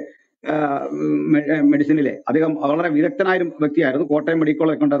ഫോറൻസിക് മെഡിസിനിലെ അദ്ദേഹം വളരെ വിദഗ്ധനായ ഒരു വ്യക്തിയായിരുന്നു. കോട്ടയം മെഡിക്കൽ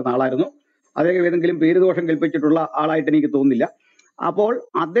കോളേജ് കൊണ്ടുവരുന്ന ആളായിരുന്നു. അദ്ദേഹം ഏതെങ്കിലും പേരുദോഷം കൽപ്പിച്ചിട്ടുള്ള ആളായിട്ട് എനിക്ക് തോന്നുന്നില്ല. അപ്പോൾ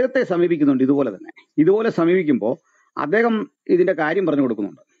അദ്ദേഹത്തെ സമീപിക്കുന്നുണ്ട് ഇതുപോലെ തന്നെ. ഇതുപോലെ സമീപിക്കുമ്പോൾ അദ്ദേഹം ഇതിന്റെ കാര്യം പറഞ്ഞു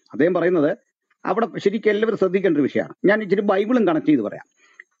കൊടുക്കുന്നുണ്ട്. അദ്ദേഹം പറയുന്നത് അവിടെ ശരിക്കും എല്ലാവരും ശ്രദ്ധിക്കേണ്ട ഒരു വിഷയമാണ്. ഞാൻ ഇച്ചിരി ബൈബിളും കണക്ട് ചെയ്ത് പറയാം.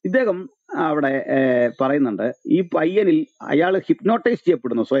 ഇദ്ദേഹം അവിടെ പറയുന്നുണ്ട്, ഈ പയ്യനിൽ അയാൾ ഹിപ്നോട്ടൈസ്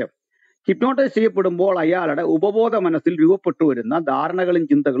ചെയ്യപ്പെടുന്നു. സ്വയം ഹിപ്നോട്ടൈസ് ചെയ്യപ്പെടുമ്പോൾ അയാളുടെ ഉപബോധ മനസ്സിൽ രൂപപ്പെട്ടു വരുന്ന ധാരണകളും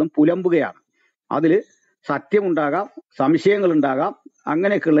ചിന്തകളും പുലമ്പുകയാണ്. അതിൽ സത്യമുണ്ടാകാം, സംശയങ്ങൾ ഉണ്ടാകാം.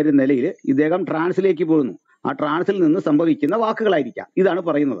 അങ്ങനെയൊക്കെയുള്ള ഒരു നിലയിൽ ഇദ്ദേഹം ട്രാൻസിലേക്ക് പോകുന്നു. ആ ട്രാൻസിൽ നിന്ന് സംഭവിക്കുന്ന വാക്കുകളായിരിക്കാം ഇതാണ്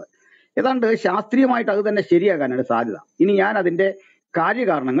പറയുന്നത്. ഏതാണ്ട് ശാസ്ത്രീയമായിട്ട് അത് തന്നെ ശരിയാകാനാണ് സാധ്യത. ഇനി ഞാൻ അതിന്റെ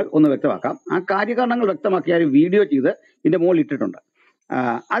കാര്യകാരണങ്ങൾ ഒന്ന് വ്യക്തമാക്കാം. ആ കാര്യകാരണങ്ങൾ വ്യക്തമാക്കിയ ഒരു വീഡിയോ ചെയ്ത് ഇതിന്റെ മുകളിൽ ഇട്ടിട്ടുണ്ട്.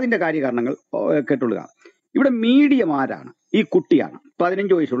 അതിന്റെ കാര്യകാരണങ്ങൾ കേട്ടുകൊള്ളുക. ഇവിടെ മീഡിയം ആരാണ്? ഈ കുട്ടിയാണ്,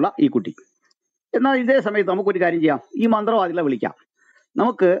 15 വയസ്സുള്ള ഈ കുട്ടി. എന്നാൽ ഇതേ സമയത്ത് നമുക്കൊരു കാര്യം ചെയ്യാം, ഈ മന്ത്രവാദികളെ വിളിക്കാം.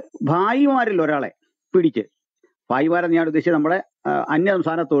 നമുക്ക് ഭായിമാരിൽ ഒരാളെ പിടിച്ച്, ഭായിമാരെന്ന് ഞാൻ ഉദ്ദേശിച്ചത് നമ്മുടെ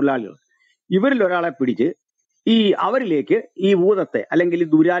അന്യസംസ്ഥാന തൊഴിലാളികൾ, ഇവരിൽ ഒരാളെ പിടിച്ച് അവരിലേക്ക് ഈ ഭൂതത്തെ അല്ലെങ്കിൽ ഈ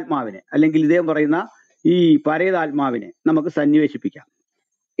ദുരാത്മാവിനെ അല്ലെങ്കിൽ ഇദ്ദേഹം പറയുന്ന ഈ പരേതാത്മാവിനെ നമുക്ക് സന്നിവേശിപ്പിക്കാം.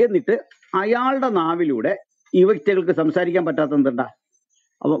 എന്നിട്ട് അയാളുടെ നാവിലൂടെ ഈ വ്യക്തികൾക്ക് സംസാരിക്കാൻ പറ്റാത്ത എന്തുണ്ടാ?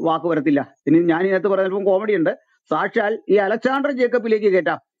 അപ്പൊ വാക്ക് വരത്തില്ല. ഇനി ഞാൻ ഇതിനകത്ത് പറയുന്നപ്പം കോമഡി ഉണ്ട്. സാക്ഷാൽ ഈ അലക്സാണ്ടർ ജേക്കബിലേക്ക്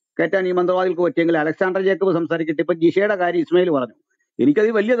കയറ്റാൻ ഈ മന്ത്രവാദികൾക്ക് പറ്റിയെങ്കിൽ അലക്സാണ്ടർ ജേക്കബ് സംസാരിക്കട്ടെ. ഇപ്പൊ ജിഷയുടെ കാര്യം ഇസ്മയിൽ പറഞ്ഞു. എനിക്കത്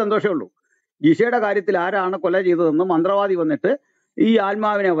വലിയ സന്തോഷമേ ഉള്ളൂ. ജിഷയുടെ കാര്യത്തിൽ ആരാണ് കൊല ചെയ്തതെന്ന് മന്ത്രവാദി വന്നിട്ട് ഈ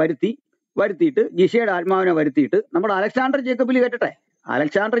ആത്മാവിനെ വരുത്തിയിട്ട് ജിഷയുടെ ആത്മാവിനെ വരുത്തിയിട്ട് നമ്മുടെ അലക്സാണ്ടർ ജേക്കബിൽ കേട്ടട്ടെ.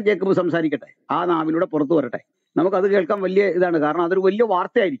 അലക്സാണ്ടർ ജേക്കബ് സംസാരിക്കട്ടെ, ആ നാവിലൂടെ പുറത്തു വരട്ടെ. നമുക്കത് കേൾക്കാൻ വലിയ ഇതാണ്. കാരണം അതൊരു വലിയ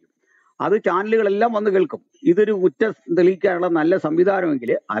വാർത്തയായിരിക്കും. അത് ചാനലുകളെല്ലാം വന്ന് കേൾക്കും. ഇതൊരു കുറ്റം തെളിയിക്കാനുള്ള നല്ല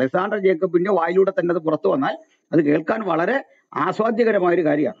സംവിധാനമെങ്കിൽ അലക്സാണ്ടർ ജേക്കബിന്റെ വായിലൂടെ തന്നെ അത് പുറത്തു വന്നാൽ അത് കേൾക്കാൻ വളരെ ആസ്വാദ്യകരമായ ഒരു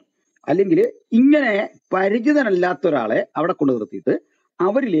കാര്യമാണ്. അല്ലെങ്കിൽ ഇങ്ങനെ പരിചിതനല്ലാത്ത ഒരാളെ അവിടെ കൊണ്ടു നിർത്തിയിട്ട്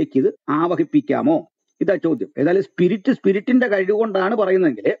അവരിലേക്ക് ഇത് ആവഹിപ്പിക്കാമോ? ഇതാ ചോദ്യം. ഏതായാലും സ്പിരിറ്റിന്റെ കഴിവുകൊണ്ടാണ്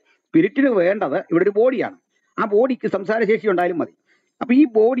പറയുന്നതെങ്കിൽ സ്പിരിറ്റിന് വേണ്ടത് ഇവിടെ ഒരു ബോഡിയാണ്. ആ ബോഡിക്ക് സംസാരശേഷി ഉണ്ടായാലും മതി. അപ്പൊ ഈ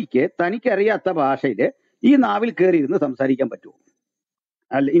ബോഡിക്ക് തനിക്കറിയാത്ത ഭാഷയിൽ ഈ നാവിൽ കയറിയിരുന്ന് സംസാരിക്കാൻ പറ്റുമോ?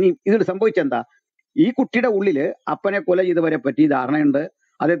 അല്ല, ഇനി ഇതിൽ സംഭവിച്ചെന്താ? ഈ കുട്ടിയുടെ ഉള്ളില് അപ്പനെ കൊല ചെയ്തവരെ പറ്റി ധാരണയുണ്ട്,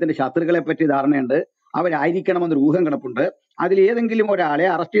 അദ്ദേഹത്തിന്റെ ശത്രുക്കളെ പറ്റി ധാരണയുണ്ട്, അവരായിരിക്കണമെന്നൊരു ഊഹം കിടപ്പുണ്ട്. അതിൽ ഏതെങ്കിലും ഒരാളെ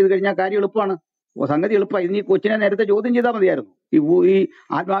അറസ്റ്റ് ചെയ്ത് കഴിഞ്ഞാൽ കാര്യം എളുപ്പമാണ്, സംഗതി എളുപ്പമാണ്. ഇതിന് ഈ കൊച്ചിനെ നേരത്തെ ചോദ്യം ചെയ്താൽ മതിയായിരുന്നു. ഈ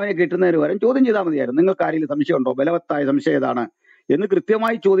ആത്മാവിനെ കിട്ടുന്നതിന് പകരം ചോദ്യം ചെയ്താൽ മതിയായിരുന്നു. നിങ്ങൾക്ക് ആരെങ്കിലും സംശയമുണ്ടോ, ബലവത്തായ സംശയം ഏതാണ് എന്ന്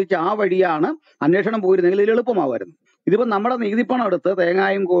കൃത്യമായി ചോദിച്ച ആ വഴിയാണ് അന്വേഷണം പോയിരുന്നെങ്കിൽ ഇതിൽ എളുപ്പമാവുമായിരുന്നു. ഇതിപ്പോ നമ്മുടെ നികുതിപ്പണം എടുത്ത്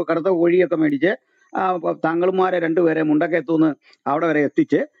തേങ്ങായും കറുത്ത കോഴിയൊക്കെ മേടിച്ച് താങ്കളുമാരെ രണ്ടുപേരെ മുണ്ടക്കയത്തുനിന്ന് അവിടെ വരെ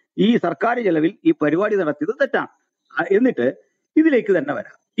എത്തിച്ച് ഈ സർക്കാർ ചെലവിൽ ഈ പരിപാടി നടത്തിയത് തെറ്റാണ്. എന്നിട്ട് ഇതിലേക്ക് തന്നെ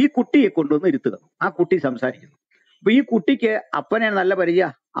വരാം. ഈ കുട്ടിയെ കൊണ്ടുവന്ന് ഇരുത്തുക, ആ കുട്ടി സംസാരിക്കുന്നു. അപ്പൊ ഈ കുട്ടിക്ക് അപ്പനെ നല്ല പരിചയ,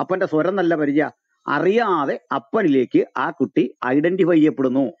 അപ്പന്റെ സ്വരം നല്ല പരിചയ, അറിയാതെ അപ്പനിലേക്ക് ആ കുട്ടി ഐഡന്റിഫൈ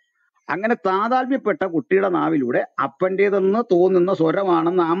ചെയ്യപ്പെടുന്നു. അങ്ങനെ താതാത്മ്യപ്പെട്ട കുട്ടിയുടെ നാവിലൂടെ അപ്പന്റേതെന്ന് തോന്നുന്ന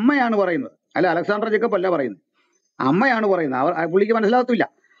സ്വരമാണെന്ന് അമ്മയാണ് പറയുന്നത്. അല്ല, അലക്സാണ്ടർ ജേക്കബ് അല്ല പറയുന്നത്, അമ്മയാണ് പറയുന്നത്. പുള്ളിക്ക് മനസ്സിലാകത്തില്ല.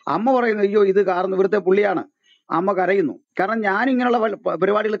 അമ്മ പറയുന്നത് അയ്യോ ഇത് കാരണം ഇവിടുത്തെ പുള്ളിയാണ്. അമ്മ കരയുന്നു. കാരണം ഞാൻ ഇങ്ങനെയുള്ള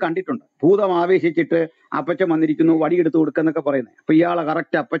പരിപാടികൾ കണ്ടിട്ടുണ്ട്. ഭൂതം ആവേശിച്ചിട്ട് അപ്പച്ചൻ വന്നിരിക്കുന്നു, വടിയെടുത്ത് കൊടുക്കുന്നൊക്കെ പറയുന്നത്. അപ്പൊ ഇയാളെ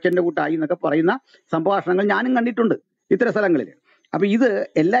കറക്റ്റ് അപ്പച്ചന്റെ കൂട്ടായി എന്നൊക്കെ പറയുന്ന സംഭാഷണങ്ങൾ ഞാനും കണ്ടിട്ടുണ്ട് ഇത്തരം സ്ഥലങ്ങളിൽ. അപ്പൊ ഇത്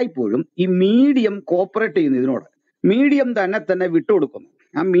എല്ലായ്പ്പോഴും ഈ മീഡിയം കോപ്പറേറ്റ് ചെയ്യുന്നു. ഇതിനോട് മീഡിയം തന്നെ വിട്ടുകൊടുക്കുന്നു.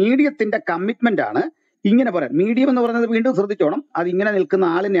 ആ മീഡിയത്തിന്റെ കമ്മിറ്റ്മെന്റ് ആണ് ഇങ്ങനെ പറയാം. മീഡിയം എന്ന് പറയുന്നത് വീണ്ടും ശ്രദ്ധിച്ചോണം, അത് ഇങ്ങനെ നിൽക്കുന്ന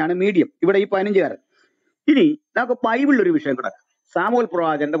ആളിനെയാണ് മീഡിയം. ഇവിടെ ഈ 15കാരൻ. ഇനി നമുക്ക് ബൈബിളിലൊരു വിഷയം കൂടെ, സാമുവേൽ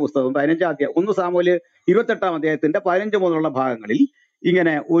പ്രവാചകന്റെ പുസ്തകം 15-ാം അധ്യായം, 1 സാമുവേൽ 28-ാം അധ്യായത്തിന്റെ 15 മുതലുള്ള ഭാഗങ്ങളിൽ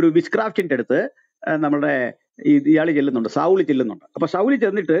ഇങ്ങനെ ഒരു വിസ്ക്രാഫ്റ്റിന്റെ അടുത്ത് നമ്മുടെ ഇയാള് ചെല്ലുന്നുണ്ട്, സൗള് ചെല്ലുന്നുണ്ട്. അപ്പൊ സൗള്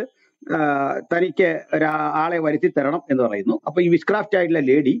ചെന്നിട്ട് തനിക്ക് ഒരാളെ വരുത്തി തരണം എന്ന് പറയുന്നു. അപ്പൊ ഈ വിസ്ക്രാഫ്റ്റ് ആയിട്ടുള്ള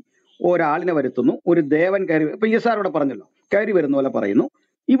ലേഡി ഒരാളിനെ വരുത്തുന്നു. ഒരു ദേവൻ കയറി, ഇപ്പൊ ESR ഇവിടെ പറഞ്ഞല്ലോ, കയറി വരുന്ന പോലെ പറയുന്നു.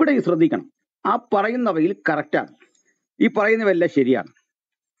 ഇവിടെ ശ്രദ്ധിക്കണം, ആ പറയുന്നവയിൽ കറക്റ്റാണ്, ഈ പറയുന്നവയെല്ലാം ശരിയാണ്.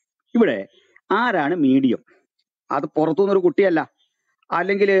 ഇവിടെ ആരാണ് മീഡിയം? അത് പുറത്തുനിന്നൊരു കുട്ടിയല്ല,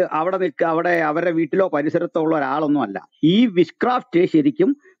 അല്ലെങ്കിൽ അവിടെ അവരുടെ വീട്ടിലോ പരിസരത്തോ ഉള്ള ഒരാളൊന്നും അല്ല. ഈ വിഷ്ക്രാഫ്റ്റ് ശരിക്കും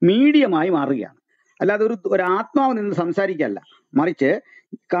മീഡിയമായി മാറുകയാണ്. അല്ലാതെ ഒരു ആത്മാവ് നിന്ന് സംസാരിക്കല്ല, മറിച്ച്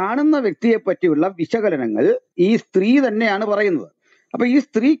കാണുന്ന വ്യക്തിയെ പറ്റിയുള്ള വിശകലനങ്ങൾ ഈ സ്ത്രീ തന്നെയാണ് പറയുന്നത്. അപ്പൊ ഈ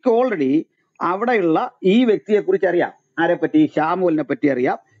സ്ത്രീക്ക് ഓൾറെഡി അവിടെയുള്ള ഈ വ്യക്തിയെ കുറിച്ച് അറിയാം. ആരെപ്പറ്റി? ശാമുവലിനെ പറ്റി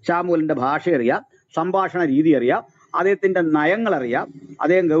അറിയാം, ശാമുവലിന്റെ ഭാഷ അറിയാം, സംഭാഷണ രീതി അറിയാം, അദ്ദേഹത്തിന്റെ നയങ്ങൾ അറിയാം,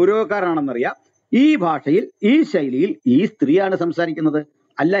 അദ്ദേഹം ഗൗരവക്കാരനാണെന്നറിയാം. ഈ ഭാഷയിൽ, ഈ ശൈലിയിൽ ഈ സ്ത്രീയാണ് സംസാരിക്കുന്നത്.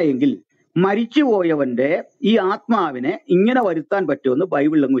 അല്ല എങ്കിൽ മരിച്ചുപോയവന്റെ ഈ ആത്മാവിനെ ഇങ്ങനെ വരുത്താൻ പറ്റുമെന്ന്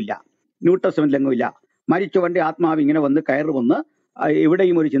ബൈബിളിലെങ്ങും ഇല്ല, ന്യൂ ടെസ്റ്റ്മെന്റിലെങ്ങും ഇല്ല. മരിച്ചവന്റെ ആത്മാവ് ഇങ്ങനെ വന്ന് കയറി വന്ന്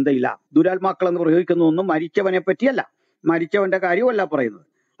എവിടെയും ഒരു ചിന്തയില്ല. ദുരാത്മാക്കൾ എന്ന് പ്രയോഗിക്കുന്നതൊന്നും മരിച്ചവനെ പറ്റിയല്ല, മരിച്ചവന്റെ കാര്യമല്ല പറയുന്നത്.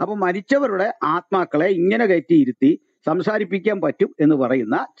 അപ്പൊ മരിച്ചവരുടെ ആത്മാക്കളെ ഇങ്ങനെ കയറ്റിയിരുത്തി സംസാരിപ്പിക്കാൻ പറ്റും എന്ന്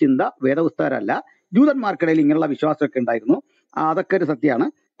പറയുന്ന ചിന്ത വേദപുസ്തകരല്ല. ജൂതന്മാർക്കിടയിൽ ഇങ്ങനെയുള്ള വിശ്വാസമൊക്കെ ഉണ്ടായിരുന്നു, അതൊക്കെ ഒരു സത്യമാണ്.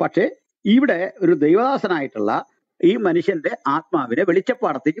 പക്ഷേ ഇവിടെ ഒരു ദൈവദാസനായിട്ടുള്ള ഈ മനുഷ്യന്റെ ആത്മാവിനെ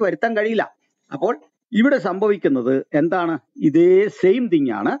വെളിച്ചപ്പാടത്തേക്ക് വരുത്താൻ കഴിയില്ല. അപ്പോൾ ഇവിടെ സംഭവിക്കുന്നത് എന്താണ്? ഇതേ സെയിം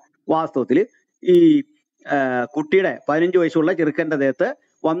തിങ് ആണ് വാസ്തവത്തിൽ ഈ കുട്ടിയുടെ 15 വയസ്സുള്ള ചെറുക്കന്റെ ദേഹത്ത്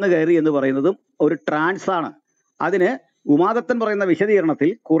വന്നു കയറി എന്ന് പറയുന്നതും ഒരു ട്രാൻസ് ആണ്. അതിന് ഉമാദത്തൻ പറയുന്ന വിശദീകരണത്തിൽ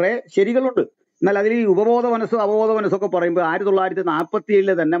കുറെ ശരികളുണ്ട്. എന്നാൽ അതിൽ ഈ ഉപബോധ മനസ്സും അവബോധ മനസ്സും ഒക്കെ പറയുമ്പോൾ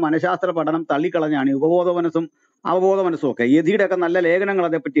 1947 തന്നെ മനഃശാസ്ത്ര പഠനം തള്ളിക്കളഞ്ഞാണ് ഈ ഉപബോധ മനസ്സും അവബോധ മനസ്സും ഒക്കെ. യതിയുടെ ഒക്കെ നല്ല ലേഖനങ്ങൾ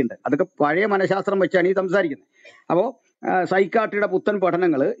അതേപ്പറ്റിയുണ്ട്. അതൊക്കെ പഴയ മനഃശാസ്ത്രം വെച്ചാണ് ഈ സംസാരിക്കുന്നത്. അപ്പോൾ സൈക്കാട്രിയുടെ പുത്തൻ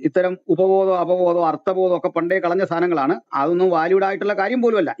പഠനങ്ങൾ ഇത്തരം ഉപബോധം അപബോധം അർത്ഥബോധം ഒക്കെ പണ്ടേ കളഞ്ഞ സാധനങ്ങളാണ്. അതൊന്നും വാല്യൂഡ് ആയിട്ടുള്ള കാര്യം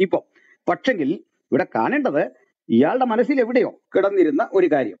പോലുമല്ല ഇപ്പം. പക്ഷെങ്കിൽ ഇവിടെ കാണേണ്ടത് ഇയാളുടെ മനസ്സിൽ എവിടെയോ കിടന്നിരുന്ന ഒരു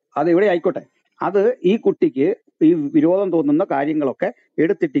കാര്യം, അത് എവിടെ ആയിക്കോട്ടെ, അത് ഈ കുട്ടിക്ക് ഈ വിരോധം തോന്നുന്ന കാര്യങ്ങളൊക്കെ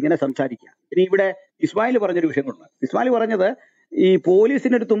എടുത്തിട്ട് ഇങ്ങനെ സംസാരിക്കുക. ഇനി ഇവിടെ ഇസ്മായിൽ പറഞ്ഞൊരു വിഷയമുണ്ട്. ഇസ്മായിൽ പറഞ്ഞത് ഈ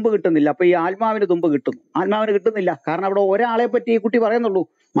പോലീസിനൊരു തുമ്പ് കിട്ടുന്നില്ല, അപ്പൊ ഈ ആത്മാവിന് തുമ്പ് കിട്ടുന്നു. ആത്മാവിന് കിട്ടുന്നില്ല, കാരണം അവിടെ ഒരാളെ പറ്റി ഈ കുട്ടി പറയുന്നുള്ളൂ,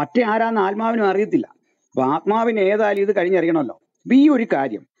 മറ്റേ ആരാന്ന് ആത്മാവിനും അറിയത്തില്ല. അപ്പൊ ആത്മാവിന് ഏതായാലും ഇത് കഴിഞ്ഞറിയണമല്ലോ. അപ്പൊ ഈ ഒരു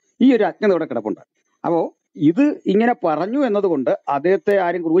കാര്യം, ഈ ഒരു അജ്ഞത ഇവിടെ കിടപ്പുണ്ട്. അപ്പോ ഇത് ഇങ്ങനെ പറഞ്ഞു എന്നതുകൊണ്ട് അദ്ദേഹത്തെ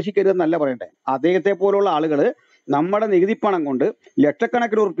ആരും ക്രൂശിക്കരുതെന്നല്ല പറയണ്ടേ. അദ്ദേഹത്തെ പോലുള്ള ആളുകൾ നമ്മുടെ നികുതിപ്പണം കൊണ്ട്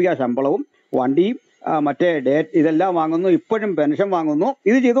ലക്ഷക്കണക്കിന് ഉറുപ്പിക ശമ്പളവും വണ്ടിയും മറ്റേ ഇതെല്ലാം വാങ്ങുന്നു, ഇപ്പോഴും പെൻഷൻ വാങ്ങുന്നു.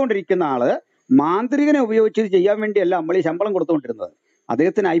 ഇത് ചെയ്തുകൊണ്ടിരിക്കുന്ന ആള് മാന്ത്രികനെ ഉപയോഗിച്ച് ഇത് ചെയ്യാൻ വേണ്ടിയല്ല നമ്മൾ ഈ ശമ്പളം കൊടുത്തുകൊണ്ടിരുന്നത്.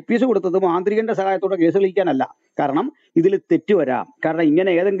 അദ്ദേഹത്തിന് IPS കൊടുത്തത് മാന്ത്രികന്റെ സഹായത്തോടെ കേസ് കളിക്കാനല്ല. കാരണം ഇതിൽ തെറ്റ് വരാം. കാരണം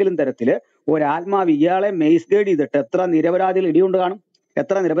ഇങ്ങനെ ഏതെങ്കിലും തരത്തില് ഒരാത്മാവ് ഇയാളെ മെയ്സ് ഗൈഡ് ചെയ്തിട്ട് എത്ര നിരപരാധികൾ ഇടികൊണ്ട് കാണും,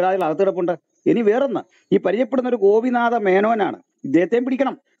 എത്ര നിരപരാധികൾ അകത്തിടപ്പുണ്ട്. ഇനി വേറൊന്ന്, ഈ പരിചയപ്പെടുന്ന ഒരു ഗോപിനാഥ മേനോനാണ്. ഇദ്ദേഹത്തെയും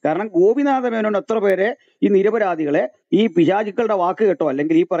പിടിക്കണം. കാരണം ഗോപിനാഥ മേനോൻ എത്ര പേരെ ഈ നിരപരാധികളെ ഈ പിശാചുക്കളുടെ വാക്ക് കേട്ടോ,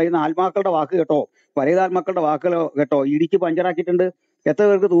 അല്ലെങ്കിൽ ഈ പറയുന്ന ആത്മാക്കളുടെ വാക്ക് കേട്ടോ, പരേതാത്മാക്കളുടെ വാക്കുകൾ കേട്ടോ ഇടിച്ച് പഞ്ചറാക്കിയിട്ടുണ്ട്. എത്ര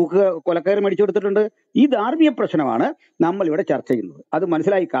പേർക്ക് കൊലക്കയറി മേടിച്ചു കൊടുത്തിട്ടുണ്ട്. ഈ ധാർമ്മിക പ്രശ്നമാണ് നമ്മൾ ഇവിടെ ചർച്ച ചെയ്യുന്നത്. അത്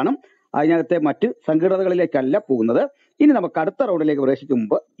മനസ്സിലായി കാണും. അതിനകത്തെ മറ്റ് സങ്കീർണതകളിലേക്കല്ല പോകുന്നത്. ഇനി നമുക്ക് അടുത്ത റൗണ്ടിലേക്ക് പ്രവേശിക്കും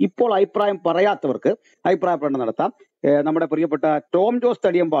മുമ്പ് ഇപ്പോൾ അഭിപ്രായം പറയാത്തവർക്ക് അഭിപ്രായ പ്രകടനം നടത്താം. നമ്മുടെ പ്രിയപ്പെട്ട ടോം ജോസ്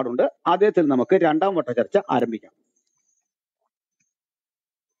തടിയമ്പാടുണ്ട്. അദ്ദേഹത്തിൽ നമുക്ക് രണ്ടാം വട്ട ചർച്ച ആരംഭിക്കാം.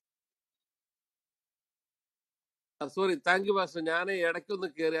 Sorry, thank you pastor. ഞാൻ ഇടയ്ക്കൊന്ന്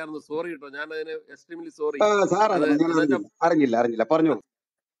കയറിയായിരുന്നു, സോറി കേട്ടോ, ഞാൻ അതിന് എക്സ്ട്രീംലി സോറി. സാറല്ല, ഞാൻ അറിഞ്ഞില്ല പറഞ്ഞോളൂ.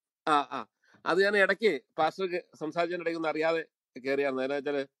 അത് ഞാൻ ഇടയ്ക്ക് പാസ്റ്റർ സംസാരിച്ചതിനിടയ്ക്ക് ഒന്ന് അറിയാതെ കയറിയായിരുന്നു. എന്താ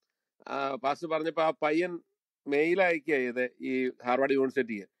വെച്ചാല് പാസ്റ്റർ പറഞ്ഞപ്പോ ആ പയ്യൻ മെയിൽ അയക്കുക ചെയ്തേ ഈ ഹാർവാർഡ്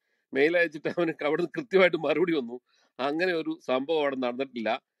യൂണിവേഴ്സിറ്റിക്ക്. മെയിൽ അയച്ചിട്ട് അവന് അവിടെ നിന്ന് കൃത്യമായിട്ട് മറുപടി വന്നു. അങ്ങനെ ഒരു സംഭവം അവിടെ നടന്നിട്ടില്ല,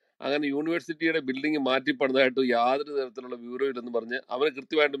 അങ്ങനെ യൂണിവേഴ്സിറ്റിയുടെ ബിൽഡിംഗ് മാറ്റിപ്പണിതായിട്ട് യാതൊരു തരത്തിലുള്ള വിവരവും ഇല്ലെന്ന് പറഞ്ഞ് അവന്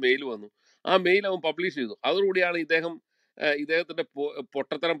കൃത്യമായിട്ട് മെയിൽ വന്നു. ആ മെയിൽ അവൻ പബ്ലിഷ് ചെയ്തു. അതോടുകൂടിയാണ് ഇദ്ദേഹത്തിന്റെ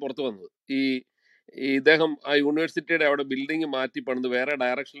പൊട്ടത്തരം പുറത്തു വന്നത്. ഇദ്ദേഹം ആ യൂണിവേഴ്സിറ്റിയുടെ അവിടെ ബിൽഡിംഗ് മാറ്റി പണിത് വേറെ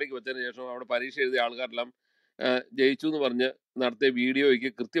ഡയറക്ഷനിലേക്ക് വെച്ചതിന് ശേഷം അവിടെ പരീക്ഷ എഴുതിയ ആൾക്കാരെല്ലാം ജയിച്ചു എന്ന് പറഞ്ഞ് നടത്തിയ വീഡിയോയ്ക്ക്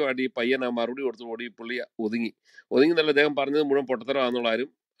കൃത്യമായിട്ട് ഈ പയ്യൻ ആ മറുപടി കൊടുത്തോടി പുള്ളി ഒതുങ്ങി എന്നല്ല, അദ്ദേഹം പറഞ്ഞത് മുഴുവൻ പൊട്ടത്തരമാണെന്നുള്ള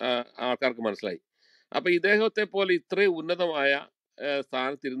ആൾക്കാർക്ക് മനസ്സിലായി. അപ്പൊ ഇദ്ദേഹത്തെ പോലെ ഇത്രയും ഉന്നതമായ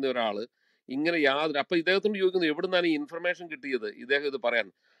സ്ഥാനത്തിരുന്ന ഒരാള് ഇങ്ങനെ അപ്പൊ ഇദ്ദേഹത്തോട് ചോദിക്കുന്നത് എവിടുന്നാണ് ഈ ഇൻഫർമേഷൻ കിട്ടിയത് ഇദ്ദേഹം ഇത് പറയാൻ?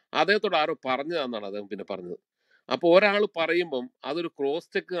 അദ്ദേഹത്തോട് ആരോ പറഞ്ഞതാണെന്നാണ് അദ്ദേഹം പിന്നെ പറഞ്ഞത്. അപ്പൊ ഒരാൾ പറയുമ്പം അതൊരു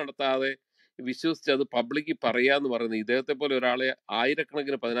ക്രോസ് ചെക്ക് നടത്താതെ വിശ്വസിച്ച് അത് പബ്ലിക്കിൽ പറയാന്ന് പറയുന്നത്, ഇദ്ദേഹത്തെ പോലെ ഒരാളെ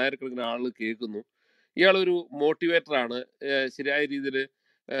ആയിരക്കണക്കിന് 10,000-കണക്കിന് ആളുകൾ കേൾക്കുന്നു. ഇയാളൊരു മോട്ടിവേറ്ററാണ്. ശരിയായ രീതിയിൽ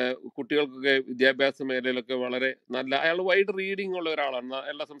കുട്ടികൾക്കൊക്കെ വിദ്യാഭ്യാസ മേഖലയിലൊക്കെ വളരെ നല്ല, അയാൾ വൈഡ് റീഡിങ് ഉള്ള ഒരാളാണ്.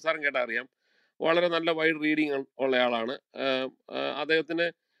 എല്ലാ സംസാരം കേട്ടാൽ അറിയാം, വളരെ നല്ല വൈഡ് റീഡിങ് ഉള്ള ആളാണ്. അദ്ദേഹത്തിന്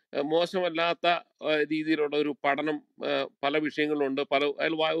മോശമല്ലാത്ത രീതിയിലുള്ള ഒരു പഠനം പല വിഷയങ്ങളിലുണ്ട്.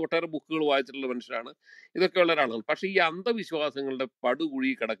 അയാൾ ഒട്ടേറെ ബുക്കുകൾ വായിച്ചിട്ടുള്ള മനുഷ്യരാണ്. ഇതൊക്കെ ഉള്ള ഒരാളാണ്. പക്ഷെ ഈ അന്ധവിശ്വാസങ്ങളുടെ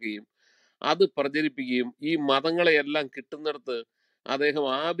പടുകുഴി കിടക്കുകയും അത് പ്രചരിപ്പിക്കുകയും ഈ മതങ്ങളെയെല്ലാം കിട്ടുന്നിടത്ത് അദ്ദേഹം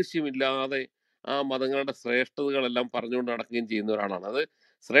ആവശ്യമില്ലാതെ ആ മതങ്ങളുടെ ശ്രേഷ്ഠതകളെല്ലാം പറഞ്ഞുകൊണ്ട് നടക്കുകയും ചെയ്യുന്ന ഒരാളാണ്. അത്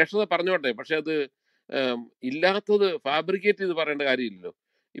ശ്രേഷ്ഠത പറഞ്ഞോട്ടെ, പക്ഷെ അത് ഇല്ലാത്തത് ഫാബ്രിക്കേറ്റ് ചെയ്ത് പറയേണ്ട കാര്യമില്ലല്ലോ.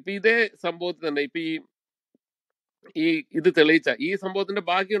 ഇപ്പൊ ഇതേ സംഭവത്തിൽ തന്നെ ഇപ്പൊ ഇത് തെളിയിച്ച ഈ സംഭവത്തിന്റെ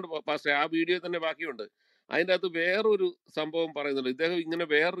ബാക്കിയുണ്ട് പക്ഷേ ആ വീഡിയോ തന്നെ ബാക്കിയുണ്ട്. അതിൻ്റെ അകത്ത് വേറൊരു സംഭവം പറയുന്നുണ്ട്. ഇദ്ദേഹം ഇങ്ങനെ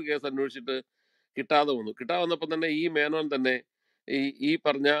വേറൊരു കേസ് അന്വേഷിച്ചിട്ട് കിട്ടാതെ വന്നപ്പോൾ തന്നെ ഈ മേനോൻ തന്നെ ഈ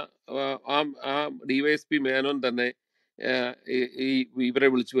പറഞ്ഞ ആ DYSP മേനോൻ തന്നെ ഇവരെ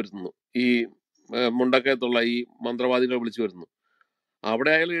വിളിച്ചു വരുത്തുന്നു, ഈ മുണ്ടക്കയത്തുള്ള ഈ മന്ത്രവാദികളെ വിളിച്ചു വരുന്നു.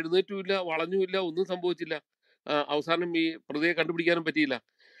 അവിടെ അയാൾ എഴുന്നേറ്റുമില്ല, വളഞ്ഞുമില്ല, ഒന്നും സംഭവിച്ചില്ല. അവസാനം ഈ പ്രതിയെ കണ്ടുപിടിക്കാനും പറ്റിയില്ല.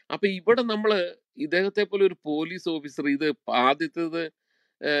 അപ്പൊ ഇവിടെ നമ്മള് ഇദ്ദേഹത്തെ പോലെ ഒരു പോലീസ് ഓഫീസർ ഇത് ആദ്യത്തേത്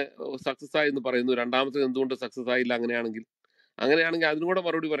സക്സസ് ആയി എന്ന് പറയുന്നു, രണ്ടാമത്തേത് എന്തുകൊണ്ട് സക്സസ് ആയില്ല? അങ്ങനെയാണെങ്കിൽ അതിനും കൂടെ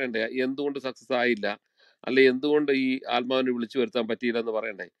മറുപടി പറയണ്ടേ, എന്തുകൊണ്ട് സക്സസ് ആയില്ല? അല്ലെ എന്തുകൊണ്ട് ഈ ആത്മാവിനെ വിളിച്ചു വരുത്താൻ പറ്റിയില്ല എന്ന്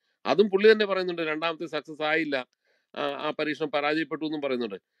പറയണ്ടേ? അതും പുള്ളി തന്നെ പറയുന്നുണ്ട്. രണ്ടാമത്തെ സക്സസ് ആയില്ല, ആ പരീക്ഷണം പരാജയപ്പെട്ടു എന്നും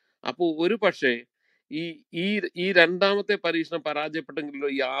പറയുന്നുണ്ട്. അപ്പോൾ ഒരു പക്ഷേ ഈ ഈ ഈ രണ്ടാമത്തെ പരീക്ഷണം പരാജയപ്പെട്ടെങ്കിലോ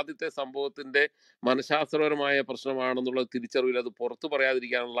ഈ ആദ്യത്തെ സംഭവത്തിന്റെ മനഃശാസ്ത്രപരമായ പ്രശ്നമാണെന്നുള്ള തിരിച്ചറിവിൽ അത് പുറത്തു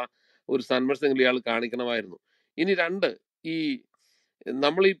പറയാതിരിക്കാനുള്ള ഒരു സന്മർശങ്ങൾ ഇയാൾ കാണിക്കണമായിരുന്നു. ഇനി രണ്ട്, ഈ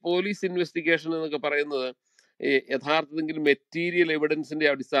നമ്മൾ ഈ പോലീസ് ഇൻവെസ്റ്റിഗേഷൻ എന്നൊക്കെ പറയുന്നത് യഥാർത്ഥത്തിൽ മെറ്റീരിയൽ എവിഡൻസിന്റെ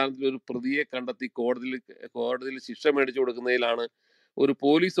അടിസ്ഥാനത്തിൽ ഒരു പ്രതിയെ കണ്ടെത്തി കോടതിയിൽ ശിക്ഷ മേടിച്ചു കൊടുക്കുന്നതിലാണ് ഒരു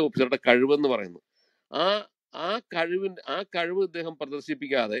പോലീസ് ഓഫീസറുടെ കഴിവെന്ന് പറയുന്നത്. ആ ആ കഴിവ് ഇദ്ദേഹം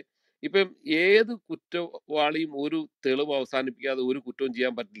പ്രദർശിപ്പിക്കാതെ, ഇപ്പം ഏത് കുറ്റവാളിയും ഒരു തെളിവ് അവസാനിപ്പിക്കാതെ ഒരു കുറ്റവും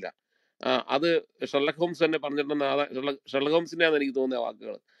ചെയ്യാൻ പറ്റില്ല. അത് ഷെർലക് ഹോംസ് തന്നെ പറഞ്ഞിട്ടുണ്ടെന്ന്, ഷെർലക് ഹോംസിൻ്റെയാണ് എനിക്ക് തോന്നിയ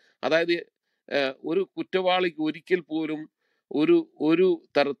വാക്കുകൾ. അതായത് ഒരു കുറ്റവാളിക്ക് ഒരിക്കൽ പോലും ഒരു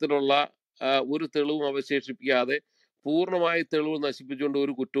തരത്തിലുള്ള ഒരു തെളിവും അവശേഷിപ്പിക്കാതെ പൂർണ്ണമായി തെളിവ് നശിപ്പിച്ചുകൊണ്ട്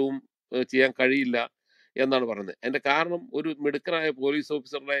ഒരു കുറ്റവും ചെയ്യാൻ കഴിയില്ല എന്നാണ് പറയുന്നത്. അതിന്റെ കാരണം ഒരു മിടുക്കനായ പോലീസ്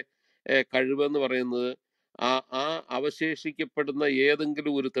ഓഫീസറുടെ കഴിവെന്ന് പറയുന്നത് ആ അവശേഷിക്കപ്പെടുന്ന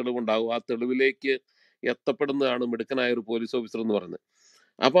ഏതെങ്കിലും ഒരു തെളിവുണ്ടാവും, ആ തെളിവിലേക്ക് എത്തപ്പെടുന്നതാണ് മിടുക്കനായ ഒരു പോലീസ് ഓഫീസർ എന്ന് പറയുന്നത്.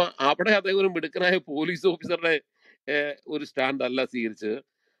 അപ്പൊ അവിടെ അദ്ദേഹം ഒരു മിടുക്കനായ പോലീസ് ഓഫീസറുടെ ഒരു സ്റ്റാൻഡ് അല്ല സ്വീകരിച്ചത്.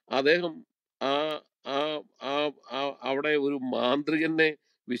 അദ്ദേഹം ആ ആ ആ ആ- അവിടെ ഒരു മാന്ത്രികനെ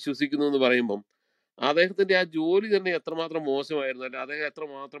വിശ്വസിക്കുന്നു എന്ന് പറയുമ്പം അദ്ദേഹത്തിന്റെ ആ ജോലി തന്നെ എത്രമാത്രം മോശമായിരുന്നു, അല്ലെ അദ്ദേഹം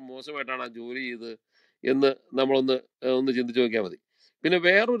എത്രമാത്രം മോശമായിട്ടാണ് ആ ജോലി ചെയ്തത് എന്ന് ഒന്ന് ചിന്തിച്ചു നോക്കിയാൽ മതി. പിന്നെ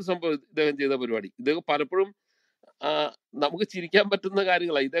വേറൊരു സംഭവം ഇദ്ദേഹം ചെയ്ത പരിപാടി, ഇദ്ദേഹം പലപ്പോഴും നമുക്ക് ചിരിക്കാൻ പറ്റുന്ന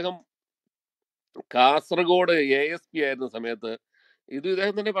കാര്യങ്ങളാണ്. ഇദ്ദേഹം കാസർഗോഡ് ASP ആയിരുന്ന സമയത്ത്, ഇത്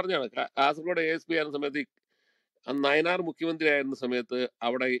ഇദ്ദേഹം തന്നെ പറഞ്ഞാണ്, കാസർഗോഡ് ASP ആയിരുന്ന സമയത്ത് നയനാർ മുഖ്യമന്ത്രി ആയിരുന്ന സമയത്ത്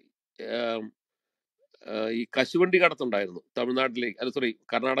അവിടെ ഈ കശുവണ്ടി കടത്തുണ്ടായിരുന്നു തമിഴ്നാട്ടിലേക്ക്,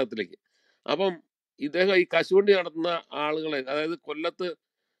 കർണാടകത്തിലേക്ക്. അപ്പം ഇദ്ദേഹം ഈ കശുവണ്ടി നടത്തുന്ന ആളുകളെ, അതായത് കൊല്ലത്ത്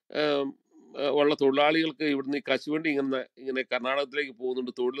ഉള്ള തൊഴിലാളികൾക്ക് ഇവിടുന്ന് ഈ കശുവണ്ടി ഇങ്ങനെ കർണാടകത്തിലേക്ക്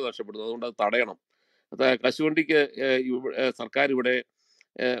പോകുന്നുണ്ട്, തൊഴിൽ നഷ്ടപ്പെടുന്നു, അതുകൊണ്ട് അത് തടയണം. കശുവണ്ടിക്ക് സർക്കാർ ഇവിടെ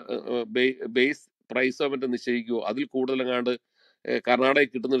ബേസ് പ്രൈസോ മറ്റോ നിശ്ചയിക്കുമോ, അതിൽ കൂടുതലെങ്ങാണ്ട്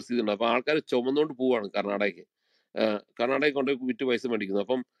കർണാടകയ്ക്ക് കിട്ടുന്ന ഒരു സ്ഥിതി ഉണ്ട്. അപ്പം ആൾക്കാർ ചുമന്നുകൊണ്ട് പോവാണ് കർണാടകയ്ക്ക് കൊണ്ട് വിറ്റ് പൈസ മേടിക്കുന്നു.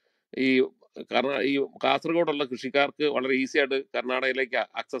 അപ്പം ഈ ഈ കാസർഗോഡുള്ള കൃഷിക്കാർക്ക് വളരെ ഈസി ആയിട്ട് കർണാടകയിലേക്ക്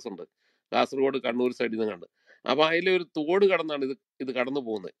ആക്സസ് ഉണ്ട്, കാസർഗോഡ് കണ്ണൂർ സൈഡിൽ നിന്ന് കണ്ട്. അപ്പം അതിലൊരു തോട് കടന്നാണ് ഇത് കടന്നു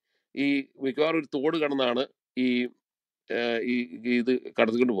പോകുന്നത്. ഈ മിക്കവാറും ഒരു തോട് കടന്നാണ് ഈ ഇത്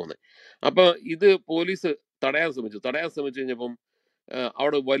കടത്തിക്കൊണ്ട് പോകുന്നത്. അപ്പൊ ഇത് പോലീസ് തടയാൻ ശ്രമിച്ചു കഴിഞ്ഞപ്പം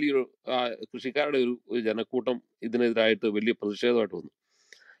അവിടെ വലിയൊരു കൃഷിക്കാരുടെ ഒരു ജനക്കൂട്ടം ഇതിനെതിരായിട്ട് വലിയ പ്രതിഷേധമായിട്ട് വന്നു.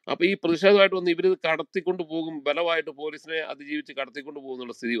 അപ്പൊ ഈ പ്രതിഷേധമായിട്ട് വന്ന് ഇവരിത് കടത്തിക്കൊണ്ട് പോകും, ബലമായിട്ട് പോലീസിനെ അതിജീവിച്ച് കടത്തിക്കൊണ്ട്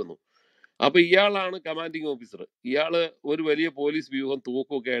പോകുന്നുള്ള സ്ഥിതി വന്നു. അപ്പൊ ഇയാളാണ് കമാൻഡിങ് ഓഫീസർ. ഇയാള് ഒരു വലിയ പോലീസ് വ്യൂഹം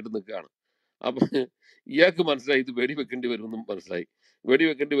തൂക്കമൊക്കെ ആയിട്ട് നിൽക്കുകയാണ്. അപ്പൊ ഇയാൾക്ക് മനസ്സിലായി ഇത് വെടിവെക്കേണ്ടി വരും എന്നും മനസ്സിലായി.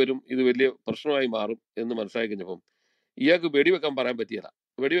 വെടിവെക്കേണ്ടി വരും, ഇത് വലിയ പ്രശ്നമായി മാറും എന്ന് മനസ്സിലാക്കി കഴിഞ്ഞപ്പം ഇയാൾക്ക് വെടിവെക്കാൻ പറയാൻ പറ്റിയല്ല.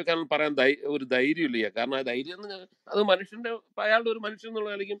 വെടിവെക്കാൻ പറയാൻ ഒരു ധൈര്യമില്ല ഇയാൾക്ക്. കാരണം ആ ധൈര്യം എന്ന് അത് അയാളുടെ ഒരു മനുഷ്യൻ എന്നുള്ള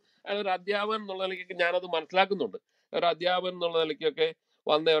നിലയ്ക്കും അയാൾ ഒരു അധ്യാപകൻ എന്നുള്ള നിലയ്ക്കൊക്കെ ഞാനത് മനസ്സിലാക്കുന്നുണ്ട്. ഒരു അധ്യാപകൻ എന്നുള്ള നിലയ്ക്കൊക്കെ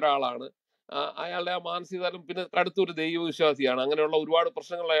വന്ന ഒരാളാണ്. അയാളുടെ ആ മാനസികതലം, പിന്നെ കടുത്തൊരു ദൈവവിശ്വാസിയാണ്. അങ്ങനെയുള്ള ഒരുപാട്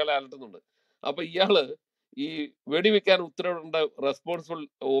പ്രശ്നങ്ങൾ അയാളെ അലട്ടുന്നുണ്ട്. അപ്പൊ ഇയാള് ഈ വെടിവെക്കാൻ ഉത്തരവിടേണ്ട റെസ്പോൺസിബിൾ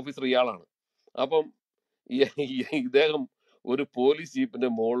ഓഫീസർ ഇയാളാണ്. അപ്പം ഇദ്ദേഹം ഒരു പോലീസ് ജീപ്പിന്റെ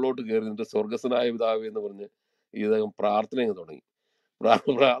മുകളിലോട്ട് കയറി നിന്നിട്ട് സ്വർഗസ്വനായ പിതാവേ എന്ന് പറഞ്ഞ് ഇദ്ദേഹം പ്രാർത്ഥന തുടങ്ങി.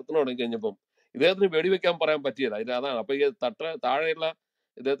 പ്രാർത്ഥന തുടങ്ങി കഴിഞ്ഞപ്പം ഇദ്ദേഹത്തിന് വെടിവെക്കാൻ പറയാൻ പറ്റിയല്ല. അതാണ്. അപ്പൊ ഈ താഴെയുള്ള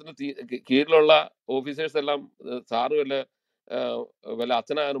ഇദ്ദേഹത്തിന്റെ കീഴിലുള്ള ഓഫീസേഴ്സ് എല്ലാം സാറ് വല്ല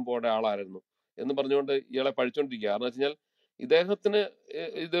അച്ഛനാകാനും പോകേണ്ട ആളായിരുന്നു എന്ന് പറഞ്ഞുകൊണ്ട് ഇയാളെ പഴിച്ചോണ്ടിരിക്കുക. കാരണം വെച്ച് കഴിഞ്ഞാൽ ഇദ്ദേഹത്തിന്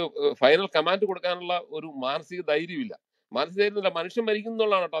ഇത് ഫൈനൽ കമാൻഡ് കൊടുക്കാനുള്ള ഒരു മാനസിക ധൈര്യമില്ല. മനുഷ്യൻ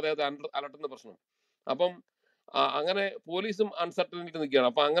മരിക്കുന്നുള്ളതാണ് കേട്ടോ അദ്ദേഹത്തെ അലട്ടുന്ന പ്രശ്നം. അപ്പം അങ്ങനെ പോലീസും അൺസർട്ടനിറ്റി നിൽക്കുകയാണ്.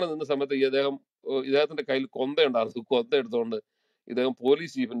 അപ്പൊ അങ്ങനെ നിന്ന സമയത്ത് ഇദ്ദേഹത്തിന്റെ കയ്യിൽ കൊന്ത ഉണ്ടായിരുന്നു. കൊന്ത എടുത്തുകൊണ്ട് ഇദ്ദേഹം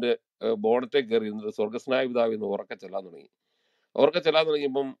പോലീസ് ചീഫിന്റെ ബോണറ്റെ കയറി ഇരുന്നിട്ട് സ്വർഗസ്നായ പിതാവ് എന്ന് ഉറക്കെ ചെല്ലാൻ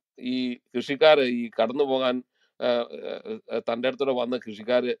തുടങ്ങിയപ്പം ഈ കൃഷിക്കാര്, ഈ കടന്നു പോകാൻ തൻ്റെ അടുത്തോടെ വന്ന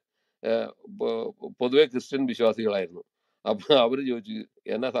കൃഷിക്കാര് പൊതുവെ ക്രിസ്ത്യൻ വിശ്വാസികളായിരുന്നു. അപ്പൊ അവര് ചോദിച്ചു,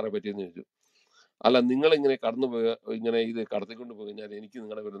 എന്നാ സാറേ പറ്റിയെന്ന് ചോദിച്ചു. അല്ല, നിങ്ങൾ ഇങ്ങനെ ഇങ്ങനെ ഇത് കടത്തിക്കൊണ്ട് പോയി കഴിഞ്ഞാൽ എനിക്ക്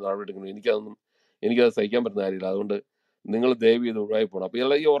നിങ്ങളുടെ പേര് നടപടിയെടുക്കണം, എനിക്കത് സഹിക്കാൻ പറ്റുന്ന കാര്യമില്ല, അതുകൊണ്ട് നിങ്ങൾ ദയവ് ചെയ്ത് ഒഴിവായി പോകണം. അപ്പൊ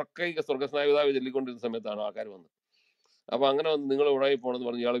ഇയാളെ ഈ ഉറക്ക സ്വർഗസ്നായ പിതാവ് ചൊല്ലിക്കൊണ്ടിരുന്ന സമയത്താണ് ആൾക്കാർ വന്നത്. അപ്പൊ അങ്ങനെ വന്ന് നിങ്ങൾ ഒഴിവായി പോകണമെന്ന്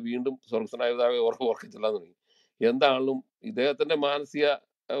പറഞ്ഞ് ഇയാൾ വീണ്ടും സ്വർഗസ്നായ പിതാവെ ഉറക്കെ ചെല്ലാൻ തുടങ്ങി. എന്താണെങ്കിലും ഇദ്ദേഹത്തിന്റെ മാനസിക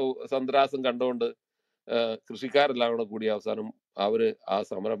സന്ത്രാസം കണ്ടുകൊണ്ട് കൃഷിക്കാരെല്ലാം കൂടെ കൂടി അവസാനം അവര് ആ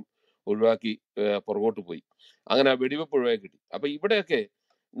സമരം ഒഴിവാക്കി പുറകോട്ട് പോയി. അങ്ങനെ ആ വെടിവെപ്പ് ഒഴിവാക്കി കിട്ടി. അപ്പൊ ഇവിടെയൊക്കെ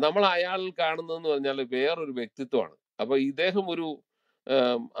നമ്മൾ അയാളിൽ കാണുന്നതെന്ന് പറഞ്ഞാൽ വേറൊരു വ്യക്തിത്വമാണ്. അപ്പൊ ഇദ്ദേഹം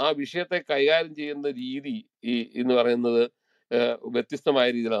ആ വിഷയത്തെ കൈകാര്യം ചെയ്യുന്ന രീതി എന്ന് പറയുന്നത് വ്യത്യസ്തമായ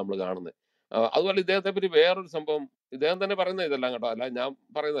രീതിയിലാണ് നമ്മൾ കാണുന്നത്. അതുപോലെ ഇദ്ദേഹത്തെ പറ്റി വേറൊരു സംഭവം, ഇദ്ദേഹം തന്നെ പറയുന്നത് ഇതെല്ലാം കേട്ടോ, അല്ല ഞാൻ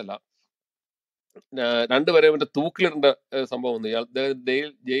പറയുന്നതല്ല. രണ്ടുപേരെ മറ്റേ തൂക്കിലിടേണ്ട സംഭവം വന്നു. ഇയാൾ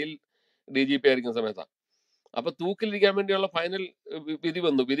ജയിൽ DGP ആയിരിക്കുന്ന സമയത്താണ്. അപ്പൊ തൂക്കിലിരിക്കാൻ വേണ്ടിയുള്ള ഫൈനൽ വിധി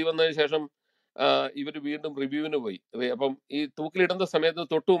വന്നു. വിധി വന്നതിന് ശേഷം ഇവർ വീണ്ടും റിവ്യൂവിന് പോയി. അപ്പം ഈ തൂക്കിലിടുന്ന സമയത്ത്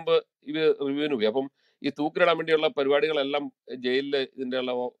തൊട്ട് മുമ്പ് ഇവർ റിവ്യൂവിന് പോയി. അപ്പം ഈ തൂക്കിലിടാൻ വേണ്ടിയുള്ള പരിപാടികളെല്ലാം ജയിലിൽ ഇതിന്റെ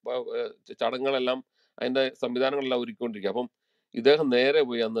ഉള്ള ചടങ്ങുകളെല്ലാം അതിന്റെ സംവിധാനങ്ങളെല്ലാം ഒരുക്കിക്കൊണ്ടിരിക്കുക. അപ്പം ഇദ്ദേഹം നേരെ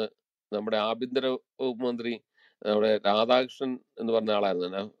പോയി അന്ന് നമ്മുടെ ആഭ്യന്തര വകുപ്പ് മന്ത്രി നമ്മുടെ രാധാകൃഷ്ണൻ എന്ന് പറഞ്ഞ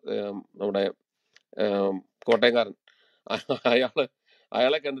ആളായിരുന്നു, നമ്മുടെ കോട്ടയംകാരൻ.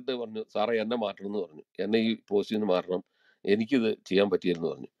 അയാളെ കണ്ടിട്ട് പറഞ്ഞു, സാറേ എന്നെ മാറ്റണം എന്ന് പറഞ്ഞു, എന്നെ ഈ പോസ്റ്റിൽ നിന്ന് മാറ്റണം, എനിക്കിത് ചെയ്യാൻ പറ്റിയെന്ന്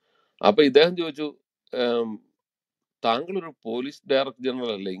പറഞ്ഞു. അപ്പൊ ഇദ്ദേഹം ചോദിച്ചു, താങ്കളൊരു പോലീസ് ഡയറക്ടർ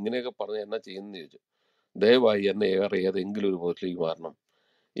ജനറൽ അല്ലേ, ഇങ്ങനെയൊക്കെ പറഞ്ഞ് എന്നാ ചെയ്യുന്നെന്ന് ചോദിച്ചു. ദയവായി എന്നെ വേറെ ഏതെങ്കിലും ഒരു പോസ്റ്റിലേക്ക് മാറണം,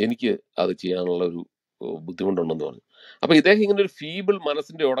 എനിക്ക് അത് ചെയ്യാനുള്ള ഒരു ബുദ്ധിമുട്ടുണ്ടെന്ന് പറഞ്ഞു. അപ്പൊ ഇദ്ദേഹം ഇങ്ങനെ ഒരു ഫീബിൾ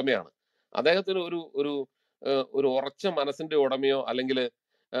മനസ്സിന്റെ ഉടമയാണ്. അദ്ദേഹത്തിന് ഒരു ഉറച്ച മനസ്സിന്റെ ഉടമയോ അല്ലെങ്കിൽ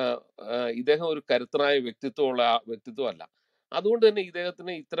ഇദ്ദേഹം ഒരു കരുത്തനായ വ്യക്തിത്വമുള്ള വ്യക്തിത്വമല്ല. അതുകൊണ്ട് തന്നെ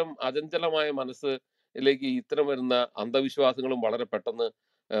ഇദ്ദേഹത്തിന് ഇത്തരം അചഞ്ചലമായ മനസ്സിലേക്ക് ഇത്തരം വരുന്ന അന്ധവിശ്വാസങ്ങളും വളരെ പെട്ടെന്ന്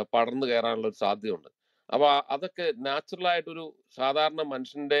പടർന്നു കയറാനുള്ള ഒരു സാധ്യതയുണ്ട്. അപ്പൊ അതൊക്കെ നാച്ചുറൽ ആയിട്ടൊരു സാധാരണ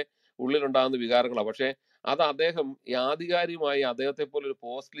മനുഷ്യന്റെ ഉള്ളിലുണ്ടാകുന്ന വികാരങ്ങളാണ്. പക്ഷെ അത് അദ്ദേഹം ആധികാരികമായി അദ്ദേഹത്തെ പോലെ ഒരു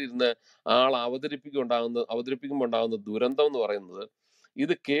പോസ്റ്റിലിരുന്ന് അവതരിപ്പിക്കുമ്പോൾ ഉണ്ടാകുന്ന ദുരന്തം എന്ന് പറയുന്നത്,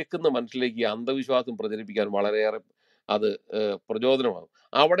 ഇത് കേൾക്കുന്ന മനുഷ്യരിലേക്ക് ഈ അന്ധവിശ്വാസം പ്രചരിപ്പിക്കാൻ വളരെയേറെ അത് പ്രചോദനമാകും.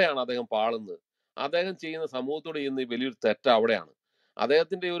 അവിടെയാണ് അദ്ദേഹം പാളുന്നത്. അദ്ദേഹം ചെയ്യുന്ന സമൂഹത്തോട് ചെയ്യുന്ന വലിയൊരു തെറ്റ് അവിടെയാണ്.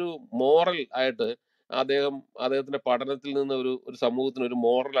 അദ്ദേഹത്തിന്റെ ഒരു മോറൽ ആയിട്ട് അദ്ദേഹത്തിന്റെ പഠനത്തിൽ നിന്ന് ഒരു സമൂഹത്തിന് ഒരു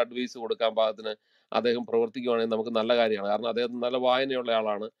മോറൽ അഡ്വൈസ് കൊടുക്കാൻ പാകത്തിന് അദ്ദേഹം പ്രവർത്തിക്കുകയാണെങ്കിൽ നമുക്ക് നല്ല കാര്യമാണ്. കാരണം അദ്ദേഹത്തിന് നല്ല വായനയുള്ള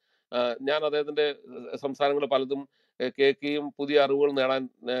ആളാണ്. ഞാൻ അദ്ദേഹത്തിന്റെ സംസാരങ്ങൾ പലതും കേൾക്കുകയും പുതിയ അറിവുകൾ നേടാൻ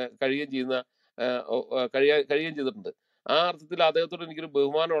കഴിയുകയും ചെയ്തിട്ടുണ്ട്. ആ അർത്ഥത്തിൽ അദ്ദേഹത്തോട് എനിക്കൊരു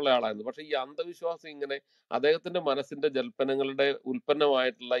ബഹുമാനമുള്ള ആളായിരുന്നു. പക്ഷെ ഈ അന്ധവിശ്വാസം ഇങ്ങനെ അദ്ദേഹത്തിന്റെ മനസ്സിന്റെ ജൽപ്പനങ്ങളുടെ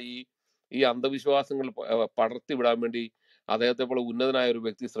ഉൽപ്പന്നമായിട്ടുള്ള ഈ അന്ധവിശ്വാസങ്ങൾ പടർത്തി വിടാൻ വേണ്ടി അദ്ദേഹത്തെ പോലെ ഉന്നതനായ ഒരു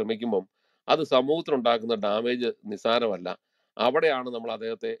വ്യക്തി ശ്രമിക്കുമ്പം അത് സമൂഹത്തിനുണ്ടാക്കുന്ന ഡാമേജ് നിസ്സാരമല്ല. അവിടെയാണ് നമ്മൾ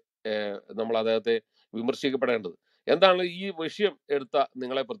അദ്ദേഹത്തെ വിമർശിക്കപ്പെടേണ്ടത്. എന്താണ് ഈ വിഷയം എടുത്ത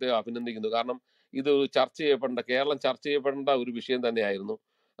നിങ്ങളെ പ്രത്യേകം അഭിനന്ദിക്കുന്നു. കാരണം ഇത് കേരളം ചർച്ച ചെയ്യപ്പെടേണ്ട ഒരു വിഷയം തന്നെയായിരുന്നു.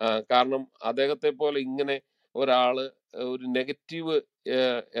 കാരണം അദ്ദേഹത്തെ പോലെ ഇങ്ങനെ ഒരാള് ഒരു നെഗറ്റീവ്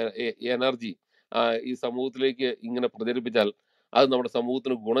എനർജി ഈ സമൂഹത്തിലേക്ക് ഇങ്ങനെ പ്രചരിപ്പിച്ചാൽ അത് നമ്മുടെ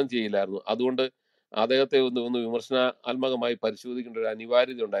സമൂഹത്തിന് ഗുണം ചെയ്യില്ലായിരുന്നു. അതുകൊണ്ട് അദ്ദേഹത്തെ ഒന്ന് വിമർശനാത്മകമായി പരിശോധിക്കേണ്ട ഒരു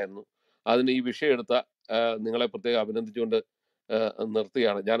അനിവാര്യത ഉണ്ടായിരുന്നു. അതിന് ഈ വിഷയം എടുത്ത നിങ്ങളെ പ്രത്യേകം അഭിനന്ദിച്ചുകൊണ്ട്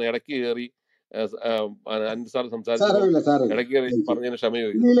നിർത്തുകയാണ്. ഞാൻ ഇടയ്ക്ക് കയറി അനിൽ സാർ സംസാരിച്ചപ്പോൾ സാരമില്ല സാരമില്ല, ഇടയ്ക്ക് കയറി താങ്ക് യു. പറഞ്ഞതിന് ക്ഷമ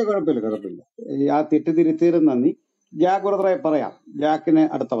ചോദിക്കുന്നു. ഇല്ല, കുഴപ്പമില്ല. ആ തെറ്റിതിരുത്തിയതിന് നന്ദി. ജാക്ക് ബ്രദറെ പറയാം. ജാക്കിന്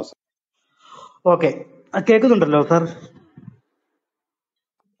അടുത്ത അവസരം. ഓക്കെ, കേൾക്കുന്നുണ്ടല്ലോ സാർ?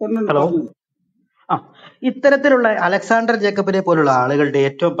 ഹലോ. പറഞ്ഞു. ഇത്തരത്തിലുള്ള അലക്സാണ്ടർ ജേക്കബിനെ പോലുള്ള ആളുകളുടെ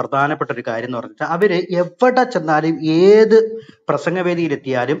ഏറ്റവും പ്രധാനപ്പെട്ട ഒരു കാര്യം എന്ന് പറഞ്ഞാൽ അവര് എവിടെ ചെന്നാലും ഏത്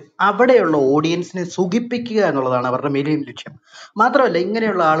പ്രസംഗവേദിയിലെത്തിയാലും അവിടെയുള്ള ഓഡിയൻസിനെ സുഖിപ്പിക്കുക എന്നുള്ളതാണ് അവരുടെ മെയിൻ ലക്ഷ്യം. മാത്രമല്ല,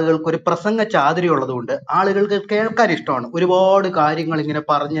 ഇങ്ങനെയുള്ള ആളുകൾക്ക് ഒരു പ്രസംഗ ചാതുര്യം ഉള്ളതുകൊണ്ട് ആളുകൾക്ക് കേൾക്കാൻ ഇഷ്ടമാണ്. ഒരുപാട് കാര്യങ്ങൾ ഇങ്ങനെ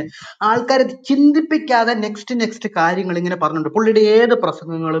പറഞ്ഞ് ആൾക്കാരെ ചിന്തിപ്പിക്കാതെ നെക്സ്റ്റ് കാര്യങ്ങൾ ഇങ്ങനെ പറഞ്ഞിട്ടുണ്ട്. പുള്ളിയുടെ ഏത്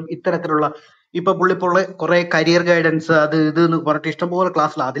പ്രസംഗങ്ങളും ഇത്തരത്തിലുള്ള പുള്ളിപ്പോൾ കുറെ കരിയർ ഗൈഡൻസ് അത് ഇത് എന്ന് പറഞ്ഞിട്ട് ഇഷ്ടംപോലെ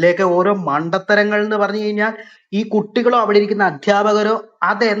ക്ലാസ്സിൽ അതിലേക്ക് ഓരോ മണ്ടത്തരങ്ങൾ എന്ന് പറഞ്ഞു കഴിഞ്ഞാൽ ഈ കുട്ടികളോ അവിടെ ഇരിക്കുന്ന അധ്യാപകരോ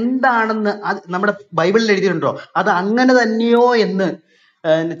അതെന്താണെന്ന് നമ്മുടെ ബൈബിളിൽ എഴുതിയിട്ടുണ്ടോ, അത് അങ്ങനെ തന്നെയോ എന്ന്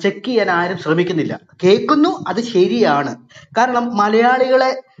ചെക്ക് ചെയ്യാൻ ആരും ശ്രമിക്കുന്നില്ല. കേൾക്കുന്നു, അത് ശരിയാണ്. കാരണം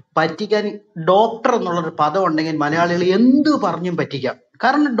മലയാളികളെ പറ്റിക്കാൻ ഡോക്ടർ എന്നുള്ളൊരു പദം ഉണ്ടെങ്കിൽ മലയാളികൾ എന്തു പറഞ്ഞും പറ്റിക്കാം.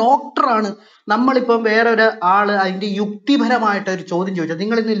 കാരണം ഡോക്ടറാണ്. നമ്മളിപ്പം വേറൊരു ആള് അതിന്റെ യുക്തിപരമായിട്ട് ഒരു ചോദ്യം ചോദിച്ചാൽ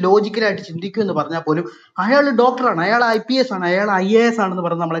നിങ്ങൾ ഇന്ന് ലോജിക്കലായിട്ട് ചിന്തിക്കൂ എന്ന് പറഞ്ഞാൽ പോലും അയാൾ ഡോക്ടറാണ്, അയാൾ IPS ആണ്, അയാൾ IAS ആണെന്ന്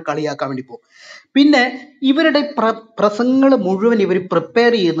പറഞ്ഞ് നമ്മളെ കളിയാക്കാൻ വേണ്ടി പോകും. പിന്നെ ഇവരുടെ പ്രസംഗങ്ങൾ മുഴുവൻ ഇവർ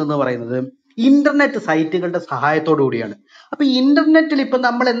പ്രിപ്പയർ ചെയ്യുന്നതെന്ന് പറയുന്നത് ഇന്റർനെറ്റ് സൈറ്റുകളുടെ സഹായത്തോടു കൂടിയാണ്. അപ്പൊ ഇന്റർനെറ്റിൽ ഇപ്പൊ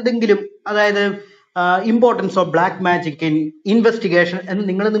നമ്മൾ എന്തെങ്കിലും, അതായത് importance of black magic in investigation എന്ന്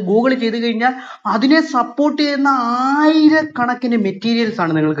നിങ്ങളിന്ന് ഗൂഗിൾ ചെയ്ത് കഴിഞ്ഞാൽ അതിനെ സപ്പോർട്ട് ചെയ്യുന്ന ആയിരക്കണക്കിന് മെറ്റീരിയൽസ്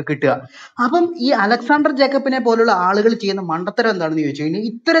ആണ് നിങ്ങൾക്ക് കിട്ടുക. അപ്പം ഈ അലക്സാണ്ടർ ജേക്കബിനെ പോലുള്ള ആളുകൾ ചെയ്യുന്ന മണ്ടത്തരം എന്താണെന്ന് ചോദിച്ചു കഴിഞ്ഞാൽ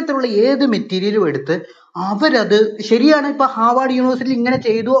ഇത്തരത്തിലുള്ള ഏത് മെറ്റീരിയലും എടുത്ത് അവരത് ശരിയാണ്, ഇപ്പൊ ഹാർവാർഡ് യൂണിവേഴ്സിറ്റി ഇങ്ങനെ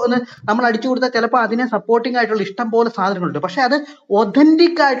ചെയ്തു എന്ന് നമ്മൾ അടിച്ചു കൊടുത്താൽ ചിലപ്പോൾ അതിനെ സപ്പോർട്ടിംഗ് ആയിട്ടുള്ള ഇഷ്ടം പോലെ സാധനങ്ങളുണ്ട്. പക്ഷെ അത്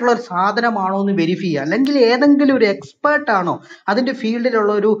ഒതന്റിക് ആയിട്ടുള്ള ഒരു സാധനമാണോ എന്ന് വെരിഫൈ ചെയ്യുക, അല്ലെങ്കിൽ ഏതെങ്കിലും ഒരു എക്സ്പേർട്ട് ആണോ അതിന്റെ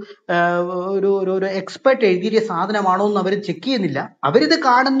ഫീൽഡിലുള്ള ഒരു എക്സ്പേർട്ട് എഴുതിയ സാധനമാണോ എന്ന് അവർ ചെക്ക് ചെയ്യുന്നില്ല. അവരിത്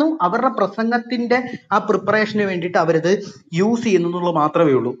കാണുന്നു, അവരുടെ പ്രസംഗത്തിന്റെ ആ പ്രിപ്പറേഷന് വേണ്ടിയിട്ട് അവരിത് യൂസ് ചെയ്യുന്നു എന്നുള്ളത്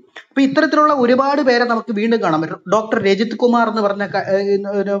മാത്രമേ ഉള്ളൂ. അപ്പൊ ഇത്തരത്തിലുള്ള ഒരുപാട് പേരെ നമുക്ക് വീണ്ടും കാണാൻ പറ്റും. ഡോക്ടർ രജിത് കുമാർ എന്ന് പറഞ്ഞ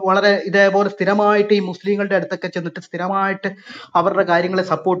വളരെ ഇതേപോലെ സ്ഥിരമായിട്ട് ഈ മുസ്ലിങ്ങളുടെ അടുത്തൊക്കെ ചെന്നിട്ട് സ്ഥിരമായിട്ട് അവരുടെ കാര്യങ്ങളെ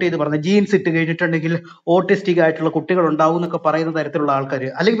സപ്പോർട്ട് ചെയ്ത് പറഞ്ഞത് ജീൻസ് ഇട്ട് കഴിഞ്ഞിട്ടുണ്ടെങ്കിൽ ഓട്ടിസ്റ്റിക് ആയിട്ടുള്ള കുട്ടികൾ ഉണ്ടാവും എന്നൊക്കെ പറയുന്ന തരത്തിലുള്ള ആൾക്കാർ,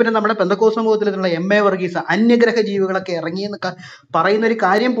 അല്ലെങ്കിൽ പിന്നെ നമ്മുടെ പെന്തക്കോസ്ത് സമൂഹത്തിലുള്ള MA വർഗീസ് അന്യഗ്രഹ ജീവികളൊക്കെ ഇറങ്ങി എന്നൊക്കെ പറയുന്ന ഒരു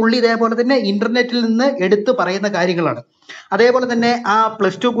കാര്യം പുള്ളി ഇതേപോലെ തന്നെ ഇന്റർനെറ്റിൽ നിന്ന് എടുത്ത് പറയുന്ന കാര്യങ്ങളാണ്. അതേപോലെ തന്നെ ആ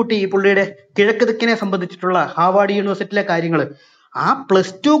 +2 കുട്ടി, പുള്ളിയുടെ കിഴക്ക് ദിക്കിനെ സംബന്ധിച്ചിട്ടുള്ള ഹാർവാർഡ് യൂണിവേഴ്സിറ്റിയിലെ കാര്യങ്ങൾ, ആ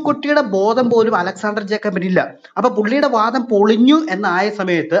 +2 കുട്ടിയുടെ ബോധം പോലും അലക്സാണ്ടർ ജേക്കബിനില്ല. അപ്പൊ പുള്ളിയുടെ വാദം പൊളിഞ്ഞു എന്നായ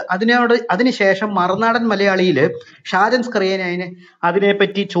സമയത്ത് അതിനുശേഷം മറുനാടൻ മലയാളിയില് ഷാജൻ സ്കറിയനെ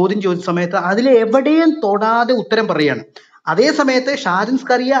അതിനെപ്പറ്റി ചോദ്യം ചോദിച്ച സമയത്ത് അതിൽ എവിടെയും തൊടാതെ ഉത്തരം പറയാണ്. അതേ സമയത്ത് ഷാജൻ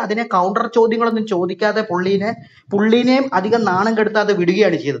സ്കറിയ അതിനെ കൗണ്ടർ ചോദ്യങ്ങളൊന്നും ചോദിക്കാതെ പുള്ളിനെയും അധികം നാണം കെടുത്താതെ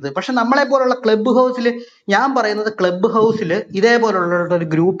വിടുകയാണ് ചെയ്തത്. പക്ഷെ നമ്മളെ പോലുള്ള ക്ലബ് ഹൗസിൽ, ഞാൻ പറയുന്നത് ക്ലബ് ഹൗസിൽ ഇതേപോലുള്ള ഒരു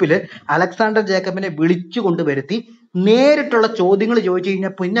ഗ്രൂപ്പിൽ അലക്സാണ്ടർ ജേക്കബിനെ വിളിച്ചു കൊണ്ടുവരുത്തി നേരിട്ടുള്ള ചോദ്യങ്ങൾ ചോദിച്ചു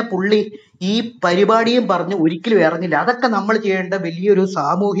കഴിഞ്ഞാൽ പിന്നെ പുള്ളി ഈ പരിപാടിയും പറഞ്ഞ് ഒരിക്കലും ഇറങ്ങില്ല. അതൊക്കെ നമ്മൾ ചെയ്യേണ്ട വലിയൊരു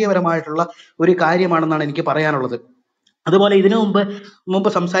സാമൂഹ്യപരമായിട്ടുള്ള ഒരു കാര്യമാണെന്നാണ് എനിക്ക് പറയാനുള്ളത്. അതുപോലെ ഇതിനു മുമ്പ്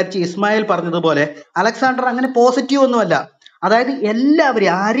സംസാരിച്ച് ഇസ്മായിൽ പറഞ്ഞതുപോലെ അലക്സാണ്ടർ അങ്ങനെ പോസിറ്റീവ് ഒന്നുമല്ല. അതായത്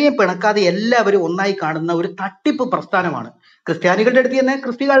എല്ലാവരും ആരെയും പിണക്കാതെ എല്ലാവരും ഒന്നായി കാണുന്ന ഒരു തട്ടിപ്പ് പ്രസ്ഥാനമാണ്. ക്രിസ്ത്യാനികളുടെ അടുത്ത് തന്നെ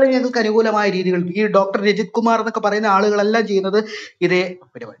ക്രിസ്ത്യാനികൾക്ക് അനുകൂലമായ രീതികൾ ഈ ഡോക്ടർ രജിത് കുമാർ എന്നൊക്കെ പറയുന്ന ആളുകളെല്ലാം ചെയ്യുന്നത് ഇതേ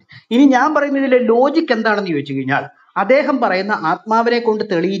പരിപാടി. ഇനി ഞാൻ പറയുന്ന ഇതിലെ ലോജിക്ക് എന്താണെന്ന് ചോദിച്ചു കഴിഞ്ഞാൽ, അദ്ദേഹം പറയുന്ന ആത്മാവിനെ കൊണ്ട്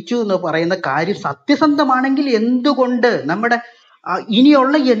തെളിയിച്ചു എന്ന് പറയുന്ന കാര്യം സത്യസന്ധമാണെങ്കിൽ എന്തുകൊണ്ട് നമ്മുടെ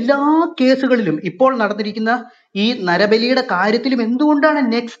ഇനിയുള്ള എല്ലാ കേസുകളിലും ഇപ്പോൾ നടന്നിരിക്കുന്ന ഈ നരബലിയുടെ കാര്യത്തിലും എന്തുകൊണ്ടാണ്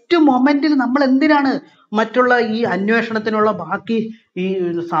നെക്സ്റ്റ് മൊമെന്റിൽ നമ്മൾ എന്തിനാണ് മറ്റുള്ള ഈ അന്വേഷണത്തിനുള്ള ബാക്കി ഈ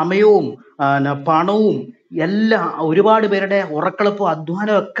സമയവും പണവും എല്ലാം ഒരുപാട് പേരുടെ ഉറക്കളപ്പും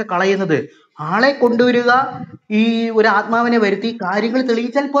അധ്വാനവും ഒക്കെ കളയുന്നത്? ആളെ കൊണ്ടുവരിക, ഈ ഒരു ആത്മാവിനെ വരുത്തി കാര്യങ്ങൾ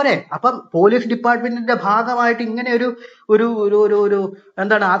തെളിയിച്ചാൽ പോരെ? അപ്പം പോലീസ് ഡിപ്പാർട്ട്മെന്റിന്റെ ഭാഗമായിട്ട് ഇങ്ങനെ ഒരു ഒരു ഒരു ഒരു ഒരു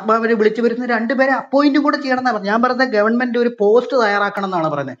എന്താണ് ആത്മാവിനെ വിളിച്ചു വരുന്ന 2 പേരെ അപ്പോയിന്റ് കൂടെ ചെയ്യണം എന്നാണ് ഞാൻ പറഞ്ഞത്. ഗവൺമെന്റ് ഒരു പോസ്റ്റ് തയ്യാറാക്കണം എന്നാണ്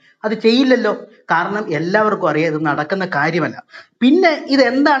പറയുന്നത്. അത് ചെയ്യില്ലല്ലോ, കാരണം എല്ലാവർക്കും അറിയാം ഇത് നടക്കുന്ന കാര്യമല്ല. പിന്നെ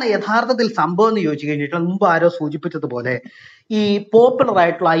ഇതെന്താണ് യഥാർത്ഥത്തിൽ സംഭവം എന്ന് ചോദിച്ചു കഴിഞ്ഞിട്ട്, മുമ്പ് ആരോ സൂചിപ്പിച്ചതുപോലെ ഈ പോപ്പുലർ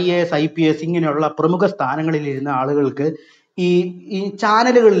ആയിട്ടുള്ള IAS IPS ഇങ്ങനെയുള്ള പ്രമുഖ സ്ഥാനങ്ങളിൽ ഇരുന്ന ആളുകൾക്ക് ഈ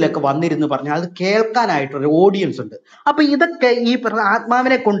ചാനലുകളിലൊക്കെ വന്നിരുന്ന് പറഞ്ഞാൽ അത് കേൾക്കാനായിട്ടൊരു ഓഡിയൻസ് ഉണ്ട്. അപ്പൊ ഇതൊക്കെ ഈ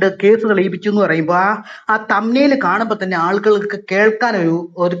ആത്മാവിനെ കൊണ്ട് കേസ് തെളിയിപ്പിച്ചു എന്ന് പറയുമ്പോൾ ആ തംബ്നെയിൽ കാണുമ്പോൾ തന്നെ ആളുകൾക്ക് കേൾക്കാൻ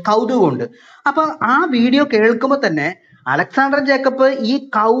ഒരു കൗതുകമുണ്ട്. അപ്പൊ ആ വീഡിയോ കേൾക്കുമ്പോൾ തന്നെ അലക്സാണ്ടർ ജേക്കബ് ഈ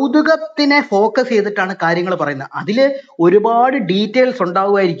കൗതുകത്തിനെ ഫോക്കസ് ചെയ്തിട്ടാണ് കാര്യങ്ങൾ പറയുന്നത്. അതില് ഒരുപാട് ഡീറ്റെയിൽസ്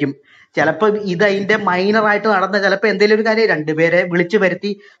ഉണ്ടാവുമായിരിക്കും. ചിലപ്പോൾ ഇത് അതിന്റെ മൈനറായിട്ട് നടന്ന ചിലപ്പോൾ എന്തെങ്കിലും ഒരു കാര്യം 2 പേരെ വിളിച്ചു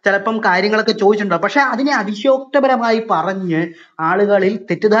വരുത്തി ചിലപ്പം കാര്യങ്ങളൊക്കെ ചോദിച്ചിട്ടുണ്ടാവും. പക്ഷെ അതിനെ അതിശയോക്തപരമായി പറഞ്ഞ് ആളുകളിൽ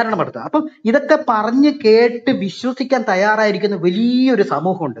തെറ്റിദ്ധാരണ പടുത്തുക. അപ്പം ഇതൊക്കെ പറഞ്ഞ് കേട്ട് വിശ്വസിക്കാൻ തയ്യാറായിരിക്കുന്ന വലിയൊരു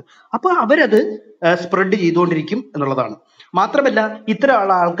സമൂഹമുണ്ട്. അപ്പൊ അവരത് സ്പ്രെഡ് ചെയ്തുകൊണ്ടിരിക്കും എന്നുള്ളതാണ്. മാത്രമല്ല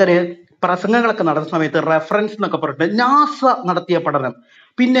ഇത്തരമുള്ള ആൾക്കാര് പ്രസംഗങ്ങളൊക്കെ നടത്തുന്ന സമയത്ത് റെഫറൻസ് എന്നൊക്കെ പറഞ്ഞിട്ട് നാസ നടത്തിയ പഠനം,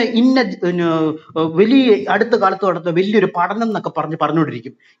 പിന്നെ വലിയ അടുത്ത കാലത്ത് നടത്തുന്ന വലിയൊരു പഠനം എന്നൊക്കെ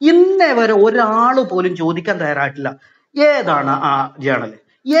പറഞ്ഞുകൊണ്ടിരിക്കും. ഇന്നേ വരെ ഒരാൾ പോലും ചോദിക്കാൻ തയ്യാറായിട്ടില്ല ഏതാണ് ആ ജേണൽ,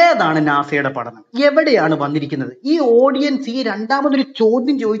 ഏതാണ് നാസയുടെ പഠനം, എവിടെയാണ് വന്നിരിക്കുന്നത്. ഈ ഓഡിയൻസ് ഈ രണ്ടാമതൊരു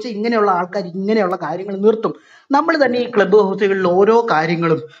ചോദ്യം ചോദിച്ച ഇങ്ങനെയുള്ള ആൾക്കാർ ഇങ്ങനെയുള്ള കാര്യങ്ങൾ നിർത്തും. നമ്മൾ തന്നെ ഈ ക്ലബ് ഹൗസുകളിൽ ഓരോ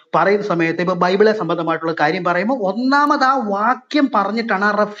കാര്യങ്ങളും പറയുന്ന സമയത്ത് ഇപ്പൊ ബൈബിളെ സംബന്ധമായിട്ടുള്ള കാര്യം പറയുമ്പോൾ ഒന്നാമത് ആ വാക്യം പറഞ്ഞിട്ടാണ്,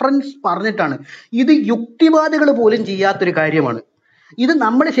 ആ റെഫറൻസ് പറഞ്ഞിട്ടാണ്. ഇത് യുക്തിവാദികൾ പോലും ചെയ്യാത്തൊരു കാര്യമാണ്. ഇത്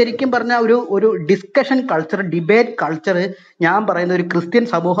നമ്മൾ ശരിക്കും പറഞ്ഞ ഒരു ഡിസ്കഷൻ കൾച്ചർ, ഡിബേറ്റ് കൾച്ചർ ഞാൻ പറയുന്ന ഒരു ക്രിസ്ത്യൻ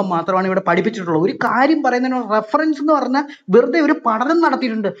സമൂഹം മാത്രമാണ് ഇവിടെ പഠിപ്പിച്ചിട്ടുള്ളത്. ഒരു കാര്യം പറയുന്നതിന് റെഫറൻസ് എന്ന് പറഞ്ഞാൽ വെറുതെ ഒരു പഠനം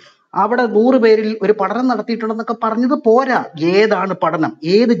നടത്തിയിട്ടുണ്ട്, അവിടെ 100 പേരിൽ ഒരു പഠനം നടത്തിയിട്ടുണ്ടെന്നൊക്കെ പറഞ്ഞത് പോരാ. ഏതാണ് പഠനം,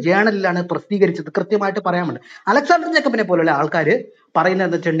 ഏത് ജേണലിലാണ് പ്രസിദ്ധീകരിച്ചത് കൃത്യമായിട്ട് പറയാൻ വേണ്ടി. അലക്സാണ്ടർ ജേക്കബിനെ പോലുള്ള ആൾക്കാർ പറയുന്നത്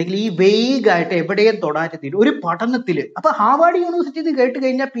എന്താ വെച്ചിട്ടുണ്ടെങ്കിൽ ഈ വെയ്ഗായിട്ട് എവിടെയും തൊടാറ്റത്തിൽ ഒരു പഠനത്തില്. അപ്പൊ ഹാർവാർഡ് യൂണിവേഴ്സിറ്റി കേട്ട്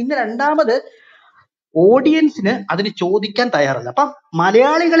കഴിഞ്ഞാൽ പിന്നെ രണ്ടാമത് ഓഡിയൻസിന് അതിന് ചോദിക്കാൻ തയ്യാറല്ല. അപ്പം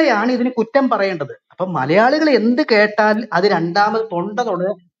മലയാളികളെയാണ് ഇതിന് കുറ്റം പറയേണ്ടത്. അപ്പൊ മലയാളികൾ എന്ത് കേട്ടാൽ അത് രണ്ടാമത് തൊണ്ട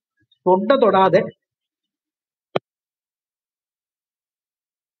തൊടാതെ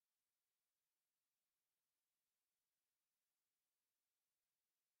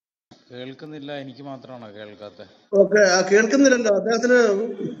കേൾക്കുന്നില്ല, എനിക്ക് മാത്രമാണോ കേൾക്കാത്ത? ഓക്കെ, കേൾക്കുന്നില്ലല്ലോ അദ്ദേഹത്തിന്.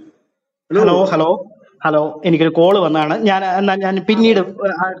 ഹലോ, എനിക്കൊരു കോള് വന്നതാണ്. ഞാൻ പിന്നീട്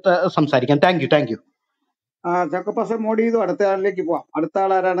അടുത്ത സംസാരിക്കാം. Thank you. Chacko pastor mode ചെയ്തു. അടുത്ത ആളിലേക്ക് പോവാം. അടുത്ത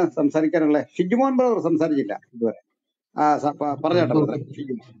ആൾ ആരാണ് സംസാരിക്കാനുള്ളത്? ഷിജുമോൻ ബ്രദർ സംസാരിച്ചില്ല ഇതുവരെ. പറഞ്ഞോട്ടെ ബ്രദറെ.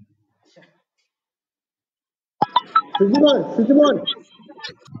 ഷിജുമോൻ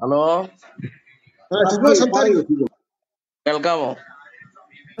ഹലോ, സംസാരിക്കും. കേൾക്കാമോ?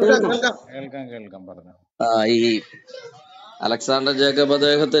 കേൾക്കാം പറഞ്ഞു. ഈ അലക്സാണ്ടർ ജേക്കബ്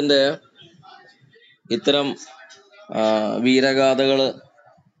അദ്ദേഹത്തിന്റെ ഇത്തരം വീരഗാഥകള്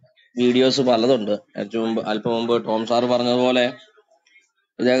വീഡിയോസ് പലതുണ്ട്. അല്പം മുമ്പ് ടോം സാർ പറഞ്ഞതുപോലെ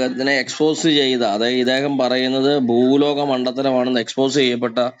ഇദ്ദേഹത്തിനെ എക്സ്പോസ് ചെയ്ത, അതായത് ഇദ്ദേഹം പറയുന്നത് ഭൂലോക മണ്ടത്തരമാണെന്ന് എക്സ്പോസ്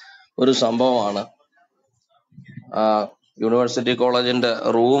ചെയ്യപ്പെട്ട ഒരു സംഭവമാണ്. യൂണിവേഴ്സിറ്റി കോളേജിന്റെ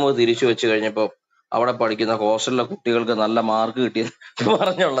റൂം തിരിച്ചു വെച്ച് കഴിഞ്ഞപ്പോൾ അവിടെ പഠിക്കുന്ന ഹോസ്റ്റലിലെ കുട്ടികൾക്ക് നല്ല മാർക്ക് കിട്ടിയത്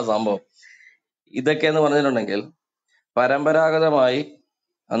പറഞ്ഞുള്ള സംഭവം. ഇതൊക്കെ എന്ന് പറഞ്ഞിട്ടുണ്ടെങ്കിൽ പരമ്പരാഗതമായി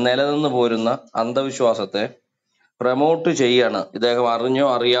നിലനിന്ന് പോരുന്ന അന്ധവിശ്വാസത്തെ പ്രമോട്ട് ചെയ്യാണ് ഇദ്ദേഹം, അറിഞ്ഞോ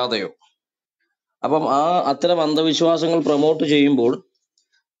അറിയാതെയോ. അപ്പം അത്തരം അന്ധവിശ്വാസങ്ങൾ പ്രമോട്ട് ചെയ്യുമ്പോൾ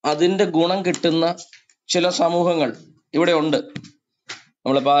അതിന്റെ ഗുണം കിട്ടുന്ന ചില സമൂഹങ്ങൾ ഇവിടെ ഉണ്ട്.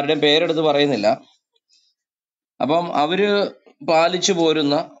 നമ്മളിപ്പോൾ ആരുടെയും പേരെടുത്ത് പറയുന്നില്ല. അപ്പം അവര് പാലിച്ചു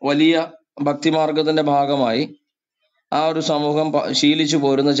പോരുന്ന വലിയ ഭക്തിമാർഗത്തിന്റെ ഭാഗമായി ആ ഒരു സമൂഹം ശീലിച്ചു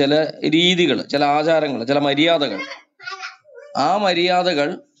പോരുന്ന ചില രീതികൾ, ചില ആചാരങ്ങൾ, ചില മര്യാദകൾ, ആ മര്യാദകൾ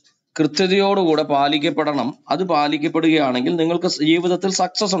കൃത്യതയോടുകൂടെ പാലിക്കപ്പെടണം. അത് പാലിക്കപ്പെടുകയാണെങ്കിൽ നിങ്ങൾക്ക് ജീവിതത്തിൽ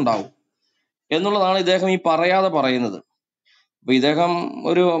സക്സസ് ഉണ്ടാവും എന്നുള്ളതാണ് ഇദ്ദേഹം ഈ പറയാതെ പറയുന്നത്. അപ്പൊ ഇദ്ദേഹം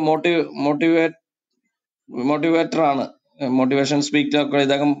ഒരു മോട്ടിവേറ്റർ ആണ്, മോട്ടിവേഷൻ സ്പീക്കർ ഒക്കെ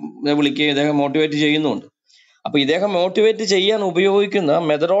ഇദ്ദേഹം വിളിക്കുകയും ഇദ്ദേഹം മോട്ടിവേറ്റ് ചെയ്യുന്നുണ്ട്. അപ്പൊ ഇദ്ദേഹം മോട്ടിവേറ്റ് ചെയ്യാൻ ഉപയോഗിക്കുന്ന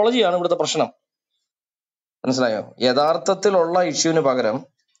മെത്തഡോളജിയാണ് ഇവിടുത്തെ പ്രശ്നം. മനസ്സിലായോ? യഥാർത്ഥത്തിലുള്ള ഇഷ്യൂവിന് പകരം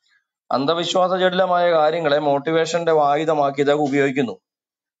അന്ധവിശ്വാസ ജടിലമായ കാര്യങ്ങളെ മോട്ടിവേഷന്റെ ആയുധമാക്കി ഇദ്ദേഹം ഉപയോഗിക്കുന്നു.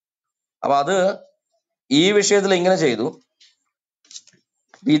 അപ്പൊ അത് ഈ വിഷയത്തിൽ ഇങ്ങനെ ചെയ്തു.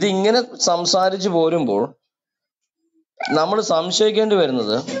 ഇതിങ്ങനെ സംസാരിച്ചു പോരുമ്പോൾ നമ്മൾ സംശയിക്കേണ്ടി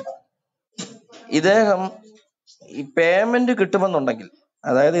വരുന്നത്, ഇദ്ദേഹം ഈ പേയ്മെന്റ് കിട്ടുമെന്നുണ്ടെങ്കിൽ,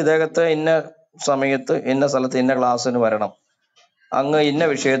 അതായത് ഇദ്ദേഹത്തെ ഇന്ന സമയത്ത് ഇന്ന സ്ഥലത്ത് ഇന്ന ക്ലാസ്സിന് വരണം, അങ്ങ് ഇന്ന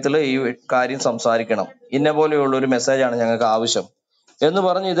വിഷയത്തിൽ ഈ കാര്യം സംസാരിക്കണം, ഇന്ന പോലെയുള്ള ഒരു മെസ്സേജാണ് ഞങ്ങൾക്ക് ആവശ്യം എന്ന്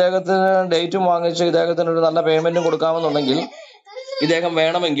പറഞ്ഞ് ഇദ്ദേഹത്തിന് ഡേറ്റും വാങ്ങിച്ച് ഇദ്ദേഹത്തിന് ഒരു നല്ല പേയ്മെന്റും കൊടുക്കാമെന്നുണ്ടെങ്കിൽ ഇദ്ദേഹം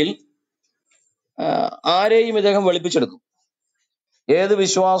വേണമെങ്കിൽ ആരെയും ഇദ്ദേഹം വെളുപ്പിച്ചെടുക്കും. ഏത്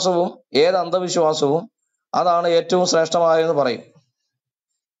വിശ്വാസവും ഏത് അന്ധവിശ്വാസവും അതാണ് ഏറ്റവും ശ്രേഷ്ഠമായെന്ന് പറയും.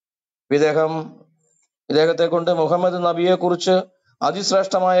 ഇദ്ദേഹത്തെ കൊണ്ട് മുഹമ്മദ് നബിയെ കുറിച്ച്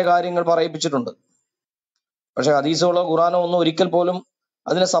അതിശ്രേഷ്ഠമായ കാര്യങ്ങൾ പറയിപ്പിച്ചിട്ടുണ്ട്. പക്ഷെ ഹദീസുകളോ ഖുറാനോ ഒന്നും ഒരിക്കൽ പോലും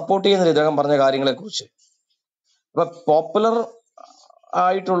അതിനെ സപ്പോർട്ട് ചെയ്യുന്നില്ല ഇദ്ദേഹം പറഞ്ഞ കാര്യങ്ങളെ കുറിച്ച്. അപ്പൊ പോപ്പുലർ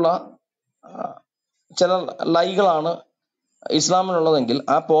ആയിട്ടുള്ള ചില ലൈകളാണ് ഇസ്ലാമിനുള്ളതെങ്കിൽ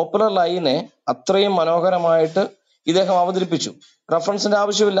ആ പോപ്പുലർ ലൈനെ അത്രയും മനോഹരമായിട്ട് ഇദ്ദേഹം അവതരിപ്പിച്ചു. റെഫറൻസിന്റെ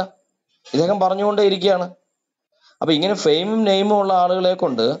ആവശ്യമില്ല, ഇദ്ദേഹം പറഞ്ഞുകൊണ്ടേ ഇരിക്കുകയാണ്. അപ്പൊ ഇങ്ങനെ ഫെയിമും നെയിമും ഉള്ള ആളുകളെ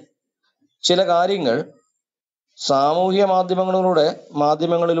കൊണ്ട് ചില കാര്യങ്ങൾ സാമൂഹ്യ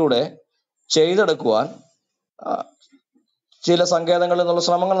മാധ്യമങ്ങളിലൂടെ ചെയ്തെടുക്കുവാൻ ചില സങ്കേതങ്ങളിൽ നിന്നുള്ള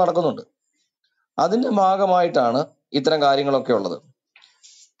ശ്രമങ്ങൾ നടക്കുന്നുണ്ട്. അതിന്റെ ഭാഗമായിട്ടാണ് ഇത്തരം കാര്യങ്ങളൊക്കെ ഉള്ളത്.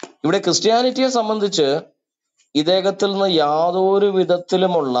 ഇവിടെ ക്രിസ്ത്യാനിറ്റിയെ സംബന്ധിച്ച് ഇദ്ദേഹത്തിൽ നിന്ന് യാതൊരു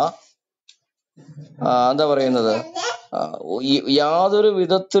വിധത്തിലുമുള്ള യാതൊരു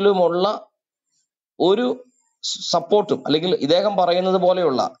വിധത്തിലുമുള്ള ഒരു സപ്പോർട്ടും, അല്ലെങ്കിൽ ഇദ്ദേഹം പറയുന്നത്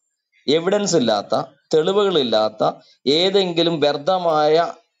പോലെയുള്ള എവിഡൻസ് ഇല്ലാത്ത, തെളിവുകളില്ലാത്ത ഏതെങ്കിലും വ്യർത്ഥമായ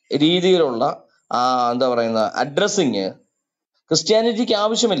രീതിയിലുള്ള അഡ്രസ്സിങ് ക്രിസ്ത്യാനിറ്റിക്ക്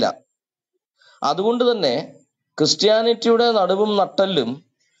ആവശ്യമില്ല. അതുകൊണ്ട് തന്നെ ക്രിസ്ത്യാനിറ്റിയുടെ നടുവും നട്ടല്ലും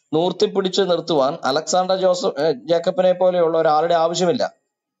നൂർത്തിപ്പിടിച്ച് നിർത്തുവാൻ അലക്സാണ്ടർ ജേക്കബിനെ പോലെയുള്ള ഒരാളുടെ ആവശ്യമില്ല.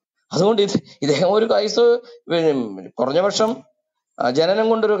 അതുകൊണ്ട് ഇദ്ദേഹം ഒരു കുറഞ്ഞപക്ഷം ജനനം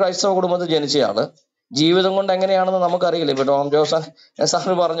കൊണ്ടൊരു ക്രൈസ്തവ കുടുംബത്തിൽ ജനിച്ചയാള്, ജീവിതം കൊണ്ട് എങ്ങനെയാണെന്ന് നമുക്കറിയില്ല. ഇപ്പൊ ടോം ജോസ്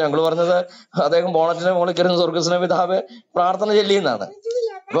സാറ് പറഞ്ഞു, ഞങ്ങൾ പറഞ്ഞത് അദ്ദേഹം ബോണറ്റിന്റെ മുകളിൽ കയറുന്ന സ്വർഗസ്വ പിതാവ് പ്രാർത്ഥന ചൊല്ലിയെന്നാണ്.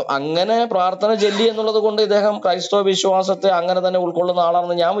 അപ്പൊ അങ്ങനെ പ്രാർത്ഥന ചൊല്ലി എന്നുള്ളത് കൊണ്ട് ഇദ്ദേഹം ക്രൈസ്തവ വിശ്വാസത്തെ അങ്ങനെ തന്നെ ഉൾക്കൊള്ളുന്ന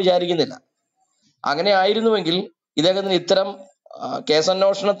ആളാണെന്ന് ഞാൻ വിചാരിക്കുന്നില്ല. അങ്ങനെ ആയിരുന്നുവെങ്കിൽ ഇദ്ദേഹത്തിന് ഇത്തരം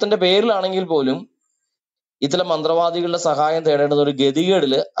കേസന്വേഷണത്തിന്റെ പേരിലാണെങ്കിൽ പോലും ഇത്തരം മന്ത്രവാദികളുടെ സഹായം തേടേണ്ടത് ഒരു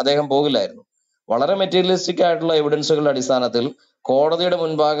ഗതികേടില് അദ്ദേഹം പോകില്ലായിരുന്നു. വളരെ മെറ്റീരിയലിസ്റ്റിക് ആയിട്ടുള്ള എവിഡൻസുകളുടെ അടിസ്ഥാനത്തിൽ കോടതിയുടെ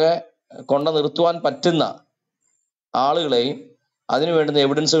മുൻപാകെ നിർത്തുവാൻ പറ്റുന്ന ആളുകളെയും അതിനു വേണ്ടുന്ന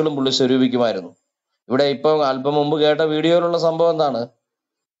എവിഡൻസുകളും പുള്ളി സ്വരൂപിക്കുമായിരുന്നു. ഇവിടെ ഇപ്പൊ അല്പം മുമ്പ് കേട്ട വീഡിയോയിലുള്ള സംഭവം എന്താണ്?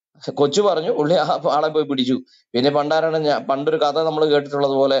 കൊച്ചു പറഞ്ഞു പുള്ളി ആളെ പോയി പിടിച്ചു. പിന്നെ പണ്ടൊരു കഥ നമ്മൾ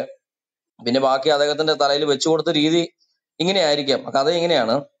കേട്ടിട്ടുള്ളത് പോലെ പിന്നെ ബാക്കി അദ്ദേഹത്തിന്റെ തലയിൽ വെച്ചു കൊടുത്ത രീതി ഇങ്ങനെയായിരിക്കാം. കഥ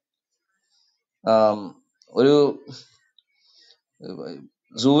ഇങ്ങനെയാണ്. ഒരു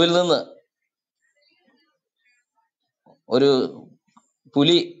സൂവിൽ നിന്ന് ഒരു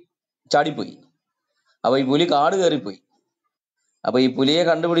പുലി ചാടിപ്പോയി. അപ്പൊ ഈ പുലി കാട് കയറിപ്പോയി. അപ്പൊ ഈ പുലിയെ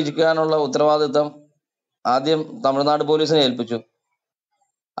കണ്ടുപിടിക്കാനുള്ള ഉത്തരവാദിത്വം ആദ്യം തമിഴ്നാട് പോലീസിനെ ഏൽപ്പിച്ചു.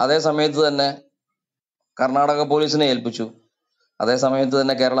 അതേ സമയത്ത് തന്നെ കർണാടക പോലീസിനെ ഏൽപ്പിച്ചു. അതേ സമയത്ത്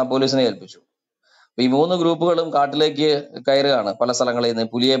തന്നെ കേരള പോലീസിനെ ഏൽപ്പിച്ചു. അപ്പൊ ഈ 3 ഗ്രൂപ്പുകളും കാട്ടിലേക്ക് കയറുകയാണ് പല സ്ഥലങ്ങളിൽ നിന്ന്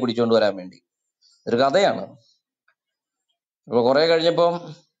പുലിയെ പിടിച്ചുകൊണ്ട് വരാൻ വേണ്ടി. ഒരു കഥയാണ്. അപ്പൊ കുറെ കഴിഞ്ഞപ്പം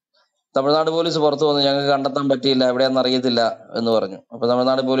തമിഴ്നാട് പോലീസ് പുറത്തു വന്നു, ഞങ്ങൾക്ക് കണ്ടെത്താൻ പറ്റിയില്ല, എവിടെയാണെന്ന് അറിയത്തില്ല എന്ന് പറഞ്ഞു. അപ്പൊ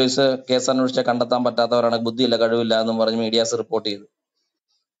തമിഴ്നാട് പോലീസ് കേസ് അന്വേഷിച്ച കണ്ടെത്താൻ പറ്റാത്തവരാണ്, ബുദ്ധിയില്ല, കഴിവില്ല എന്നും പറഞ്ഞ് മീഡിയാസ് റിപ്പോർട്ട് ചെയ്തു.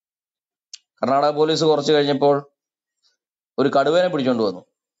 കർണാടക പോലീസ് കുറച്ച് കഴിഞ്ഞപ്പോൾ ഒരു കടുവേനെ പിടിച്ചോണ്ട് വന്നു.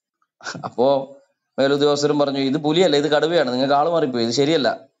 അപ്പോ മേലുദ്യോഗസ്ഥരും പറഞ്ഞു, ഇത് പുലിയല്ല, ഇത് കടുവയാണ്, നിങ്ങൾക്ക് ആള് മാറിപ്പോയി, ഇത് ശരിയല്ല.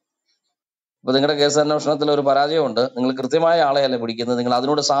 അപ്പൊ നിങ്ങളുടെ കേസ് അന്വേഷണത്തിൽ ഒരു പരാജയമുണ്ട്, നിങ്ങൾ കൃത്യമായ ആളെയല്ല പിടിക്കുന്നത്, നിങ്ങൾ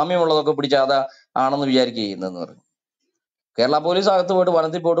അതിനോട് സാമ്യമുള്ളതൊക്കെ പിടിച്ച് ആണെന്ന് വിചാരിക്കുക ചെയ്യുന്നതെന്ന് പറഞ്ഞു. കേരള പോലീസ് അകത്ത് പോയിട്ട്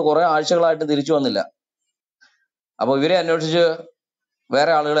വനത്തിൽ പോയിട്ട് കുറെ ആഴ്ചകളായിട്ട് തിരിച്ചു വന്നില്ല. അപ്പൊ ഇവരെ അന്വേഷിച്ച്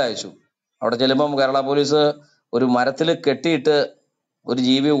വേറെ ആളുകളെ അയച്ചു. അവിടെ ചെല്ലുമ്പം കേരള പോലീസ് ഒരു മരത്തിൽ കെട്ടിയിട്ട് ഒരു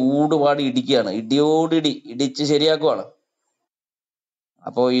ജീവിയെ ഊടുപാടി ഇടിക്കുകയാണ്, ഇടിച്ച് ശരിയാക്കുവാണ്.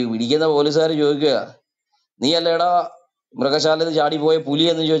 അപ്പോ ഈ ഇടിക്കുന്ന പോലീസുകാർ ചോദിക്കുക, നീ അല്ലേടാ മൃഗശാലയിൽ ചാടിപ്പോയ പുലി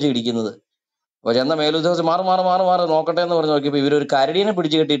എന്ന് ചോദിച്ച് ഇടിക്കുന്നത്. അപ്പൊ ചെന്ന മേലുദ്യോഗസ്ഥർ മാറി നോക്കട്ടെ എന്ന് പറഞ്ഞു നോക്കിയപ്പോ ഇവരൊരു കരടീനെ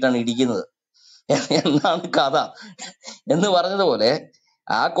പിടിച്ചു കെട്ടിയിട്ടാണ് ഇടിക്കുന്നത്. എന്നാണ് കഥ എന്ന് പറഞ്ഞതുപോലെ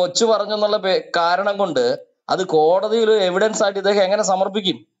ആ കൊച്ചു പറഞ്ഞെന്നുള്ള കാരണം കൊണ്ട് അത് കോടതിയിൽ എവിഡൻസ് ആയിട്ട് ഇദ്ദേഹം എങ്ങനെ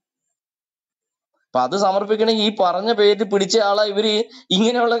സമർപ്പിക്കും? അപ്പൊ അത് സമർപ്പിക്കണമെങ്കിൽ ഈ പറഞ്ഞ പേരിൽ പിടിച്ച ആളെ ഇവര്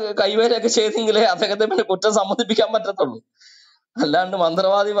ഇങ്ങനെയുള്ള കൈവേലയൊക്കെ ചെയ്തെങ്കിലേ അദ്ദേഹത്തെ പിന്നെ കുറ്റം സമ്മതിപ്പിക്കാൻ പറ്റത്തുള്ളൂ. അല്ലാണ്ട്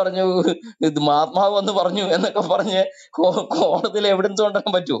മന്ത്രവാദി പറഞ്ഞു, ഇത് മഹാത്മാവ് വന്ന് പറഞ്ഞു എന്നൊക്കെ പറഞ്ഞ് കോടതിയിൽ എവിഡൻസ്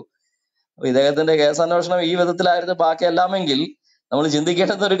കൊണ്ടുവരാൻ പറ്റുമോ? അപ്പൊ ഇദ്ദേഹത്തിന്റെ കേസന്വേഷണം ഈ വിധത്തിലായിരുന്നു ബാക്കി എല്ലാമെങ്കിൽ നമ്മൾ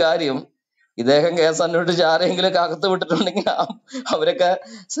ചിന്തിക്കേണ്ടുന്ന ഒരു കാര്യം, ഇദ്ദേഹം കേസ് അന്വേഷിച്ച് ആരെങ്കിലും അകത്ത് വിട്ടിട്ടുണ്ടെങ്കിൽ അവരൊക്കെ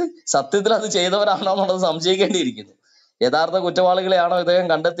സത്യത്തിൽ അത് ചെയ്തവരാണോ എന്നുള്ളത് സംശയിക്കേണ്ടിയിരിക്കുന്നു. യഥാർത്ഥ കുറ്റവാളികളെയാണോ ഇദ്ദേഹം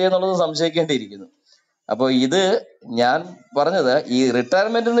കണ്ടെത്തിയെന്നുള്ളത് സംശയിക്കേണ്ടിയിരിക്കുന്നു. അപ്പൊ ഇത് ഞാൻ പറഞ്ഞത്, ഈ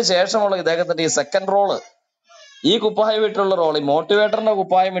റിട്ടയർമെന്റിന് ശേഷമുള്ള ഇദ്ദേഹത്തിന്റെ ഈ സെക്കൻഡ് റോള്, ഈ കുപ്പായം ഇട്ടുള്ള റോൾ, ഈ മോട്ടിവേറ്ററിന്റെ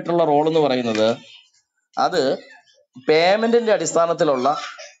കുപ്പായം ഇട്ടുള്ള റോൾ എന്ന് പറയുന്നത്, അത് പേയ്മെന്റിന്റെ അടിസ്ഥാനത്തിലുള്ള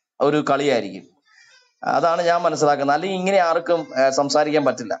ഒരു കളിയായിരിക്കും. അതാണ് ഞാൻ മനസ്സിലാക്കുന്നത്. അല്ലെങ്കിൽ ഇങ്ങനെ ആർക്കും സംസാരിക്കാൻ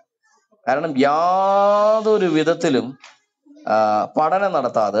പറ്റില്ല. കാരണം യാതൊരു വിധത്തിലും പഠനം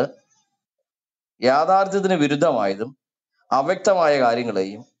നടത്താതെ യാഥാർത്ഥ്യത്തിന് വിരുദ്ധമായതും അവ്യക്തമായ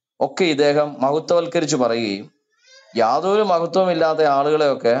കാര്യങ്ങളെയും ഒക്കെ ഇദ്ദേഹം മഹത്വവൽക്കരിച്ച് പറയുകയും യാതൊരു മഹത്വമില്ലാത്ത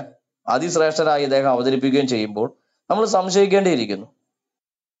ആളുകളെയൊക്കെ അതിശ്രേഷ്ഠരായി ഇദ്ദേഹം അവതരിപ്പിക്കുകയും ചെയ്യുമ്പോൾ നമ്മൾ സംശയിക്കേണ്ടിയിരിക്കുന്നു.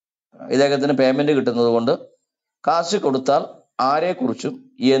 ഇദ്ദേഹത്തിന് പേയ്മെന്റ് കിട്ടുന്നത് കൊണ്ട് കാശ് കൊടുത്താൽ ആരെക്കുറിച്ചും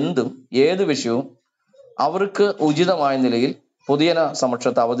എന്തും ഏത് വിഷയവും അവർക്ക് ഉചിതമായ നിലയിൽ പൊതുജന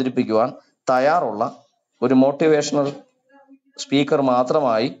സമക്ഷത്ത് അവതരിപ്പിക്കുവാൻ തയ്യാറുള്ള ഒരു മോട്ടിവേഷണൽ സ്പീക്കർ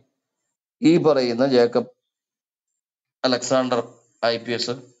മാത്രമായി ഈ പറയുന്ന ജേക്കബ് അലക്സാണ്ടർ IPS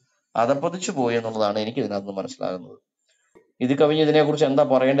അധപ്പതിച്ചു പോയി എന്നുള്ളതാണ് എനിക്ക് ഇതിനകത്ത് മനസ്സിലാകുന്നത്. ഇത് കവിഞ്ഞ് ഇതിനെക്കുറിച്ച് എന്താ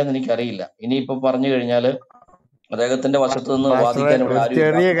പറയേണ്ടതെന്ന് എനിക്കറിയില്ല. ഇനിയിപ്പോ പറഞ്ഞു കഴിഞ്ഞാല് അദ്ദേഹത്തിന്റെ വശത്ത് നിന്ന് പാസ്റ്ററെ വാദിക്കാൻ ഇവിടെ ആരും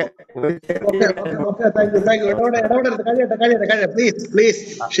ഇല്ലാത്തത്. കഴിയട്ടെ പ്ലീസ്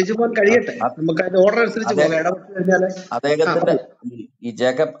ഷിജുമോൻ കഴിയട്ടെ, നമുക്ക് അതിന്റെ ഓർഡർ അനുസരിച്ച് പോകാം. ഇടപെട്ട് കഴിഞ്ഞാല് അദ്ദേഹത്തിന്റെ ഈ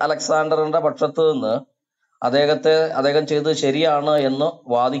ജേക്കബ് അലക്സാണ്ടറിന്റെ പക്ഷത്ത് നിന്ന് അദ്ദേഹം ചെയ്തത് ശരിയാണ് എന്ന്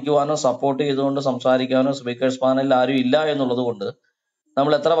വാദിക്കുവാനോ സപ്പോർട്ട് ചെയ്തുകൊണ്ട് സംസാരിക്കാനോ സ്പീക്കേഴ്സ് പാനലിൽ ആരും ഇല്ല എന്നുള്ളത് കൊണ്ട്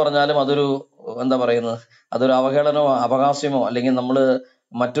നമ്മൾ എത്ര പറഞ്ഞാലും അതൊരു എന്താ പറയുന്നത്, അതൊരു അവഹേളനമോ അപഹാസ്യമോ അല്ലെങ്കിൽ നമ്മൾ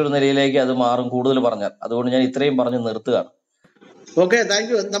മറ്റൊരു നിലയിലേക്ക് അത് മാറും കൂടുതൽ പറഞ്ഞാൽ. അതുകൊണ്ട് ഞാൻ ഇത്രയും പറഞ്ഞ് നിർത്തുകയാണ്. Okay,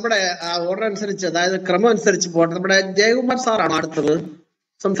 thank you. നമ്മുടെ ഓർഡർ അനുസരിച്ച്, അതായത് ക്രമം അനുസരിച്ച് പോകട്ടെ. നമ്മുടെ ജയകുമാർ സാറാണ് അടുത്തത്.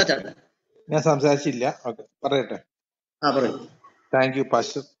 സംസാരിച്ചാട്ടെ. ഞാൻ സംസാരിച്ചില്ല. ഓക്കെ, പറയട്ടെ. പറയൂ. Thank you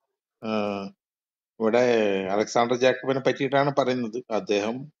pastor. ഇവിടെ അലക്സാണ്ടർ ജാക്കബിനെ പറ്റിയിട്ടാണ് പറയുന്നത്.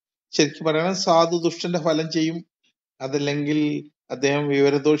 അദ്ദേഹം ശരിക്കും പറയണ സാധു ദുഷ്ടന്റെ ഫലം ചെയ്യും, അതല്ലെങ്കിൽ അദ്ദേഹം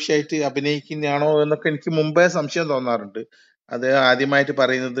വിവരദോഷിയായിട്ട് അഭിനയിക്കുന്നതാണോ എന്നൊക്കെ എനിക്ക് മുമ്പേ സംശയം തോന്നാറുണ്ട്. അദ്ദേഹം ആദ്യമായിട്ട്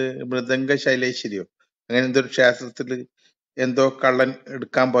പറയുന്നത് മൃദംഗ ശൈലേശ്വരിയോ അങ്ങനെ എന്തോ ഒരു ക്ഷേത്രത്തില് എന്തോ കള്ളൻ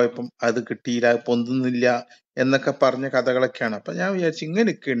എടുക്കാൻ പോയപ്പം അത് കിട്ടിയില്ല, പൊന്തുന്നില്ല എന്നൊക്കെ പറഞ്ഞ കഥകളൊക്കെയാണ്. അപ്പൊ ഞാൻ വിചാരിച്ചു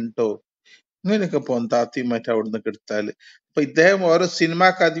ഇങ്ങനെയൊക്കെ ഉണ്ടോ, ഇങ്ങനെയൊക്കെ പൊന്താത്തിയുമായിട്ട് അവിടുന്ന് എടുത്താല്. അപ്പൊ ഇദ്ദേഹം ഓരോ സിനിമാ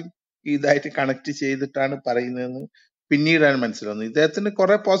കഥയും ഇതായിട്ട് കണക്ട് ചെയ്തിട്ടാണ് പറയുന്നതെന്ന് പിന്നീടാണ് മനസ്സിലാവുന്നത്. ഇദ്ദേഹത്തിന്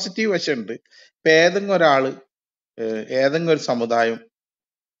കുറെ പോസിറ്റീവ് വശമുണ്ട്. ഇപ്പൊ ഏതെങ്കിലും ഒരാള് ഏതെങ്കിലും ഒരു സമുദായം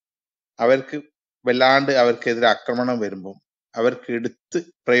അവർക്ക് വല്ലാണ്ട് അവർക്കെതിരെ ആക്രമണം വരുമ്പോൾ അവർക്ക് എടുത്ത്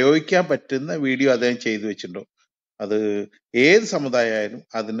പ്രയോഗിക്കാൻ പറ്റുന്ന വീഡിയോ അദ്ദേഹം ചെയ്തു വെച്ചിട്ടുണ്ടോ, അത് ഏത് സമുദായമായാലും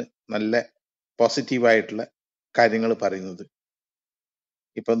അതിന് നല്ല പോസിറ്റീവായിട്ടുള്ള കാര്യങ്ങൾ പറയുന്നത്.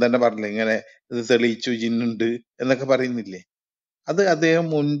 ഇപ്പം തന്നെ പറഞ്ഞില്ലേ, ഇങ്ങനെ ഇത് തെളിയിച്ചു ജിന്നുണ്ട് എന്നൊക്കെ പറയുന്നില്ലേ, അത് അദ്ദേഹം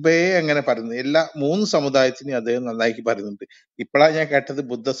മുൻപേ അങ്ങനെ പറയുന്നത്. എല്ലാ 3 സമുദായത്തിനും അദ്ദേഹം നന്നാക്കി പറയുന്നുണ്ട്. ഇപ്പോഴാണ് ഞാൻ കേട്ടത്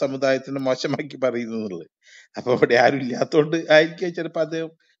ബുദ്ധ സമുദായത്തിന് മോശമാക്കി പറയുന്നുള്ളത്. അപ്പൊ അവിടെ ആരും ഇല്ലാത്തോണ്ട് ആയിരിക്കും ചിലപ്പോ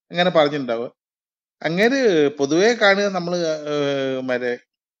അദ്ദേഹം അങ്ങനെ പറഞ്ഞിട്ടുണ്ടാവുക. അങ്ങനെ പൊതുവെ കാണുക നമ്മള് മറ്റേ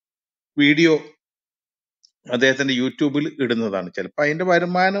വീഡിയോ അദ്ദേഹത്തിന്റെ യൂട്യൂബിൽ ഇടുന്നതാണ്. ചിലപ്പോ അതിന്റെ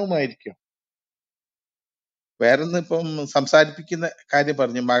വരുമാനവുമായിരിക്കും. വേറൊന്ന് ഇപ്പം സംസാരിപ്പിക്കുന്ന കാര്യം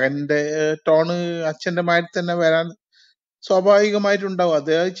പറഞ്ഞു, മകന്റെ ടോണ് അച്ഛന്റെ മാതിരി തന്നെ വരാൻ സ്വാഭാവികമായിട്ടുണ്ടാവും.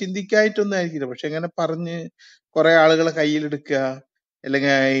 അത് ചിന്തിക്കായിട്ടൊന്നും ആയിരിക്കില്ല. പക്ഷെ ഇങ്ങനെ പറഞ്ഞ് കുറെ ആളുകളെ കയ്യിലെടുക്കുക,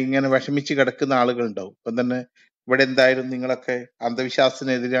 അല്ലെങ്കിൽ ഇങ്ങനെ വിഷമിച്ച് കിടക്കുന്ന ആളുകൾ ഉണ്ടാവും. ഇപ്പം തന്നെ ഇവിടെ എന്തായാലും നിങ്ങളൊക്കെ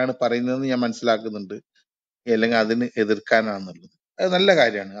അന്ധവിശ്വാസത്തിനെതിരെയാണ് പറയുന്നതെന്ന് ഞാൻ മനസ്സിലാക്കുന്നുണ്ട്, അല്ലെങ്കിൽ അതിന് എതിർക്കാനാണെന്നുള്ളത്. അത് നല്ല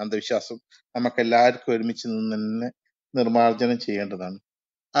കാര്യമാണ്. അന്ധവിശ്വാസം നമുക്ക് എല്ലാവർക്കും ഒരുമിച്ച് നിന്ന് തന്നെ നിർമ്മാർജ്ജനം ചെയ്യേണ്ടതാണ്.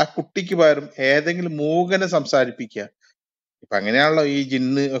 ആ കുട്ടിക്ക് പകരം ഏതെങ്കിലും മൂകനെ സംസാരിപ്പിക്കുക. ഇപ്പൊ അങ്ങനെയാണല്ലോ ഈ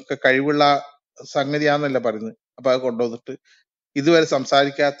ജിന്ന് ഒക്കെ കഴിവുള്ള സംഗതിയാന്നല്ല പറയുന്നത്. അപ്പൊ അത് കൊണ്ടുവന്നിട്ട് ഇതുവരെ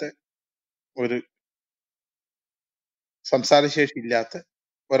സംസാരിക്കാത്ത ഒരു സംസാരശേഷി ഇല്ലാത്ത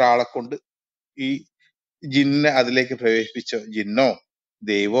ഒരാളെ കൊണ്ട് ഈ ജിന്നെ അതിലേക്ക് പ്രവേശിപ്പിച്ചോ, ജിന്നോ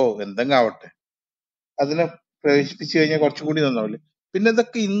ദൈവോ എന്തെങ്കിലും ആവട്ടെ, അതിനെ പ്രവേശിപ്പിച്ചു കഴിഞ്ഞാൽ കുറച്ചും കൂടി നന്നാവില്ലേ? പിന്നെ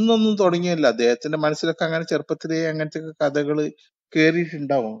ഇതൊക്കെ ഇന്നൊന്നും തുടങ്ങിയല്ല. അദ്ദേഹത്തിന്റെ മനസ്സിലൊക്കെ അങ്ങനെ ചെറുപ്പത്തിലേ അങ്ങനത്തെ കഥകള്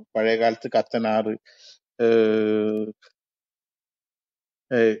കേറിയിട്ടുണ്ടാവും. പഴയ കാലത്ത് കത്തനാറ്,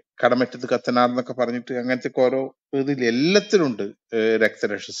 കടമറ്റത്ത് കത്തനാർ എന്നൊക്കെ പറഞ്ഞിട്ട് അങ്ങനത്തെ ഓരോ ഇതിൽ എല്ലാത്തിലും ഉണ്ട്.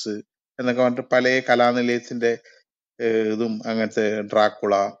 രക്തരക്ഷസ് എന്നൊക്കെ പറഞ്ഞിട്ട് പല കലാനിലയത്തിന്റെ ഇതും അങ്ങനത്തെ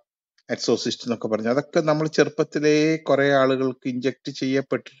ഡ്രാക്കുള, എക്സോസിസ്റ്റ് എന്നൊക്കെ പറഞ്ഞു. അതൊക്കെ നമ്മൾ ചെറുപ്പത്തിലേ കുറെ ആളുകൾക്ക് ഇഞ്ചക്ട്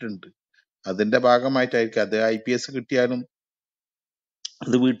ചെയ്യപ്പെട്ടിട്ടുണ്ട്. അതിന്റെ ഭാഗമായിട്ടായിരിക്കും. അത് IPS കിട്ടിയാലും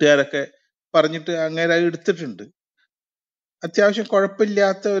അത് വീട്ടുകാരൊക്കെ പറഞ്ഞിട്ട് അങ്ങനെ എടുത്തിട്ടുണ്ട്. അത്യാവശ്യം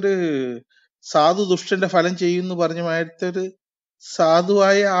കുഴപ്പമില്ലാത്ത ഒരു സാധു ദുഷ്ടന്റെ ഫലം ചെയ്യുമെന്ന് പറഞ്ഞ മാതിരത്തെ ഒരു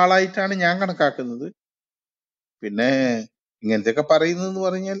സാധുവായ ആളായിട്ടാണ് ഞാൻ കണക്കാക്കുന്നത്. പിന്നെ ഇങ്ങനത്തെയൊക്കെ പറയുന്നതെന്ന്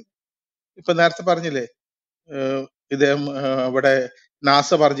പറഞ്ഞാൽ ഇപ്പൊ നേരത്തെ പറഞ്ഞില്ലേ, ഇദ്ദേഹം ഇവിടെ നാസ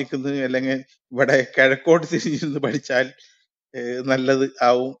പറഞ്ഞിരിക്കുന്നത്, അല്ലെങ്കിൽ ഇവിടെ കിഴക്കോട്ട് തിരിഞ്ഞിരുന്ന് പഠിച്ചാൽ നല്ലത്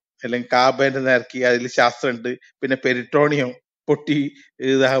ആവും, അല്ലെങ്കിൽ കാബേന്റെ നേരക്കി അതിൽ ശാസ്ത്രമുണ്ട്, പിന്നെ പെരിട്രോണിയം പൊട്ടി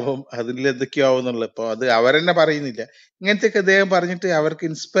ഇതാവും, അതിൽ എന്തൊക്കെയോ ആവും എന്നുള്ളത്. ഇപ്പൊ അത് അവരെന്നെ പറയുന്നില്ല. ഇങ്ങനത്തെയൊക്കെ അദ്ദേഹം പറഞ്ഞിട്ട് അവർക്ക്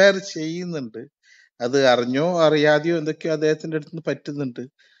ഇൻസ്പയർ ചെയ്യുന്നുണ്ട്. അത് അറിഞ്ഞോ അറിയാതെയോ എന്തൊക്കെയോ അദ്ദേഹത്തിന്റെ അടുത്ത് പറ്റുന്നുണ്ട്.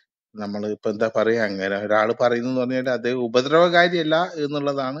 നമ്മൾ ഇപ്പൊ എന്താ പറയാ, അങ്ങനെ ഒരാൾ പറയുന്നു പറഞ്ഞാൽ അത് ഉപദ്രവകാരിയല്ല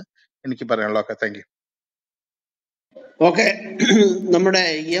എന്നുള്ളതാണ് എനിക്ക് പറയാനുള്ളത്. Okay, thank you. ഓക്കെ, നമ്മുടെ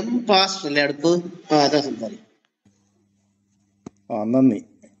പാസ്റ്റർ അല്ലേ അടുത്ത്? അതാ സംസാരിക്കും. നന്ദി.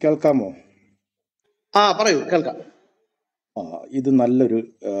 കേൾക്കാമോ? പറയൂ, കേൾക്കാം. ഇത് നല്ലൊരു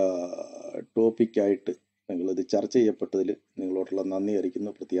ടോപ്പിക്കായിട്ട് നിങ്ങളിത് ചർച്ച ചെയ്യപ്പെട്ടതിൽ നിങ്ങളോടുള്ള നന്ദി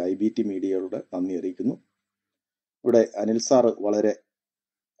അറിയിക്കുന്നു. പ്രത്യേക IBT മീഡിയയുടെ നന്ദി അറിയിക്കുന്നു. ഇവിടെ അനിൽ സാറ് വളരെ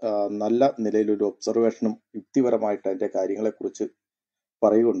നല്ല നിലയിലൊരു ഒബ്സർവേഷനും യുക്തിപരമായിട്ട് അതിൻ്റെ കാര്യങ്ങളെക്കുറിച്ച്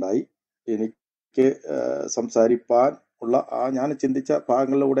പറയുകയുണ്ടായി. എനിക്ക് സംസാരിപ്പാൻ ഉള്ള ഞാൻ ചിന്തിച്ച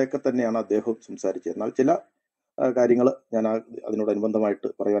ഭാഗങ്ങളിലൂടെയൊക്കെ തന്നെയാണ് അദ്ദേഹം സംസാരിച്ചത്. എന്നാൽ ചില കാര്യങ്ങൾ ഞാൻ അതിനോടനുബന്ധമായിട്ട്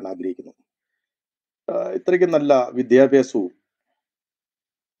പറയാൻ ആഗ്രഹിക്കുന്നു. ഇത്രയ്ക്ക് നല്ല വിദ്യാഭ്യാസവും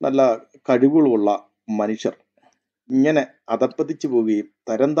നല്ല കഴിവുകളുമുള്ള മനുഷ്യർ ഇങ്ങനെ അധപ്പതിച്ചു പോവുകയും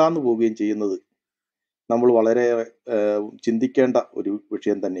തരം താന്നു പോവുകയും ചെയ്യുന്നത് നമ്മൾ വളരെ ചിന്തിക്കേണ്ട ഒരു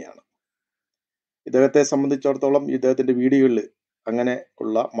വിഷയം തന്നെയാണ്. ഇദ്ദേഹത്തെ സംബന്ധിച്ചിടത്തോളം ഇദ്ദേഹത്തിന്റെ വീഡിയോയിൽ അങ്ങനെ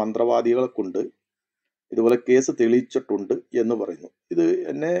ഉള്ള മന്ത്രവാദികളെ കൊണ്ട് ഇതുപോലെ കേസ് തെളിയിച്ചിട്ടുണ്ട് എന്ന് പറയുന്നു. ഇത്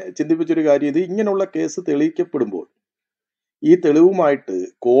എന്നെ ചിന്തിപ്പിച്ചൊരു കാര്യം, ഇത് ഇങ്ങനെയുള്ള കേസ് തെളിയിക്കപ്പെടുമ്പോൾ ഈ തെളിവുമായിട്ട്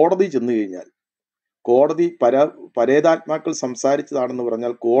കോടതി ചെന്ന് കഴിഞ്ഞാൽ കോടതി പരേതാത്മാക്കൾ സംസാരിച്ചതാണെന്ന്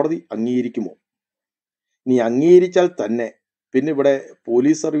പറഞ്ഞാൽ കോടതി അംഗീകരിക്കുമോ? ഇനി അംഗീകരിച്ചാൽ തന്നെ പിന്നെ ഇവിടെ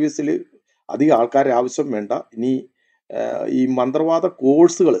പോലീസ് സർവീസിൽ അധികം ആൾക്കാരെ ആവശ്യം വേണ്ട. ഇനി ഈ മന്ത്രവാദ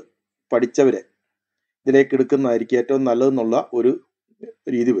കോഴ്സുകൾ പഠിച്ചവരെ ഇതിലേക്ക് എടുക്കുന്നതായിരിക്കും ഏറ്റവും നല്ലതെന്നുള്ള ഒരു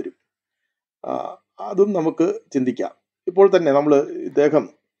രീതി വരും. അതും നമുക്ക് ചിന്തിക്കാം. ഇപ്പോൾ തന്നെ നമ്മൾ ഇദ്ദേഹം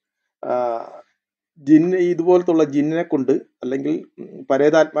ഇതുപോലത്തുള്ള ജിന്നിനെ കൊണ്ട് അല്ലെങ്കിൽ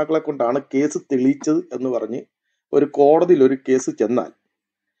പരേതാത്മാക്കളെ കൊണ്ടാണ് കേസ് തെളിയിച്ചത് എന്ന് പറഞ്ഞ് ഒരു കോടതിയിൽ ഒരു കേസ് ചെന്നാൽ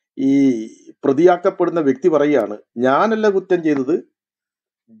ഈ പ്രതിയാക്കപ്പെടുന്ന വ്യക്തി പറയുകയാണ്, ഞാനല്ല കുറ്റം ചെയ്തത്,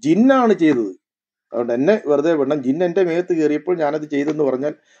 ജിന്നാണ് ചെയ്തത്, അതുകൊണ്ട് എന്നെ വെറുതെ വിടണം, ജിന്ന് എൻ്റെ മേത്ത് കയറിയപ്പോൾ ഞാനത് ചെയ്തെന്ന്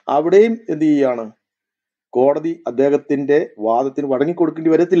പറഞ്ഞാൽ അവിടെയും എന്ത് ചെയ്യാണ്? കോടതി അദ്ദേഹത്തിന്റെ വാദത്തിന്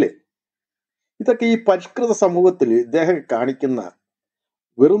വഴങ്ങിക്കൊടുക്കേണ്ടി വരത്തില്ലേ? ഇതൊക്കെ ഈ പരിഷ്കൃത സമൂഹത്തിൽ ഇദ്ദേഹം കാണിക്കുന്ന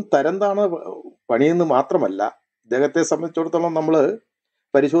വെറും തരംതാണ് പണിയെന്ന് മാത്രമല്ല, ഇദ്ദേഹത്തെ സംബന്ധിച്ചിടത്തോളം നമ്മൾ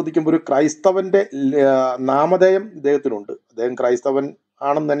പരിശോധിക്കുമ്പോൾ ഒരു ക്രൈസ്തവന്റെ നാമധേയം ഇദ്ദേഹത്തിനുണ്ട്. അദ്ദേഹം ക്രൈസ്തവൻ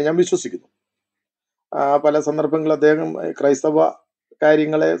ആണെന്ന് തന്നെ ഞാൻ വിശ്വസിക്കുന്നു. പല സന്ദർഭങ്ങളിൽ അദ്ദേഹം ക്രൈസ്തവ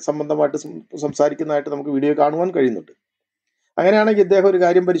കാര്യങ്ങളെ സംബന്ധമായിട്ട് സംസാരിക്കുന്നതായിട്ട് നമുക്ക് വീഡിയോ കാണുവാൻ കഴിയുന്നുണ്ട്. അങ്ങനെയാണെങ്കിൽ ഇദ്ദേഹം ഒരു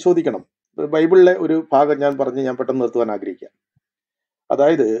കാര്യം പരിശോധിക്കണം. ബൈബിളിലെ ഒരു ഭാഗം ഞാൻ പെട്ടെന്ന് നിർത്തുവാൻ ആഗ്രഹിക്കാം.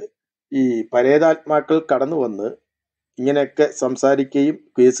 അതായത് ഈ പരേതാത്മാക്കൾ കടന്നു വന്ന് ഇങ്ങനെയൊക്കെ സംസാരിക്കുകയും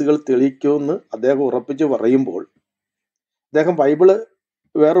കേസുകൾ തെളിയിക്കുമെന്ന് അദ്ദേഹം ഉറപ്പിച്ച് പറയുമ്പോൾ അദ്ദേഹം ബൈബിള്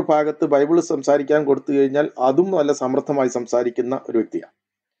വേറൊരു ഭാഗത്ത് ബൈബിള് സംസാരിക്കാൻ കൊടുത്തു കഴിഞ്ഞാൽ അതും നല്ല സമൃദ്ധമായി സംസാരിക്കുന്ന ഒരു വ്യക്തിയാണ്.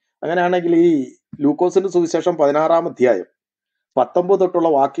 അങ്ങനെയാണെങ്കിൽ ഈ ലൂക്കോസിന്റെ സുവിശേഷം 16-ാം അധ്യായം 19 തൊട്ടുള്ള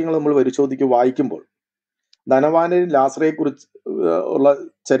വാക്യങ്ങൾ നമ്മൾ വായിക്കുമ്പോൾ ധനവാനെയും ലാസറയെ കുറിച്ച് ഉള്ള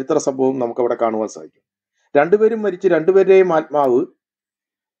ചരിത്ര സംഭവം നമുക്ക് അവിടെ കാണുവാൻ സാധിക്കും. രണ്ടുപേരും മരിച്ച് രണ്ടുപേരുടെയും ആത്മാവ്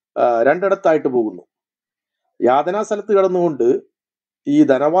രണ്ടിടത്തായിട്ട് പോകുന്നു. യാതനാ സ്ഥലത്ത് കിടന്നുകൊണ്ട് ഈ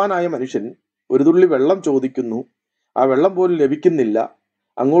ധനവാനായ മനുഷ്യൻ ഒരു തുള്ളി വെള്ളം ചോദിക്കുന്നു, ആ വെള്ളം പോലും ലഭിക്കുന്നില്ല.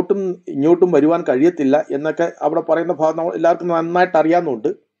 അങ്ങോട്ടും ഇങ്ങോട്ടും വരുവാൻ കഴിയത്തില്ല എന്നൊക്കെ അവിടെ പറയുന്ന ഭാഗം നമ്മൾ എല്ലാവർക്കും നന്നായിട്ട് അറിയാവുന്നതുകൊണ്ട്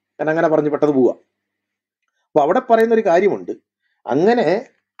ഞാൻ അങ്ങനെ പറഞ്ഞു പെട്ടെന്ന് പോവാം. അപ്പൊ അവിടെ പറയുന്ന ഒരു കാര്യമുണ്ട്. അങ്ങനെ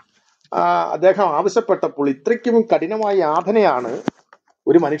അദ്ദേഹം ആവശ്യപ്പെട്ടപ്പോൾ ഇത്രയ്ക്കും കഠിനമായ യാതനയാണ്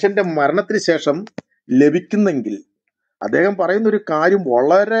ഒരു മനുഷ്യന്റെ മരണത്തിന് ശേഷം ലഭിക്കുന്നെങ്കിൽ അദ്ദേഹം പറയുന്ന ഒരു കാര്യം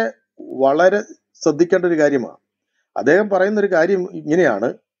വളരെ വളരെ ശ്രദ്ധിക്കേണ്ട ഒരു കാര്യമാണ്. അദ്ദേഹം പറയുന്ന ഒരു കാര്യം ഇങ്ങനെയാണ്: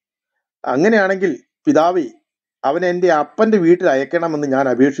 അങ്ങനെയാണെങ്കിൽ പിതാവേ, അവനെ എൻ്റെ അപ്പന്റെ വീട്ടിൽ അയക്കണമെന്ന് ഞാൻ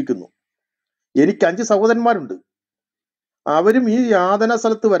അപേക്ഷിക്കുന്നു. എനിക്ക് 5 സഹോദരന്മാരുണ്ട്. അവരും ഈ യാതന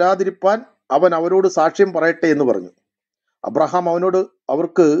സ്ഥലത്ത് വരാതിരിപ്പാൻ അവൻ അവരോട് സാക്ഷ്യം പറയട്ടെ എന്ന് പറഞ്ഞു. അബ്രഹാം അവനോട്,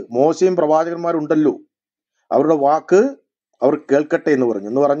 അവർക്ക് മോശയും പ്രവാചകന്മാരുണ്ടല്ലോ, അവരുടെ വാക്ക് അവർ കേൾക്കട്ടെ എന്ന് പറഞ്ഞു.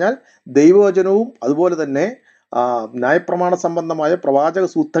 എന്ന് പറഞ്ഞാൽ ദൈവവചനവും അതുപോലെ തന്നെ ന്യായപ്രമാണ സംബന്ധമായ പ്രവാചക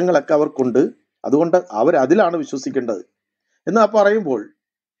സൂത്രങ്ങളൊക്കെ അവർക്കുണ്ട്. അതുകൊണ്ട് അതിലാണ് വിശ്വസിക്കേണ്ടത് എന്ന് പറയുമ്പോൾ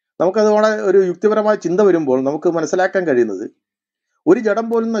നമുക്കതുപോലെ ഒരു യുക്തിപരമായ ചിന്ത വരുമ്പോൾ നമുക്ക് മനസ്സിലാക്കാൻ കഴിയുന്നത്, ഒരു ജഡം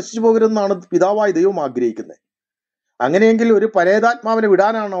പോലും നശിച്ചു പോകരുതെന്നാണ് പിതാവായ ദൈവം ആഗ്രഹിക്കുന്നത്. അങ്ങനെയെങ്കിൽ ഒരു പരേതാത്മാവിനെ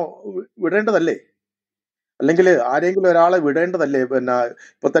വിടേണ്ടതല്ലേ? അല്ലെങ്കിൽ ആരെങ്കിലും ഒരാളെ വിടേണ്ടതല്ലേ? പിന്നെ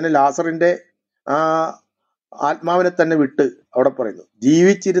ഇപ്പൊ തന്നെ ലാസറിന്റെ ആ ആത്മാവിനെ തന്നെ വിട്ട് അവിടെ പറയുന്നു.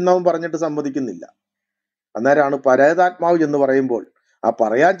 ജീവിച്ചിരുന്നവൻ പറഞ്ഞിട്ട് സമ്മതിക്കുന്നില്ല. അന്നേരമാണ് പരേതാത്മാവ് എന്ന് പറയുമ്പോൾ ആ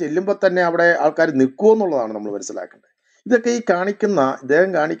പറയാൻ ചെല്ലുമ്പോൾ തന്നെ അവിടെ ആൾക്കാർ നിൽക്കുമോ എന്നുള്ളതാണ് നമ്മൾ മനസ്സിലാക്കേണ്ടത്. ഇതൊക്കെ ഇദ്ദേഹം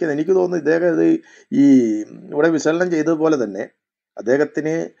കാണിക്കുന്ന എനിക്ക് തോന്നുന്നു ഇദ്ദേഹം ഇത് ഈ ഇവിടെ വിശകലനം ചെയ്തതുപോലെ തന്നെ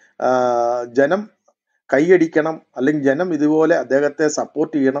അദ്ദേഹത്തിന് ജനം കൈയടിക്കണം, അല്ലെങ്കിൽ ജനം ഇതുപോലെ അദ്ദേഹത്തെ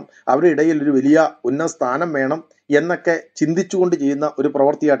സപ്പോർട്ട് ചെയ്യണം, അവരുടെ ഇടയിൽ ഒരു വലിയ ഉന്നത സ്ഥാനം വേണം എന്നൊക്കെ ചിന്തിച്ചുകൊണ്ട് ചെയ്യുന്ന ഒരു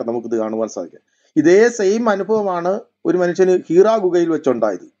പ്രവൃത്തിയായിട്ട് നമുക്കിത് കാണുവാൻ സാധിക്കും. ഇതേ സെയിം അനുഭവമാണ് ഒരു മനുഷ്യന് ഹീറാ ഗുഹയിൽ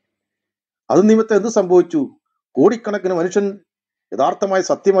വെച്ചുണ്ടായത്. അത് നിമിത്തം എന്ത് സംഭവിച്ചു? കോടിക്കണക്കിന് മനുഷ്യൻ യഥാർത്ഥമായ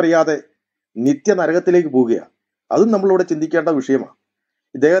സത്യമറിയാതെ നിത്യ നരകത്തിലേക്ക് പോവുകയാണ്. അതും നമ്മളിവിടെ ചിന്തിക്കേണ്ട വിഷയമാണ്.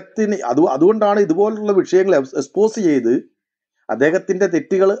 ഇദ്ദേഹത്തിന് അതുകൊണ്ടാണ് ഇതുപോലുള്ള വിഷയങ്ങൾ എക്സ്പോസ് ചെയ്ത് അദ്ദേഹത്തിന്റെ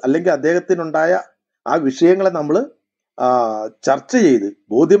തെറ്റുകൾ അല്ലെങ്കിൽ അദ്ദേഹത്തിനുണ്ടായ ആ വിഷയങ്ങളെ നമ്മൾ ചർച്ച ചെയ്ത്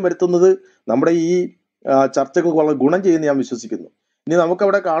ബോധ്യം വരുത്തുന്നത് നമ്മുടെ ഈ ചർച്ചകൾക്ക് വളരെ ഗുണം ചെയ്യുന്ന ഞാൻ വിശ്വസിക്കുന്നു. ഇനി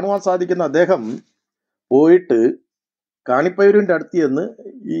നമുക്കവിടെ കാണുവാൻ സാധിക്കുന്ന, അദ്ദേഹം പോയിട്ട് കാണിപ്പയൂരിന്റെ അടുത്ത് ചെന്ന്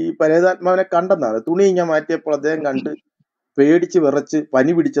ഈ പരേതാത്മാവിനെ കണ്ടെന്നാണ്. തുണി ഇങ്ങനെ മാറ്റിയപ്പോൾ അദ്ദേഹം കണ്ട് പേടിച്ച് വിറച്ച്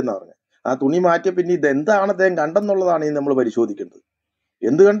പനി പിടിച്ചെന്നാണ് പറഞ്ഞത്. ആ തുണി മാറ്റിയ പിന്നെ ഇതെന്താണ് അദ്ദേഹം കണ്ടെന്നുള്ളതാണ് ഈ നമ്മൾ പരിശോധിക്കേണ്ടത്.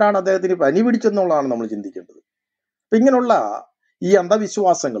 എന്തുകൊണ്ടാണ് അദ്ദേഹത്തിന് പനി പിടിച്ചെന്നുള്ളതാണ് നമ്മൾ ചിന്തിക്കേണ്ടത്. അപ്പൊ ഇങ്ങനെയുള്ള ഈ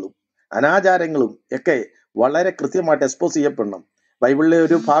അന്ധവിശ്വാസങ്ങളും അനാചാരങ്ങളും ഒക്കെ വളരെ കൃത്യമായിട്ട് എക്സ്പോസ് ചെയ്യപ്പെടണം. ബൈബിളിലെ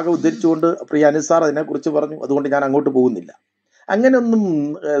ഒരു ഭാഗം ഉദ്ധരിച്ചുകൊണ്ട് പ്രിയ അനുസാർ അതിനെക്കുറിച്ച് പറഞ്ഞു. അതുകൊണ്ട് ഞാൻ അങ്ങോട്ട് പോകുന്നില്ല. അങ്ങനെയൊന്നും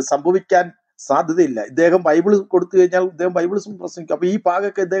സംഭവിക്കാൻ സാധ്യതയില്ല. ഇദ്ദേഹം ബൈബിൾ കൊടുത്തു കഴിഞ്ഞാൽ ഇദ്ദേഹം ബൈബിൾ പ്രസംഗിക്കും. അപ്പൊ ഈ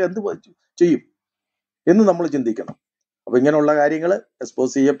ഭാഗമൊക്കെ ഇദ്ദേഹം എന്ത് ചെയ്യും എന്ന് നമ്മൾ ചിന്തിക്കണം. അപ്പൊ ഇങ്ങനെയുള്ള കാര്യങ്ങൾ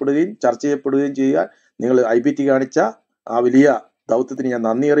എക്സ്പോസ് ചെയ്യപ്പെടുകയും ചർച്ച ചെയ്യപ്പെടുകയും ചെയ്യുക. നിങ്ങൾ IBT കാണിച്ച ആ വലിയ ദൗത്യത്തിന് ഞാൻ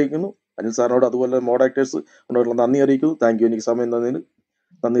നന്ദി അറിയിക്കുന്നു. അനിൽ സാറിനോട് അതുപോലെ മോഡറേറ്റേഴ്സ് കൊണ്ടുള്ള നന്ദി അറിയിക്കുന്നു. Thank you. എനിക്ക് സമയം തന്നതിന്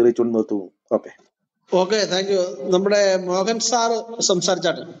നന്ദി അറിയിച്ചുകൊണ്ട് നിർത്തുന്നു. Okay, thank you. നമ്മുടെ Mohan sir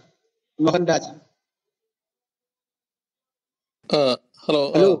സംസാരിച്ചാട്ടെ. Mohan Raj. Hello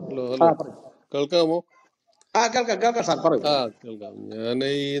hello. Hello hello പറയൂ. കേൾക്കാമോ? കേൾക്കാം സാർ, പറയൂ. കേൾക്കാം. ഞാൻ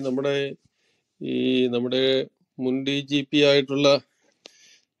നമ്മുടെ മുൻ DGP ആയിട്ടുള്ള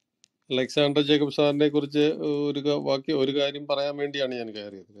അലക്സാണ്ടർ ജേക്കബ് സാറിനെ കുറിച്ച് ഒരു കാര്യം പറയാൻ വേണ്ടിയാണ് ഞാൻ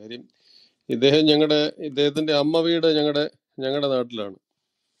കയറിയത്. കാര്യം ഇദ്ദേഹത്തിന്റെ അമ്മ വീട് ഞങ്ങളുടെ നാട്ടിലാണ്.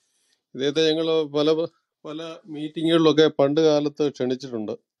 ഇദ്ദേഹത്തെ ഞങ്ങൾ പല മീറ്റിങ്ങുകളിലൊക്കെ പണ്ട് കാലത്ത്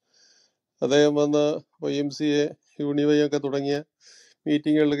ക്ഷണിച്ചിട്ടുണ്ട്. അദ്ദേഹം വന്ന് YMCA യൂണിവൈ ഒക്കെ തുടങ്ങിയ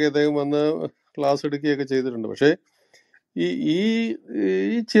മീറ്റിങ്ങുകളിലൊക്കെ അദ്ദേഹം വന്ന് ക്ലാസ് എടുക്കുകയൊക്കെ ചെയ്തിട്ടുണ്ട്. പക്ഷേ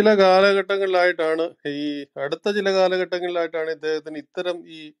ഈ ചില കാലഘട്ടങ്ങളിലായിട്ടാണ് അടുത്ത ചില കാലഘട്ടങ്ങളിലായിട്ടാണ് ഇദ്ദേഹത്തിന് ഇത്തരം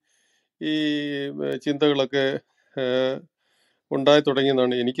ഈ ചിന്തകളൊക്കെ ഉണ്ടായി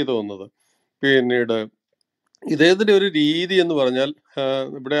തുടങ്ങിയെന്നാണ് എനിക്ക് തോന്നുന്നത്. പിന്നീട് ഇദ്ദേഹത്തിന്റെ ഒരു രീതി എന്ന് പറഞ്ഞാൽ,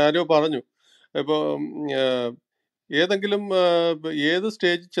 ഇവിടെ ആരോ പറഞ്ഞു, ഇപ്പൊ ഏത്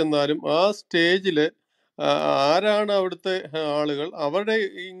സ്റ്റേജിൽ ചെന്നാലും ആ സ്റ്റേജില് ആരാണ് അവിടുത്തെ ആളുകൾ, അവരുടെ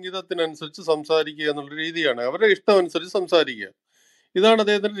ഇംഗിതത്തിനനുസരിച്ച് സംസാരിക്കുക എന്നുള്ള രീതിയാണ്. അവരുടെ ഇഷ്ടം അനുസരിച്ച് സംസാരിക്കുക, ഇതാണ്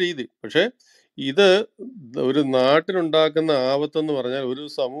അദ്ദേഹത്തിന്റെ രീതി. പക്ഷെ ഇത് ഒരു നാട്ടിനുണ്ടാക്കുന്ന ആപത്തെന്ന് പറഞ്ഞാൽ, ഒരു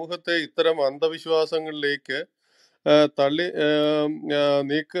സമൂഹത്തെ ഇത്തരം അന്ധവിശ്വാസങ്ങളിലേക്ക് തള്ളി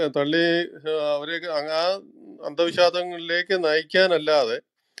അവരെ ആ അന്ധവിശ്വാസങ്ങളിലേക്ക് നയിക്കാനല്ലാതെ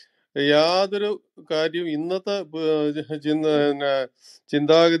യാതൊരു കാര്യവും ഇന്നത്തെ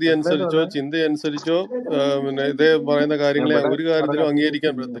ചിന്താഗതി അനുസരിച്ചോ ചിന്തയനുസരിച്ചോ ഇദ്ദേഹം പറയുന്ന കാര്യങ്ങളെ ഒരു കാര്യത്തിലും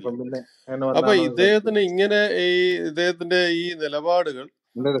അംഗീകരിക്കാൻ പറ്റത്തില്ല. അപ്പൊ ഇദ്ദേഹത്തിന് ഇദ്ദേഹത്തിന്റെ ഈ നിലപാടുകൾ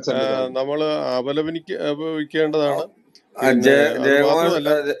നമ്മൾ അപലപിക്കേണ്ടതാണ്. പിന്നെ അത് മാത്രമല്ല,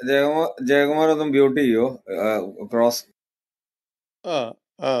 ജയകുമാർ ഒന്ന് മ്യൂട്ട് ചെയ്യോ? ക്രോസ്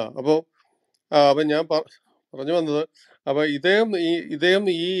അപ്പൊ ഞാൻ പറഞ്ഞു വന്നത്, അപ്പൊ ഇദ്ദേഹം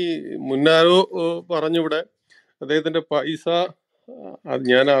ഈ മുന്നാരോ പറഞ്ഞിവിടെ അദ്ദേഹത്തിന്റെ പൈസ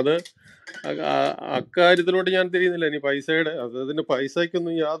അക്കാര്യത്തിലോട്ട് ഞാൻ തിരിയുന്നില്ല. ഇനി പൈസയുടെ അദ്ദേഹത്തിന്റെ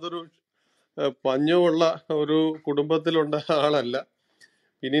പൈസയ്ക്കൊന്നും യാതൊരു പഞ്ഞവുമുള്ള ഒരു കുടുംബത്തിലുണ്ട ആളല്ല.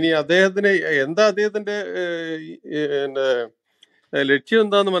 പിന്നെ ഇനി അദ്ദേഹത്തിന് അദ്ദേഹത്തിന്റെ ലക്ഷ്യം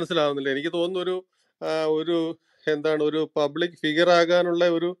എന്താന്ന് മനസ്സിലാവുന്നില്ല. എനിക്ക് തോന്നുന്നു ഒരു ഒരു പബ്ലിക് ഫിഗർ ആകാനുള്ള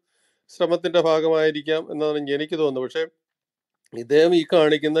ഒരു ശ്രമത്തിന്റെ ഭാഗമായിരിക്കാം എന്നാണ് എനിക്ക് തോന്നുന്നത്. പക്ഷെ ഇദ്ദേഹം ഈ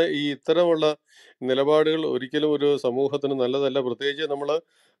കാണിക്കുന്ന ഇത്തരമുള്ള നിലപാടുകൾ ഒരിക്കലും ഒരു സമൂഹത്തിന് നല്ലതല്ല. പ്രത്യേകിച്ച് നമ്മൾ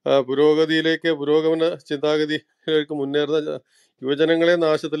പുരോഗമന ചിന്താഗതിയിലേക്ക് മുന്നേറുന്ന യുവജനങ്ങളെ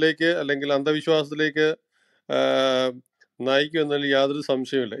നാശത്തിലേക്ക് അല്ലെങ്കിൽ അന്ധവിശ്വാസത്തിലേക്ക് നയിക്കും എന്നതിൽ യാതൊരു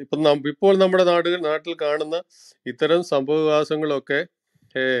സംശയമില്ല. ഇപ്പോൾ നമ്മുടെ നാട്ടിൽ കാണുന്ന ഇത്തരം സംഭവവികാസങ്ങളൊക്കെ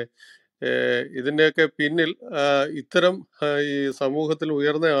ഇതിൻ്റെയൊക്കെ പിന്നിൽ ഇത്തരം ഈ സമൂഹത്തിൽ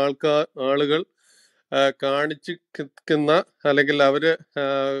ഉയർന്ന ആളുകൾ കാണിച്ചിരിക്കുന്ന അല്ലെങ്കിൽ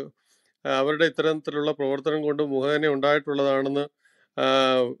അവരുടെ ഇത്തരത്തിലുള്ള പ്രവർത്തനം കൊണ്ട് മുഖേന ഉണ്ടായിട്ടുള്ളതാണെന്ന്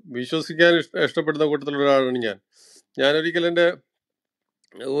വിശ്വസിക്കാൻ ഇഷ്ടപ്പെടുന്ന കൂട്ടത്തിലുള്ള ഒരാളാണ് ഞാനൊരിക്കൽ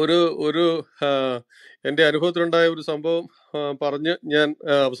എൻ്റെ അനുഭവത്തിലുണ്ടായ ഒരു സംഭവം പറഞ്ഞ് ഞാൻ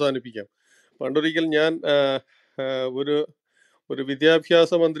അവസാനിപ്പിക്കാം. പണ്ടൊരിക്കൽ ഞാൻ ഒരു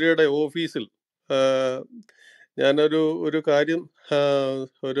വിദ്യാഭ്യാസ മന്ത്രിയുടെ ഓഫീസിൽ ഞാനൊരു കാര്യം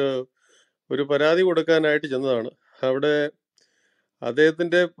ഒരു പരാതി കൊടുക്കാനായിട്ട് ചെന്നതാണ്. അവിടെ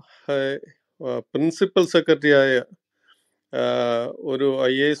അദ്ദേഹത്തിൻ്റെ പ്രിൻസിപ്പൽ സെക്രട്ടറി ആയ ഒരു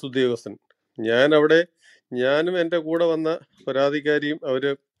IAS ഉദ്യോഗസ്ഥൻ, ഞാനും എൻ്റെ കൂടെ വന്ന പരാതിക്കാരിയും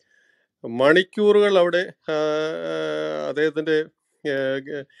അവര് മണിക്കൂറുകൾ അവിടെ അദ്ദേഹത്തിന്റെ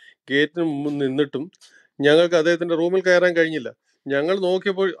ഗേറ്റിന് മുമ്പ് നിന്നിട്ടും ഞങ്ങൾക്ക് അദ്ദേഹത്തിന്റെ റൂമിൽ കയറാൻ കഴിഞ്ഞില്ല. ഞങ്ങൾ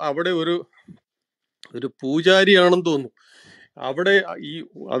നോക്കിയപ്പോൾ അവിടെ ഒരു പൂജാരിയാണെന്ന് തോന്നുന്നു. അവിടെ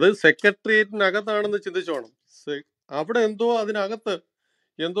അത് സെക്രട്ടേറിയറ്റിനകത്താണെന്ന് ചിന്തിച്ചോണം. അവിടെ അതിനകത്ത്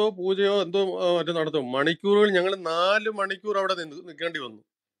പൂജയോ മറ്റോ നടത്തും. മണിക്കൂറുകൾ, ഞങ്ങൾ 4 മണിക്കൂർ അവിടെ നിൽക്കേണ്ടി വന്നു.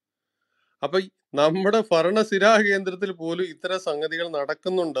 അപ്പൊ നമ്മുടെ ഭരണസിരാ കേന്ദ്രത്തിൽ പോലും ഇത്തരം സംഗതികൾ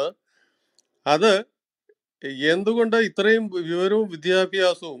നടക്കുന്നുണ്ട്. അത് എന്തുകൊണ്ട് ഇത്രയും വിവരവും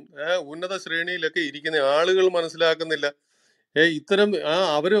വിദ്യാഭ്യാസവും ഉന്നത ശ്രേണിയിലൊക്കെ ഇരിക്കുന്ന ആളുകൾ മനസ്സിലാക്കുന്നില്ല?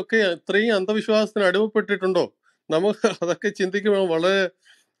 അവരൊക്കെ ഇത്രയും അന്ധവിശ്വാസത്തിന് അടിമപ്പെട്ടിട്ടുണ്ടോ? നമുക്ക് അതൊക്കെ ചിന്തിക്കുമ്പോൾ വളരെ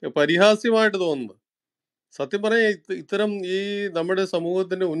പരിഹാസ്യമായിട്ട് തോന്നുന്നു. സത്യം പറയാൻ ഇത്തരം നമ്മുടെ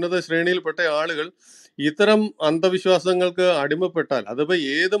സമൂഹത്തിന്റെ ഉന്നത ശ്രേണിയിൽപ്പെട്ട ആളുകൾ ഇത്തരം അന്ധവിശ്വാസങ്ങൾക്ക് അടിമപ്പെട്ടാൽ, അതിപ്പോ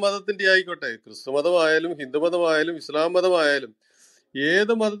ഏത് മതത്തിന്റെ ആയിക്കോട്ടെ, ക്രിസ്തു മതമായാലും ഹിന്ദു മതമായാലും ഇസ്ലാം മതമായാലും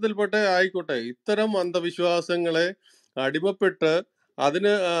ഏത് മതത്തിൽപ്പെട്ട ആയിക്കോട്ടെ, ഇത്തരം അന്ധവിശ്വാസങ്ങളെ അടിമപ്പെട്ട്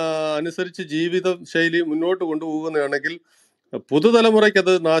അതിന് അനുസരിച്ച് ജീവിത ശൈലി മുന്നോട്ട് കൊണ്ടുപോകുന്നതാണെങ്കിൽ പുതുതലമുറയ്ക്ക്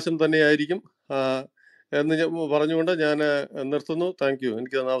അത് നാശം തന്നെയായിരിക്കും എന്ന് പറഞ്ഞുകൊണ്ട് ഞാൻ നിർത്തുന്നു. Thank you.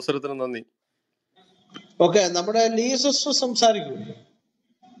 എനിക്ക് തന്ന അവസരത്തിന് നന്ദി. ഓക്കെ, നമ്മുടെ ലീ സിസ്റ്റർ സംസാരിക്കൂ.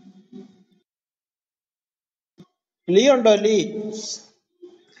 ലീ ഉണ്ടോ? ലീ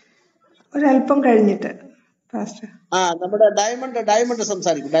ഒരല്പം കഴിഞ്ഞിട്ട് പാസ്റ്റർ. നമ്മുടെ ഡയമണ്ട്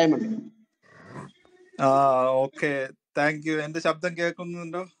സംസാരിക്കും. ഡയമണ്ട്. Okay, thank you. എന്റെ ശബ്ദം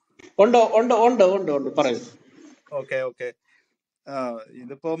കേൾക്കുന്നുണ്ടോ? ഉണ്ട് പറയൂ. ഓക്കെ.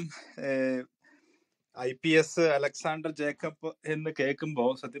 ഇതിപ്പം IPS അലക്സാണ്ടർ ജേക്കബ് എന്ന് കേൾക്കുമ്പോ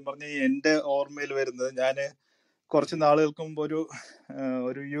സത്യം പറഞ്ഞ എന്റെ ഓർമ്മയിൽ വരുന്നത്, ഞാന് കുറച്ച് നാളുകൾക്ക് മുമ്പ്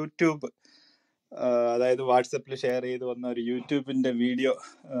ഒരു യൂട്യൂബ്, അതായത് വാട്സപ്പിൽ ഷെയർ ചെയ്ത് വന്ന ഒരു യൂട്യൂബിന്റെ വീഡിയോ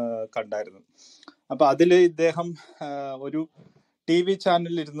കണ്ടായിരുന്നു. അപ്പൊ അതില് ഇദ്ദേഹം ഒരു TV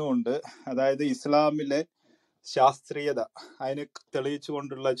ചാനലിൽ ഇരുന്നുകൊണ്ട്, അതായത് ഇസ്ലാമിലെ ശാസ്ത്രീയത അതിനെ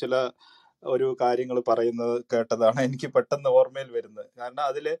തെളിയിച്ചുകൊണ്ടുള്ള ചില കാര്യങ്ങൾ പറയുന്നത് കേട്ടതാണ് എനിക്ക് പെട്ടെന്ന് ഓർമ്മയിൽ വരുന്നത്. കാരണം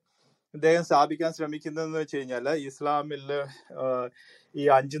അതില് ഇദ്ദേഹം സ്ഥാപിക്കാൻ ശ്രമിക്കുന്നതെന്ന് വെച്ച് കഴിഞ്ഞാല് ഇസ്ലാമില് ഈ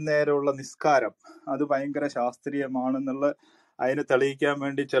 5 നേരമുള്ള നിസ്കാരം അത് ഭയങ്കര ശാസ്ത്രീയമാണെന്നുള്ള അതിനെ തെളിയിക്കാൻ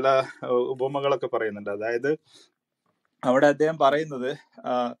വേണ്ടി ചില ഉപമകളൊക്കെ പറയുന്നുണ്ട്. അതായത് അവിടെ അദ്ദേഹം പറയുന്നത്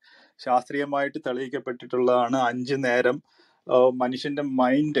ശാസ്ത്രീയമായിട്ട് തെളിയിക്കപ്പെട്ടിട്ടുള്ളതാണ് 5 നേരം മനുഷ്യന്റെ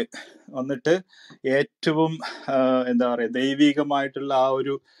മൈൻഡ് വന്നിട്ട് ഏറ്റവും ദൈവികമായിട്ടുള്ള ആ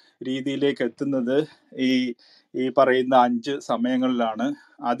ഒരു രീതിയിലേക്ക് എത്തുന്നത് ഈ പറയുന്ന 5 സമയങ്ങളിലാണ്.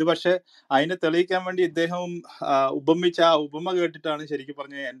 അത് പക്ഷെ അതിനെ തെളിയിക്കാൻ വേണ്ടി ഇദ്ദേഹം ഉപമിച്ച ആ ഉപമ കേട്ടിട്ടാണ് ശരിക്കും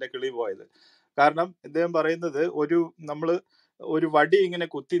പറഞ്ഞ എന്റെ കിളി പോയത്. കാരണം ഇദ്ദേഹം പറയുന്നത്, നമ്മള് ഒരു വടി ഇങ്ങനെ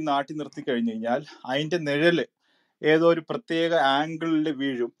കുത്തി നാട്ടി നിർത്തി കഴിഞ്ഞു കഴിഞ്ഞാൽ അതിന്റെ നിഴല് ഏതോ ഒരു പ്രത്യേക ആംഗിളിൽ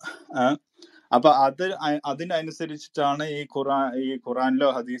വീഴും. അപ്പൊ അതിനനുസരിച്ചിട്ടാണ് ഈ ഖുറാനിലോ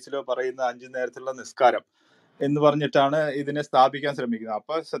ഹദീസിലോ പറയുന്ന 5 നേരത്തിലുള്ള നിസ്കാരം. എന്ന് പറഞ്ഞിട്ടാണ് ഇതിനെ സ്ഥാപിക്കാൻ ശ്രമിക്കുന്നത്.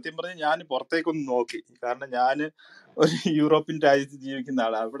 അപ്പൊ സത്യം പറഞ്ഞ് ഞാൻ പുറത്തേക്കൊന്ന് നോക്കി, കാരണം ഞാൻ ഒരു യൂറോപ്യൻ രാജ്യത്ത് ജീവിക്കുന്ന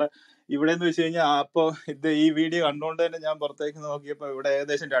ആളാണ്. ഇവിടെ എന്ന് വെച്ച് കഴിഞ്ഞാൽ അപ്പോൾ ഈ വീഡിയോ കണ്ടുകൊണ്ട് തന്നെ ഞാൻ പുറത്തേക്ക് നോക്കിയപ്പോൾ ഇവിടെ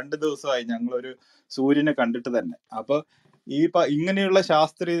ഏകദേശം 2 ദിവസമായി ഞങ്ങളൊരു സൂര്യനെ കണ്ടിട്ട് തന്നെ. അപ്പൊ ഇങ്ങനെയുള്ള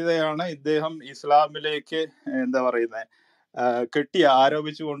ശാസ്ത്രീയതയാണ് ഇദ്ദേഹം ഇസ്ലാമിലേക്ക് എന്താ പറയുന്നത് കെട്ടി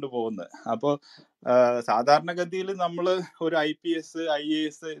ആരോപിച്ചു കൊണ്ടുപോകുന്നത്. അപ്പോൾ സാധാരണഗതിയിൽ നമ്മൾ ഒരു IPS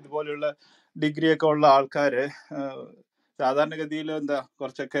IAS ഇതുപോലെയുള്ള ഡിഗ്രി ഒക്കെ ഉള്ള ആൾക്കാര് സാധാരണഗതിയിൽ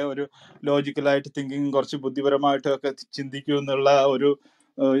കുറച്ചൊക്കെ ഒരു ലോജിക്കലായിട്ട് തിങ്കിങ്, കുറച്ച് ബുദ്ധിപരമായിട്ടും ഒക്കെ ചിന്തിക്കൂ എന്നുള്ള ഒരു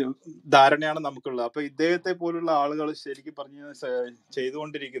ധാരണയാണ് നമുക്കുള്ളത്. അപ്പൊ ഇദ്ദേഹത്തെ പോലുള്ള ആളുകൾ ശരിക്കും പറഞ്ഞ്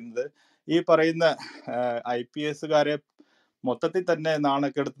ചെയ്തുകൊണ്ടിരിക്കുന്നത് ഈ പറയുന്ന IPSകാരെ മൊത്തത്തിൽ തന്നെ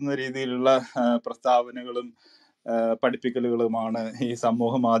നാണക്കെടുത്തുന്ന രീതിയിലുള്ള പ്രസ്താവനകളും പഠിപ്പിക്കലുകളുമാണ് ഈ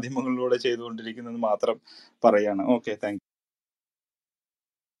സമൂഹ മാധ്യമങ്ങളിലൂടെ ചെയ്തുകൊണ്ടിരിക്കുന്നത് മാത്രം പറയാണ്. Okay, thank you.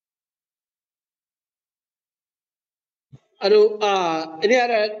 ഇനി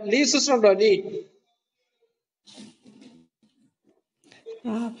ആരാ? ലീ സിസ്റ്റർ ഉണ്ടോ? Lee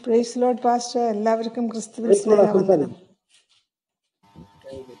praise Lord pastor. എല്ലാവർക്കും ക്രിസ്തുവിൽ ക്രൈസ്തവരുടെ സ്നേഹവന്ദനം.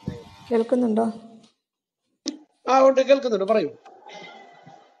 സംസാരിക്കും. കേൾക്കുന്നുണ്ടോ? ഉണ്ട്, കേൾക്കുന്നുണ്ട്, പറയൂ.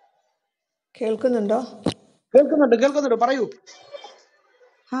 കേൾക്കുന്നുണ്ടോ? കേൾക്കുന്നുണ്ട്, പറയൂ.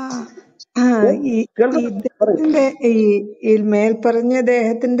 ആ കേൾക്കുന്നുണ്ട്, പറയൂ. ഇദ്ദേഹത്തിന്റെ ഈ മേൽപ്പറഞ്ഞ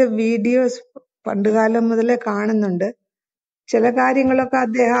ദേഹത്തിന്റെ വീഡിയോസ് പണ്ടുകാലം മുതലേ കാണുന്നുണ്ട്. ചില കാര്യങ്ങളൊക്കെ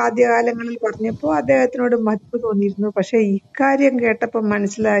അദ്ദേഹം ആദ്യകാലങ്ങളിൽ പറഞ്ഞപ്പോ അദ്ദേഹത്തിനോട് മതിപ്പ് തോന്നിയിരുന്നു. പക്ഷെ ഇക്കാര്യം കേട്ടപ്പോ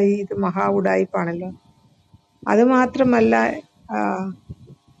മനസ്സിലായി ഇത് മഹാ ഉഡായിപ്പാണല്ലോ. അത് മാത്രമല്ല,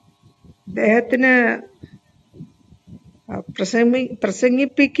 അദ്ദേഹത്തിന്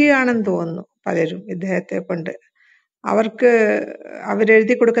പ്രസംഗിപ്പിക്കുകയാണെന്ന് തോന്നുന്നു പലരും ഇദ്ദേഹത്തെ കൊണ്ട്.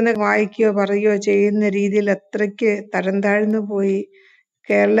 അവരെഴുതി കൊടുക്കുന്ന വായിക്കുകയോ പറയുകയോ ചെയ്യുന്ന രീതിയിൽ അത്രയ്ക്ക് തരം താഴ്ന്നു പോയി.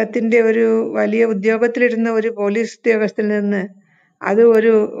 കേരളത്തിന്റെ ഒരു വലിയ ഉദ്യോഗത്തിലിരുന്ന ഒരു പോലീസ് ഉദ്യോഗസ്ഥനിൽ നിന്ന് അത്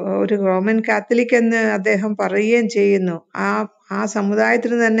ഒരു റോമൻ കാത്തലിക് എന്ന് അദ്ദേഹം പറയുകയും ചെയ്യുന്നു. ആ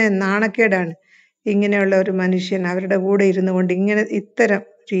സമുദായത്തിന് തന്നെ നാണക്കേടാണ് ഇങ്ങനെയുള്ള ഒരു മനുഷ്യൻ അവരുടെ കൂടെ ഇരുന്നു കൊണ്ട് ഇത്തരം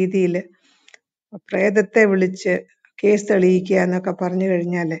രീതിയിൽ പ്രേതത്തെ വിളിച്ച് കേസ് തെളിയിക്കുക എന്നൊക്കെ പറഞ്ഞു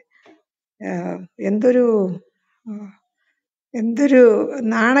കഴിഞ്ഞാല് എന്തൊരു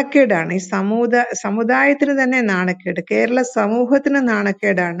നാണക്കേടാണ്. ഈ സമുദായത്തിന് തന്നെ നാണക്കേട്, കേരള സമൂഹത്തിന്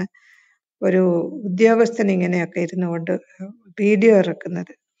നാണക്കേടാണ് ഒരു ഉദ്യോഗസ്ഥൻ ഇങ്ങനെയൊക്കെ ഇരുന്നുകൊണ്ട് വീഡിയോ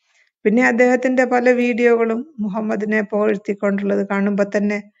ഇറക്കുന്നത്. പിന്നെ അദ്ദേഹത്തിന്റെ പല വീഡിയോകളും മുഹമ്മദിനെ പുകഴ്ത്തിക്കൊണ്ടുള്ളത് കാണുമ്പോൾ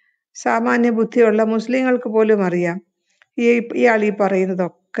തന്നെ സാമാന്യ ബുദ്ധിയുള്ള മുസ്ലിങ്ങൾക്ക് പോലും അറിയാം ഇയാൾ ഈ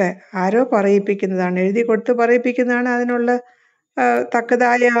പറയുന്നതൊക്കെ ആരോ പറയിപ്പിക്കുന്നതാണ്, എഴുതി കൊടുത്ത് പറയിപ്പിക്കുന്നതാണ്. അതിനുള്ള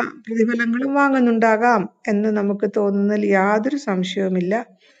തക്കതായ പ്രതിഫലങ്ങളും വാങ്ങുന്നുണ്ടാകാം എന്ന് നമുക്ക് തോന്നുന്നതിൽ യാതൊരു സംശയവുമില്ല.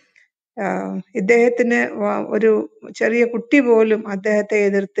 ഇദ്ദേഹത്തിന് ഒരു ചെറിയ കുട്ടി പോലും അദ്ദേഹത്തെ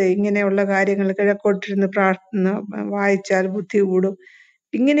എതിർത്ത് ഇങ്ങനെയുള്ള കാര്യങ്ങൾ കിഴക്കോട്ടിരുന്ന് പ്രാർത്ഥന വായിച്ചാൽ ബുദ്ധി കൂടും,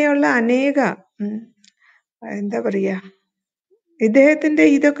 ഇങ്ങനെയുള്ള അനേക എന്താ പറയാ ഇദ്ദേഹത്തിന്റെ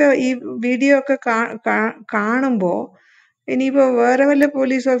ഇതൊക്കെ ഈ വീഡിയോ ഒക്കെ കാണുമ്പോ ഇനിയിപ്പോ വേറെ വല്ല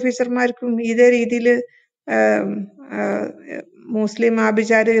പോലീസ് ഓഫീസർമാർക്കും ഇതേ രീതിയിൽ മുസ്ലിം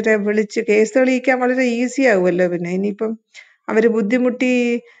ആഭിചാരകരെ വിളിച്ച് കേസ് തെളിയിക്കാൻ വളരെ ഈസി ആവുമല്ലോ. പിന്നെ ഇനിയിപ്പം അവര് ബുദ്ധിമുട്ടി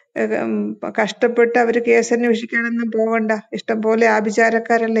കഷ്ടപ്പെട്ട് അവര് കേസ് അന്വേഷിക്കാനൊന്നും പോകണ്ട. ഇഷ്ടം പോലെ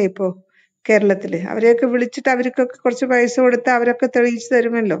ആഭിചാരക്കാരല്ലേ ഇപ്പോ കേരളത്തില്. അവരെയൊക്കെ വിളിച്ചിട്ട് അവർക്കൊക്കെ കുറച്ച് പൈസ കൊടുത്ത് അവരൊക്കെ തെളിയിച്ചു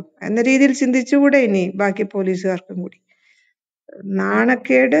തരുമല്ലോ എന്ന രീതിയിൽ ചിന്തിച്ചുകൂടെ ഇനി ബാക്കി പോലീസുകാർക്കും കൂടി?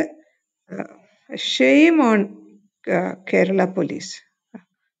 നാണക്കേട്. Shame on Kerala police.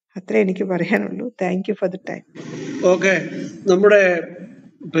 അത്രേ എനിക്ക് പറയാനുള്ളൂ. Thank you for the time. Okay, നമ്മുടെ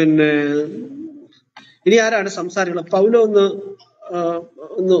ഇനി ആരാണ് സംസാരിക്കുന്നത്? പൗലോ ഒന്ന്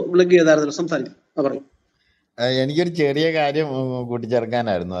ബ്ലിങ്ക് ചെയ്തായിരുന്നല്ലോ, സംസാരിക്കും. പറയും. എനിക്കൊരു ചെറിയ കാര്യം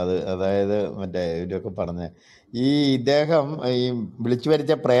കൂട്ടിച്ചേർക്കാനായിരുന്നു. അതായത് മറ്റേ ഇവരൊക്കെ പറഞ്ഞ ഇദ്ദേഹം വിളിച്ചു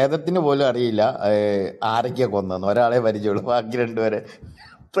വരുത്തിയ പ്രേതത്തിന് പോലും അറിയില്ല ആരൊക്കെയാ കൊന്നെന്ന്. ഒരാളെ പരിചയമുള്ളൂ, ബാക്കി 2 പേരെ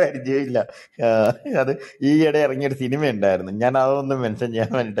പരിചയമില്ല. അത് ഈയിടെ ഇറങ്ങിയൊരു സിനിമ ഉണ്ടായിരുന്നു, ഞാൻ അതൊന്നും മെൻഷൻ ചെയ്യാൻ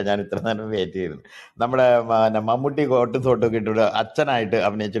വേണ്ടിയിട്ടാണ് ഞാൻ ഇത്ര നേരം വെയിറ്റ് ചെയ്തത്. നമ്മുടെ മമ്മൂട്ടി കോട്ടും സോട്ടും ഒക്കെ ഇട്ടിട്ട് അച്ഛനായിട്ട്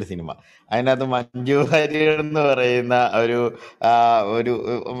അഭിനയിച്ചൊരു സിനിമ. അതിനകത്ത് മഞ്ജു വാര്യർ എന്ന് പറയുന്ന ഒരു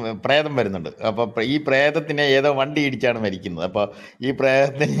പ്രേതം വരുന്നുണ്ട്. അപ്പൊ ഈ പ്രേതത്തിനെ ഏതോ വണ്ടി ഇടിച്ചാണ് മരിക്കുന്നത്. അപ്പൊ ഈ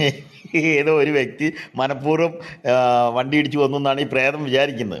പ്രേതത്തിനെ ഏതോ ഒരു വ്യക്തി മനഃപൂർവ്വം വണ്ടി ഇടിച്ചു വന്നു എന്നാണ് ഈ പ്രേതം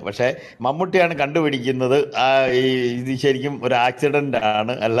വിചാരിക്കുന്നത്. പക്ഷെ മമ്മൂട്ടിയാണ് കണ്ടുപിടിക്കുന്നത് ഇത് ശരിക്കും ഒരു ആക്സിഡന്റ്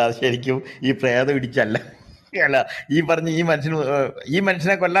ആണ്, അല്ലാതെ ശരിക്കും ഈ പ്രേതം ഇടിച്ചല്ല. അല്ല, ഈ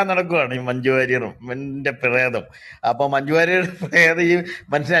മനുഷ്യനെ കൊല്ലാൻ നടക്കുവാണ് ഈ മഞ്ജു വാര്യറും എന്റെ പ്രേതം. അപ്പൊ മഞ്ജു വാര്യരുടെ പ്രേതം ഈ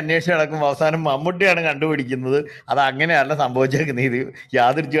മനുഷ്യനെ അന്വേഷിച്ച് നടക്കുമ്പോൾ അവസാനം മമ്മൂട്ടിയാണ് കണ്ടുപിടിക്കുന്നത് അത് അങ്ങനെയല്ല സംഭവിച്ചേക്കുന്നത്, ഇത്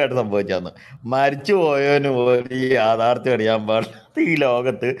യാദൃച്ഛികമായിട്ട് സംഭവിച്ചാന്ന്. മരിച്ചു പോയവന് പോലും ഈ യാഥാർത്ഥ്യം അറിയാൻ പാടില്ല. ഈ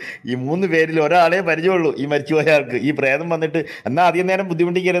ലോകത്ത് ഈ 3 പേരിൽ ഒരാളെ പരിചയമുള്ളൂ ഈ മരിച്ചുപോയ ആൾക്ക്. ഈ പ്രേതം വന്നിട്ട് എന്നാ അധികം നേരം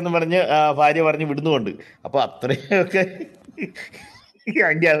ബുദ്ധിമുട്ടിക്കരുതെന്ന് പറഞ്ഞ് ഭാര്യ പറഞ്ഞ് വിടുന്നുമുണ്ട്. അപ്പൊ അത്രയൊക്കെ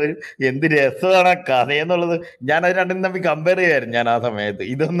അതിന്റെ ആ ഒരു എന്ത് രസമാണ് ആ കഥയെന്നുള്ളത്. ഞാൻ അത് രണ്ടും തമ്മിൽ കമ്പയർ ചെയ്യായിരുന്നു ഞാൻ ആ സമയത്ത്.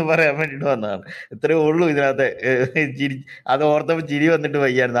 ഇതൊന്നും പറയാൻ വേണ്ടിട്ട് വന്നതാണ്. ഇത്രയേ ഉള്ളൂ ഇതിനകത്ത്. ചിരി, അത് ഓർത്തപ്പോൾ ചിരി വന്നിട്ട്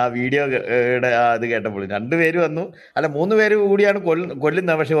വയ്യായിരുന്നു ആ വീഡിയോയുടെ ഇത് കേട്ടപ്പോൾ. 2 പേര് വന്നു, അല്ല 3 പേര് കൂടിയാണ്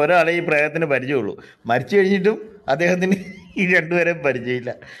കൊല്ലുന്നത്. പക്ഷെ ഒരാളെ ഈ പ്രേതത്തിന് പരിചയമുള്ളൂ. മരിച്ചു കഴിഞ്ഞിട്ടും അദ്ദേഹത്തിന് ഈ 2 പേരെ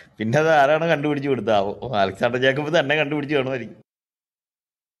പരിചയമില്ല. പിന്നെ അത് ആരാണ് കണ്ടുപിടിച്ച് കൊടുത്താവോ? അലക്സാണ്ടർ ജേക്കബ് തന്നെ കണ്ടുപിടിച്ച് കാണുമായിരിക്കും.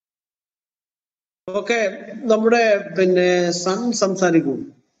 ഓക്കെ, നമ്മുടെ പിന്നെ സൺ സംസാരിക്കൂ.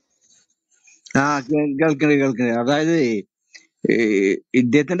 ആ കേൾക്കണേ. അതായത് ഈ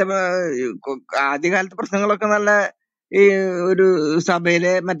ഇദ്ദേഹത്തിന്റെ ആദ്യകാലത്തെ പ്രശ്നങ്ങളൊക്കെ നല്ല ഈ ഒരു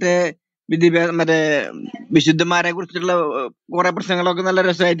സഭയിലെ മറ്റേ മറ്റേ വിശുദ്ധന്മാരെ കുറിച്ചിട്ടുള്ള കുറെ പ്രശ്നങ്ങളൊക്കെ നല്ല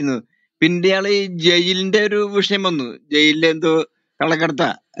രസമായിരുന്നു. പിന്നെ ഇയാള് ഈ ജയിലിന്റെ ഒരു വിഷയം വന്നു. ജയിലിലെ എന്തോ കള്ളക്കടത്ത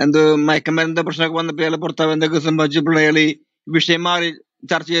എന്തോ മയക്കമരുന്ന് പ്രശ്നമൊക്കെ വന്നപ്പോ ഇയാള് പുറത്താവ് എന്തൊക്കെ സംഭവിച്ചപ്പോൾ ഇയാള് ഈ വിഷയം മാറി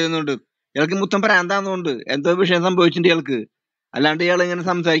ചർച്ച ചെയ്യുന്നുണ്ട്. ഇയാൾക്ക് മൊത്തം പ്രാന്താന്നുകൊണ്ട് എന്തോ വിഷയം സംഭവിച്ചിട്ടുണ്ട് ഇയാൾക്ക്. അല്ലാണ്ട് ഇയാൾ ഇങ്ങനെ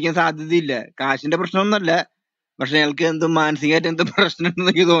സംസാരിക്കാൻ സാധ്യതയില്ല. കാശിന്റെ പ്രശ്നമൊന്നുമല്ല, പക്ഷെ അയാൾക്ക് എന്തോ മാനസികമായിട്ട് എന്തോ പ്രശ്നം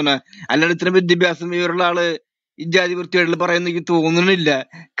ഉണ്ടെന്ന് എനിക്ക് തോന്നുക. അല്ലാണ്ട് ഇത്ര വിദ്യാഭ്യാസം ഇവരുള്ള ആള് ഈ ജാതി വൃത്തികളിൽ പറയുന്ന എനിക്ക് തോന്നുന്നില്ല.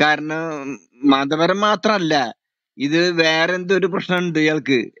 കാരണം മതപരം മാത്രമല്ല, ഇത് വേറെ എന്തോ ഒരു പ്രശ്നമുണ്ട്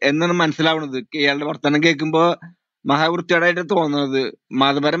ഇയാൾക്ക് എന്നാണ് മനസ്സിലാവുന്നത്. ഇയാളുടെ വർത്തമാനം കേൾക്കുമ്പോ മഹാവൃത്തിയോടായിട്ട് തോന്നുന്നത്.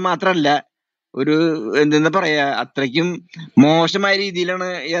 മതപരം മാത്രമല്ല, ഒരു എന്തെന്നാ പറയാ, അത്രയ്ക്കും മോശമായ രീതിയിലാണ്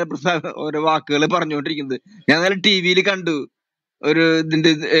ഇയാൾ ഓരോ വാക്കുകൾ പറഞ്ഞുകൊണ്ടിരിക്കുന്നത്. ഞാൻ നല്ല ടി വിയിൽ കണ്ടു ഒരു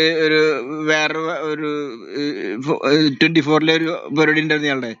ഇതിന്റെ ഒരു വേറെ ഒരു 24-ലെ ഒരു പരിപാടി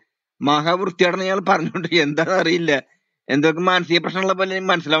ഉണ്ടായിരുന്നു ഇയാളുടെ. മഹാവൃത്തിയാണെന്ന് ഇയാൾ പറഞ്ഞോണ്ട് എന്താണെന്ന് അറിയില്ല, എന്തൊക്കെ മാനസിക പ്രശ്നമുള്ള പോലെ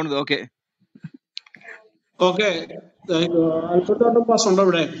എനിക്ക് മനസ്സിലാവുന്നത്. ഓക്കെ. ഓക്കെ, അൽഫത്തോട്ടം പാസ് ഉണ്ടോ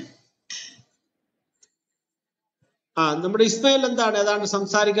ഇവിടെ? നമ്മുടെ ഇസ്മയിൽ എന്താണ് ഏതാണ്ട്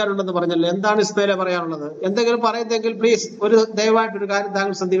സംസാരിക്കാറുണ്ടെന്ന് പറഞ്ഞല്ലോ. എന്താണ് ഇസ്മയിലെ പറയാനുള്ളത്? എന്തെങ്കിലും പറയുന്നെങ്കിൽ പ്ലീസ് ദയവായിട്ടൊരു കാര്യം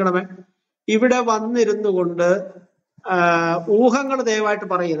താങ്കൾ ശ്രദ്ധിക്കണമേ. ഇവിടെ വന്നിരുന്നു കൊണ്ട് ഊഹങ്ങൾ ദയവായിട്ട്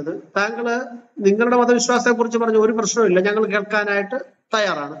പറയരുത്. താങ്കള് നിങ്ങളുടെ മതവിശ്വാസത്തെ കുറിച്ച് പറഞ്ഞ ഒരു പ്രശ്നമില്ല, ഞങ്ങൾ കേൾക്കാനായിട്ട്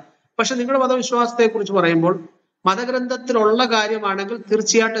തയ്യാറാണ്. പക്ഷെ നിങ്ങളുടെ മതവിശ്വാസത്തെ കുറിച്ച് പറയുമ്പോൾ മതഗ്രന്ഥത്തിലുള്ള കാര്യമാണെങ്കിൽ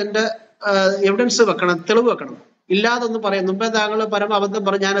തീർച്ചയായിട്ടും എന്റെ എവിഡൻസ് വെക്കണം, തെളിവ് വെക്കണം. ഇല്ലാതൊന്നും പറയും മുമ്പേ താങ്കൾ പരമാബദ്ധം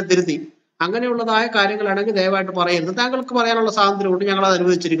പറഞ്ഞ് ഞാനെ തിരുത്തി. അങ്ങനെയുള്ളതായ കാര്യങ്ങളാണെങ്കിൽ ദയവായിട്ട് പറയരുത്. താങ്കൾക്ക് പറയാനുള്ള സ്വാതന്ത്ര്യം കൊണ്ട് ഞങ്ങൾ അത്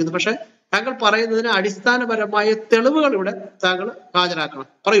അനുവദിച്ചിരിക്കുന്നു. പക്ഷെ താങ്കൾ പറയുന്നതിന് അടിസ്ഥാനപരമായ തെളിവുകൾ ഇവിടെ താങ്കൾ ഹാജരാക്കണം.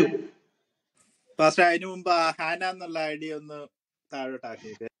 പറയൂ. പാസ്റ്റർ, അതിനു മുമ്പ് ഹാന എന്നുള്ള ഐഡി ഒന്ന്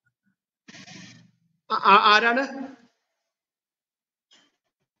താഴോട്ടാക്കിയത്. ആരാണ്?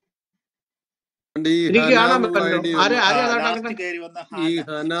 ഈ എനിക്ക് ഹന കാണാൻ എന്നുള്ള പറ്റല്ലോ. ഐഡി ആരെ ആരെയാ ലാസ്റ്റ് താഴോട്ടാക്കട്ടെ? കയറി വന്ന ഈ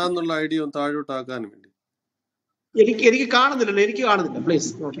ഹാന. ഹന എന്നുള്ള ഐഡി ഒന്ന് താഴോട്ടാക്കാൻ വേണ്ടി. എനിക്ക് കാണുന്നില്ലല്ലോ, എനിക്ക് കാണുന്നില്ല.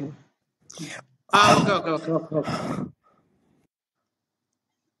 Please. Okay. Okay okay okay okay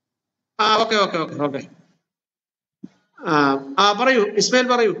okay okay okay okay okay പറയൂ ഇസ്മയിൽ,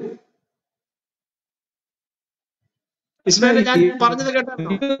 പറയൂ ഇസ്മയിൽ. ഞാൻ പറഞ്ഞത്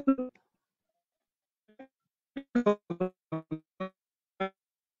കേട്ടായിരുന്നോ?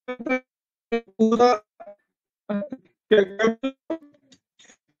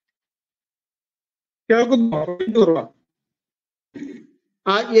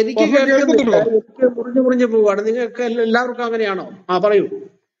 എനിക്ക് കേൾക്കുന്നില്ല, എനിക്ക് മുറിഞ്ഞു പോവാണ്. നിങ്ങൾക്ക് എല്ലാവർക്കും അങ്ങനെയാണോ? പറയൂ.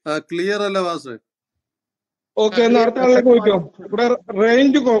 ക്ലിയർ അല്ല വാസ്. ഓക്കെ, എന്നാ അടുത്ത ആളിലേക്ക് പോയിക്കോ. ഇവിടെ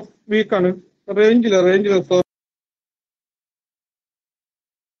റേഞ്ച് വീക്കാണ്. റേഞ്ചില്ല.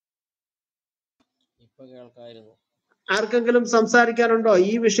 ആർക്കെങ്കിലും സംസാരിക്കാനുണ്ടോ?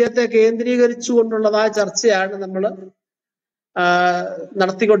 ഈ വിഷയത്തെ കേന്ദ്രീകരിച്ചുകൊണ്ടുള്ളതായ ചർച്ചയാണ് നമ്മൾ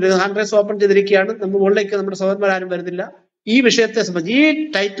നടത്തിക്കൊണ്ടിരുന്നത്. ഹാൻഡ് റൈസ് ഓപ്പൺ ചെയ്തിരിക്കുകയാണ്. നമ്മൾ മുകളിലേക്ക് നമ്മുടെ സഹോദരന്മാരും വരുന്നില്ല. ഈ വിഷയത്തെ സംബന്ധിച്ച് ഈ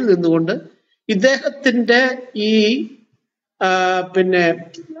ടൈറ്റിൽ നിന്നുകൊണ്ട് ഇദ്ദേഹത്തിന്റെ ഈ പിന്നെ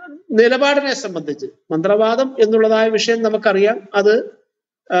നിലപാടിനെ സംബന്ധിച്ച്, മന്ത്രവാദം എന്നുള്ളതായ വിഷയം നമുക്കറിയാം, അത്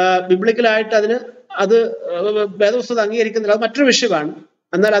ബിബ്ലിക്കലായിട്ട് അത് വേദപുസ്തകം അംഗീകരിക്കുന്നില്ല, അത് മറ്റൊരു വിഷയമാണ്.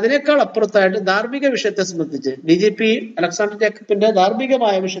 എന്നാൽ അതിനേക്കാൾ അപ്പുറത്തായിട്ട് ധാർമ്മിക വിഷയത്തെ സംബന്ധിച്ച്, DGP അലക്സാണ്ടർ ജേക്കബിന്റെ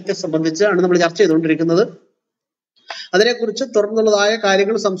ധാർമ്മികമായ വിഷയത്തെ സംബന്ധിച്ചാണ് നമ്മൾ ചർച്ച ചെയ്തുകൊണ്ടിരിക്കുന്നത്. അതിനെക്കുറിച്ച് തുറന്നുള്ളതായ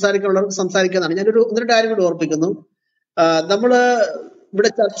കാര്യങ്ങൾ സംസാരിക്കാനുള്ളവർക്ക് സംസാരിക്കുന്നതാണ്. ഞാനൊരു 1-2 കാര്യം കൂടി ഓർപ്പിക്കുന്നു. നമ്മള് ഇവിടെ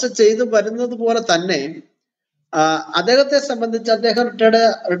ചർച്ച ചെയ്തു വരുന്നത് പോലെ തന്നെ അദ്ദേഹത്തെ സംബന്ധിച്ച് അദ്ദേഹം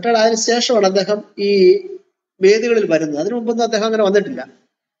റിട്ടയർഡ് ആയതിനു ശേഷമാണ് അദ്ദേഹം ഈ വേദികളിൽ വരുന്നത്. അതിനു മുമ്പൊന്നും അദ്ദേഹം അങ്ങനെ വന്നിട്ടില്ല.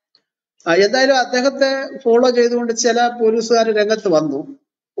 എന്തായാലും അദ്ദേഹത്തെ ഫോളോ ചെയ്തുകൊണ്ട് ചില പോലീസുകാർ രംഗത്ത് വന്നു.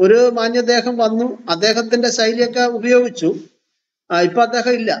 ഒരു മാന്യദേഹം വന്നു, അദ്ദേഹത്തിന്റെ ശൈലിയൊക്കെ ഉപയോഗിച്ചു. ഇപ്പൊ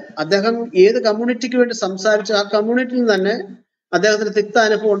അദ്ദേഹം ഇല്ല. അദ്ദേഹം ഏത് കമ്മ്യൂണിറ്റിക്ക് വേണ്ടി സംസാരിച്ചു ആ കമ്മ്യൂണിറ്റിയിൽ തന്നെ അദ്ദേഹത്തിന് തിക്ത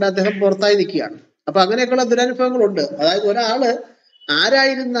അനുഭവം ഉണ്ട്, അദ്ദേഹം പുറത്തായി നിൽക്കുകയാണ്. അപ്പൊ അങ്ങനെയൊക്കെയുള്ള ദുരനുഭവങ്ങളുണ്ട്. അതായത് ഒരാള്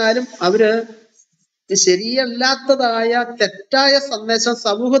ആരായിരുന്നാലും അവര് ശരിയല്ലാത്തതായ തെറ്റായ സന്ദേശം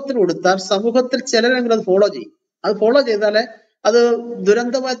സമൂഹത്തിന് കൊടുത്താൽ സമൂഹത്തിൽ ചിലരെങ്കിലും അത് ഫോളോ ചെയ്യും. അത് ഫോളോ ചെയ്താലേ അത്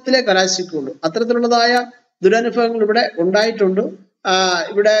ദുരന്തത്തിലെ കലാശിക്കുള്ളൂ. അത്തരത്തിലുള്ളതായ ദുരനുഭവങ്ങൾ ഇവിടെ ഉണ്ടായിട്ടുണ്ട്.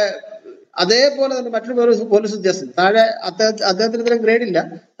 ഇവിടെ അതേപോലെ തന്നെ മറ്റൊരു പോലീസ് ഉദ്യോഗസ്ഥൻ താഴെ അദ്ദേഹത്തിന് ഇത്രയും ഗ്രേഡ് ഇല്ല,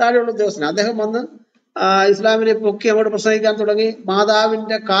 താഴെയുള്ള ഉദ്യോഗസ്ഥൻ അദ്ദേഹം വന്ന് ഇസ്ലാമിനെ പൊക്കി അങ്ങോട്ട് പ്രസംഗിക്കാൻ തുടങ്ങി.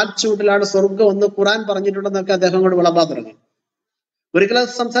 മാതാവിന്റെ കാൽച്ചൂട്ടിലാണ് സ്വർഗം എന്ന് ഖുറാൻ പറഞ്ഞിട്ടുണ്ടെന്നൊക്കെ അദ്ദേഹം അങ്ങോട്ട് വിളമ്പാൻ തുടങ്ങി. ഒരിക്കലും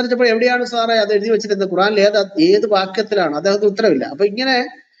സംസാരിച്ചപ്പോൾ എവിടെയാണ് സാറേ അത് എഴുതി വെച്ചിരുന്നത്, ഖുറാനിൽ ഏത് വാക്യത്തിലാണ്? അദ്ദേഹത്തിന് ഉത്തരവില്ല. അപ്പൊ ഇങ്ങനെ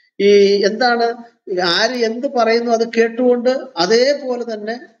ഈ എന്താണ് ആര് എന്ത് പറയുന്നു അത് കേട്ടുകൊണ്ട് അതേപോലെ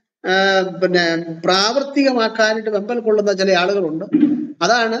തന്നെ പിന്നെ പ്രാവർത്തികമാക്കാനായിട്ട് വെമ്പൽ കൊള്ളുന്ന ചില ആളുകളുണ്ട്.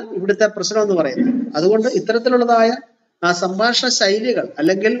 അതാണ് ഇവിടുത്തെ പ്രശ്നം എന്ന് പറയുന്നത്. അതുകൊണ്ട് ഇത്തരത്തിലുള്ളതായ സംഭാഷണ ശൈലികൾ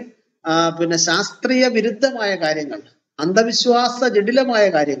അല്ലെങ്കിൽ പിന്നെ ശാസ്ത്രീയ വിരുദ്ധമായ കാര്യങ്ങൾ, അന്ധവിശ്വാസ ജടിലമായ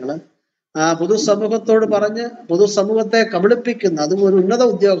കാര്യങ്ങൾ പൊതുസമൂഹത്തോട് പറഞ്ഞ് പൊതുസമൂഹത്തെ കബളിപ്പിക്കുന്ന, അതും ഒരു ഉന്നത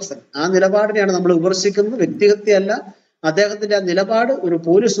ഉദ്യോഗസ്ഥൻ, ആ നിലപാടിനെയാണ് നമ്മൾ വിമർശിക്കുന്നത്. വ്യക്തിഹത്യയല്ല. അദ്ദേഹത്തിന്റെ ആ നിലപാട് ഒരു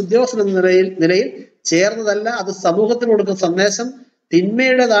പോലീസ് ഉദ്യോഗസ്ഥൻ എന്ന നിലയിൽ ചേർന്നതല്ല. അത് സമൂഹത്തിന് കൊടുക്കുന്ന സന്ദേശം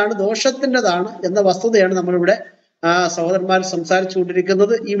തിന്മയുടേതാണ്, ദോഷത്തിൻ്റെതാണ് എന്ന വസ്തുതയാണ് നമ്മളിവിടെ സഹോദരന്മാർ സംസാരിച്ചു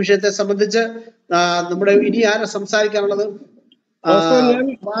കൊണ്ടിരിക്കുന്നത്. ഈ വിഷയത്തെ സംബന്ധിച്ച് നമ്മുടെ ഇനി ആരാ സംസാരിക്കാനുള്ളത്?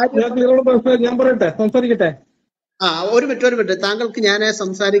 ഞാൻ പറയട്ടെ, സംസാരിക്കട്ടെ? ഒരു മിനിറ്റ്. താങ്കൾക്ക് ഞാൻ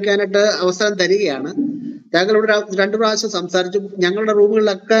സംസാരിക്കാനായിട്ട് അവസരം തരികയാണ്. താങ്കൾ ഇവിടെ 2 പ്രാവശ്യം സംസാരിച്ചു. ഞങ്ങളുടെ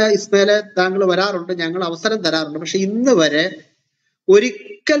റൂമുകളിലൊക്കെ ഇസ്മയിലെ താങ്കൾ വരാറുണ്ട്, ഞങ്ങൾ അവസരം തരാറുണ്ട്. പക്ഷെ ഇന്ന് വരെ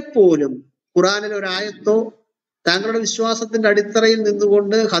ഒരിക്കൽ പോലും ഖുറാനിൽ ഒരായത്തോ താങ്കളുടെ വിശ്വാസത്തിന്റെ അടിത്തറയിൽ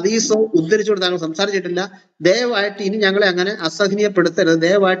നിന്നുകൊണ്ട് ഹദീസോ ഉദ്ധരിച്ചുകൊണ്ട് താങ്കൾ സംസാരിച്ചിട്ടില്ല. ദയവായിട്ട് ഇനി ഞങ്ങളെ അങ്ങനെ അസഹനീയപ്പെടുത്തരുത്.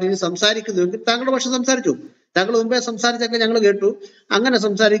 ദയവായിട്ട് ഇനി സംസാരിക്കുന്നുവെങ്കിൽ താങ്കളുടെ പക്ഷെ സംസാരിച്ചു. താങ്കൾ മുമ്പേ സംസാരിച്ചൊക്കെ ഞങ്ങൾ കേട്ടു. അങ്ങനെ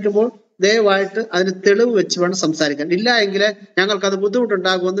സംസാരിക്കുമ്പോൾ ദയവായിട്ട് അതിന് തെളിവ് വെച്ച് വേണം സംസാരിക്കാൻ. ഇല്ല എങ്കിൽ ഞങ്ങൾക്ക് അത്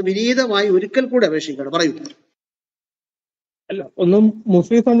ബുദ്ധിമുട്ടുണ്ടാകുമെന്ന് വിനീതമായി ഒരിക്കൽ കൂടെ അപേക്ഷിക്കണം. പറയൂ. അല്ല, ഒന്നും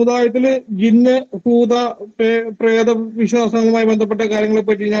മുസ്ലിം സമുദായത്തില് ജിന്ന്, ഭൂത, പ്രേത വിശ്വാസങ്ങളുമായി ബന്ധപ്പെട്ട കാര്യങ്ങളെ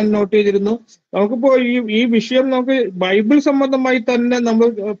പറ്റി ഞാൻ നോട്ട് ചെയ്തിരുന്നു. നമുക്കിപ്പോ ഈ വിഷയം നമുക്ക് ബൈബിൾ സംബന്ധമായി തന്നെ നമ്മൾ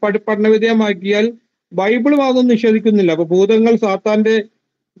പഠനവിധേയമാക്കിയാൽ ബൈബിളും അതൊന്നും നിഷേധിക്കുന്നില്ല. അപ്പൊ ഭൂതങ്ങൾ സാത്താന്റെ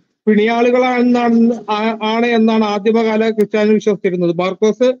പിണിയാളുകളാണ് എന്നാണ് ആദ്യമകാല ക്രിസ്ത്യാനി വിശ്വസിച്ചിരുന്നത്.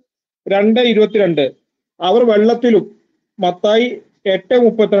 മാർക്കോസ് 2:22 അവർ വെള്ളത്തിലും, മത്തായി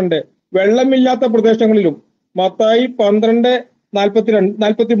 8:32 വെള്ളമില്ലാത്ത പ്രദേശങ്ങളിലും, മത്തായി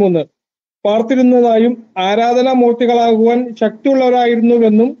 12:43 പാർത്തിരുന്നതായും ആരാധനാമൂർത്തികളാകുവാൻ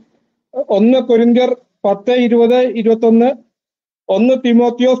ശക്തിയുള്ളവരായിരുന്നുവെന്നും 1 കൊരിന്ത്യർ 10:20-21, 1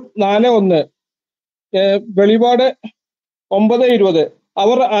 തിമോത്തിയോസ് 4:1, വെളിപാട് 9:20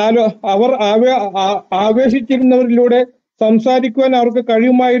 അവർ ആവേശിച്ചിരുന്നവരിലൂടെ സംസാരിക്കുവാൻ അവർക്ക്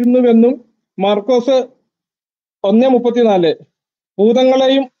കഴിയുമായിരുന്നുവെന്നും മാർക്കോസ് 1:34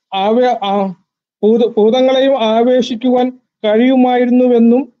 ഭൂതങ്ങളെയും ആവേശിക്കുവാൻ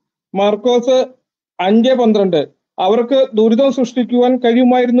കഴിയുമായിരുന്നുവെന്നും മാർക്കോസ് 5:12 അവർക്ക് ദുരിതം സൃഷ്ടിക്കുവാൻ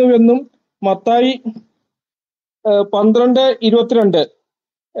കഴിയുമായിരുന്നുവെന്നും മത്തായി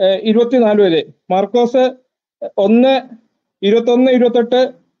 12:22-24 വരെ, മാർക്കോസ് 1:21-28,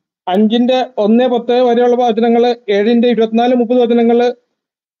 5:1-10 വരെയുള്ള വചനങ്ങള്, 7:24-30 വചനങ്ങള്,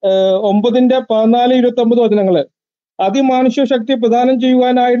 9:14-29 വചനങ്ങള് അതിമാനുഷ്യ ശക്തി പ്രദാനം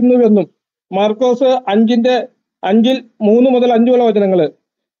ചെയ്യുവാനായിരുന്നുവെന്നും മാർക്കോസ് 5:3-5 വരെ വചനങ്ങള്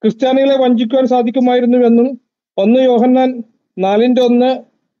ക്രിസ്ത്യാനികളെ വഞ്ചിക്കുവാൻ സാധിക്കുമായിരുന്നുവെന്നും 1 യോഹന്നാൻ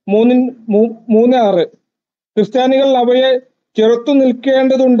 4:1-3-6 ക്രിസ്ത്യാനികൾ അവയെ ചെറുത്തു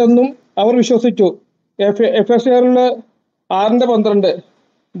നിൽക്കേണ്ടതുണ്ടെന്നും അവർ വിശ്വസിച്ചു. എഫെസ്യരില് 6:12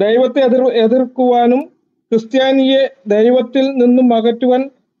 ദൈവത്തെ എതിർക്കുവാനും ക്രിസ്ത്യാനിയെ ദൈവത്തിൽ നിന്നും അകറ്റുവാൻ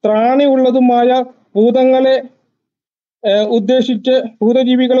ത്രാണിയുള്ളതുമായ ഭൂതജീവികളെ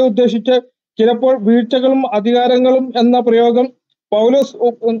ഉദ്ദേശിച്ച് ചിലപ്പോൾ വീഴ്ചകളും അധികാരങ്ങളും എന്ന പ്രയോഗം പൗലോസ്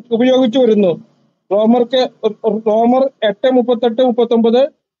ഉപയോഗിച്ചു വരുന്നു. റോമർ 8:38-39,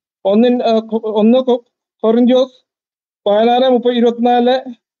 1 കൊറിന്ത്യോസ് 16:24,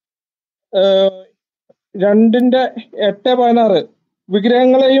 2:8-16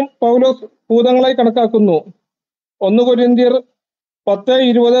 വിഗ്രഹങ്ങളെയും പൗലോസ് ഭൂതങ്ങളായി കണക്കാക്കുന്നു. 1 കൊരിന്ത്യർ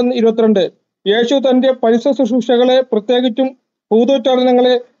 10:20-22 യേശു തന്റെ പരിസര ശുശ്രൂഷകളെ, പ്രത്യേകിച്ചും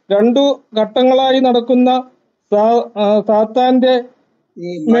ഭൂതോച്ചാടനങ്ങളെ, 2 ഘട്ടങ്ങളായി നടക്കുന്ന സാത്താന്റെ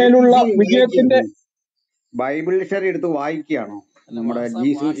മേലുള്ള വിജയത്തിന്റെ ബൈബിൾ ഡിക്ഷണറി എടുത്ത് വായിക്കുകയാണോ? അല്ല, നമ്മുടെ വാട്സാപ്പ്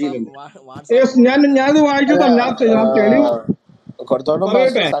ജി സുശീലന്റെ വാട്സാപ്പ് ഞാനത് വായിച്ചതല്ല. ഞാൻ തെളിവ് കൊടുത്തോട്ടം പാസ്റ്റർ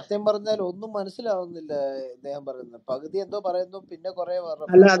പറയട്ടെ. സത്യം പറഞ്ഞാൽ ഒന്നും മനസ്സിലാവുന്നില്ല അദ്ദേഹം പറയുന്നത്. പകുതി എന്തോ പറയുന്നു, പിന്നെ കുറെ അല്ല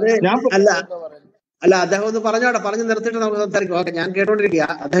റെഫറൻസ് അത് വരുന്നു, അല്ല പിന്നെ എന്തോ പറയുന്നു. അല്ല അദ്ദേഹം ഒന്ന് പറഞ്ഞോട്ടെ, പറഞ്ഞു നിർത്തിയിട്ട് നമുക്ക് സംസാരിക്കാം. ഓക്കെ, ഞാൻ കേട്ടോണ്ടിരിക്കുക.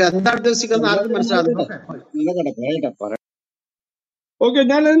 അദ്ദേഹം എന്താണ് ഉദ്ദേശിക്കുന്നത് ആർക്കും മനസ്സിലാകുന്നില്ല. ഓക്കെ, പറയൂ. ഓക്കെ,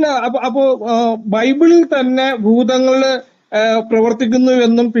 ഞാനല്ല അപ്പോ ബൈബിളിൽ തന്നെ ഭൂതങ്ങള് പ്രവർത്തിക്കുന്നു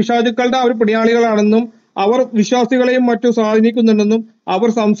എന്നും പിശാചുക്കളുടെ അവർ പിണിയാളികളാണെന്നും അവർ വിശ്വാസികളെയും മറ്റും സ്വാധീനിക്കുന്നുണ്ടെന്നും അവർ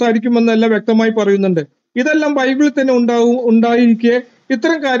സംസാരിക്കുമെന്നെല്ലാം വ്യക്തമായി പറയുന്നുണ്ട്. ഇതെല്ലാം ബൈബിളിൽ തന്നെ ഉണ്ടായിരിക്കെ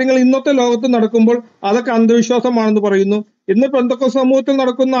ഇത്തരം കാര്യങ്ങൾ ഇന്നത്തെ ലോകത്ത് നടക്കുമ്പോൾ അതൊക്കെ അന്ധവിശ്വാസമാണെന്ന് പറയുന്നു. ഇന്ന് പെന്തക്കോസ്ത് സമൂഹത്തിൽ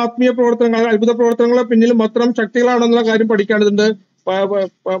നടക്കുന്ന ആത്മീയ പ്രവർത്തനങ്ങൾ, അത്ഭുത പ്രവർത്തനങ്ങളെ പിന്നിലും അത്തരം ശക്തികളാണെന്നുള്ള കാര്യം പഠിക്കേണ്ടതുണ്ട്.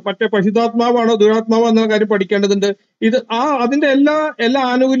 മറ്റേ പരിശുദ്ധാത്മാവാണോ ദുരാത്മാവോ എന്നുള്ള കാര്യം പഠിക്കേണ്ടതുണ്ട്. ഇത് അതിന്റെ എല്ലാ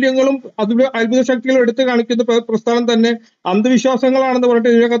ആനുകൂല്യങ്ങളും അതിന്റെ അത്ഭുത ശക്തികളും എടുത്തു കാണിക്കുന്ന പ്രസ്ഥാനം തന്നെ അന്ധവിശ്വാസങ്ങളാണെന്ന്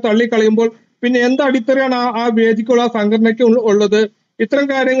പറഞ്ഞിട്ട് ഇതിനൊക്കെ തള്ളിക്കളയുമ്പോൾ പിന്നെ എന്ത് അടിത്തറയാണ് ആ വേദിക്കുള്ള ആ സംഘടനയ്ക്ക് ഉള്ളത്? ഇത്തരം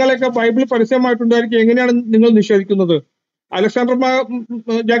കാര്യങ്ങളൊക്കെ ബൈബിൾ പരസ്യമായിട്ടുണ്ടായിരിക്കും. എങ്ങനെയാണ് നിങ്ങൾ നിഷേധിക്കുന്നത്? അലക്സാണ്ടർ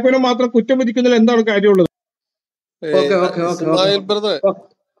ജാക്കോബിനെ മാത്രം കുറ്റം വിധിക്കുന്നതിൽ എന്താണ് കാര്യമുള്ളത്? Okay okay okay okay Ismail ബ്രദറെ,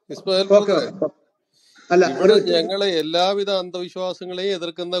 ഇസ്മായിൽ ഓക്കെ ബ്രദറെ, ഓക്കെ. അല്ല ഇവിടെ ഞങ്ങളെ എല്ലാവിധ അന്ധവിശ്വാസങ്ങളെയും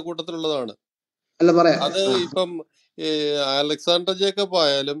എതിർക്കുന്ന കൂട്ടത്തിലുള്ളതാണ്. അല്ല പറയാം. അത് ഇപ്പം അലക്സാണ്ടർ ജേക്കബ്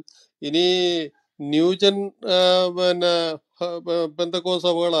ആയാലും ഇനി ന്യൂജൻ പിന്നെ പെന്തക്കോസ്ത്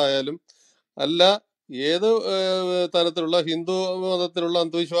സഭകളായാലും അല്ല ഏത് തരത്തിലുള്ള ഹിന്ദു മതത്തിലുള്ള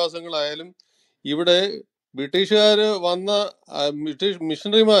അന്ധവിശ്വാസങ്ങളായാലും ഇവിടെ ബ്രിട്ടീഷുകാർ വന്ന ബ്രിട്ടീഷ്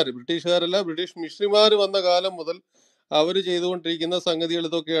മിഷണറിമാർ വന്ന കാലം മുതൽ അവർ ചെയ്തുകൊണ്ടിരിക്കുന്ന സംഗതികൾ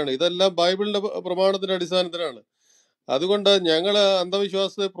ഇതൊക്കെയാണ്. ഇതെല്ലാം ബൈബിളിന്റെ പ്രമാണത്തിന്റെ അടിസ്ഥാനത്തിലാണ്. അതുകൊണ്ട് ഞങ്ങൾ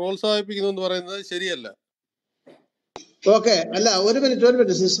അന്ധവിശ്വാസത്തെ പ്രോത്സാഹിപ്പിക്കുന്നു എന്ന് പറയുന്നത് ശരിയല്ല. ഓക്കെ, അല്ല ഒരു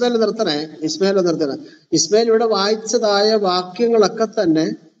മിനിറ്റ് ഇസ്മായിൽ നിർത്തണേ. ഇസ്മായിൽ ഇവിടെ വായിച്ചതായ വാക്യങ്ങളൊക്കെ തന്നെ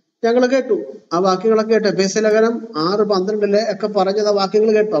ഞങ്ങൾ കേട്ടു. ആ വാക്യങ്ങളൊക്കെ കേട്ടു. എഫേസ്യ ലേഖനം 6:12 ഒക്കെ പറഞ്ഞത് ആ വാക്യങ്ങൾ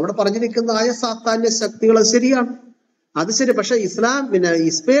കേട്ടു. അവിടെ പറഞ്ഞിരിക്കുന്നതായ സാത്താന്യ ശക്തികൾ ശരിയാണ്, അത് ശരി. പക്ഷെ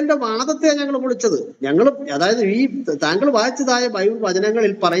ഇസ്മായിലിന്റെ വാദത്തെ ഞങ്ങൾ പൊളിച്ചത്. അതായത് ഈ താങ്കൾ വായിച്ചതായ ബൈബിൾ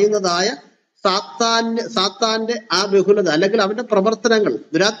വചനങ്ങളിൽ പറയുന്നതായ സാത്താന്റെ ആ ബഹുലത അല്ലെങ്കിൽ അവന്റെ പ്രവർത്തനങ്ങൾ,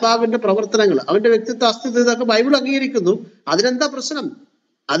 ദുരാത്മാവിന്റെ പ്രവർത്തനങ്ങൾ, അവന്റെ വ്യക്തിത്വ അസ്തിത്വം, ഇതൊക്കെ ബൈബിൾ അംഗീകരിക്കുന്നു. അതിനെന്താ പ്രശ്നം?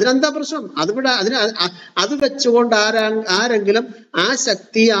 അത് വെച്ചുകൊണ്ട് ആരെങ്കിലും ആ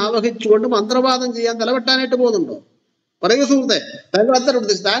ശക്തിയെ ആവഹിച്ചുകൊണ്ട് മന്ത്രവാദം ചെയ്യാൻ തലവെട്ടാനായിട്ട് പോകുന്നുണ്ടോ? പറയുക സുഹൃത്തെ.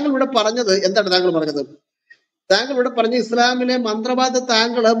 താങ്കൾ ഇവിടെ പറഞ്ഞത് എന്താണ്? താങ്കൾ ഇവിടെ പറഞ്ഞ ഇസ്ലാമിലെ മന്ത്രവാദം,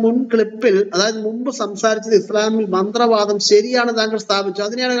 താങ്കൾ മുൻ ക്ലിപ്പിൽ, അതായത് മുമ്പ് സംസാരിച്ചത് ഇസ്ലാമിൽ മന്ത്രവാദം ശരിയാണ് താങ്കൾ സ്ഥാപിച്ചു,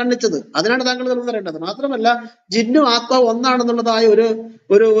 അതിനെയാണ് കണ്ണിച്ചത്. അതിനാണ് താങ്കൾ പറയേണ്ടത്. മാത്രമല്ല ജിന്നും ആത്മാവ് ഒന്നാണെന്നുള്ളതായ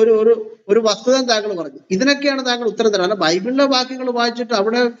ഒരു വസ്തുത താങ്കൾ പറഞ്ഞു. ഇതിനൊക്കെയാണ് താങ്കൾ ഉത്തരം തരാം. അല്ല ബൈബിളിലെ വാക്യങ്ങൾ വായിച്ചിട്ട്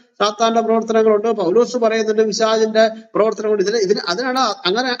അവിടെ സാത്താന്റെ പ്രവർത്തനങ്ങളുണ്ട്, പൗലോസ് പറയുന്നുണ്ട് പിശാചിന്റെ പ്രവർത്തനങ്ങളുണ്ട്,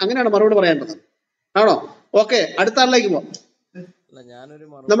 അങ്ങനെയാണ് മറുപടി പറയേണ്ടത്, ആണോ? ഓക്കെ, അടുത്ത ആളിലേക്ക് പോവാം.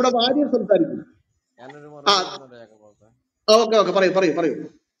 നമ്മുടെ ഭാര്യ സംസാരിക്കും. ഓക്കെ, പറയൂ.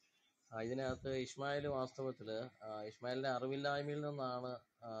 ഇതിനകത്ത് ഇസ്മായിൽ വാസ്തവത്തില് ഇസ്മായിലിന്റെ അറിവില്ലായ്മയിൽ നിന്നാണ്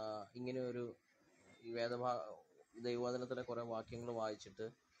ഇങ്ങനെ ഒരു ദൈവവചനത്തിലെ കുറെ വാക്യങ്ങൾ വായിച്ചിട്ട്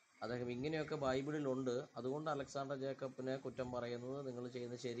അദ്ദേഹം ഇങ്ങനെയൊക്കെ ബൈബിളിലുണ്ട്, അതുകൊണ്ട് അലക്സാണ്ടർ ജേക്കബിനെ കുറ്റം പറയുന്നത് നിങ്ങൾ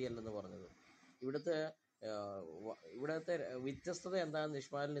ചെയ്യുന്നത് ശരിയല്ലെന്ന് പറഞ്ഞത്. ഇവിടത്തെ വ്യത്യസ്തത എന്താണെന്ന്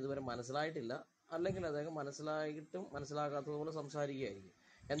ഇസ്മായിലിന് ഇതുവരെ മനസ്സിലായിട്ടില്ല, അല്ലെങ്കിൽ അദ്ദേഹം മനസ്സിലായിട്ടും മനസ്സിലാകാത്തതുപോലെ സംസാരിക്കുകയായിരിക്കും.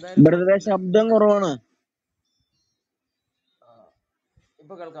 എന്തായാലും ശബ്ദം കുറവാണ്.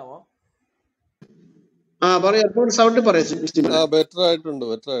 ഇപ്പൊ കേൾക്കാമോ? സൗണ്ട് ബെറ്റർ ആയിട്ടുണ്ട്.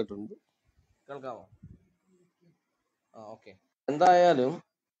 കേൾക്കാമോ? ഓക്കെ. എന്തായാലും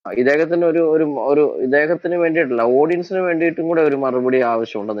ഇദ്ദേഹത്തിന് ഒരു ഇദ്ദേഹത്തിന് വേണ്ടിയിട്ടല്ല, ഓഡിയൻസിന് വേണ്ടിയിട്ടും കൂടെ ഒരു മറുപടി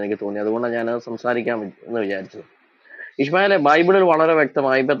ആവശ്യമുണ്ടെന്ന് എനിക്ക് തോന്നി. അതുകൊണ്ടാണ് ഞാൻ സംസാരിക്കാം എന്ന് വിചാരിച്ചത്. ഇസ്മായിലെ, ബൈബിളിൽ വളരെ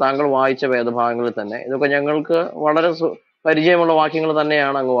വ്യക്തമായി ഇപ്പൊ താങ്കൾ വായിച്ച വേദഭാഗങ്ങളിൽ തന്നെ ഇതൊക്കെ ഞങ്ങൾക്ക് വളരെ പരിചയമുള്ള വാക്യങ്ങൾ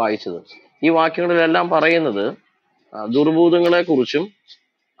തന്നെയാണ് അങ്ങ് വായിച്ചത്. ഈ വാക്യങ്ങളിലെല്ലാം പറയുന്നത് ദുർഭൂതങ്ങളെ കുറിച്ചും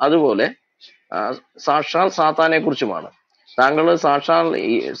അതുപോലെ സാക്ഷാൽ സാത്താനെ കുറിച്ചുമാണ്. താങ്കൾ സാക്ഷാൽ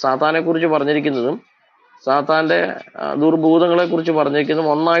സാത്താനെ കുറിച്ച് പറഞ്ഞിരിക്കുന്നതും സാത്താന്റെ ദുർഭൂതങ്ങളെ കുറിച്ച് പറഞ്ഞിരിക്കുന്നതും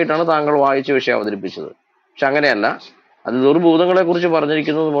ഒന്നായിട്ടാണ് താങ്കൾ വായിച്ച വിഷയം അവതരിപ്പിച്ചത്. പക്ഷെ അങ്ങനെയല്ല, അത് ദുർഭൂതങ്ങളെ കുറിച്ച്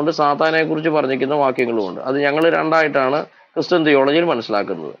പറഞ്ഞിരിക്കുന്നതുമുണ്ട്, സാത്താനെ കുറിച്ച് പറഞ്ഞിരിക്കുന്ന വാക്യങ്ങളുമുണ്ട്. അത് ഞങ്ങൾ രണ്ടായിട്ടാണ് ക്രിസ്ത്യൻ തിയോളജിയിൽ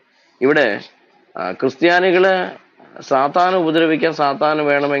മനസ്സിലാക്കുന്നത്. ഇവിടെ ക്രിസ്ത്യാനികളെ സാത്താനെ ഉപദ്രവിക്കാൻ സാത്താന്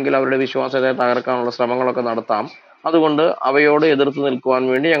വേണമെങ്കിൽ അവരുടെ വിശ്വാസത്തെ തകർക്കാനുള്ള ശ്രമങ്ങളൊക്കെ നടത്താം. അതുകൊണ്ട് അവയോട് എതിർത്ത് നിൽക്കുവാൻ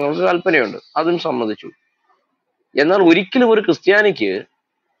വേണ്ടി ഞങ്ങൾക്ക് കൽപ്പനയുണ്ട്, അതും സമ്മതിച്ചു. എന്നാൽ ഒരിക്കലും ഒരു ക്രിസ്ത്യാനിക്ക്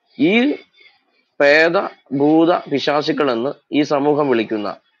ഈ പ്രേത ഭൂത പിശാചുക്കൾ എന്ന് ഈ സമൂഹം വിളിക്കുന്ന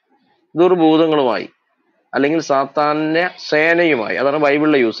ദുർഭൂതങ്ങളുമായി അല്ലെങ്കിൽ സാത്താന്റെ സേനയുമായി, അതാണ്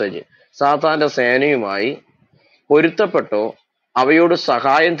ബൈബിളിലെ യൂസേജ്, സാത്താന്റെ സേനയുമായി പൊരുത്തപ്പെട്ടോ അവയോട്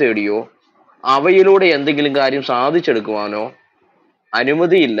സഹായം തേടിയോ അവയിലൂടെ എന്തെങ്കിലും കാര്യം സാധിച്ചെടുക്കുവാനോ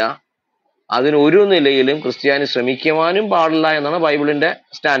അനുമതിയില്ല. അതിന് ഒരു നിലയിലും ക്രിസ്ത്യാനി ശ്രമിക്കുവാനും പാടില്ല എന്നാണ് ബൈബിളിന്റെ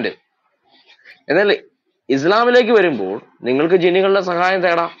സ്റ്റാൻഡ്. എന്നാൽ ഇസ്ലാമിലേക്ക് വരുമ്പോൾ നിങ്ങൾക്ക് ജിന്നുകളുടെ സഹായം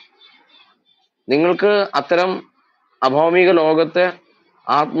തേടാം. നിങ്ങൾക്ക് അത്തരം അഭൗമിക ലോകത്തെ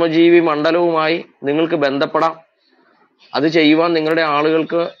ആത്മജീവി മണ്ഡലവുമായി നിങ്ങൾക്ക് ബന്ധപ്പെടാം. അത് ചെയ്യുവാൻ നിങ്ങളുടെ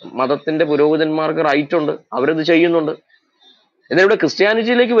ആളുകൾക്ക്, മതത്തിന്റെ പുരോഹിതന്മാർക്ക് റൈറ്റ് ഉണ്ട്, അവരത് ചെയ്യുന്നുണ്ട്. എന്നാൽ ഇവിടെ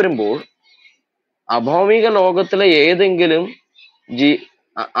ക്രിസ്ത്യാനിറ്റിയിലേക്ക് വരുമ്പോൾ അഭൗമിക ലോകത്തിലെ ഏതെങ്കിലും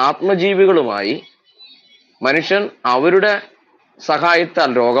ആത്മജീവികളുമായി മനുഷ്യൻ അവരുടെ സഹായത്താൽ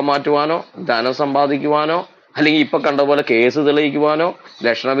രോഗം മാറ്റുവാനോ ധനം സമ്പാദിക്കുവാനോ അല്ലെങ്കിൽ ഇപ്പൊ കണ്ട പോലെ കേസ് തെളിയിക്കുവാനോ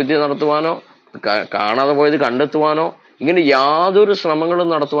ലക്ഷണവിദ്യ നടത്തുവാനോ കാണാതെ പോയത് കണ്ടെത്തുവാനോ ഇങ്ങനെ യാതൊരു ശ്രമങ്ങളും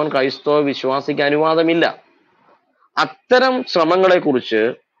നടത്തുവാൻ ക്രൈസ്തവ വിശ്വാസിക്ക് അനുവാദമില്ല. അത്തരം ശ്രമങ്ങളെ കുറിച്ച്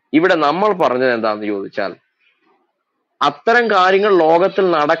ഇവിടെ നമ്മൾ പറഞ്ഞത് എന്താണെന്ന് ചോദിച്ചാൽ, അത്തരം കാര്യങ്ങൾ ലോകത്തിൽ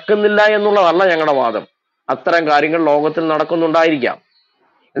നടക്കുന്നില്ല എന്നുള്ളതല്ല ഞങ്ങളുടെ വാദം. അത്തരം കാര്യങ്ങൾ ലോകത്തിൽ നടക്കുന്നുണ്ടായിരിക്കാം.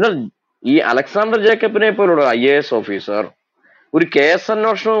 എന്നാൽ ഈ അലക്സാണ്ടർ ജേക്കബിനെ പോലുള്ള IAS ഓഫീസർ ഒരു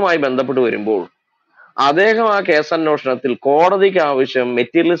കേസന്വേഷണവുമായി ബന്ധപ്പെട്ട് വരുമ്പോൾ അദ്ദേഹം ആ കേസന്വേഷണത്തിൽ കോടതിക്ക് ആവശ്യം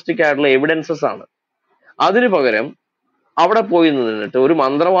മെറ്റീരിയലിസ്റ്റിക് ആയിട്ടുള്ള എവിഡൻസസ് ആണ്. അതിനു പകരം അവിടെ പോയി നിന്നിട്ട് ഒരു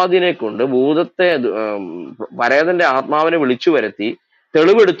മന്ത്രവാദിനെ കൊണ്ട് ഭൂതത്തെ പരേതന്റെ ആത്മാവിനെ വിളിച്ചു വരുത്തി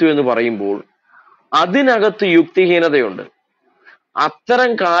തെളിവെടുത്തു എന്ന് പറയുമ്പോൾ അതിനകത്ത് യുക്തിഹീനതയുണ്ട്.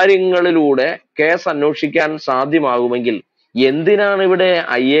 അത്തരം കാര്യങ്ങളിലൂടെ കേസ് അന്വേഷിക്കാൻ സാധ്യമാകുമെങ്കിൽ എന്തിനാണ് ഇവിടെ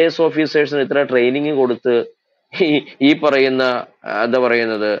IAS ഓഫീസേഴ്സിന് ഇത്ര ട്രെയിനിങ് കൊടുത്ത് ഈ പറയുന്ന എന്താ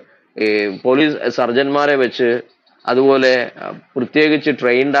പറയുന്നത് പോലീസ് സർജന്മാരെ വെച്ച് അതുപോലെ പ്രത്യേകിച്ച്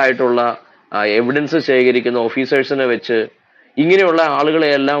ട്രെയിൻഡ് ആയിട്ടുള്ള എവിഡൻസ് ശേഖരിക്കുന്ന ഓഫീസേഴ്സിനെ വെച്ച് ഇങ്ങനെയുള്ള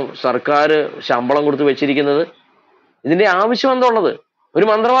ആളുകളെയെല്ലാം സർക്കാർ ശമ്പളം കൊടുത്ത് വെച്ചിരിക്കുന്നത്? ഇതിന്റെ ആവശ്യം എന്താ ഉള്ളത്? ഒരു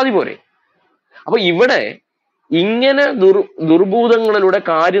മന്ത്രവാദി പോരെ. അപ്പൊ ഇവിടെ ഇങ്ങനെ ദുർഭൂതങ്ങളിലൂടെ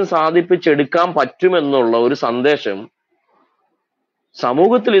കാര്യം സാധിപ്പിച്ചെടുക്കാൻ പറ്റുമെന്നുള്ള ഒരു സന്ദേശം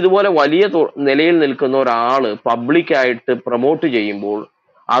സമൂഹത്തിൽ ഇതുപോലെ വലിയ നിലയിൽ നിൽക്കുന്ന ഒരാള് പബ്ലിക്കായിട്ട് പ്രൊമോട്ട് ചെയ്യുമ്പോൾ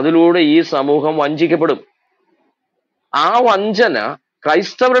അതിലൂടെ ഈ സമൂഹം വഞ്ചിക്കപ്പെടും. ആ വഞ്ചന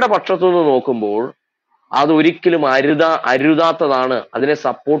ക്രൈസ്തവരുടെ പക്ഷത്തു നിന്ന് നോക്കുമ്പോൾ അതൊരിക്കലും അരുതാത്തതാണ്. അതിനെ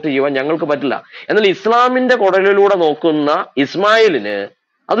സപ്പോർട്ട് ചെയ്യുവാൻ ഞങ്ങൾക്ക് പറ്റില്ല. എന്നാൽ ഇസ്ലാമിന്റെ കുടലിലൂടെ നോക്കുന്ന ഇസ്മായിലിന്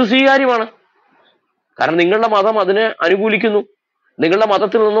അത് സ്വീകാര്യമാണ്. കാരണം നിങ്ങളുടെ മതം അതിനെ അനുകൂലിക്കുന്നു. നിങ്ങളുടെ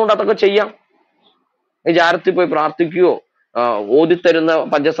മതത്തിൽ നിന്നുകൊണ്ട് അതൊക്കെ ചെയ്യാം. ജാരത്തിൽ പോയി പ്രാർത്ഥിക്കുകയോ ഓതിത്തരുന്ന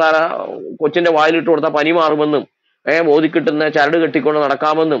പഞ്ചസാര കൊച്ചിന്റെ വായിലിട്ട് കൊടുത്താൽ പനി മാറുമെന്നും ഓതിക്കിട്ടുന്ന ചരട് കെട്ടിക്കൊണ്ട്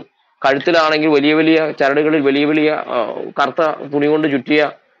നടക്കാമെന്നും കഴുത്തിലാണെങ്കിൽ വലിയ വലിയ ചരടുകളിൽ വലിയ വലിയ കറുത്ത തുണി കൊണ്ട് ചുറ്റിയ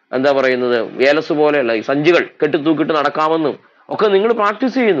എന്താ പറയുന്നത് വേലസ് പോലെയുള്ള ഈ സഞ്ചികൾ കെട്ടിത്തൂക്കിട്ട് നടക്കാമെന്നും ഒക്കെ നിങ്ങൾ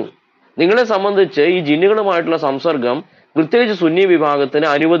പ്രാക്ടീസ് ചെയ്യുന്നു. നിങ്ങളെ സംബന്ധിച്ച് ഈ ജിന്നുകളുമായിട്ടുള്ള സംസർഗം പ്രത്യേകിച്ച് സുന്നി വിഭാഗത്തിന്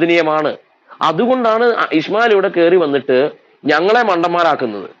അനുവദനീയമാണ്. അതുകൊണ്ടാണ് ഇസ്മായിൽ ഇവിടെ കയറി വന്നിട്ട് ഞങ്ങളെ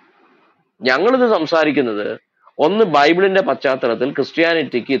മണ്ടന്മാരാക്കുന്നത്. ഞങ്ങളിത് സംസാരിക്കുന്നത് ഒന്ന് ബൈബിളിന്റെ പശ്ചാത്തലത്തിൽ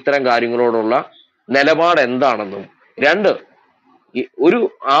ക്രിസ്ത്യാനിറ്റിക്ക് ഇത്തരം കാര്യങ്ങളോടുള്ള നിലപാട് എന്താണെന്നും, രണ്ട് ഒരു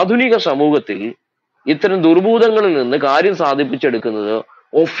ആധുനിക സമൂഹത്തിൽ ഇത്തരം ദുർഭൂതങ്ങളിൽ നിന്ന് കാര്യം സാധിപ്പിച്ചെടുക്കുന്നത്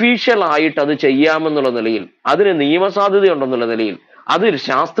ഒഫീഷ്യൽ ആയിട്ട് അത് ചെയ്യാമെന്നുള്ള നിലയിൽ, അതിന് നിയമസാധ്യതയുണ്ടെന്നുള്ള നിലയിൽ, അത്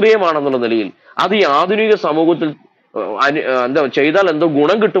ശാസ്ത്രീയമാണെന്നുള്ള നിലയിൽ, അത് ഈ ആധുനിക സമൂഹത്തിൽ എന്താ ചെയ്താൽ എന്തോ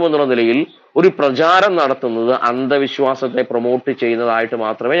ഗുണം കിട്ടുമെന്നുള്ള നിലയിൽ ഒരു പ്രചാരം നടത്തുന്നത് അന്ധവിശ്വാസത്തെ പ്രൊമോട്ട് ചെയ്യുന്നതായിട്ട്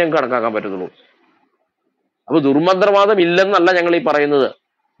മാത്രമേ ഞങ്ങൾക്ക് കണക്കാക്കാൻ പറ്റത്തുള്ളൂ. അപ്പൊ ദുർമന്ത്രവാദം ഇല്ലെന്നല്ല ഞങ്ങൾ ഈ പറയുന്നത്.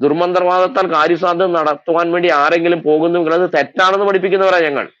 ദുർമന്ത്രവാദത്താൽ കാര്യസാധ്യത നടത്തുവാൻ വേണ്ടി ആരെങ്കിലും പോകുന്നുവെങ്കിൽ അത് തെറ്റാണെന്ന് പഠിപ്പിക്കുന്നവരാ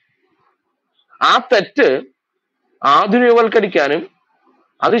ഞങ്ങൾ. ആ തെറ്റ് ആധുനികവൽക്കരിക്കാനും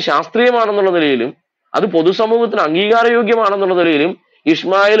അത് ശാസ്ത്രീയമാണെന്നുള്ള നിലയിലും അത് പൊതുസമൂഹത്തിന് അംഗീകാരയോഗ്യമാണെന്നുള്ള നിലയിലും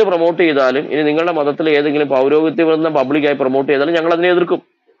ഇസ്മായിൽ പ്രൊമോട്ട് ചെയ്താലും, ഇനി നിങ്ങളുടെ മതത്തിൽ ഏതെങ്കിലും പൗരോഹിത്യബന്ധം പബ്ലിക്കായി പ്രൊമോട്ട് ചെയ്താലും ഞങ്ങൾ അതിനെ എതിർക്കും.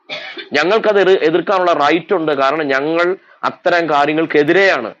 ഞങ്ങൾക്കത് എതിർക്കാനുള്ള റൈറ്റ് ഉണ്ട്. കാരണം ഞങ്ങൾ അത്തരം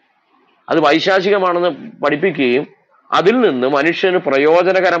കാര്യങ്ങൾക്കെതിരെയാണ്. അത് വൈശാചികമാണെന്ന് പഠിപ്പിക്കുകയും അതിൽ നിന്ന് മനുഷ്യന്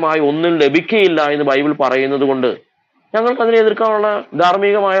പ്രയോജനകരമായ ഒന്നും ലഭിക്കുകയില്ല എന്ന് ബൈബിൾ പറയുന്നത് കൊണ്ട് ഞങ്ങൾക്ക് അതിനെ എതിർക്കാനുള്ള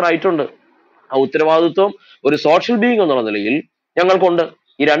ധാർമ്മികമായ റൈറ്റ് ഉണ്ട്. ആ ഉത്തരവാദിത്വം ഒരു സോഷ്യൽ ബീയിങ് എന്നുള്ള നിലയിൽ ഞങ്ങൾക്കുണ്ട്.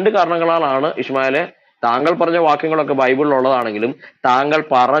 ഈ രണ്ട് കാരണങ്ങളാലാണ് ഇസ്മായിലെ താങ്കൾ പറഞ്ഞ വാക്യങ്ങളൊക്കെ ബൈബിളിൽ ഉള്ളതാണെങ്കിലും താങ്കൾ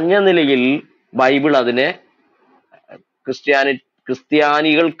പറഞ്ഞ നിലയിൽ ബൈബിൾ അതിനെ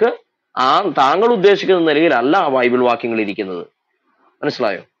ക്രിസ്ത്യാനികൾക്ക് താങ്കൾ ഉദ്ദേശിക്കുന്ന നിലയിലല്ല ആ ബൈബിൾ വാക്യങ്ങൾ ഇരിക്കുന്നത്.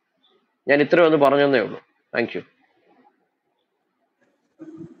 മനസ്സിലായോ? ഞാൻ ഇത്രയും ഒന്ന് പറഞ്ഞതേ ഉള്ളൂ. Thank you.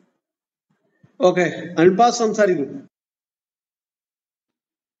 ഓക്കെ, അനിൽപാസ് സംസാരിക്കും.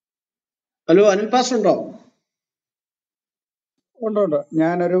 ഹലോ, അനിൽപാസ് ഉണ്ടോ? ഉണ്ട്.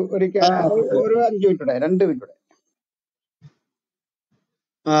 ഞാനൊരു ഒരു 5 മിനിറ്റ് 2 മിനിറ്റ്.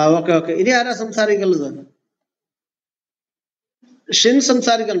 Okay okay. ഇനി ആരാ സംസാരിക്കുന്നത്? Shin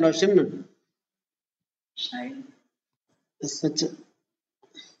സംസാരിക്കണ്ടോ? Shin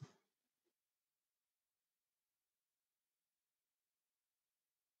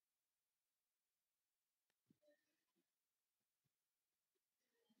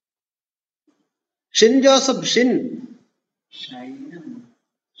shin Joseph, shin.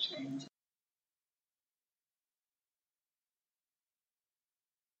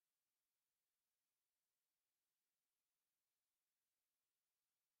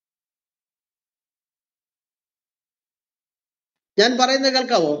 ഞാൻ പറയുന്നത്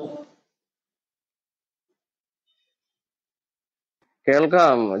കേൾക്കാവോ?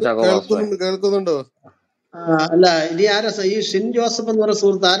 കേൾക്കാം ചാക്കോ പാസ്റ്ററെ. കേൾക്കുന്നുണ്ടോ? അല്ല, ഇനി ആരാ ഈ ഷിൻ ജോസഫ് എന്ന് പറയുന്ന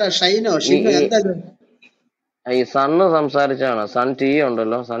സുഹൃത്ത്? ആരാ? ഷൈനോ, ഈ ഷിന്നോ, ഈ എന്താ ഇത്? ഈ സണ്ണ് സംസാരിച്ചാണ്. സൺ ടി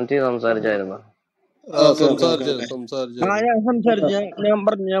ഉണ്ടല്ലോ, sun T സംസാരിച്ചായിരുന്നു. Okay okay okay okay. ഞാൻ സംസാരിച്ചു. ഞാൻ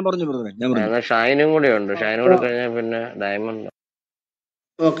പറഞ്ഞു ബ്രദറെ, ഞാൻ പറഞ്ഞു. എന്നാ ഷൈനും കൂടെ ഉണ്ട്. ഷൈനും കൂടെ കഴിഞ്ഞാൽ പിന്നെ ഡയമണ്ട്.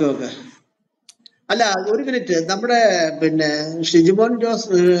 Okay okay. അല്ല, ഒരു മിനിറ്റ്. നമ്മുടെ പിന്നെ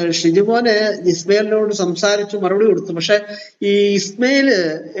ഷിജുമോന് ഇസ്മയിലിനോട് സംസാരിച്ചു, മറുപടി കൊടുത്തു. പക്ഷെ ഈ ഇസ്മയില്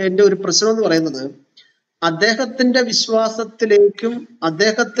എന്റെ ഒരു പ്രശ്നം എന്ന് പറയുന്നത്, അദ്ദേഹത്തിന്റെ വിശ്വാസത്തിലേക്കും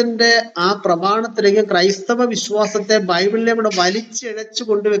അദ്ദേഹത്തിന്റെ ആ പ്രമാണത്തിലേക്കും ക്രൈസ്തവ വിശ്വാസത്തെ ബൈബിളിലെ കൂടെ വലിച്ചിഴച്ചു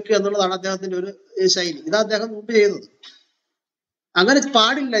കൊണ്ടുവെക്കുക എന്നുള്ളതാണ് അദ്ദേഹത്തിന്റെ ഒരു ശൈലി. ഇതാ അദ്ദേഹം മുമ്പ് ചെയ്തത്. അങ്ങനെ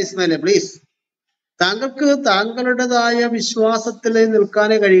പാടില്ല ഇസ്മയിലെ, പ്ലീസ്. താങ്കൾക്ക് താങ്കളുടേതായ വിശ്വാസത്തിൽ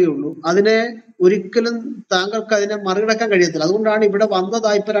നിൽക്കാനേ കഴിയുള്ളൂ. അതിനെ ഒരിക്കലും താങ്കൾക്ക് അതിനെ മറികടക്കാൻ കഴിയത്തില്ല. അതുകൊണ്ടാണ് ഇവിടെ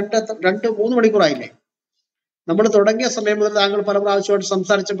വന്നതായി ഇപ്പൊ 2-3 മണിക്കൂറായില്ലേ. നമ്മൾ തുടങ്ങിയ സമയം മുതൽ താങ്കൾ പല പ്രാവശ്യമായിട്ട്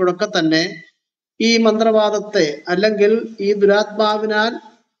സംസാരിച്ചപ്പോഴൊക്കെ തന്നെ ഈ മന്ത്രവാദത്തെ അല്ലെങ്കിൽ ഈ ദുരാത്മാവിനാൽ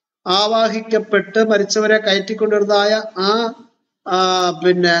ആവാഹിക്കപ്പെട്ട് മരിച്ചവരെ കയറ്റിക്കൊണ്ടിരുന്നതായ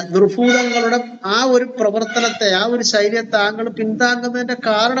പിന്നെ ദുർഭൂതങ്ങളുടെ ആ ഒരു പ്രവർത്തനത്തെ, ആ ഒരു ശൈലിയെ താങ്കൾ പിന്താങ്ങുന്നതിന്റെ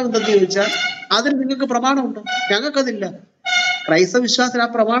കാരണം എന്തെന്ന് ചോദിച്ചാൽ അതിന് നിങ്ങൾക്ക് പ്രമാണമുണ്ടോ? ഞങ്ങൾക്കതില്ല. ക്രൈസ്തവ വിശ്വാസത്തിന് ആ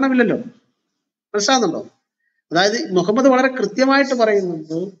പ്രമാണമില്ലല്ലോ. മനസ്സിലാകുന്നുണ്ടോ? അതായത് മുഹമ്മദ് വളരെ കൃത്യമായിട്ട്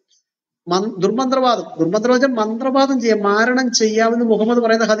പറയുന്നുണ്ട്, ദുർമന്ത്രവാദം മന്ത്രവാദം ചെയ്യാം, മാരണം ചെയ്യാമെന്ന് മുഹമ്മദ്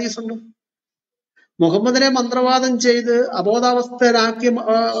പറയുന്ന ഹദീസുണ്ട്. മുഹമ്മദിനെ മന്ത്രവാദം ചെയ്ത് അബോധാവസ്ഥയിലാക്കിയ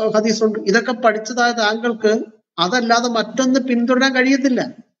ഹദീസുണ്ട്. ഇതൊക്കെ പഠിച്ചതായ താങ്കൾക്ക് അതല്ലാതെ മറ്റൊന്ന് പിന്തുടരാൻ കഴിയത്തില്ല.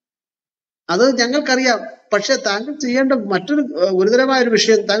 അത് ഞങ്ങൾക്കറിയാം. പക്ഷെ താങ്കൾ ചെയ്യേണ്ട മറ്റൊരു ഗുരുതരമായ ഒരു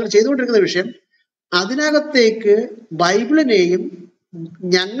വിഷയം, താങ്കൾ ചെയ്തുകൊണ്ടിരിക്കുന്ന വിഷയം, അതിനകത്തേക്ക് ബൈബിളിനെയും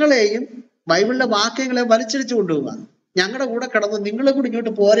ഞങ്ങളെയും ബൈബിളിലെ വാക്യങ്ങളെ വലിച്ചിടിച്ചു കൊണ്ടുപോകുക. ഞങ്ങളുടെ കൂടെ കിടന്ന് നിങ്ങളെ കൂടി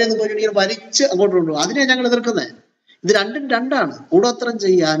ഇങ്ങോട്ട് പോരെന്ന് പറഞ്ഞിട്ട് ഇങ്ങനെ വലിച്ച് അങ്ങോട്ട് കൊണ്ടുപോകുക. അതിനെ ഞങ്ങൾ എതിർക്കുന്നത്. ഇത് രണ്ടും രണ്ടാണ്. കൂടോത്രം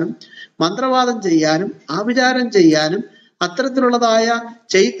ചെയ്യാനും മന്ത്രവാദം ചെയ്യാനും ആഭിചാരം ചെയ്യാനും അത്തരത്തിലുള്ളതായ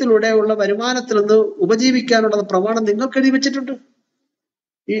ചെയ്ത്തിലൂടെയുള്ള വരുമാനത്തിൽ നിന്ന് ഉപജീവിക്കാനുള്ള പ്രമാണം നിങ്ങൾക്ക് എഴുതി വെച്ചിട്ടുണ്ട്.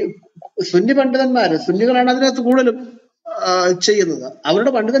 ഈ സുന്നി പണ്ഡിതന്മാര്, സുന്നികളാണ് അതിനകത്ത് കൂടുതലും ചെയ്യുന്നത്.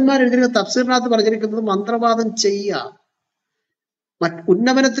 അവരുടെ പണ്ഡിതന്മാർ എഴുതിയിരിക്കുന്ന തഫ്സീറിനകത്ത് പറഞ്ഞിരിക്കുന്നത് മന്ത്രവാദം ചെയ്യാം,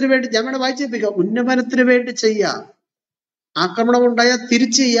 ഉന്നമനത്തിന് വേണ്ടി, ഞങ്ങളുടെ വായിച്ചേൽപ്പിക്കാം, ഉന്നമനത്തിന് വേണ്ടി ചെയ്യാം, ആക്രമണം ഉണ്ടായാൽ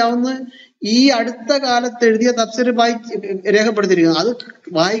തിരിച്ചു ചെയ്യാവുന്ന ഈ അടുത്ത കാലത്ത് എഴുതിയ തഫ്സീർ രേഖപ്പെടുത്തിയിരിക്കുന്നത്. അത്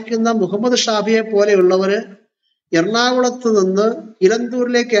വായിക്കുന്ന മുഹമ്മദ് ഷാഫിയെ പോലെയുള്ളവര് എറണാകുളത്ത് നിന്ന്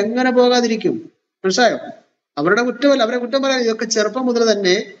ഇലന്തൂരിലേക്ക് എങ്ങനെ പോകാതിരിക്കും? മനസ്സിലായോ? അവരുടെ കുറ്റമല്ല, അവരെ കുറ്റം പറയാൻ. ഇതൊക്കെ ചെറുപ്പം മുതൽ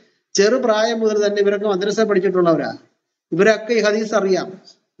തന്നെ, ചെറുപ്രായം മുതൽ തന്നെ ഇവരൊക്കെ മദ്രസ പഠിച്ചിട്ടുള്ളവരാ. ഇവരൊക്കെ ഈ ഹദീസ് അറിയാം.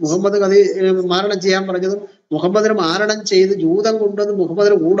 മുഹമ്മദ് മാരണം ചെയ്യാൻ പറഞ്ഞതും മുഹമ്മദിന് മാരണം ചെയ്ത് ജൂതം കൊണ്ടുവന്ന്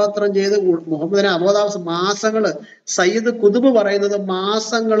മുഹമ്മദിന് കൂടോത്രം ചെയ്ത് മുഹമ്മദിനെ അബോധാവസ്ഥ മാസങ്ങള്, സയ്യിദ് കുതുബ് പറയുന്നത്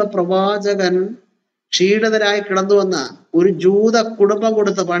മാസങ്ങള് പ്രവാചകൻ ക്ഷീണിതനായി കിടന്നു വന്ന ഒരു ജൂത കുടുംബം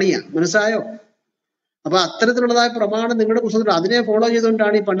കൊടുത്ത പണിയാ. മനസ്സിലായോ? അപ്പൊ അത്തരത്തിലുള്ളതായ പ്രമാണം നിങ്ങളുടെ പുസ്തകത്തിൽ അതിനെ ഫോളോ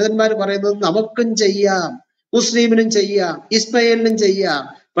ചെയ്തുകൊണ്ടാണ് ഈ പണ്ഡിതന്മാർ പറയുന്നത് നമുക്കും ചെയ്യാം, മുസ്ലിമിനും ചെയ്യാം, ഇസ്മയിലിനും ചെയ്യാം.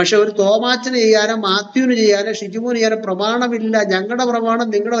 പക്ഷെ ഒരു തോമാച്ചിന് ചെയ്യാനോ മാത്യുവിന് ചെയ്യാനോ ഷിജുമോന് ചെയ്യാനോ പ്രമാണമില്ല. ഞങ്ങളുടെ പ്രമാണം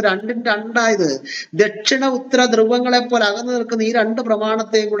നിങ്ങളുടെ രണ്ടിന്റെ രണ്ടായത്. ദക്ഷിണ ഉത്തര ധ്രുവങ്ങളെ പോലെ അകന്നു നിൽക്കുന്ന ഈ രണ്ട്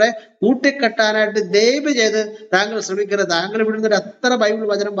പ്രമാണത്തെയും കൂടെ കൂട്ടിക്കെട്ടാനായിട്ട് ദയവ് ചെയ്ത് താങ്കൾ ശ്രമിക്കരുത്. താങ്കൾ ഇവിടുന്ന് ഒരു എത്ര ബൈബിൾ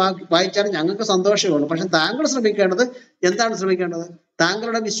വചനം വായിച്ചാലും ഞങ്ങൾക്ക് സന്തോഷമുള്ളൂ. പക്ഷെ താങ്കൾ ശ്രമിക്കേണ്ടത് എന്താണ്? ശ്രമിക്കേണ്ടത്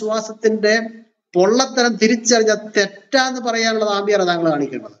താങ്കളുടെ വിശ്വാസത്തിന്റെ പൊള്ളത്തരം തിരിച്ചറിഞ്ഞ തെറ്റാന്ന് പറയാനുള്ള ആംബിയറാണ് താങ്കൾ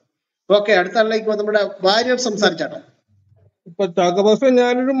കാണിക്കേണ്ടത്. ഓക്കെ, അടുത്ത ആളിലേക്ക് നമ്മുടെ ഭാര്യ സംസാരിച്ചാട്ടോ. ഇപ്പൊ ചാക്കോപാസ്റ്റർ,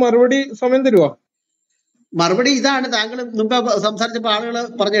 ഞാനൊരു മറുപടി സമയം തരുവാ? മറുപടി ഇതാണ്. താങ്കൾ മുമ്പ് സംസാരിച്ചപ്പോൾ ആളുകൾ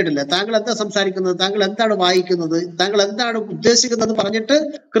പറഞ്ഞിട്ടില്ല താങ്കൾ എന്താ സംസാരിക്കുന്നത്, താങ്കൾ എന്താണ് വായിക്കുന്നത്, താങ്കൾ എന്താണ് ഉദ്ദേശിക്കുന്നത് പറഞ്ഞിട്ട്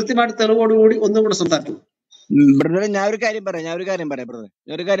കൃത്യമായിട്ട് തെളിവോടുകൂടി ഒന്നും കൂടെ സംസാരിച്ചു. ബ്രദറെ, ഞാൻ ഒരു കാര്യം പറയാം ബ്രദറെ,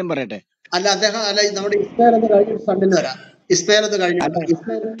 ഞാൻ ഒരു കാര്യം പറയട്ടെ. അല്ല, അദ്ദേഹം അല്ല, നമ്മുടെ ഇസ്മയിൽ എന്ന് കഴിഞ്ഞിട്ട് സണ്ണിന് വരാം. ഇസ്മയിൽ എന്ന് കഴിഞ്ഞിട്ട്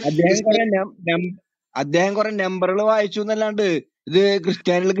അദ്ദേഹം കുറെ നമ്പറുകൾ വായിച്ചു എന്നല്ലാണ്ട് ഇത്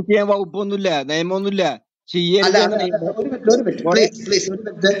ക്രിസ്ത്യാനികൾക്ക് ചെയ്യാൻ വകുപ്പൊന്നുമില്ല, നിയമമൊന്നുമില്ല. അല്ല, ഒരു മിനിറ്റ് പ്ലീസ് ഒരു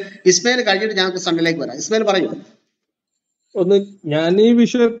മിനിറ്റ്. ഇസ്മയിൽ കഴിഞ്ഞിട്ട് ഞങ്ങൾക്ക് സണ്ണിലേക്ക് വരാം. ഇസ്മയിൽ പറയൂ. ഞാൻ ഈ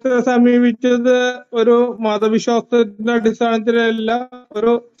വിഷയത്തെ സമീപിച്ചത് ഒരു മതവിശ്വാസത്തിന്റെ അടിസ്ഥാനത്തിലല്ല,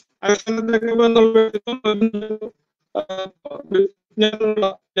 ഒരു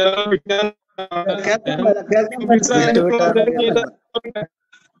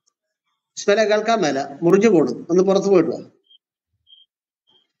കേൾക്കാൻ മേല, മുറിഞ്ഞു പോണു. ഒന്ന് പുറത്തു പോയിട്ട് വാ.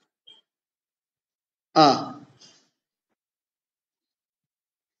 ആ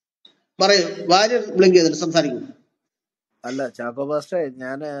പറയൂ. വാര്യർ ബ്ലിങ്ക് ചെയ്തിട്ട് സംസാരിക്കും. അല്ല ചാക്കോ പാസ്റ്ററെ,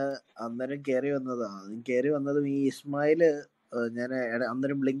 ഞാൻ അന്നേരം കയറി വന്നതാ. കയറി വന്നതും ഈ ഇസ്മായില്, ഞാൻ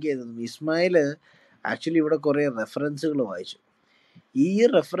അന്നേരം ബ്ലിങ്ക് ചെയ്തതും ഇസ്മായില് ആക്ച്വലി ഇവിടെ കുറെ റെഫറൻസുകൾ വായിച്ചു. ഈ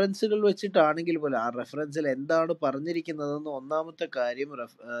റെഫറൻസുകൾ വെച്ചിട്ടാണെങ്കിൽ പോലും ആ റെഫറൻസിൽ എന്താണ് പറഞ്ഞിരിക്കുന്നതെന്ന് ഒന്നാമത്തെ കാര്യം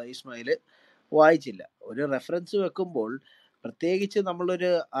ഇസ്മായില് വായിച്ചില്ല. ഒരു റെഫറൻസ് വെക്കുമ്പോൾ, പ്രത്യേകിച്ച് നമ്മളൊരു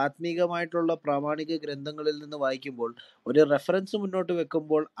ആത്മീകമായിട്ടുള്ള പ്രാമാണിക ഗ്രന്ഥങ്ങളിൽ നിന്ന് വായിക്കുമ്പോൾ, ഒരു റെഫറൻസ് മുന്നോട്ട്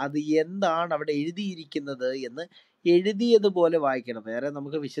വെക്കുമ്പോൾ അത് എന്താണ് അവിടെ എഴുതിയിരിക്കുന്നത് എന്ന് എഴുതിയതുപോലെ വായിക്കണം. വേറെ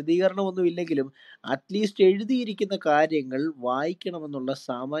നമുക്ക് വിശദീകരണമൊന്നും ഇല്ലെങ്കിലും അറ്റ്ലീസ്റ്റ് എഴുതിയിരിക്കുന്ന കാര്യങ്ങൾ വായിക്കണമെന്നുള്ള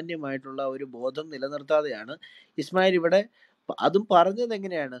സാമാന്യമായിട്ടുള്ള ഒരു ബോധം നിലനിർത്താതെയാണ് ഇസ്മായിൽ ഇവിടെ അതും പറഞ്ഞത്.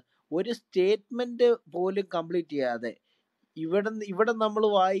 എങ്ങനെയാണ്? ഒരു സ്റ്റേറ്റ്മെന്റ് പോലും കംപ്ലീറ്റ് ചെയ്യാതെ ഇവിടെ നമ്മൾ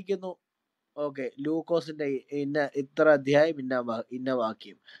വായിക്കുന്നു, ഓക്കെ, ലൂക്കോസിന്റെ ഇത്ര അധ്യായം ഇന്ന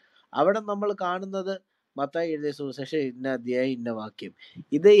വാക്യം. അവിടെ നമ്മൾ കാണുന്നത് മത്തായി എഴുതിയ സുവിശേഷം ഇന്ന അധ്യായം ഇന്ന വാക്യം.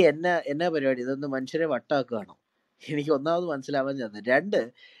 ഇത് എന്നാ പരിപാടി? ഇതൊന്ന് മനുഷ്യരെ വട്ടാക്കുകയാണോ? എനിക്ക് ഒന്നാമത് മനസ്സിലാവാൻ ചെന്നത്. രണ്ട്,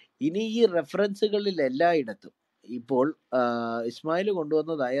 ഇനി ഈ റെഫറൻസുകളിൽ എല്ലായിടത്തും ഇപ്പോൾ ഇസ്മായിൽ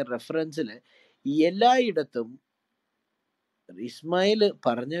കൊണ്ടുവന്നതായ റെഫറൻസിൽ എല്ലായിടത്തും ഇസ്മായിൽ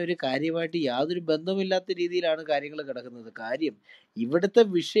പറഞ്ഞ ഒരു കാര്യമായിട്ട് യാതൊരു ബന്ധമില്ലാത്ത രീതിയിലാണ് കാര്യങ്ങൾ കിടക്കുന്നത്. കാര്യം, ഇവിടുത്തെ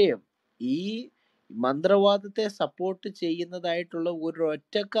വിഷയം ഈ മന്ത്രവാദത്തെ സപ്പോർട്ട് ചെയ്യുന്നതായിട്ടുള്ള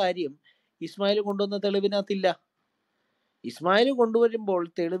ഒരൊറ്റ കാര്യം ഇസ്മായിൽ കൊണ്ടുവന്ന തെളിവിനകത്തില്ല. ഇസ്മായിൽ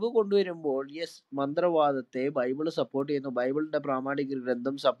തെളിവ് കൊണ്ടുവരുമ്പോൾ, യെസ്, മന്ത്രവാദത്തെ ബൈബിള് സപ്പോർട്ട് ചെയ്യുന്നു, ബൈബിളിന്റെ പ്രാമാണിക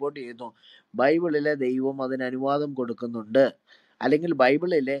ഗ്രന്ഥം സപ്പോർട്ട് ചെയ്യുന്നു, ബൈബിളിലെ ദൈവം അതിന് അനുവാദം കൊടുക്കുന്നുണ്ട്, അല്ലെങ്കിൽ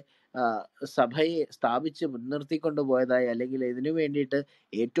ബൈബിളിലെ സഭയെ സ്ഥാപിച്ച് മുൻനിർത്തിക്കൊണ്ടു പോയതായ, അല്ലെങ്കിൽ ഇതിനു വേണ്ടിയിട്ട്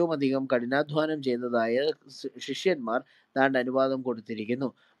ഏറ്റവും അധികം കഠിനാധ്വാനം ചെയ്തതായ ശിഷ്യന്മാർ ദാണ്ട് അനുവാദം കൊടുത്തിരിക്കുന്നു.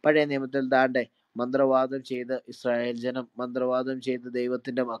 പഴയ നിയമത്തിൽ ദാണ്ടെ മന്ത്രവാദം ചെയ്ത് ഇസ്രായേൽ ജനം, മന്ത്രവാദം ചെയ്ത്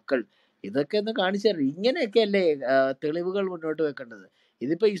ദൈവത്തിന്റെ മക്കൾ, ഇതൊക്കെ ഒന്ന് കാണിച്ചു തരും. ഇങ്ങനെയൊക്കെ അല്ലേ തെളിവുകൾ മുന്നോട്ട് വെക്കേണ്ടത്?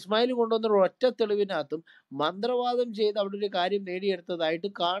 ഇതിപ്പോ ഇസ്മായിൽ കൊണ്ടുവന്ന ഒറ്റ തെളിവിനകത്തും മന്ത്രവാദം ചെയ്ത് അവിടെ ഒരു കാര്യം നേടിയെടുത്തതായിട്ട്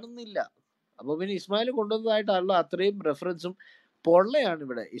കാണുന്നില്ല. അപ്പൊ പിന്നെ ഇസ്മായിൽ കൊണ്ടുവന്നതായിട്ടുള്ള അത്രയും റെഫറൻസും പൊള്ളയാണ്.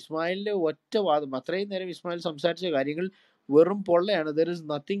 ഇവിടെ ഇസ്മായിലിന്റെ ഒറ്റ വാദം, അത്രയും നേരം ഇസ്മായിൽ സംസാരിച്ച കാര്യങ്ങൾ വെറും പൊള്ളയാണ്. There is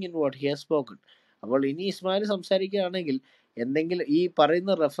nothing in what he has spoken. അപ്പോൾ ഇനി ഇസ്മായിൽ സംസാരിക്കുകയാണെങ്കിൽ എന്തെങ്കിലും ഈ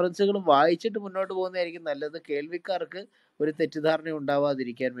പറയുന്ന റെഫറൻസുകൾ വായിച്ചിട്ട് മുന്നോട്ട് പോകുന്നതായിരിക്കും നല്ലത്, കേൾവിക്കാർക്ക് ഒരു തെറ്റിദ്ധാരണ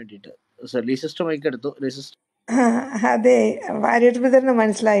ഉണ്ടാവാതിരിക്കാൻ വേണ്ടിയിട്ട്. സിസ്റ്റർ മൈക്ക് എടുത്തു. അതെ, വാര്യർ ബ്രദറിന്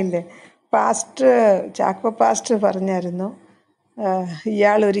മനസ്സിലായില്ലേ? ചാക്കോ പാസ്റ്റർ പറഞ്ഞായിരുന്നു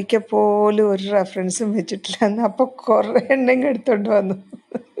ഇയാൾ ഒരിക്കൽ പോലും ഒരു റെഫറൻസും വെച്ചിട്ടില്ല എന്ന്. അപ്പൊ കുറെ എണ്ണം എടുത്തോണ്ട് വന്നു.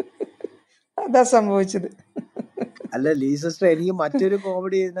 അതാ സംഭവിച്ചത്. അല്ല സിസ്റ്റർ, എനിക്ക് മറ്റൊരു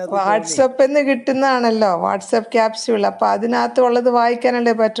കോമഡി ഇതിനകത്ത് തോന്നി. വാട്സപ്പിന്ന് കിട്ടുന്നതാണല്ലോ, വാട്സപ്പ് ക്യാപ്സ്യൂൾ. അപ്പൊ അതിനകത്ത് ഉള്ളത്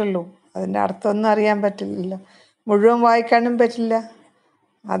വായിക്കാനല്ലേ പറ്റുള്ളൂ. അതിന്റെ അർത്ഥമൊന്നും അറിയാൻ പറ്റില്ലല്ലോ, മുഴുവൻ വായിക്കാനും പറ്റില്ല.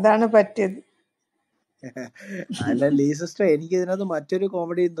 അതാണ് പറ്റിയത്. അല്ല സിസ്റ്റർ, എനിക്ക് ഇതിനകത്ത് മറ്റൊരു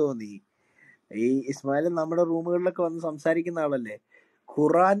കോമഡിയും തോന്നി. ഈ ഇസ്മായിൽ നമ്മുടെ റൂമുകളിലൊക്കെ വന്ന് സംസാരിക്കുന്ന ആളല്ലേ.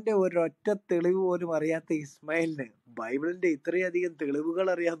 ഖുറാന്റെ ഒരൊറ്റ തെളിവ് പോലും അറിയാത്ത ഇസ്മായിലിന് ബൈബിളിന്റെ ഇത്രയധികം തെളിവുകൾ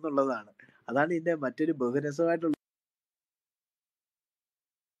അറിയാന്നുള്ളതാണ്. അതാണ് ഇതിന്റെ മറ്റൊരു ബഹുരസമായിട്ടുള്ള.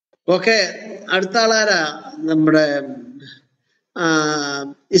 ഓക്കെ, അടുത്ത ആളാരാ? നമ്മുടെ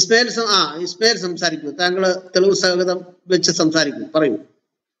ഇസ്മായിൽ സംസാരിക്കൂ. താങ്കൾ തെളിവ് സഹിതം വെച്ച് സംസാരിക്കൂ, പറയൂ.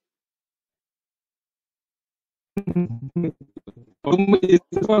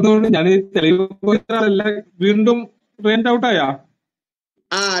 ഞാൻ തെളിവ് വീണ്ടും റേഞ്ച് ഔട്ടായാ?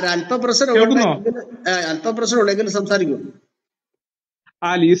 അല്പപ്രശ്നം ഉണ്ടെങ്കിൽ സംസാരിക്കൂ.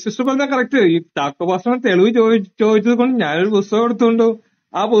 സിസ്റ്റർ പറഞ്ഞ കറക്റ്റ്. ഈ ചാക്കോ പാസ്റ്റർ തെളിവ് ചോദിച്ചത് കൊണ്ട് ഞാനൊരു പുസ്തകം എടുത്തുകൊണ്ട്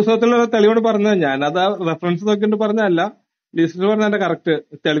ആ പുസ്തകത്തിലുള്ള തെളിവോട് പറഞ്ഞത്. ഞാനത് ആ റെഫറൻസ് നോക്കിയിട്ട് പറഞ്ഞതല്ല. സിസ്റ്റർ പറഞ്ഞതിന്റെ കറക്റ്റ്.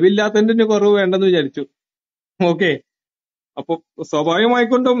 തെളിവില്ലാത്തതിന്റെ കുറവ് വേണ്ടെന്ന് വിചാരിച്ചു. ഓക്കെ, അപ്പൊ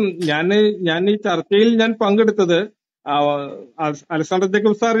സ്വാഭാവികമായിക്കൊണ്ടും ഞാൻ ഈ ചർച്ചയിൽ ഞാൻ പങ്കെടുത്തത് അലക്സാണ്ടർ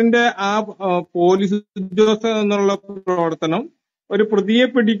ജേക്കബ് സാറിന്റെ ആ പോലീസ് ഉദ്യോഗസ്ഥ എന്നുള്ള പ്രവർത്തനം ഒരു പ്രതിയെ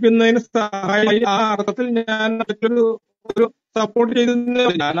പിടിക്കുന്നതിന് സഹായി. ആ അർത്ഥത്തിൽ ഞാൻ ഒരു സപ്പോർട്ട് ചെയ്തു.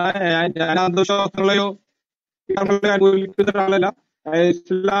 ഞാൻ അന്ധവിശ്വാസങ്ങളെയോ അനുകൂലിക്കുന്ന ഒരാളല്ല.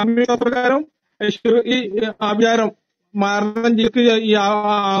 ഇസ്ലാമിക പ്രകാരം ഈ ആഭിചാരം മാരണം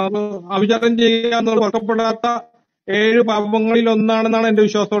ആഭിചാരം ചെയ്യുക എന്നുള്ള ഓർക്കപ്പെടാത്ത 7 പാപങ്ങളിൽ ഒന്നാണെന്നാണ് എന്റെ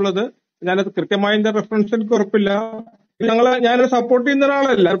വിശ്വാസമുള്ളത്. ഞാനത് കൃത്യമായി എന്റെ റെഫറൻസ് എനിക്ക് ഉറപ്പില്ല. ഞാനത് സപ്പോർട്ട് ചെയ്യുന്ന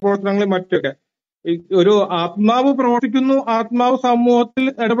ഒരാളല്ല പ്രവർത്തനങ്ങളിൽ മറ്റൊക്കെ. ഒരു ആത്മാവ് പ്രവർത്തിക്കുന്നു, ആത്മാവ് സമൂഹത്തിൽ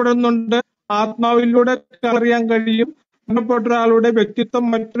ഇടപെടുന്നുണ്ട്, ആത്മാവിലൂടെ അറിയാൻ കഴിയും. മരണപ്പെട്ട ഒരാളുടെ വ്യക്തിത്വം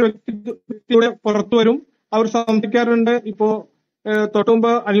മറ്റൊരു വ്യക്തിയുടെ പുറത്തു വരും, അവർ സംസാരിക്കാറുണ്ട്. ഇപ്പോ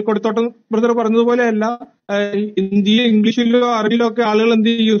തൊട്ടുമുമ്പ് അനിൽ കൊടിത്തോട്ടം ബ്രദർ പറഞ്ഞതുപോലെയല്ല, ഹിന്ദിയിലോ ഇംഗ്ലീഷിലോ അറബിയിലോ ഒക്കെ ആളുകൾ എന്ത്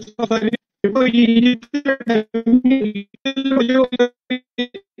ചെയ്യും, ഇപ്പൊ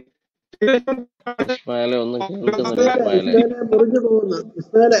ഇസ്മായിലെ ഒന്നും കേൾക്കുന്നില്ല. ഇസ്മായിലെ ഇസ്മയിലെ മുറിഞ്ഞു പോകുന്നു.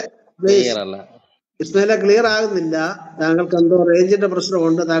 ഇസ്മയിലെ പ്ലീസ്, ക്ലിയർ അല്ല. ഇസ്മയിലെ ക്ലിയർ ആകുന്നില്ല. താങ്കൾക്ക് എന്തോ റേഞ്ചിന്റെ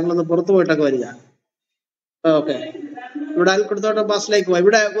പ്രശ്നമുണ്ട്. താങ്കളൊന്ന് പുറത്തു പോയിട്ടൊക്കെ വരിക. ഓക്കെ, ഇവിടെ അൽക്കുടത്തോട്ടം പാസിലേക്ക് പോയി.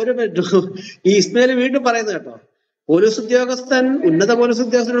 ഇവിടെ ഒരു മിനിറ്റ്, ഈ ഇസ്മയില് വീണ്ടും പറയുന്നത് കേട്ടോ, പോലീസ് ഉദ്യോഗസ്ഥൻ, ഉന്നത പോലീസ്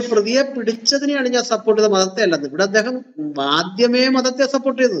ഉദ്യോഗസ്ഥൻ ഒരു പ്രതിയെ പിടിച്ചതിനെയാണ് ഞാൻ സപ്പോർട്ട് ചെയ്തത്, മതത്തെ അല്ലെന്ന്. ഇവിടെ അദ്ദേഹം ആദ്യമേ മതത്തെ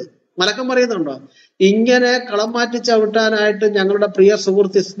സപ്പോർട്ട് ചെയ്തത്. മലക്കം പറയുന്നുണ്ടോ? ഇങ്ങനെ കളം മാറ്റി ചവിട്ടാനായിട്ട് ഞങ്ങളുടെ പ്രിയ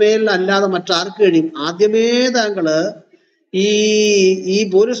സുഹൃത്ത് ഇസ്മയിൽ അല്ലാതെ മറ്റാർക്ക് കഴിയും? ആദ്യമേ താങ്കള് ഈ ഈ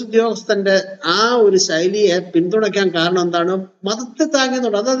പോലീസ് ഉദ്യോഗസ്ഥന്റെ ആ ഒരു ശൈലിയെ പിന്തുണയ്ക്കാൻ കാരണം എന്താണ്? മതത്തെ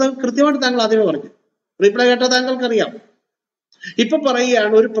താങ്ങുന്നുണ്ട്. അത് കൃത്യമായിട്ട് താങ്കൾ ആദ്യമേ പറഞ്ഞു. റീപ്ലൈ കേട്ടാൽ താങ്കൾക്കറിയാം. ഇപ്പൊ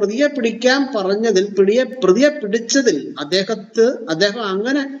പറയുകയാണ് ഒരു പ്രതിയെ പിടിക്കാൻ പറഞ്ഞതിൽ, പ്രതിയെ പിടിച്ചതിൽ അദ്ദേഹം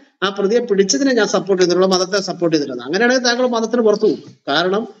അങ്ങനെ ആ പ്രതിയെ പിടിച്ചതിനെ ഞാൻ സപ്പോർട്ട് ചെയ്തിട്ടുള്ള, മതത്തെ സപ്പോർട്ട് ചെയ്തിട്ടുള്ളത്. അങ്ങനെയാണെങ്കിൽ താങ്കൾ മതത്തിന് പുറത്തു പോകും.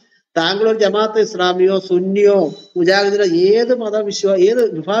 കാരണം താങ്കൾ ഒരു ജമാഅത്ത് ഇസ്ലാമിയോ സുന്നിയോ മുജാഹിദിനോ ഏത് ഏത്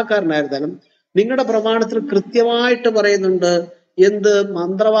വിഭാഗക്കാരനായിരുന്നാലും നിങ്ങളുടെ പ്രമാണത്തിൽ കൃത്യമായിട്ട് പറയുന്നുണ്ട് എന്ത്?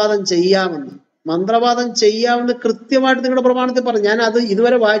 മന്ത്രവാദം ചെയ്യാമെന്ന്. മന്ത്രവാദം ചെയ്യാമെന്ന് കൃത്യമായിട്ട് നിങ്ങളുടെ പ്രമാണത്തിൽ പറഞ്ഞു. ഞാൻ അത്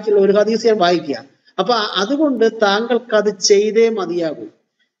ഇതുവരെ വായിച്ചില്ല, ഒരു ഹദീസ് ഞാൻ വായിക്കുക. അപ്പൊ അതുകൊണ്ട് താങ്കൾക്ക് അത് ചെയ്തേ മതിയാകൂ.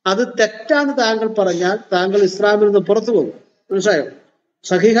 അത് തെറ്റാന്ന് താങ്കൾ പറഞ്ഞാൽ താങ്കൾ ഇസ്ലാമിൽ നിന്ന് പുറത്തു പോകും. മനസ്സിലായോ?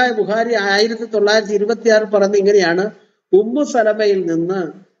 സഹീഹായ ബുഖാരി 1926 പറയുന്നത് ഇങ്ങനെയാണ്: ഉമ്മു സലമയിൽ നിന്ന്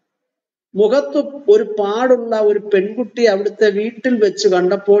മുഖത്ത് ഒരു പാടുള്ള ഒരു പെൺകുട്ടി അവിടുത്തെ വീട്ടിൽ വെച്ച്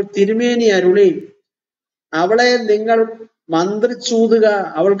കണ്ടപ്പോൾ തിരുമേനി അരുളി, അവളെ നിങ്ങൾ മന്ത്രിച്ചൂതുക,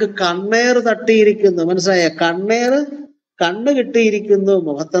 അവൾക്ക് കണ്ണേറ് തട്ടിയിരിക്കുന്നു. മനസ്സിലായ? കണ്ണ് കിട്ടിയിരിക്കുന്നു.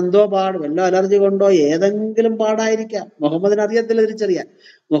 മുഖത്തെന്തോ പാട്, വല്ല അലർജി കൊണ്ടോ ഏതെങ്കിലും പാടായിരിക്കാം. മുഹമ്മദിന് അറിയത്തില്ല, തിരിച്ചറിയാൻ.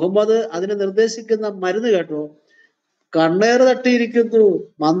 മുഹമ്മദ് അതിന് നിർദ്ദേശിക്കുന്ന മരുന്ന് കേട്ടോ, കണ്ണേറ് തട്ടിയിരിക്കുന്നു,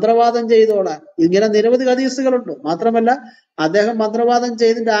 മന്ത്രവാദം ചെയ്തോളാൻ. ഇങ്ങനെ നിരവധി ഹദീസുകളുണ്ട്. മാത്രമല്ല അദ്ദേഹം മന്ത്രവാദം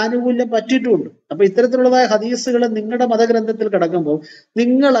ചെയ്തതിന്റെ ആനുകൂല്യം പറ്റിയിട്ടുമുണ്ട്. അപ്പൊ ഇത്തരത്തിലുള്ളതായ ഹദീസുകൾ നിങ്ങളുടെ മതഗ്രന്ഥത്തിൽ കിടക്കുമ്പോൾ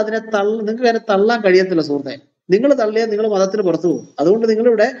നിങ്ങൾ നിങ്ങൾക്ക് അതിനെ തള്ളാൻ കഴിയത്തില്ല സുഹൃത്തെ. നിങ്ങൾ തള്ളിയാൽ നിങ്ങൾ മതത്തിന് പുറത്തു പോകും. അതുകൊണ്ട്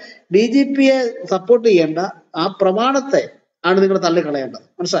നിങ്ങളിവിടെ DGPയെ സപ്പോർട്ട് ചെയ്യേണ്ട, ആ പ്രമാണത്തെ ആണ് നിങ്ങൾ തള്ളിക്കളയേണ്ടത്.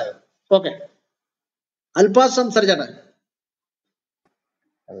 മനസ്സിലായോ? ഓക്കെ, അൽപാസ് സംസാരിച്ചേട്ടെ.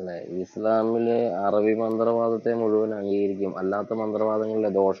 അല്ല, ഇസ്ലാമില് അറബി മന്ത്രവാദത്തെ മുഴുവൻ അംഗീകരിക്കും, അല്ലാത്ത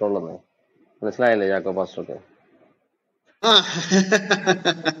മന്ത്രവാദങ്ങളിലെ ദോഷമുള്ളെന്ന് മനസ്സിലായില്ലേ ചാക്കോ പാസ്റ്റർക്ക്? ആ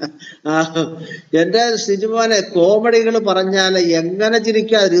ആ, എന്റെ ഷിജുമോനെ, കോമഡികൾ പറഞ്ഞാല് എങ്ങനെ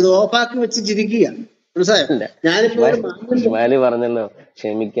ചിരിക്കാതെ ഇത് ഓഫാക്കി വെച്ച് ചിരിക്കുക. മനസ്സിലായോ? അല്ല, ഞാനിപ്പോ ഒരു ഇസ്മായില് പറഞ്ഞല്ലോ,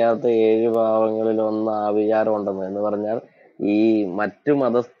 ക്ഷമിക്കാത്ത 7 പാവങ്ങളിൽ ഒന്ന് ആഭിചാരം ഉണ്ടെന്ന്. എന്ന് പറഞ്ഞാൽ ഈ മറ്റു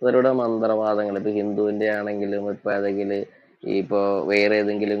മതസ്ഥരുടെ മന്ത്രവാദങ്ങൾ, ഇപ്പൊ ഹിന്ദുവിന്റെ ആണെങ്കിലും ഇപ്പൊ ഏതെങ്കിലും ഇപ്പൊ വേറെ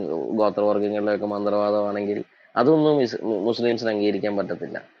ഏതെങ്കിലും ഗോത്രവർഗങ്ങളുടെ ഒക്കെ മന്ത്രവാദമാണെങ്കിൽ അതൊന്നും മുസ്ലിംസിന് അംഗീകരിക്കാൻ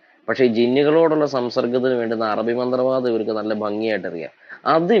പറ്റത്തില്ല. പക്ഷെ ഈ ജിന്നുകളോടുള്ള സംസർഗത്തിന് വേണ്ടുന്ന അറബി മന്ത്രവാദം ഇവർക്ക് നല്ല ഭംഗിയായിട്ട് അറിയാം.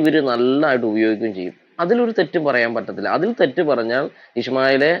 അത് ഇവര് നല്ലതായിട്ട് ഉപയോഗിക്കുകയും ചെയ്യും. അതിലൊരു തെറ്റും പറയാൻ പറ്റത്തില്ല. അതിൽ തെറ്റ് പറഞ്ഞാൽ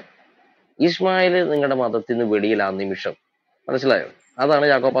ഇസ്മായില് നിങ്ങളുടെ മതത്തിൽ നിന്ന് വെളിയിൽ ആ നിമിഷം. മനസ്സിലായോ? അതാണ്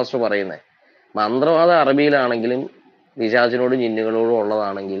ചാക്കോ പാസ്റ്റർ പറയുന്നത്. മന്ത്രവാദം അറബിയിലാണെങ്കിലും പിശാചിനോടും ജിന്നുകളോടും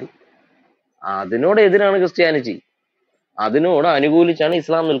ഉള്ളതാണെങ്കിൽ അതിനോട് എതിരാണ് ക്രിസ്ത്യാനിറ്റി, അതിനോട് അനുകൂലിച്ചാണ്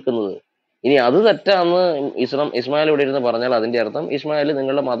ഇസ്ലാം നിൽക്കുന്നത്. ഇനി അത് തെറ്റാന്ന് ഇസ്മായിൽ ഇവിടെ ഇരുന്ന് പറഞ്ഞാൽ അതിന്റെ അർത്ഥം ഇസ്മായിൽ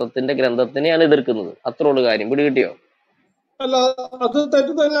നിങ്ങളുടെ മതത്തിന്റെ ഗ്രന്ഥത്തിനെയാണ് എതിർക്കുന്നത്. അത്രയുള്ള കാര്യം. പിടികിട്ടിയോ? അല്ല, അത്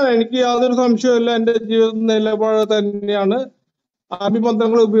തെറ്റ് തന്നെയാണ്. എനിക്ക് യാതൊരു സംശയമില്ല. എന്റെ ജീവിത നിലപാട് തന്നെയാണ്. അറബി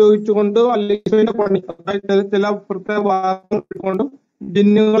മന്ത്രങ്ങൾ ഉപയോഗിച്ചുകൊണ്ട് അല്ലെങ്കിൽ പണി, അതായത് ചില പ്രത്യേക വാക്കുകൾ കൊണ്ടും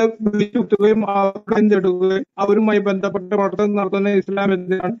ജിന്നുകളെ വിളിച്ചുകുത്തുകയും അവരെ തേടുകയും അവരുമായി ബന്ധപ്പെട്ട പ്രവർത്തനം നടത്തുന്ന ഇസ്ലാം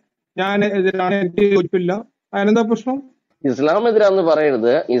എതിരാണ്. ഞാൻ എതിരാണ്. എനിക്ക് യോജിപ്പില്ല. അതിനെന്താ പ്രശ്നം? ഇസ്ലാം എതിരാന്ന്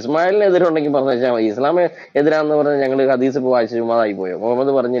പറയരുത്. ഇസ്മായിലിന് എതിരുണ്ടെങ്കിൽ പറഞ്ഞു വെച്ചാൽ മതി. ഇസ്ലാം എതിരാന്ന് പറഞ്ഞാൽ ഞങ്ങൾ ഹദീസ് ഇപ്പൊ വായിച്ചു ചുമ്മാതായി പോയോ?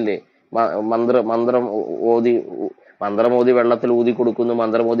 മുഹമ്മദ് പറഞ്ഞില്ലേ, മന്ത്രമോതി വെള്ളത്തിൽ ഊതി കൊടുക്കുന്നു,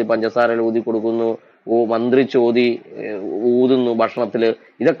 മന്ത്രമോതി പഞ്ചസാരയിൽ ഊതി കൊടുക്കുന്നു, മന്ത്രിച്ചോതി ഊതുന്നു ഭക്ഷണത്തില്.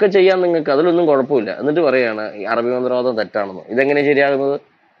 ഇതൊക്കെ ചെയ്യാൻ നിങ്ങൾക്ക്, അതിലൊന്നും കുഴപ്പമില്ല. എന്നിട്ട് പറയാണ് ഈ അറബി മന്ത്രവാദം തെറ്റാണെന്ന്. ഇതെങ്ങനെ ശരിയാകുന്നത്?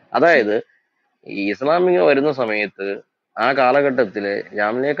 അതായത് ഈ ഇസ്ലാമിക വരുന്ന സമയത്ത് ആ കാലഘട്ടത്തില്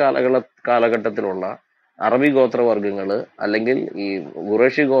ജാമിലിയ കാലഘട്ടത്തിലുള്ള അറബി ഗോത്രവർഗങ്ങള് അല്ലെങ്കിൽ ഈ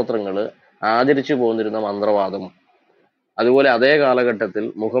ഖുറൈശി ഗോത്രങ്ങള് ആചരിച്ചു പോന്നിരുന്ന മന്ത്രവാദം, അതുപോലെ അതേ കാലഘട്ടത്തിൽ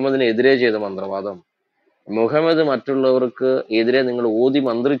മുഹമ്മദിനെതിരെ ചെയ്ത മന്ത്രവാദം, മുഹമ്മദ് മറ്റുള്ളവർക്ക് എതിരെ നിങ്ങൾ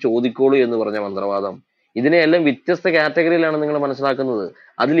മന്ത്രി ചോദിക്കോളൂ എന്ന് പറഞ്ഞ മന്ത്രവാദം, ഇതിനെയെല്ലാം വ്യത്യസ്ത കാറ്റഗറിയിലാണ് നിങ്ങൾ മനസ്സിലാക്കുന്നത്.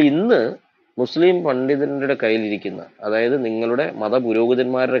 അതിൽ ഇന്ന് മുസ്ലിം പണ്ഡിതരുടെ കയ്യിലിരിക്കുന്ന, അതായത് നിങ്ങളുടെ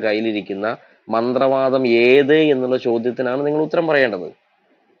മതപുരോഹിതന്മാരുടെ കയ്യിലിരിക്കുന്ന മന്ത്രവാദം ഏത് എന്നുള്ള ചോദ്യത്തിനാണ് നിങ്ങൾ ഉത്തരം പറയേണ്ടത്.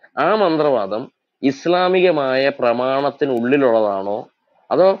 ആ മന്ത്രവാദം ഇസ്ലാമികമായ പ്രമാണത്തിനുള്ളിലുള്ളതാണോ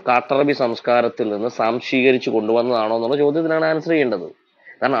അതോ കാട്ടറബി സംസ്കാരത്തിൽ നിന്ന് സംശീകരിച്ചു കൊണ്ടുവന്നതാണോ എന്നുള്ള ചോദ്യത്തിനാണ് ആൻസർ ചെയ്യേണ്ടത്.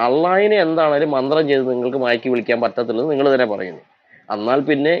 കാരണം അള്ളാഹിനെ എന്താണേലും മന്ത്രം ചെയ്ത് നിങ്ങൾക്ക് മയക്കി വിളിക്കാൻ പറ്റത്തില്ലെന്ന് നിങ്ങൾ തന്നെ പറയുന്നു. എന്നാൽ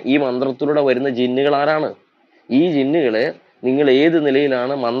പിന്നെ ഈ മന്ത്രത്തിലൂടെ വരുന്ന ജിന്നുകൾ ആരാണ്? ഈ ജിന്നുകളെ നിങ്ങൾ ഏത്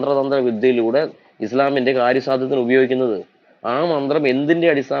നിലയിലാണ് മന്ത്രതന്ത്ര വിദ്യയിലൂടെ ഇസ്ലാമിന്റെ കാര്യസാധ്യത്തിന് ഉപയോഗിക്കുന്നത്? ആ മന്ത്രം എന്തിന്റെ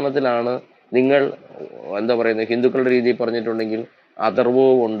അടിസ്ഥാനത്തിലാണ് നിങ്ങൾ എന്താ പറയുന്നത്, ഹിന്ദുക്കളുടെ രീതിയിൽ പറഞ്ഞിട്ടുണ്ടെങ്കിൽ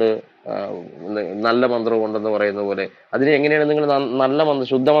അഥർവവും ഉണ്ട്, നല്ല മന്ത്രവും ഉണ്ടെന്ന് പറയുന്ന പോലെ അതിനെ എങ്ങനെയാണ് നിങ്ങൾ നല്ല മന്ത്രം,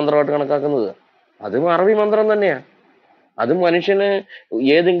 ശുദ്ധമന്ത്രമായിട്ട് കണക്കാക്കുന്നത്? അതും അറബി മന്ത്രം തന്നെയാണ്. അത് മനുഷ്യന്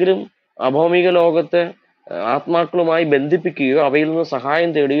ഏതെങ്കിലും അഭൗമിക ലോകത്തെ ആത്മാക്കളുമായി ബന്ധിപ്പിക്കുകയോ അവയിൽ നിന്ന് സഹായം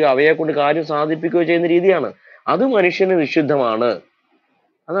തേടുകയോ അവയെ കൊണ്ട് കാര്യം സാധിപ്പിക്കുകയോ ചെയ്യുന്ന രീതിയാണ്. അത് മനുഷ്യന് നിഷിദ്ധമാണ്.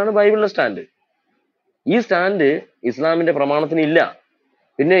 അതാണ് ബൈബിളിലെ സ്റ്റാൻഡ്. ഈ സ്റ്റാൻഡ് ഇസ്ലാമിന്റെ പ്രമാണത്തിന് ഇല്ല.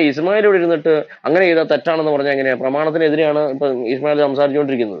 പിന്നെ ഇസ്മായിൽ ഇവിടെ ഇരുന്നിട്ട് അങ്ങനെ ചെയ്താൽ തെറ്റാണെന്ന് പറഞ്ഞാൽ എങ്ങനെയാ? പ്രമാണത്തിനെതിരെയാണ് ഇപ്പൊ ഇസ്മായിൽ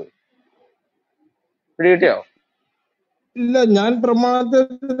സംസാരിച്ചുകൊണ്ടിരിക്കുന്നത്. പിടികിട്ടിയോ? ഇല്ല, ഞാൻ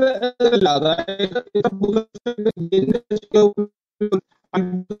പ്രമാണത്തിലല്ല. അതായത്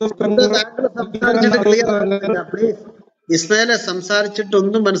താങ്കൾ സംസാരിച്ചിട്ട് ക്ലിയർ ആകുന്നില്ല. പ്ലീസ് ഇസ്മായിലെ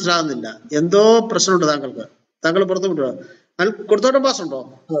സംസാരിച്ചിട്ടൊന്നും മനസ്സിലാകുന്നില്ല. എന്തോ പ്രശ്നമുണ്ട് താങ്കൾക്ക്. താങ്കൾ പുറത്തു വിട്ടോ. കൊടുത്തോട്ടം പാസ് ഉണ്ടോ?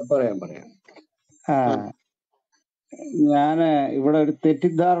 പറയാം. ഞാന് ഇവിടെ ഒരു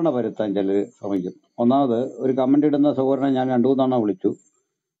തെറ്റിദ്ധാരണ വരുത്താൻ ചിലര് ശ്രമിക്കും. ഒന്നാമത്, ഒരു കമന്റ് ഇടുന്ന സഹോദരനെ ഞാൻ 2-3 തവണ വിളിച്ചു.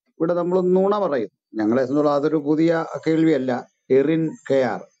 ഇവിടെ നമ്മൾ നുണ പറയും. ഞങ്ങളെ സംബന്ധിച്ചുള്ള അതൊരു പുതിയ കേൾവിയല്ല. എറിൻ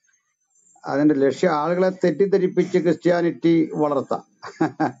KR അതിന്റെ ലക്ഷ്യം ആളുകളെ തെറ്റിദ്ധരിപ്പിച്ച് ക്രിസ്ത്യാനിറ്റി വളർത്താം.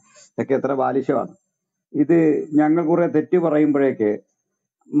 ഇതൊക്കെ എത്ര ബാലിശമാണ്. ഇത് ഞങ്ങൾ കുറെ തെറ്റ് പറയുമ്പോഴേക്ക്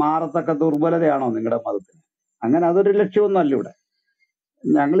മാറത്തക്ക ദുർബലതയാണോ നിങ്ങളുടെ മതത്തിന്? അങ്ങനെ അതൊരു ലക്ഷ്യമൊന്നുമല്ല ഇവിടെ.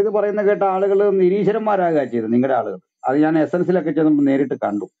 ഞങ്ങളിത് പറയുന്ന കേട്ട ആളുകൾ നിരീശ്വരന്മാരാകുക ചെയ്തത്, നിങ്ങളുടെ ആളുകൾ. അത് ഞാൻ എസൻസിലൊക്കെ ചെന്നപ്പോൾ നേരിട്ട്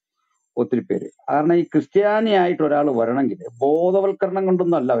കണ്ടു ഒത്തിരി പേര്. കാരണം ഈ ക്രിസ്ത്യാനിയായിട്ട് ഒരാൾ വരണമെങ്കിൽ ബോധവൽക്കരണം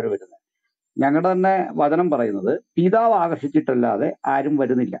കൊണ്ടൊന്നും അല്ല അവർ വരുന്നത്. ഞങ്ങളുടെ തന്നെ വചനം പറയുന്നത് പിതാവ് ആകർഷിച്ചിട്ടല്ലാതെ ആരും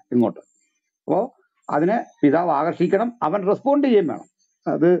വരുന്നില്ല ഇങ്ങോട്ട്. അപ്പോ അതിനെ പിതാവ് ആകർഷിക്കണം, അവൻ റെസ്പോണ്ട് ചെയ്യുകയും വേണം.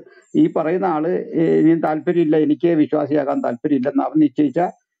 അത് ഈ പറയുന്ന ആള് ഇനി താല്പര്യമില്ല, എനിക്ക് വിശ്വാസിയാകാൻ താല്പര്യമില്ലെന്ന് അവൻ നിശ്ചയിച്ച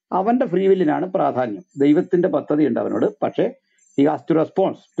അവന്റെ ഫ്രീ വില്ലിനാണ് പ്രാധാന്യം. ദൈവത്തിന്റെ പദ്ധതി ഉണ്ട് അവനോട്. പക്ഷേ he has to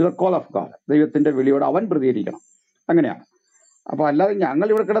response to the call of God. ദൈവത്തിന്റെ വിളിയോട് അവൻ പ്രതികരിക്കണം. അങ്ങനെയാണ്. അപ്പൊ അല്ലാതെ ഞങ്ങൾ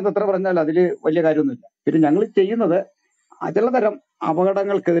ഇവിടെ കിടന്ന് എത്ര പറഞ്ഞാൽ അതിൽ വലിയ കാര്യമൊന്നുമില്ല. പിന്നെ ഞങ്ങൾ ചെയ്യുന്നത് ചിലതരം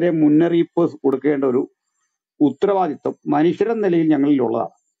അപകടങ്ങൾക്കെതിരെ മുന്നറിയിപ്പ് കൊടുക്കേണ്ട ഒരു ഉത്തരവാദിത്വം മനുഷ്യരെന്ന നിലയിൽ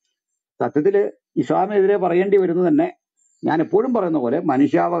ഞങ്ങളിലുള്ളതാണ്. സത്യത്തില് ഇസ്ലാമിനെതിരെ പറയേണ്ടി വരുന്നത് തന്നെ ഞാൻ എപ്പോഴും പറയുന്ന പോലെ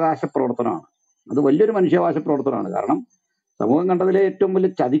മനുഷ്യാവകാശ പ്രവർത്തനമാണ്. അത് വലിയൊരു മനുഷ്യാവകാശ പ്രവർത്തനമാണ്. കാരണം സമൂഹം കണ്ടതിലെ ഏറ്റവും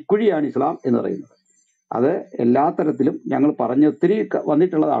വലിയ ചതിക്കുഴിയാണ് ഇസ്ലാം എന്ന് പറയുന്നത്. അത് എല്ലാ തരത്തിലും ഞങ്ങൾ പറഞ്ഞ് ഒത്തിരി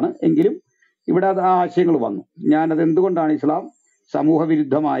വന്നിട്ടുള്ളതാണ്. എങ്കിലും ഇവിടെ അത് ആ ആശയങ്ങൾ വന്നു. ഞാനത് എന്തുകൊണ്ടാണ് ഇസ്ലാം സമൂഹ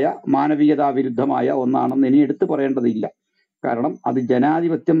വിരുദ്ധമായ, മാനവികതാ വിരുദ്ധമായ ഒന്നാണെന്ന് ഇനി എടുത്തു പറയേണ്ടതില്ല. കാരണം അത്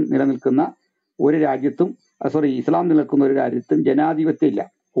ജനാധിപത്യം നിലനിൽക്കുന്ന ഒരു രാജ്യത്തും, ഇസ്ലാം നിലനിൽക്കുന്ന ഒരു രാജ്യത്തും ജനാധിപത്യം ഇല്ല.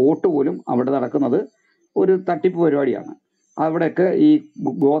 വോട്ട് പോലും അവിടെ നടക്കുന്നത് ഒരു തട്ടിപ്പ് പരിപാടിയാണ്. അവിടെയൊക്കെ ഈ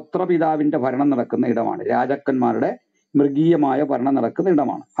ഗോത്രപിതാവിന്റെ ഭരണം നടക്കുന്ന ഇടമാണ്. രാജാക്കന്മാരുടെ മൃഗീയമായ ഭരണം നടക്കുന്ന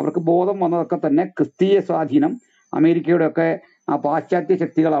ഇടമാണ്. അവർക്ക് ബോധം വന്നതൊക്കെ തന്നെ ക്രിസ്തീയ സ്വാധീനം, അമേരിക്കയുടെ ഒക്കെ ആ പാശ്ചാത്യ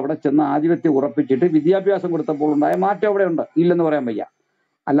ശക്തികൾ അവിടെ ചെന്ന് ആധിപത്യം ഉറപ്പിച്ചിട്ട് വിദ്യാഭ്യാസം കൊടുത്തപ്പോൾ ഉണ്ടായ മാറ്റം അവിടെ ഉണ്ട്, ഇല്ലെന്ന് പറയാൻ വയ്യ.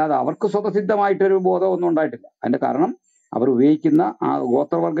 അല്ലാതെ അവർക്ക് സ്വതസിദ്ധമായിട്ടൊരു ബോധമൊന്നും ഉണ്ടായിട്ടില്ല. അതിന്റെ കാരണം അവർ ഉപയോഗിക്കുന്ന ആ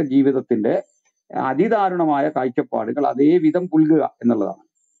ഗോത്രവർഗ ജീവിതത്തിന്റെ അതിദാരുണമായ കാഴ്ചപ്പാടുകൾ അതേ വിധം പുൽകുക എന്നുള്ളതാണ്.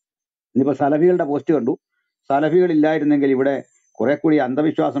 ഇനിയിപ്പോ സലഫികളുടെ പോസ്റ്റ് കണ്ടു. സലഫികൾ ഇല്ലായിരുന്നെങ്കിൽ ഇവിടെ കുറെ കൂടി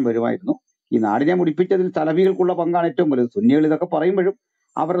അന്ധവിശ്വാസം വരുമായിരുന്നു. ഈ നാടിനെ മുടിപ്പിച്ചതിൽ സലഫികൾക്കുള്ള പങ്കാണ് ഏറ്റവും വലുത്. സുന്നികൾ ഇതൊക്കെ പറയുമ്പോഴും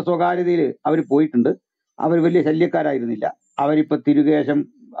അവരുടെ സ്വകാര്യതയിൽ അവർ പോയിട്ടുണ്ട്. അവർ വലിയ ശല്യക്കാരായിരുന്നില്ല. അവരിപ്പോ തിരുകേശം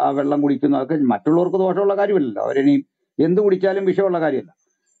വെള്ളം കുടിക്കുന്നതൊക്കെ മറ്റുള്ളവർക്ക് ദോഷമുള്ള കാര്യമല്ലല്ലോ. അവരിനിയും എന്ത് കുടിച്ചാലും വിഷയമുള്ള കാര്യമല്ല.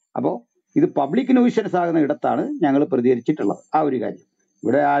 അപ്പോൾ ഇത് പബ്ലിക് ന്യൂഷൻസ് ആകുന്ന ഇടത്താണ് ഞങ്ങൾ പ്രതികരിച്ചിട്ടുള്ളത്. ആ ഒരു കാര്യം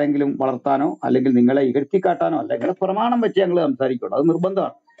ഇവിടെ ആരെങ്കിലും വളർത്താനോ അല്ലെങ്കിൽ നിങ്ങളെ ഇകഴ്ത്തിക്കാട്ടാനോ അല്ല. നിങ്ങളെ പ്രമാണം വെച്ച് ഞങ്ങൾ സംസാരിക്കുള്ളൂ. അത്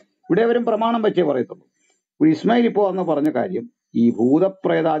നിർബന്ധമാണ്. ഇവിടെ അവരും പ്രമാണം വെച്ചേ പറയത്തുള്ളൂ. ഇസ്മായിൽ ഇപ്പോൾ വന്ന് പറഞ്ഞ കാര്യം ഈ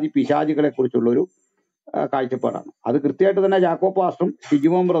ഭൂതപ്രേതാദി പിശാചുകളെ കുറിച്ചുള്ളൊരു കാഴ്ചപ്പാടാണ്. അത് കൃത്യമായിട്ട് തന്നെ ചാക്കോ പാസ്റ്ററും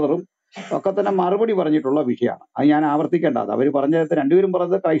ഷിജുമോൻ ബ്രദറും ഒക്കെ തന്നെ മറുപടി പറഞ്ഞിട്ടുള്ള വിഷയമാണ്. അത് ഞാൻ ആവർത്തിക്കേണ്ടത്. അവർ പറഞ്ഞത് രണ്ടുപേരും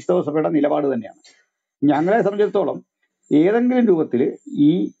പറഞ്ഞത് ക്രൈസ്തവ സഭയുടെ നിലപാട് തന്നെയാണ്. ഞങ്ങളെ സംബന്ധിച്ചിടത്തോളം ഏതെങ്കിലും രൂപത്തിൽ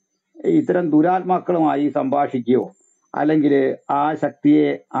ഈ ഇത്തരം ദുരാത്മാക്കളുമായി സംഭാഷിക്കുകയോ അല്ലെങ്കിൽ ആ ശക്തിയെ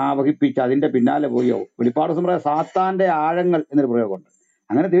ആവഹിപ്പിച്ച് അതിന്റെ പിന്നാലെ പോയോ, വെളിപ്പാട് സമ്പ്രദായ സാത്താന്റെ ആഴങ്ങൾ എന്നൊരു പ്രയോഗമുണ്ട്,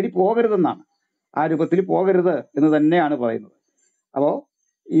 അങ്ങനെ തേടി പോകരുതെന്നാണ്. ആ രൂപത്തിൽ പോകരുത് എന്ന് തന്നെയാണ് പറയുന്നത്. അപ്പോ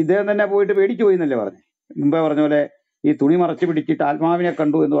ഇദ്ദേഹം തന്നെ പോയിട്ട് പേടിച്ചു പോയി എന്നല്ലേ പറഞ്ഞേ. മുമ്പേ പറഞ്ഞ പോലെ ഈ തുണി മറച്ചു പിടിച്ചിട്ട് ആത്മാവിനെ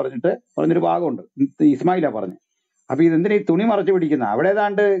കണ്ടു എന്ന് പറഞ്ഞൊരു ഭാഗമുണ്ട്. ഇസ്മായിലാ പറഞ്ഞു. അപ്പൊ ഇതെന്തിനാ ഈ തുണി മറച്ചു പിടിക്കുന്ന? അവിടെ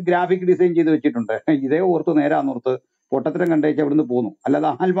ഏതാണ്ട് ഗ്രാഫിക് ഡിസൈൻ ചെയ്ത് വെച്ചിട്ടുണ്ട്. ഇതേ ഓർത്ത് നേരാന്നോർത്ത് പൊട്ടത്തരം കണ്ടേച്ച് അവിടുന്ന് പോന്നു. അല്ലാതെ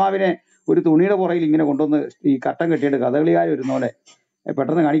ആത്മാവിനെ ഒരു തുണിയുടെ പുറയിൽ ഇങ്ങനെ കൊണ്ടുവന്ന് ഈ കട്ടം കെട്ടിയിട്ട് കഥകളിയായി വരുന്ന പോലെ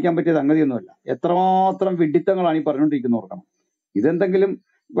പെട്ടെന്ന് കാണിക്കാൻ പറ്റിയ സംഗതിയൊന്നുമല്ല. എത്രമാത്രം വിഡിത്തങ്ങളാണ് ഈ പറഞ്ഞുകൊണ്ടിരിക്കുന്നത് ഓർക്കണം. ഇതെന്തെങ്കിലും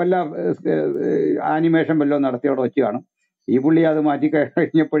വല്ല ആനിമേഷൻ വല്ലതും നടത്തി അവിടെ വെച്ച് കാണും. ഈ പുള്ളി അത് മാറ്റി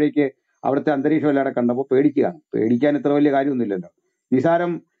കഴിഞ്ഞപ്പോഴേക്ക് അവിടുത്തെ അന്തരീക്ഷം എല്ലാവരെ കണ്ടപ്പോൾ പേടിക്കുകയാണ്. പേടിക്കാൻ ഇത്ര വലിയ കാര്യമൊന്നുമില്ലല്ലോ.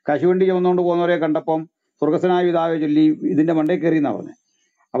 നിസാരം കശുവണ്ടി ചുമന്നുകൊണ്ട് പോകുന്നവരെ കണ്ടപ്പം സ്വർഗസ്വനായ പിതാവെ ചൊല്ലി ഇതിന്റെ മണ്ടേ കയറി എന്നാ പറഞ്ഞത്.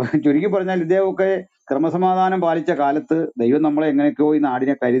 അപ്പൊ ചുരുക്കി പറഞ്ഞാൽ ഇദ്ദേഹമൊക്കെ ക്രമസമാധാനം പാലിച്ച കാലത്ത് ദൈവം നമ്മളെ എങ്ങനെയൊക്കെയോ ഈ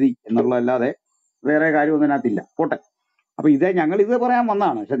നാടിനെ കരുതി എന്നുള്ളതല്ലാതെ വേറെ കാര്യമൊന്നും അതിനകത്തില്ല. പോട്ടെ. അപ്പൊ ഞങ്ങൾ ഇത് പറയാൻ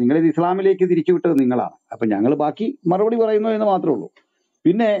വന്നതാണ്. പക്ഷെ നിങ്ങൾ ഇത് ഇസ്ലാമിലേക്ക് തിരിച്ചുവിട്ടത് നിങ്ങളാണ്. അപ്പൊ ഞങ്ങൾ ബാക്കി മറുപടി പറയുന്നു എന്ന് മാത്രമേ ഉള്ളൂ.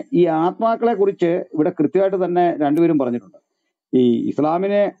 പിന്നെ ഈ ആത്മാക്കളെ കുറിച്ച് ഇവിടെ കൃത്യമായിട്ട് തന്നെ രണ്ടുപേരും പറഞ്ഞിട്ടുണ്ട്. ഈ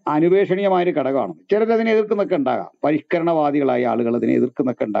ഇസ്ലാമിന് അനുപേക്ഷണീയമായൊരു ഘടകമാണ്. ചിലരതിനെ എതിർക്കുന്നൊക്കെ ഉണ്ടാകാം, പരിഷ്കരണവാദികളായ ആളുകൾ അതിനെ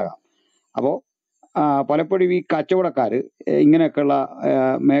എതിർക്കുന്നൊക്കെ ഉണ്ടാകാം. അപ്പോ പലപ്പോഴും ഈ കച്ചവടക്കാര് ഇങ്ങനെയൊക്കെയുള്ള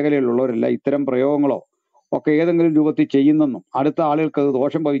മേഖലയിലുള്ളവരെല്ലാം ഇത്തരം പ്രയോഗങ്ങളോ ഒക്കെ ഏതെങ്കിലും രൂപത്തിൽ ചെയ്യുന്നെന്നും അടുത്ത ആളുകൾക്ക് അത്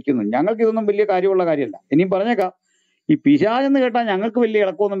ദോഷം ഭവിക്കുന്നു. ഞങ്ങൾക്ക് ഇതൊന്നും വലിയ കാര്യമുള്ള കാര്യമല്ല. ഇനിയും പറഞ്ഞേക്കാം, ഈ പിശാചെന്ന് കേട്ടാൽ ഞങ്ങൾക്ക് വലിയ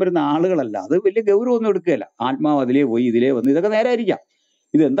ഇളക്കമൊന്നും വരുന്ന ആളുകളല്ല. അത് വലിയ ഗൗരവമൊന്നും എടുക്കുകയല്ല. ആത്മാവ് അതിലേ പോയി ഇതിലേ വന്ന് ഇതൊക്കെ നേരെ ആയിരിക്കാം.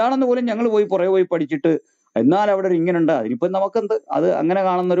 ഇതെന്താണെന്ന് പോലും ഞങ്ങൾ പുറകെ പോയി പഠിച്ചിട്ട് എന്നാൽ അവിടെ ഒരു ഇങ്ങനെ ഉണ്ട്, അതിനിപ്പം നമുക്കെന്ത്, അത് അങ്ങനെ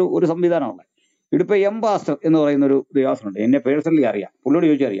കാണുന്നൊരു സംവിധാനമാണ്. ഇവിടിപ്പോ പാസ്റ്റർ എന്ന് പറയുന്ന ഒരു ദേവാസുണ്ട്, എന്നെ പേഴ്സണലി അറിയാം, പുള്ളിയോട്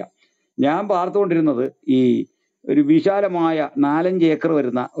ചോദിച്ചറിയാം. ഞാൻ പാർത്തുകൊണ്ടിരുന്നത് ഈ ഒരു വിശാലമായ 4-5 ഏക്കർ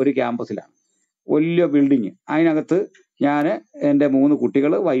വരുന്ന ഒരു ക്യാമ്പസിലാണ്, വലിയ ബിൽഡിങ്. അതിനകത്ത് ഞാൻ, എൻ്റെ 3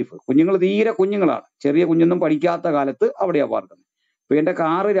 കുട്ടികൾ, വൈഫ്, കുഞ്ഞുങ്ങൾ തീരെ കുഞ്ഞുങ്ങളാണ്, ചെറിയ കുഞ്ഞൊന്നും പഠിക്കാത്ത കാലത്ത് അവിടെയാ പാർക്കുന്നത്. അപ്പൊ എൻ്റെ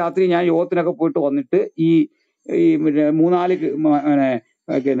കാറ് രാത്രി ഞാൻ യോഗത്തിനൊക്കെ പോയിട്ട് വന്നിട്ട് ഈ 3-4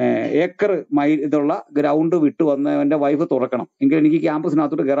 ഏക്കർ ഇതുള്ള ഗ്രൗണ്ട് വിട്ട് വന്ന് എൻ്റെ വൈഫ് തുറക്കണം എങ്കിൽ എനിക്ക്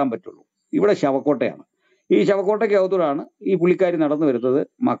ക്യാമ്പസിനകത്തോട്ട് കയറാൻ പറ്റുള്ളൂ. ഇവിടെ ശവക്കോട്ടയാണ്. ഈ ശവക്കോട്ടയ്ക്കകത്തോടാണ് ഈ പുള്ളിക്കാരി നടന്നു വരുന്നത്.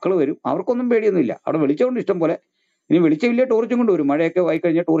 മക്കൾ വരും, അവർക്കൊന്നും പേടിയൊന്നുമില്ല. അവിടെ വെളിച്ചമുണ്ട് ഇഷ്ടം പോലെ. ഇനി വെളിച്ചമില്ലേ ടോർച്ചും കൊണ്ട് വരും, മഴയൊക്കെ ആയി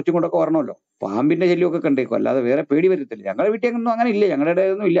കഴിഞ്ഞാൽ ടോർച്ചും കൊണ്ടൊക്കെ വരണമല്ലോ. പാമ്പിന്റെ ശല്യമൊക്കെ കണ്ടേക്കും, അല്ലാതെ വേറെ പേടി വരത്തില്ല. ഞങ്ങളുടെ വീട്ടിലൊന്നും അങ്ങനെ ഇല്ല, ഞങ്ങളുടെ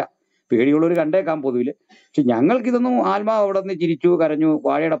ഇടയൊന്നും ഇല്ല. പേടിയുള്ളവർ കണ്ടേക്കാം പൊതുവില്. പക്ഷെ ഞങ്ങൾക്കിതൊന്നും, ആത്മാവ് അവിടെ നിന്ന് ചിരിച്ചു കരഞ്ഞു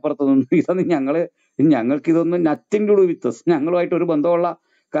വാഴയുടെ അപ്പുറത്ത് നിന്നു, ഇതൊന്നും ഞങ്ങൾക്കിതൊന്നും നത്തിങ് ടു ഡു വിത്ത്, ഞങ്ങളുമായിട്ട് ഒരു ബന്ധമുള്ള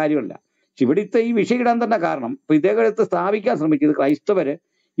കാര്യമല്ല. പക്ഷെ ഇവിടുത്തെ ഈ വിഷയം ഇടാൻ തന്നെ കാരണം, ഇപ്പൊ ഇദ്ദേഹം എടുത്ത് സ്ഥാപിക്കാൻ ശ്രമിച്ചത് ക്രൈസ്തവര്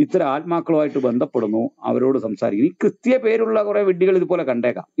ഇത്തരം ആത്മാക്കളുമായിട്ട് ബന്ധപ്പെടുന്നു, അവരോട് സംസാരിക്കുന്നു. ഈ ക്രിസ്തീയ പേരുള്ള കുറെ വിഡ്ഢികൾ ഇതുപോലെ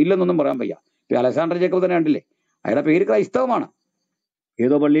കണ്ടേക്കാം, ഇല്ലെന്നൊന്നും പറയാൻ വയ്യ. ഇപ്പൊ അലക്സാണ്ടർ ജേക്കബ് തന്നെ കണ്ടില്ലേ, അയാളുടെ പേര് ക്രൈസ്തവമാണ്,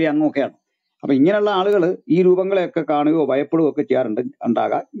 ഏതോ പള്ളിയിലെ അങ്ങൊക്കെയാണ്. അപ്പൊ ഇങ്ങനെയുള്ള ആളുകൾ ഈ രൂപങ്ങളെയൊക്കെ കാണുകയോ ഭയപ്പെടുകയോ ഒക്കെ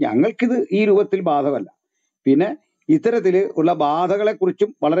ഉണ്ടാകാം. ഞങ്ങൾക്കിത് ഈ രൂപത്തിൽ ബാധകമല്ല. പിന്നെ ഇത്തരത്തില് ഉള്ള ബാധകളെ കുറിച്ചും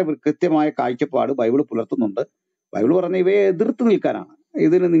വളരെ കൃത്യമായ കാഴ്ചപ്പാട് ബൈബിൾ പുലർത്തുന്നുണ്ട്. ബൈബിൾ പറഞ്ഞ ഇവയെ എതിർത്ത് നിൽക്കാനാണ്.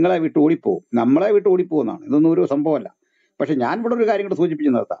 ഇതിന് നിങ്ങളെ വിട്ട് ഓടിപ്പോവും, നമ്മളെ വിട്ട് ഓടിപ്പോകുന്നതാണ്. ഇതൊന്നും ഒരു സംഭവമല്ല. പക്ഷെ ഞാൻ ഇവിടെ ഒരു കാര്യം കൂടെ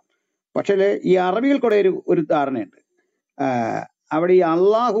സൂചിപ്പിച്ച് നിർത്താം. പക്ഷേ ഈ അറബികൾക്കൂടെ ഒരു ധാരണയുണ്ട്. അവിടെ ഈ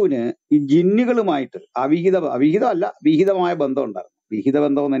അള്ളാഹുവിന് ഈ ജിന്നുകളുമായിട്ട് അവിഹിതമല്ല, വിഹിതമായ ബന്ധം ഉണ്ടായിരുന്നു. വിഹിത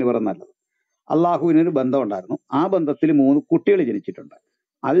ബന്ധം എന്നതിന് പറയുന്നത് നല്ലത്. അള്ളാഹുവിനൊരു ബന്ധം ഉണ്ടായിരുന്നു. ആ ബന്ധത്തിൽ 3 കുട്ടികൾ ജനിച്ചിട്ടുണ്ട്.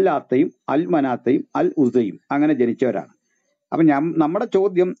 അല്ലാത്തയും അൽ മനാത്തയും അൽ ഉസയും അങ്ങനെ ജനിച്ചവരാണ്. അപ്പൊ നമ്മുടെ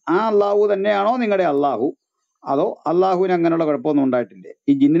ചോദ്യം, ആ അള്ളാഹു തന്നെയാണോ നിങ്ങളുടെ അള്ളാഹു, അതോ അള്ളാഹുവിന് അങ്ങനെയുള്ള കുഴപ്പമൊന്നും ഉണ്ടായിട്ടില്ലേ?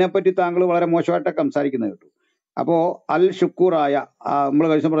 ഈ ജിന്നിനെ പറ്റി താങ്കൾ വളരെ മോശമായിട്ടൊക്കെ സംസാരിക്കുന്നത് കേട്ടു. അപ്പോ അൽ ഷുക്കൂറായ, നമ്മൾ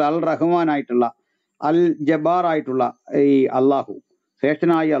കഴിച്ച അൽ റഹ്മാനായിട്ടുള്ള, അൽ ജബ്ബാർ ആയിട്ടുള്ള ഈ അള്ളാഹു,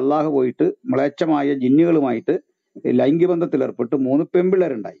 ശ്രേഷ്ഠനായ അള്ളാഹു പോയിട്ട് മ്ലേച്ഛമായ ജിന്നുകളുമായിട്ട് ലൈംഗിക ബന്ധത്തിൽ ഏർപ്പെട്ട് 3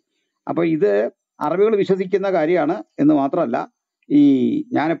 പെൺപിള്ളേരുണ്ടായി. അപ്പൊ ഇത് അറബികൾ വിശ്വസിക്കുന്ന കാര്യമാണ് എന്ന് മാത്രമല്ല, ഈ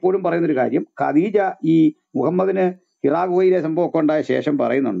ഞാൻ എപ്പോഴും പറയുന്നൊരു കാര്യം, ഖദീജ ഈ മുഹമ്മദിന് ഹിറാ ഗുഹയിലെ സംഭവമൊക്കെ ഉണ്ടായ ശേഷം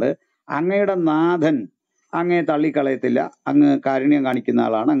പറയുന്നുണ്ട്, അങ്ങയുടെ നാഥൻ അങ്ങയെ തള്ളിക്കളയത്തില്ല, അങ്ങ് കാരുണ്യം കാണിക്കുന്ന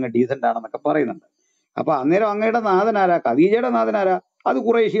ആളാണ്, അങ്ങ് ഡീസന്റ് ആണെന്നൊക്കെ പറയുന്നുണ്ട്. അപ്പൊ അന്നേരം അങ്ങയുടെ നാഥൻ ആരാ? ഖദീജയുടെ നാഥൻ ആരാ? അത്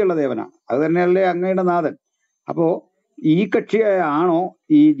ഖുറൈശികളുടെ ദേവനാണ്, അത് തന്നെയല്ലേ അങ്ങയുടെ നാഥൻ. അപ്പോ ഈ കക്ഷിയാണോ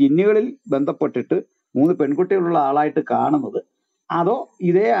ഈ ജിന്നുകളിൽ ബന്ധപ്പെട്ടിട്ട് 3 പെൺകുട്ടികളുള്ള ആളായിട്ട് കാണുന്നത്, അതോ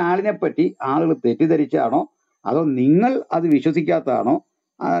ഇതേ ആളിനെ പറ്റി ആളുകൾ തെറ്റിദ്ധരിച്ചാണോ, അതോ നിങ്ങൾ അത് വിശ്വസിക്കാത്തതാണോ,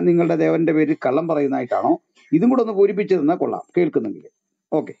 നിങ്ങളുടെ ദേവന്റെ പേരിൽ കള്ളം പറയുന്നതായിട്ടാണോ? ഇതും കൂടെ ഒന്ന് പൂരിപ്പിച്ചു തന്നാൽ കൊള്ളാം, കേൾക്കുന്നെങ്കിൽ.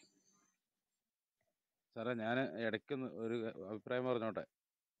 ഓക്കെ. സാറേ ഞാൻ ഇടയ്ക്കൊന്ന് ഒരു അഭിപ്രായം പറഞ്ഞോട്ടെ.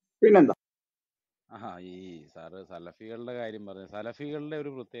 പിന്നെന്താ? ഈ സാറ് സലഫികളുടെ കാര്യം പറഞ്ഞു. സലഫികളുടെ ഒരു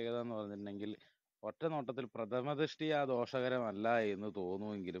പ്രത്യേകത എന്ന് പറഞ്ഞിട്ടുണ്ടെങ്കിൽ ഒറ്റ നോട്ടത്തിൽ പ്രഥമദൃഷ്ടിയാ ദോഷകരമല്ല എന്ന്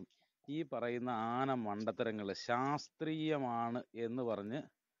തോന്നുമെങ്കിലും ഈ പറയുന്ന ആന മണ്ടത്തരങ്ങൾ ശാസ്ത്രീയമാണ് എന്ന് പറഞ്ഞ്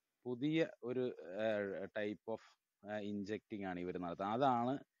പുതിയ ഒരു ടൈപ്പ് ഓഫ് ഇൻജക്റ്റിംഗ് ആണ് ഇവർ നടത്തുന്നത്.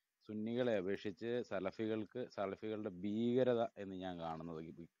 അതാണ് സുന്നികളെ അപേക്ഷിച്ച് സലഫികളുടെ ഭീകരത എന്ന് ഞാൻ കാണുന്നത്.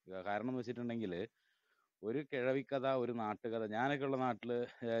 കാരണം എന്ന് വെച്ചിട്ടുണ്ടെങ്കിൽ ഒരു കിഴവിക്കഥ, ഒരു നാട്ടുകഥ, ഞാനൊക്കെ ഉള്ള നാട്ടിൽ,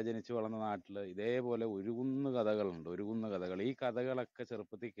 ജനിച്ചു വളർന്ന നാട്ടിൽ ഇതേപോലെ ഒരുകുന്ന് കഥകൾ. ഈ കഥകളൊക്കെ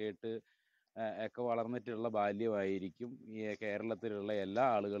ചെറുപ്പത്തിൽ കേട്ട് ഒക്കെ വളർന്നിട്ടുള്ള ബാല്യമായിരിക്കും ഈ കേരളത്തിലുള്ള എല്ലാ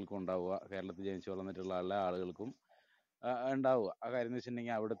ആളുകൾക്കും ഉണ്ടാവുക, കേരളത്തിൽ ജനിച്ചു വളർന്നിട്ടുള്ള എല്ലാ ആളുകൾക്കും ഉണ്ടാവുക. ആ കാര്യം എന്ന്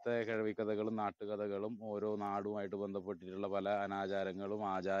വെച്ചിട്ടുണ്ടെങ്കിൽ അവിടുത്തെ കിഴവിക്കഥകളും നാട്ടുകഥകളും ഓരോ നാടുമായിട്ട് ബന്ധപ്പെട്ടിട്ടുള്ള പല അനാചാരങ്ങളും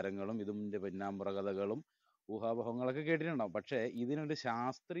ആചാരങ്ങളും ഇതിൻ്റെ പിന്നാമ്പുറ കഥകളും ഊഹാപോഹങ്ങളൊക്കെ കേട്ടിട്ടുണ്ടാവും. പക്ഷേ ഇതിനൊരു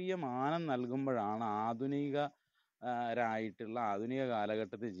ശാസ്ത്രീയ മാനം നൽകുമ്പോഴാണ് ആധുനിക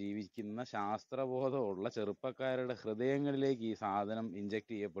കാലഘട്ടത്തിൽ ജീവിക്കുന്ന ശാസ്ത്രബോധമുള്ള ചെറുപ്പക്കാരുടെ ഹൃദയങ്ങളിലേക്ക് ഈ സാധനം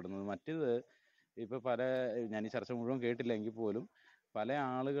ഇൻജക്ട് ചെയ്യപ്പെടുന്നത്. മറ്റേത് ഇപ്പൊ ഞാൻ ഈ ചർച്ച മുഴുവൻ കേട്ടില്ലെങ്കിൽ പോലും പല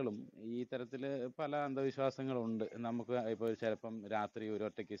ആളുകളും ഈ തരത്തിൽ പല അന്ധവിശ്വാസങ്ങളുണ്ട്. നമുക്ക് ഇപ്പോൾ ചിലപ്പം രാത്രി ഒരു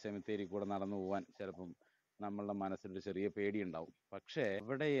ഒറ്റയ്ക്ക് സെമിത്തേരി കൂടെ നടന്നു പോകാൻ ചിലപ്പം നമ്മളുടെ മനസ്സിലൊരു ചെറിയ പേടിയുണ്ടാവും. പക്ഷേ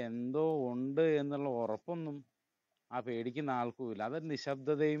ഇവിടെ എന്തോ ഉണ്ട് എന്നുള്ള ഉറപ്പൊന്നും ആ പേടിക്കുന്ന ആൾക്കുമില്ല. അത്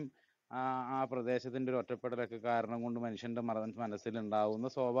നിശബ്ദതയും ആ പ്രദേശത്തിന്റെ ഒരു ഒറ്റപ്പെടലൊക്കെ കാരണം കൊണ്ട് മനുഷ്യന്റെ മനസ്സിലുണ്ടാവുന്ന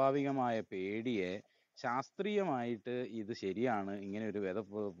സ്വാഭാവികമായ പേടിയെ ശാസ്ത്രീയമായിട്ട് ഇത് ശരിയാണ്, ഇങ്ങനെ ഒരു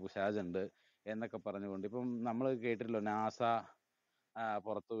പിശാചുണ്ട് എന്നൊക്കെ പറഞ്ഞുകൊണ്ട് ഇപ്പം നമ്മൾ കേട്ടിട്ടുള്ളൂ നാസ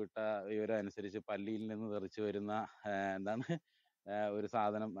പുറത്തുവിട്ട വിവരം അനുസരിച്ച് പല്ലിയിൽ നിന്ന് തെറിച്ചു വരുന്ന എന്താണ് ഒരു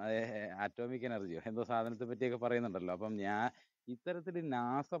സാധനം, ആറ്റോമിക് എനർജിയോ എന്തോ സാധനത്തെ പറ്റിയൊക്കെ പറയുന്നുണ്ടല്ലോ. അപ്പം ഇത്തരത്തിൽ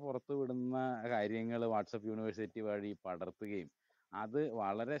നാസ പുറത്തുവിടുന്ന കാര്യങ്ങൾ വാട്സപ്പ് യൂണിവേഴ്സിറ്റി വഴി പടർത്തുകയും അത്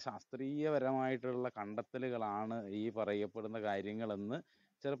വളരെ ശാസ്ത്രീയപരമായിട്ടുള്ള കണ്ടെത്തലുകളാണ് ഈ പറയപ്പെടുന്ന കാര്യങ്ങളെന്ന്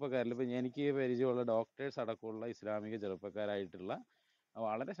ചെറുപ്പക്കാരിൽ ഇപ്പം എനിക്ക് പരിചയമുള്ള ഡോക്ടേഴ്സ് അടക്കമുള്ള ഇസ്ലാമിക ചെറുപ്പക്കാരായിട്ടുള്ള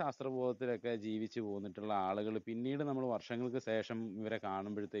വളരെ ശാസ്ത്രബോധത്തിലൊക്കെ ജീവിച്ചു പോന്നിട്ടുള്ള ആളുകൾ പിന്നീട് നമ്മൾ വർഷങ്ങൾക്ക് ശേഷം ഇവരെ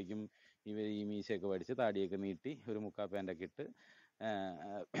കാണുമ്പോഴത്തേക്കും ഇവർ ഈ മീശയൊക്കെ പഠിച്ച് താടിയൊക്കെ നീട്ടി ഒരു മുക്കാ പാൻ്റൊക്കെ ഇട്ട്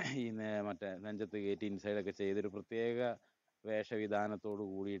ഈ മറ്റേ നെഞ്ചത്ത് കയറ്റി ഇൻസൈഡൊക്കെ ചെയ്തൊരു പ്രത്യേക വേഷവിധാനത്തോട്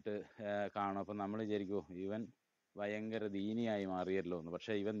കൂടിയിട്ട് കാണും. അപ്പം നമ്മൾ വിചാരിക്കുമോ ഇവൻ ഭയങ്കര ദീനിയായി മാറിയല്ലോ എന്ന്.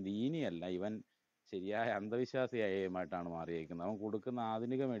 പക്ഷെ ഇവൻ ദീനിയല്ല, ഇവൻ ശരിയായ അന്ധവിശ്വാസിയായിട്ടാണ് മാറിയിരിക്കുന്നത്. അവൻ കൊടുക്കുന്ന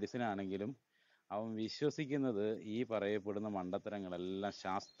ആധുനിക മെഡിസിൻ ആണെങ്കിലും അവൻ വിശ്വസിക്കുന്നത് ഈ പറയപ്പെടുന്ന മണ്ടത്തരങ്ങളെല്ലാം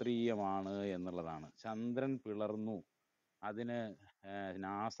ശാസ്ത്രീയമാണ് എന്നുള്ളതാണ്. ചന്ദ്രൻ പിളർന്നു, അതിന്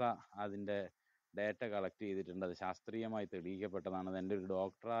നാസ അതിൻ്റെ ഡേറ്റ കളക്ട് ചെയ്തിട്ടുണ്ട്, അത് ശാസ്ത്രീയമായി തെളിയിക്കപ്പെട്ടതാണെന്ന് എൻ്റെ ഒരു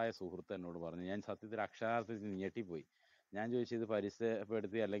ഡോക്ടറായ സുഹൃത്ത് എന്നോട് പറഞ്ഞു. ഞാൻ സത്യത്തിൽ അക്ഷരാർത്ഥത്തിൽ ഞെട്ടിപ്പോയി. ഞാൻ ചോദിച്ചു ഇത്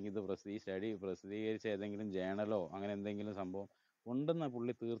പരിചയപ്പെടുത്തി അല്ലെങ്കിൽ ഇത് ഈ സ്റ്റഡി പ്രസിദ്ധീകരിച്ച ഏതെങ്കിലും ജേണലോ അങ്ങനെ എന്തെങ്കിലും സംഭവം ഉണ്ടെന്ന്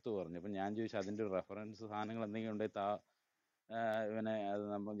പുള്ളി തീർത്തു പറഞ്ഞു. അപ്പം ഞാൻ ചോദിച്ചു അതിൻ്റെ ഒരു റെഫറൻസ് സാധനങ്ങൾ എന്തെങ്കിലും ഉണ്ടെങ്കിൽ ഇവനെ അത്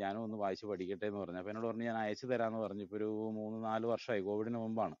ഞാനും ഒന്ന് വായിച്ച് പഠിക്കട്ടെ എന്ന് പറഞ്ഞു. അപ്പം എന്നോട് പറഞ്ഞു ഞാൻ അയച്ചു തരാമെന്ന് പറഞ്ഞു. ഇപ്പോൾ ഒരു 3-4 വർഷമായി, കോവിഡിന്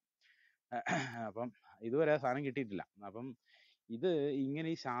മുമ്പാണ്. അപ്പം ഇതുവരെ ആ സാധനം കിട്ടിയിട്ടില്ല. അപ്പം ഇത് ഇങ്ങനെ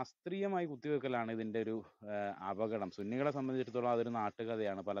ഈ ശാസ്ത്രീയമായി കുത്തിവെക്കലാണ് ഇതിൻ്റെ ഒരു അപകടം. സുന്നികളെ സംബന്ധിച്ചിടത്തോളം അതൊരു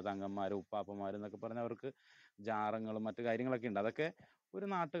നാട്ടുകഥയാണ്. പല തങ്ങന്മാരും ഉപ്പാപ്പന്മാരും എന്നൊക്കെ പറഞ്ഞ് അവർക്ക് ജാറങ്ങളും മറ്റു കാര്യങ്ങളൊക്കെ ഉണ്ട്. അതൊക്കെ ഒരു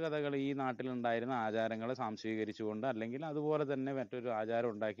നാട്ടുകഥകൾ, ഈ നാട്ടിലുണ്ടായിരുന്ന ആചാരങ്ങളെ സാംശീകരിച്ചുകൊണ്ട് അല്ലെങ്കിൽ അതുപോലെ തന്നെ മറ്റൊരു ആചാരം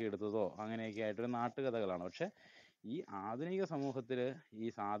ഉണ്ടാക്കിയെടുത്തതോ അങ്ങനെയൊക്കെ ആയിട്ടൊരു നാട്ടുകഥകളാണ്. പക്ഷെ ഈ ആധുനിക സമൂഹത്തിൽ ഈ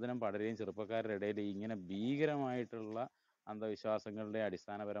സാധനം പടരുകയും ചെറുപ്പക്കാരുടെ ഇടയിൽ ഇങ്ങനെ ഭീകരമായിട്ടുള്ള അന്ധവിശ്വാസങ്ങളുടെ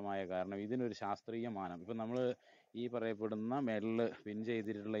അടിസ്ഥാനപരമായ കാരണം ഇതിനൊരു ശാസ്ത്രീയ മാനം. ഇപ്പം നമ്മൾ ഈ പറയപ്പെടുന്ന മേളിൽ പിൻ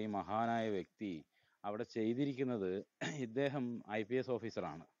ചെയ്തിട്ടുള്ള ഈ മഹാനായ വ്യക്തി അവിടെ ചെയ്തിരിക്കുന്നത്, ഇദ്ദേഹം IPS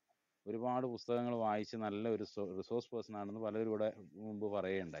ഓഫീസറാണ്. ഒരുപാട് പുസ്തകങ്ങൾ വായിച്ച് നല്ല ഒരു റിസോഴ്സ് പേഴ്സൺ ആണെന്ന് പലരും ഇവിടെ മുമ്പ്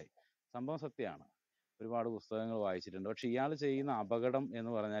പറയുകയുണ്ടായി. സംഭവം സത്യമാണ്, ഒരുപാട് പുസ്തകങ്ങൾ വായിച്ചിട്ടുണ്ട്. പക്ഷെ ഇയാൾ ചെയ്യുന്ന അപകടം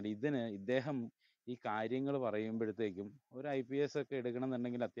എന്ന് പറഞ്ഞാൽ ഇദ്ദേഹം ഈ കാര്യങ്ങൾ പറയുമ്പോഴത്തേക്കും ഒരു IPS ഒക്കെ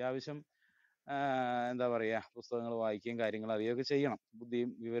എടുക്കണമെന്നുണ്ടെങ്കിൽ അത്യാവശ്യം എന്താ പറയുക, പുസ്തകങ്ങൾ വായിക്കുകയും കാര്യങ്ങൾ അറിയുകയൊക്കെ ചെയ്യണം. ബുദ്ധിയും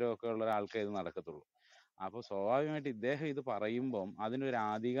വിവരമൊക്കെ ഉള്ള ഒരാൾക്കേ ഇത് നടക്കത്തുള്ളൂ. അപ്പോൾ സ്വാഭാവികമായിട്ട് ഇദ്ദേഹം ഇത് പറയുമ്പം അതിനൊരു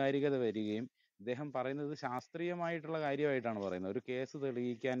ആധികാരികത വരികയും ഇദ്ദേഹം പറയുന്നത് ശാസ്ത്രീയമായിട്ടുള്ള കാര്യമായിട്ടാണ് പറയുന്നത്. ഒരു കേസ്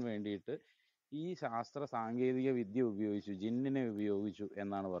തെളിയിക്കാൻ വേണ്ടിയിട്ട് ഈ ശാസ്ത്ര സാങ്കേതിക വിദ്യ ഉപയോഗിച്ചു, ജിന്നിനെ ഉപയോഗിച്ചു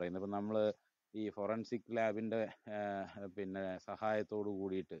എന്നാണ് പറയുന്നത്. ഇപ്പം നമ്മൾ ഈ ഫോറൻസിക് ലാബിൻ്റെ പിന്നെ സഹായത്തോട്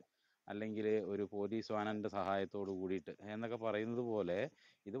കൂടിയിട്ട് അല്ലെങ്കിൽ ഒരു പോലീസ് വാനൻ്റെ സഹായത്തോട് കൂടിയിട്ട് എന്നൊക്കെ പറയുന്നത് പോലെ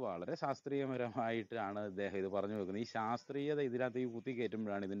ഇത് വളരെ ശാസ്ത്രീയപരമായിട്ടാണ് ഇദ്ദേഹം ഇത് പറഞ്ഞു വെക്കുന്നത്. ഈ ശാസ്ത്രീയത ഇതിനകത്തേക്ക്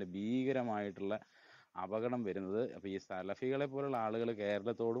കുത്തിക്കയറ്റുമ്പോഴാണ് ഇതിൻ്റെ ഭീകരമായിട്ടുള്ള അപകടം വരുന്നത്. അപ്പോൾ ഈ സലഫികളെ പോലുള്ള ആളുകൾ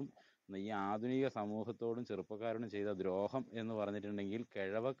കേരളത്തോടും ഈ ആധുനിക സമൂഹത്തോടും ചെറുപ്പക്കാരോടും ചെയ്ത ദ്രോഹം എന്ന് പറഞ്ഞിട്ടുണ്ടെങ്കിൽ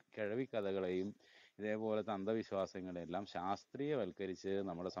കിഴവിക്കഥകളെയും ഇതേപോലത്തെ അന്ധവിശ്വാസങ്ങളെല്ലാം ശാസ്ത്രീയവൽക്കരിച്ച്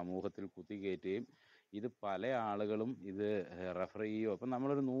നമ്മുടെ സമൂഹത്തിൽ കുത്തിക്കയറ്റുകയും ഇത് പല ആളുകളും ഇത് റെഫർ ചെയ്യുകയോ. അപ്പം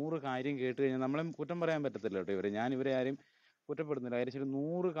നമ്മളൊരു 100 കാര്യം കേട്ട് കഴിഞ്ഞാൽ നമ്മളെ കുറ്റം പറയാൻ പറ്റത്തില്ല കേട്ടോ ഞാൻ ഇവരെ ആരും കുറ്റപ്പെടുന്നില്ല. കാര്യം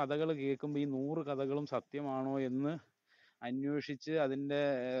 100 കഥകൾ കേൾക്കുമ്പോൾ ഈ 100 കഥകളും സത്യമാണോ എന്ന് അന്വേഷിച്ച് അതിൻ്റെ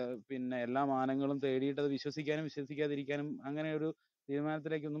പിന്നെ എല്ലാ മാനങ്ങളും തേടിയിട്ട് അത് വിശ്വസിക്കാനും വിശ്വസിക്കാതിരിക്കാനും അങ്ങനെ ഒരു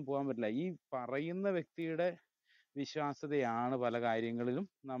തീരുമാനത്തിലേക്കൊന്നും പോകാൻ പറ്റില്ല. ഈ പറയുന്ന വ്യക്തിയുടെ വിശ്വാസ്യതയാണ് പല കാര്യങ്ങളിലും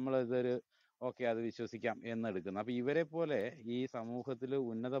നമ്മൾ ഇതൊരു ഓക്കെ അത് വിശ്വസിക്കാം എന്നെടുക്കുന്നത്. അപ്പം ഇവരെ പോലെ ഈ സമൂഹത്തിൽ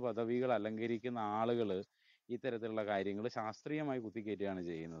ഉന്നത പദവികൾ അലങ്കരിക്കുന്ന ആളുകൾ ഇത്തരത്തിലുള്ള കാര്യങ്ങൾ ശാസ്ത്രീയമായി കുത്തിക്കയറ്റുകയാണ്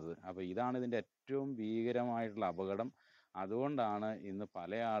ചെയ്യുന്നത്. അപ്പോൾ ഇതാണ് ഇതിൻ്റെ ഏറ്റവും ഭീകരമായിട്ടുള്ള അപകടം. അതുകൊണ്ടാണ് ഇന്ന്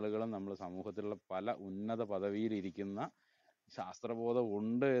പല ആളുകളും നമ്മൾ സമൂഹത്തിലുള്ള പല ഉന്നത പദവിയിലിരിക്കുന്ന ശാസ്ത്രബോധം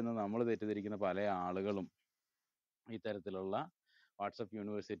ഉണ്ട് എന്ന് നമ്മൾ തെറ്റിദ്ധരിക്കുന്ന പല ആളുകളും ഇത്തരത്തിലുള്ള വാട്സപ്പ്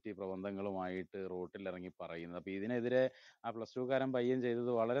യൂണിവേഴ്സിറ്റി പ്രബന്ധങ്ങളുമായിട്ട് റോട്ടിലിറങ്ങി പറയുന്നത്. അപ്പോൾ ഇതിനെതിരെ ആ +2 പയ്യൻ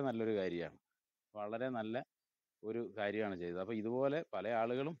ചെയ്തത് വളരെ നല്ലൊരു കാര്യമാണ്, വളരെ നല്ല ഒരു കാര്യമാണ് ചെയ്തത്. അപ്പോൾ ഇതുപോലെ പല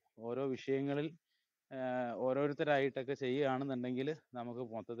ആളുകളും ഓരോ വിഷയങ്ങളിൽ ഓരോരുത്തരായിട്ടൊക്കെ ചെയ്യുകയാണെന്നുണ്ടെങ്കിൽ നമുക്ക്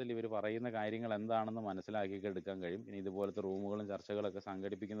മൊത്തത്തിൽ ഇവർ പറയുന്ന കാര്യങ്ങൾ എന്താണെന്ന് മനസ്സിലാക്കിയെടുക്കാൻ കഴിയും. ഇനി ഇതുപോലത്തെ റൂമുകളും ചർച്ചകളൊക്കെ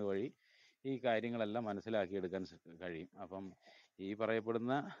സംഘടിപ്പിക്കുന്നത് വഴി ഈ കാര്യങ്ങളെല്ലാം മനസ്സിലാക്കിയെടുക്കാൻ കഴിയും. അപ്പം ഈ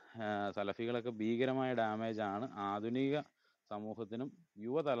പറയപ്പെടുന്ന സലഫികളൊക്കെ ഭീകരമായ ഡാമേജാണ് ആധുനിക സമൂഹത്തിനും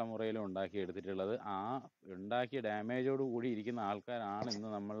യുവതലമുറയിലും ഉണ്ടാക്കിയെടുത്തിട്ടുള്ളത്. ആ ഉണ്ടാക്കിയ ഡാമേജോട് കൂടി ഇരിക്കുന്ന ആൾക്കാരാണ്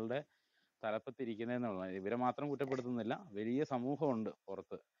ഇന്ന് നമ്മളുടെ തലപ്പത്തിരിക്കുന്നതെന്നുള്ളത്. ഇവരെ മാത്രം കുറ്റപ്പെടുത്തുന്നില്ല, വലിയ സമൂഹമുണ്ട്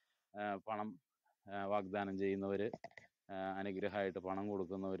പുറത്ത്. പണം വാഗ്ദാനം ചെയ്യുന്നവർ, അനുഗ്രഹമായിട്ട് പണം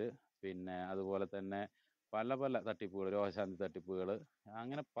കൊടുക്കുന്നവർ, പിന്നെ അതുപോലെ തന്നെ പല പല തട്ടിപ്പുകൾ, രോഗശാന്തി തട്ടിപ്പുകൾ,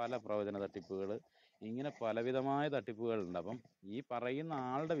 അങ്ങനെ പല പ്രവചന തട്ടിപ്പുകൾ, ഇങ്ങനെ പലവിധമായ തട്ടിപ്പുകളുണ്ട്. അപ്പം ഈ പറയുന്ന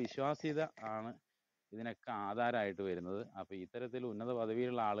ആളുടെ വിശ്വാസ്യത ആണ് ഇതിനൊക്കെ ആധാരമായിട്ട് വരുന്നത്. അപ്പം ഇത്തരത്തിൽ ഉന്നത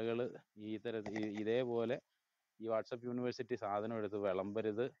പദവിയിലുള്ള ആളുകൾ ഇതേപോലെ ഈ വാട്സപ്പ് യൂണിവേഴ്സിറ്റി സാധനം എടുത്ത്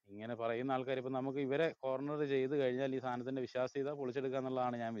വിളമ്പരുത്. ഇങ്ങനെ പറയുന്ന ആൾക്കാർ ഇപ്പം നമുക്ക് ഇവരെ കോർണർ ചെയ്ത് കഴിഞ്ഞാൽ ഈ സാധനത്തിൻ്റെ വിശ്വാസ്യത പൊളിച്ചെടുക്കുക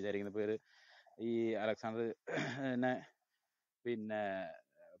എന്നുള്ളതാണ് ഞാൻ വിചാരിക്കുന്നത്. ഇപ്പോൾ ഈ അലക്സാണ്ടറിനെ പിന്നെ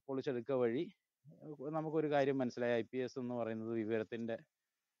പൊളിച്ചെടുക്കുക വഴി നമുക്കൊരു കാര്യം മനസ്സിലായി. IPS എന്ന് പറയുന്നത് വിവരത്തിൻ്റെ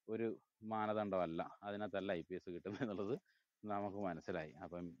ഒരു മാനദണ്ഡമല്ല, അതിനകത്തല്ല IPS കിട്ടുന്നത് എന്നുള്ളത് നമുക്ക് മനസ്സിലായി.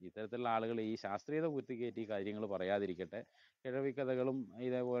 അപ്പം ഇത്തരത്തിലുള്ള ആളുകൾ ഈ ശാസ്ത്രീയത കുത്തിക്കയറ്റി കാര്യങ്ങൾ പറയാതിരിക്കട്ടെ. കിഴവിക്കഥകളും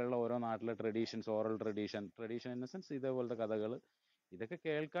ഇതേപോലെയുള്ള ഓരോ നാട്ടിലെ traditions, oral tradition in the sense ഇതേപോലത്തെ കഥകൾ, ഇതൊക്കെ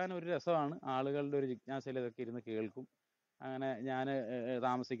കേൾക്കാൻ ഒരു രസമാണ്. ആളുകളുടെ ഒരു ജിജ്ഞാസയിൽ ഇതൊക്കെ ഇരുന്ന് കേൾക്കും. അങ്ങനെ ഞാൻ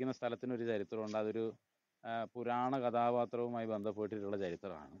താമസിക്കുന്ന സ്ഥലത്തിനൊരു ചരിത്രമുണ്ട്. അതൊരു പുരാണ കഥാപാത്രവുമായി ബന്ധപ്പെട്ടിട്ടുള്ള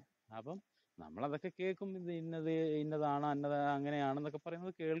ചരിത്രമാണ്. അപ്പം നമ്മളതൊക്കെ കേൾക്കും. ഇത് ഇന്നതാണ് അങ്ങനെയാണെന്നൊക്കെ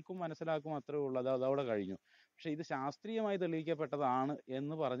പറയുന്നത് കേൾക്കും, മനസ്സിലാക്കും, അത്രേ ഉള്ളൂ. അതവിടെ കഴിഞ്ഞു. പക്ഷെ ഇത് ശാസ്ത്രീയമായി തെളിയിക്കപ്പെട്ടതാണ്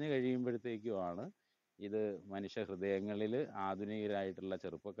എന്ന് പറഞ്ഞു കഴിയുമ്പോഴത്തേക്കുമാണ് ഇത് മനുഷ്യ ഹൃദയങ്ങളിൽ, ആധുനികരായിട്ടുള്ള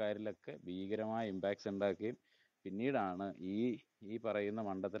ചെറുപ്പക്കാരിലൊക്കെ ഭീകരമായ ഇമ്പാക്ട്സ് ഉണ്ടാക്കുകയും പിന്നീടാണ് ഈ പറയുന്ന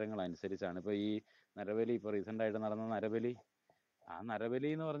മണ്ടത്തരങ്ങൾ അനുസരിച്ചാണ് ഇപ്പോൾ ഈ നരബലി, ഇപ്പോൾ റീസെൻ്റായിട്ട് നടന്ന നരബലി, ആ നരബലി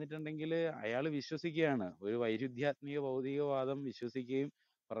എന്ന് പറഞ്ഞിട്ടുണ്ടെങ്കിൽ അയാൾ വിശ്വസിക്കുകയാണ്, ഒരു വൈരുദ്ധ്യാത്മിക ഭൗതികവാദം വിശ്വസിക്കുകയും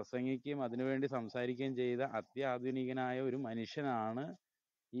പ്രസംഗിക്കുകയും അതിനുവേണ്ടി സംസാരിക്കുകയും ചെയ്ത അത്യാധുനികനായ ഒരു മനുഷ്യനാണ്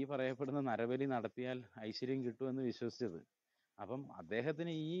ഈ പറയപ്പെടുന്ന നരബലി നടത്തിയാൽ ഐശ്വര്യം കിട്ടുമെന്ന് വിശ്വസിച്ചത്. അപ്പം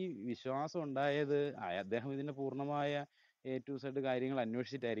അദ്ദേഹത്തിന് ഈ വിശ്വാസം ഉണ്ടായത്, അദ്ദേഹം ഇതിൻ്റെ പൂർണ്ണമായ A to Z കാര്യങ്ങൾ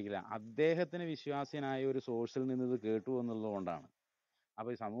അന്വേഷിച്ചിട്ടായിരിക്കില്ല, അദ്ദേഹത്തിന് വിശ്വാസ്യനായ ഒരു സോഴ്സിൽ നിന്ന് ഇത് കേട്ടു എന്നുള്ളത് കൊണ്ടാണ്.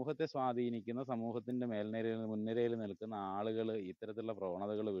 അപ്പോൾ ഈ സമൂഹത്തെ സ്വാധീനിക്കുന്ന, സമൂഹത്തിൻ്റെ മുൻനിരയിൽ നിൽക്കുന്ന ആളുകൾ ഇത്തരത്തിലുള്ള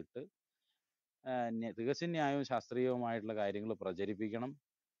പ്രവണതകൾ വിട്ട് തികച്ചും ന്യായവും ശാസ്ത്രീയവുമായിട്ടുള്ള കാര്യങ്ങൾ പ്രചരിപ്പിക്കണം.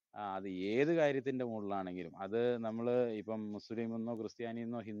 അത് ഏത് കാര്യത്തിൻ്റെ മുകളിലാണെങ്കിലും, അത് നമ്മൾ ഇപ്പം മുസ്ലിം എന്നോ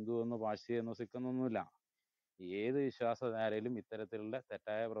ക്രിസ്ത്യാനിയെന്നോ ഹിന്ദു എന്നോ പാഴ്സി എന്നോ സിഖ് എന്നൊന്നുമില്ല, ഏത് വിശ്വാസധാരയിലും ഇത്തരത്തിലുള്ള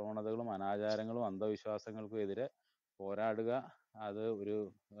തെറ്റായ പ്രവണതകളും അനാചാരങ്ങളും അന്ധവിശ്വാസങ്ങൾക്കും എതിരെ പോരാടുക, അത് ഒരു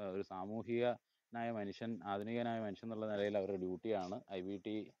സാമൂഹികനായ മനുഷ്യൻ, ആധുനികനായ മനുഷ്യൻ എന്നുള്ള നിലയിൽ അവരുടെ ഡ്യൂട്ടിയാണ്. IBT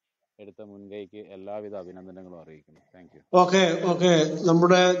എടുത്ത മുൻകൈക്ക് എല്ലാവിധ അഭിനന്ദനങ്ങളും അറിയിക്കുന്നു. Thank you. ഓക്കെ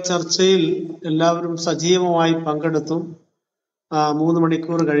നമ്മുടെ ചർച്ചയിൽ എല്ലാവരും സജീവമായി പങ്കെടുത്തു. 3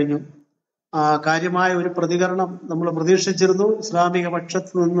 മണിക്കൂർ കഴിഞ്ഞു. കാര്യമായ ഒരു പ്രതികരണം നമ്മൾ പ്രതീക്ഷിച്ചിരുന്നു. ഇസ്ലാമിക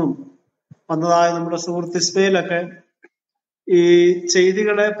പക്ഷത്തു നിന്നും വന്നതായ നമ്മുടെ സുഹൃത്ത് ഇസ്മയിലൊക്കെ ഈ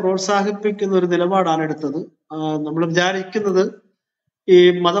ചെയ്തികളെ പ്രോത്സാഹിപ്പിക്കുന്ന ഒരു നിലപാടാണ് എടുത്തത്. നമ്മൾ വിചാരിക്കുന്നത് ഈ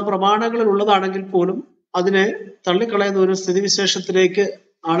മതപ്രമാണങ്ങളിൽ ഉള്ളതാണെങ്കിൽ പോലും അതിനെ തള്ളിക്കളയുന്ന ഒരു സ്ഥിതിവിശേഷത്തിലേക്ക്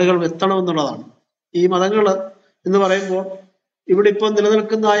ആളുകൾ എത്തണമെന്നുള്ളതാണ്. ഈ മതങ്ങൾ എന്ന് പറയുമ്പോൾ ഇവിടെ ഇപ്പോൾ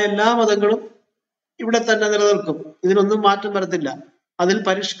നിലനിൽക്കുന്ന എല്ലാ മതങ്ങളും ഇവിടെ തന്നെ നിലനിൽക്കും, ഇതിനൊന്നും മാറ്റം വരത്തില്ല. അതിൽ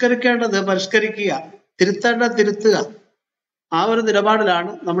പരിഷ്കരിക്കേണ്ടത് പരിഷ്കരിക്കുക, തിരുത്തേണ്ടത് തിരുത്തുക, ആ ഒരു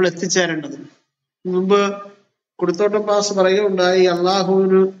നിലപാടിലാണ് നമ്മൾ എത്തിച്ചേരേണ്ടത്. മുമ്പ് കൊടുത്തോട്ടം പാസ് പറയുകയുണ്ടായി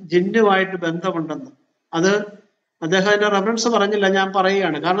അള്ളാഹുവിന് ജിന്നുമായിട്ട് ബന്ധമുണ്ടെന്ന്. അത് അദ്ദേഹം അതിന്റെ റെഫറൻസ് പറഞ്ഞില്ല, ഞാൻ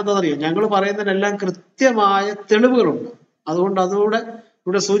പറയുകയാണ്. കാരണം എന്താ അറിയോ, ഞങ്ങൾ പറയുന്നതിനെല്ലാം കൃത്യമായ തെളിവുകളുണ്ട്. അതുകൊണ്ട് അതുകൂടെ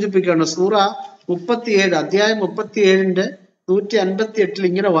ഇവിടെ സൂചിപ്പിക്കുകയാണ്. സൂറ 37 അധ്യായം 37 158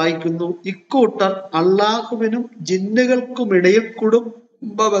 ഇങ്ങനെ വായിക്കുന്നു: ഇക്കൂട്ടർ അള്ളാഹുവിനും ജിന്നുകൾക്കുമിടയിൽ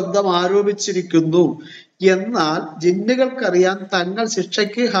കുടുംബ ബന്ധം ആരോപിച്ചിരിക്കുന്നു, എന്നാൽ ജിന്നുകൾക്കറിയാൻ തങ്ങൾ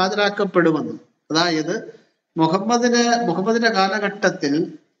ശിക്ഷയ്ക്ക് ഹാജരാക്കപ്പെടുമെന്ന്. അതായത് മുഹമ്മദിന്റെ കാലഘട്ടത്തിൽ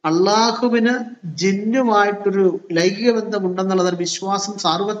അള്ളാഹുവിന് ജിന്നുമായിട്ടൊരു ലൈംഗിക ബന്ധമുണ്ടെന്നുള്ളതൊരു വിശ്വാസം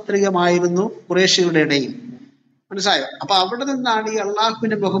സാർവത്രികമായിരുന്നു ഖുറൈശികളുടെ ഇടയിൽ. മനസ്സിലായോ? അപ്പൊ അവിടെ നിന്നാണ് ഈ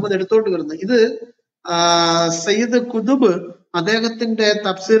അള്ളാഹുവിനെ മുഹമ്മദ് എടുത്തോണ്ട് വരുന്നത്. ഇത് സയ്യിദ് കുതുബ് അദ്ദേഹത്തിന്റെ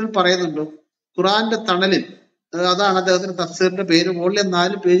തഫ്സീറിൽ പറയുന്നുണ്ട്, ഖുറാന്റെ തണലിൽ. അതാണ് അദ്ദേഹത്തിന്റെ തഫ്സീറിന്റെ പേര്. വോളിയം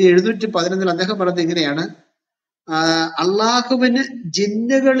 4 പേജ് 711 അദ്ദേഹം പറയുന്നത് ഇങ്ങനെയാണ്: അള്ളാഹുവിന്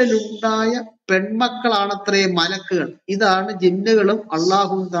ജിന്നുകളിലുണ്ടായ പെൺമക്കളാണത്രേ മലക്കുകൾ. ഇതാണ് ജിന്നുകളും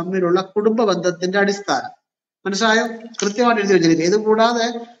അള്ളാഹുവും തമ്മിലുള്ള കുടുംബ ബന്ധത്തിന്റെ അടിസ്ഥാനം. മനസ്സിലായോ? കൃത്യമായിട്ട് എഴുതി വെച്ചിരിക്കുക. ഇത് കൂടാതെ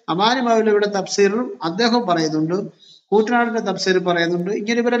അമാനി മൗലവിയുടെ തഫ്സീറിലും അദ്ദേഹം പറയുന്നുണ്ട്, കൂറ്റനാടിന്റെ തഫ്സീറിൽ പറയുന്നുണ്ട്,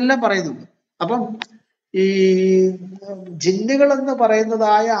 ഇങ്ങനെ ഇവരെല്ലാം പറയുന്നുണ്ട്. അപ്പം ഈ ജിന്നുകൾ എന്ന്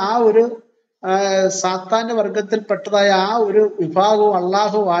പറയുന്നതായ ആ ഒരു സാത്താന്റെ വർഗത്തിൽപ്പെട്ടതായ ആ ഒരു വിഭാഗവും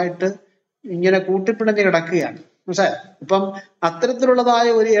അള്ളാഹുവായിട്ട് ഇങ്ങനെ കൂട്ടിപ്പിണഞ്ഞ് കിടക്കുകയാണ്. മനസ്സിലായോ? ഇപ്പം അത്തരത്തിലുള്ളതായ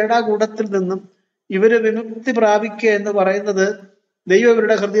ഒരു ഏടാകൂടത്തിൽ നിന്നും ഇവര് വിമുക്തി പ്രാപിക്കുക എന്ന് പറയുന്നത് ദൈവം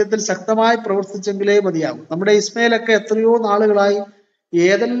ഇവരുടെ ഹൃദയത്തിൽ ശക്തമായി പ്രവർത്തിച്ചെങ്കിലേ മതിയാകും. നമ്മുടെ ഇസ്മയിലൊക്കെ എത്രയോ നാളുകളായി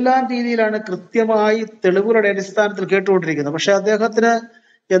ഏതെല്ലാം രീതിയിലാണ് കൃത്യമായി തെളിവുകളുടെ അടിസ്ഥാനത്തിൽ കേട്ടുകൊണ്ടിരിക്കുന്നത്. പക്ഷെ അദ്ദേഹത്തിന്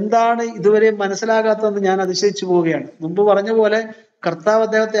എന്താണ് ഇതുവരെ മനസ്സിലാകാത്തതെന്ന് ഞാൻ അതിശയിച്ചു പോവുകയാണ്. മുമ്പ് പറഞ്ഞ പോലെ കർത്താവ്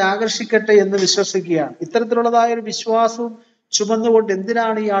അദ്ദേഹത്തെ ആകർഷിക്കട്ടെ എന്ന് വിശ്വസിക്കുകയാണ്. ഇത്തരത്തിലുള്ളതായ ഒരു വിശ്വാസവും ചുമന്നുകൊണ്ട്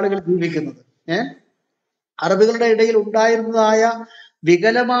എന്തിനാണ് ഈ ആളുകൾ ജീവിക്കുന്നത്? അറബികളുടെ ഇടയിൽ ഉണ്ടായിരുന്നതായ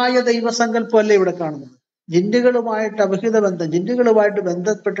വികലമായ ദൈവസങ്കല്പമല്ല ഇവിടെ കാണുന്നത്. ജിന്നുകളുമായിട്ട് അവിഹിത ബന്ധം, ജിന്നുകളുമായിട്ട്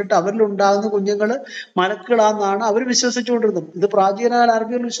ബന്ധപ്പെട്ടിട്ട് അവരിലുണ്ടാകുന്ന കുഞ്ഞുങ്ങള് മലക്കുകളാന്നാണ് അവർ വിശ്വസിച്ചുകൊണ്ടിരുന്നത്. ഇത് പ്രാചീനകാല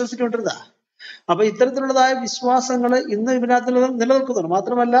അറബികൾ വിശ്വസിച്ചുകൊണ്ടിരുന്നതാ. അപ്പൊ ഇത്തരത്തിലുള്ളതായ വിശ്വാസങ്ങൾ ഇന്ന് ഇതിനകത്ത് നിലനിൽക്കുന്നുണ്ട്.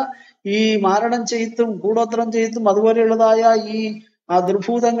 മാത്രമല്ല ഈ മാരണം ചെയ്ത്തും കൂടോത്രം ചെയ്ത്തും അതുപോലെയുള്ളതായ ഈ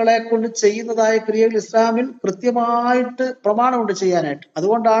ദുർഭൂതങ്ങളെ കൊണ്ട് ചെയ്യുന്നതായ ക്രിയകൾ ഇസ്ലാമിൽ കൃത്യമായിട്ട് പ്രമാണമുണ്ട് ചെയ്യാനായിട്ട്.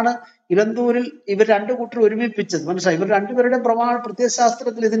 അതുകൊണ്ടാണ് ഇലന്തൂരിൽ ഇവർ രണ്ടു കൂട്ടർ ഒരുമിപ്പിച്ചത്. മനസ്സിലായി? ഇവർ രണ്ടുപേരുടെ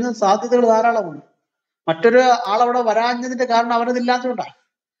പ്രത്യയശാസ്ത്രത്തിൽ ഇതിന് സാധ്യതകൾ ധാരാളമുണ്ട്. മറ്റൊരു ആളവിടെ വരാഞ്ഞതിന്റെ കാരണം അവനതില്ലാത്തതുകൊണ്ടാണ്.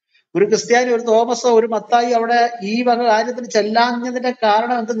 ഒരു ക്രിസ്ത്യാനി, ഒരു തോമസോ, ഒരു മത്തായി അവിടെ ഈ വക കാര്യത്തിന് ചെല്ലാഞ്ഞതിന്റെ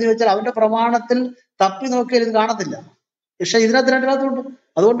കാരണം എന്തെന്ന് ചോദിച്ചാൽ അവന്റെ പ്രമാണത്തിൽ തപ്പി നോക്കിയാൽ ഇത് കാണത്തില്ല. പക്ഷെ ഇതിനകത്ത് രണ്ടിനകത്തുണ്ട്.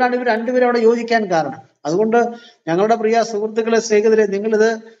 അതുകൊണ്ടാണ് ഇവർ രണ്ടുപേരും അവിടെ യോജിക്കാൻ കാരണം. അതുകൊണ്ട് ഞങ്ങളുടെ പ്രിയ സുഹൃത്തുക്കളെ, സ്നേഹിതരെ, നിങ്ങളിത്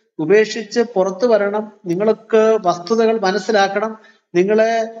ഉപേക്ഷിച്ച് പുറത്തു വരണം. നിങ്ങൾക്ക് വസ്തുതകൾ മനസ്സിലാക്കണം.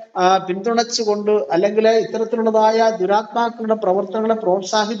 നിങ്ങളെ പിന്തുണച്ചുകൊണ്ട് അല്ലെങ്കിൽ ഇത്തരത്തിലുള്ളതായ ദുരാത്മാക്കളുടെ പ്രവർത്തനങ്ങളെ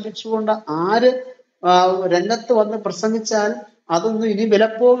പ്രോത്സാഹിപ്പിച്ചുകൊണ്ട് ആര് രംഗത്ത് വന്ന് പ്രസംഗിച്ചാലും അതൊന്നും ഇനി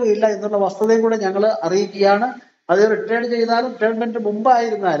വിലപ്പോവുകയില്ല എന്നുള്ള വസ്തുതയും കൂടെ ഞങ്ങൾ അറിയിക്കുകയാണ്. അത് റിട്ടയർ ചെയ്താലും റിട്ടയർമെന്റ്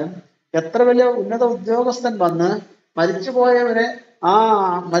മുമ്പായിരുന്നാലും എത്ര വലിയ ഉന്നത ഉദ്യോഗസ്ഥൻ വന്ന് മരിച്ചുപോയവരെ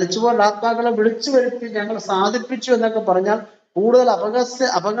മരിച്ചുപോയ ആത്മാക്കളെ വിളിച്ചു വരുത്തി ഞങ്ങൾ സാധിപ്പിച്ചു എന്നൊക്കെ പറഞ്ഞാൽ കൂടുതൽ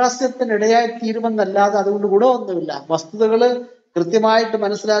അപകാസ്യത്തിനിടയായി തീരുമെന്നല്ലാതെ അതുകൊണ്ട് ഗുണമൊന്നുമില്ല. വസ്തുതകള് കൃത്യമായിട്ട്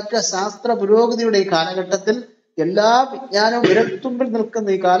മനസ്സിലാക്കുക. ശാസ്ത്ര പുരോഗതിയുടെ ഈ കാലഘട്ടത്തിൽ, എല്ലാ വിജ്ഞാനവും വിരൽത്തുമ്പിൽ നിൽക്കുന്ന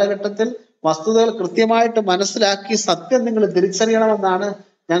ഈ കാലഘട്ടത്തിൽ വസ്തുതകൾ കൃത്യമായിട്ട് മനസ്സിലാക്കി സത്യം നിങ്ങൾ തിരിച്ചറിയണമെന്നാണ്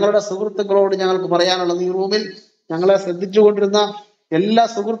ഞങ്ങളുടെ സുഹൃത്തുക്കളോട് ഞങ്ങൾക്ക് പറയാനുള്ളത്. ഈ റൂമിൽ ഞങ്ങളെ ശ്രദ്ധിച്ചുകൊണ്ടിരുന്ന എല്ലാ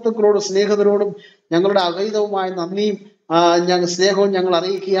സുഹൃത്തുക്കളോടും സ്നേഹിതരോടും ഞങ്ങളുടെ അഗൈതവുമായ നന്ദിയും സ്നേഹവും ഞങ്ങൾ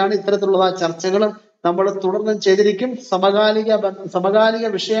അറിയിക്കുകയാണ്. ഇത്തരത്തിലുള്ള ചർച്ചകൾ നമ്മൾ തുടർന്നും ചെയ്തിരിക്കും. സമകാലിക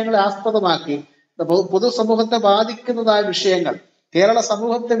വിഷയങ്ങളെ ആസ്പദമാക്കി പൊതുസമൂഹത്തെ ബാധിക്കുന്നതായ വിഷയങ്ങൾ, കേരള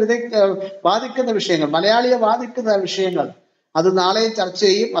സമൂഹത്തെ ബാധിക്കുന്ന വിഷയങ്ങൾ, മലയാളിയെ ബാധിക്കുന്ന വിഷയങ്ങൾ അത് നാളെയും ചർച്ച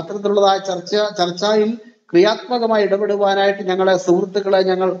ചെയ്യും. അത്തരത്തിലുള്ളതായ ചർച്ചയിൽ ക്രിയാത്മകമായി ഇടപെടുവാനായിട്ട് ഞങ്ങളെ സുഹൃത്തുക്കളെ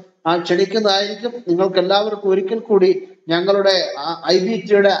ഞങ്ങൾ ക്ഷണിക്കുന്നതായിരിക്കും. നിങ്ങൾക്ക് എല്ലാവർക്കും ഒരിക്കൽ കൂടി ഞങ്ങളുടെ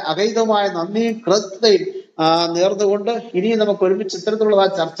IBTയുടെ അഗൈതമായ നന്ദിയും കൃത്യതയും നേർന്നുകൊണ്ട് ഇനിയും നമുക്ക് ഒരുമിച്ച് ഇത്തരത്തിലുള്ള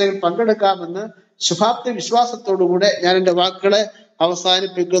ചർച്ചയിൽ പങ്കെടുക്കാമെന്ന് ശുഭാപ്തി വിശ്വാസത്തോടുകൂടെ ഞാൻ എൻ്റെ വാക്കുകളെ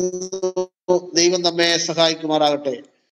അവസാനിപ്പിക്കുന്നു. ദൈവം നമ്മെ സഹായിക്കുമാറാകട്ടെ.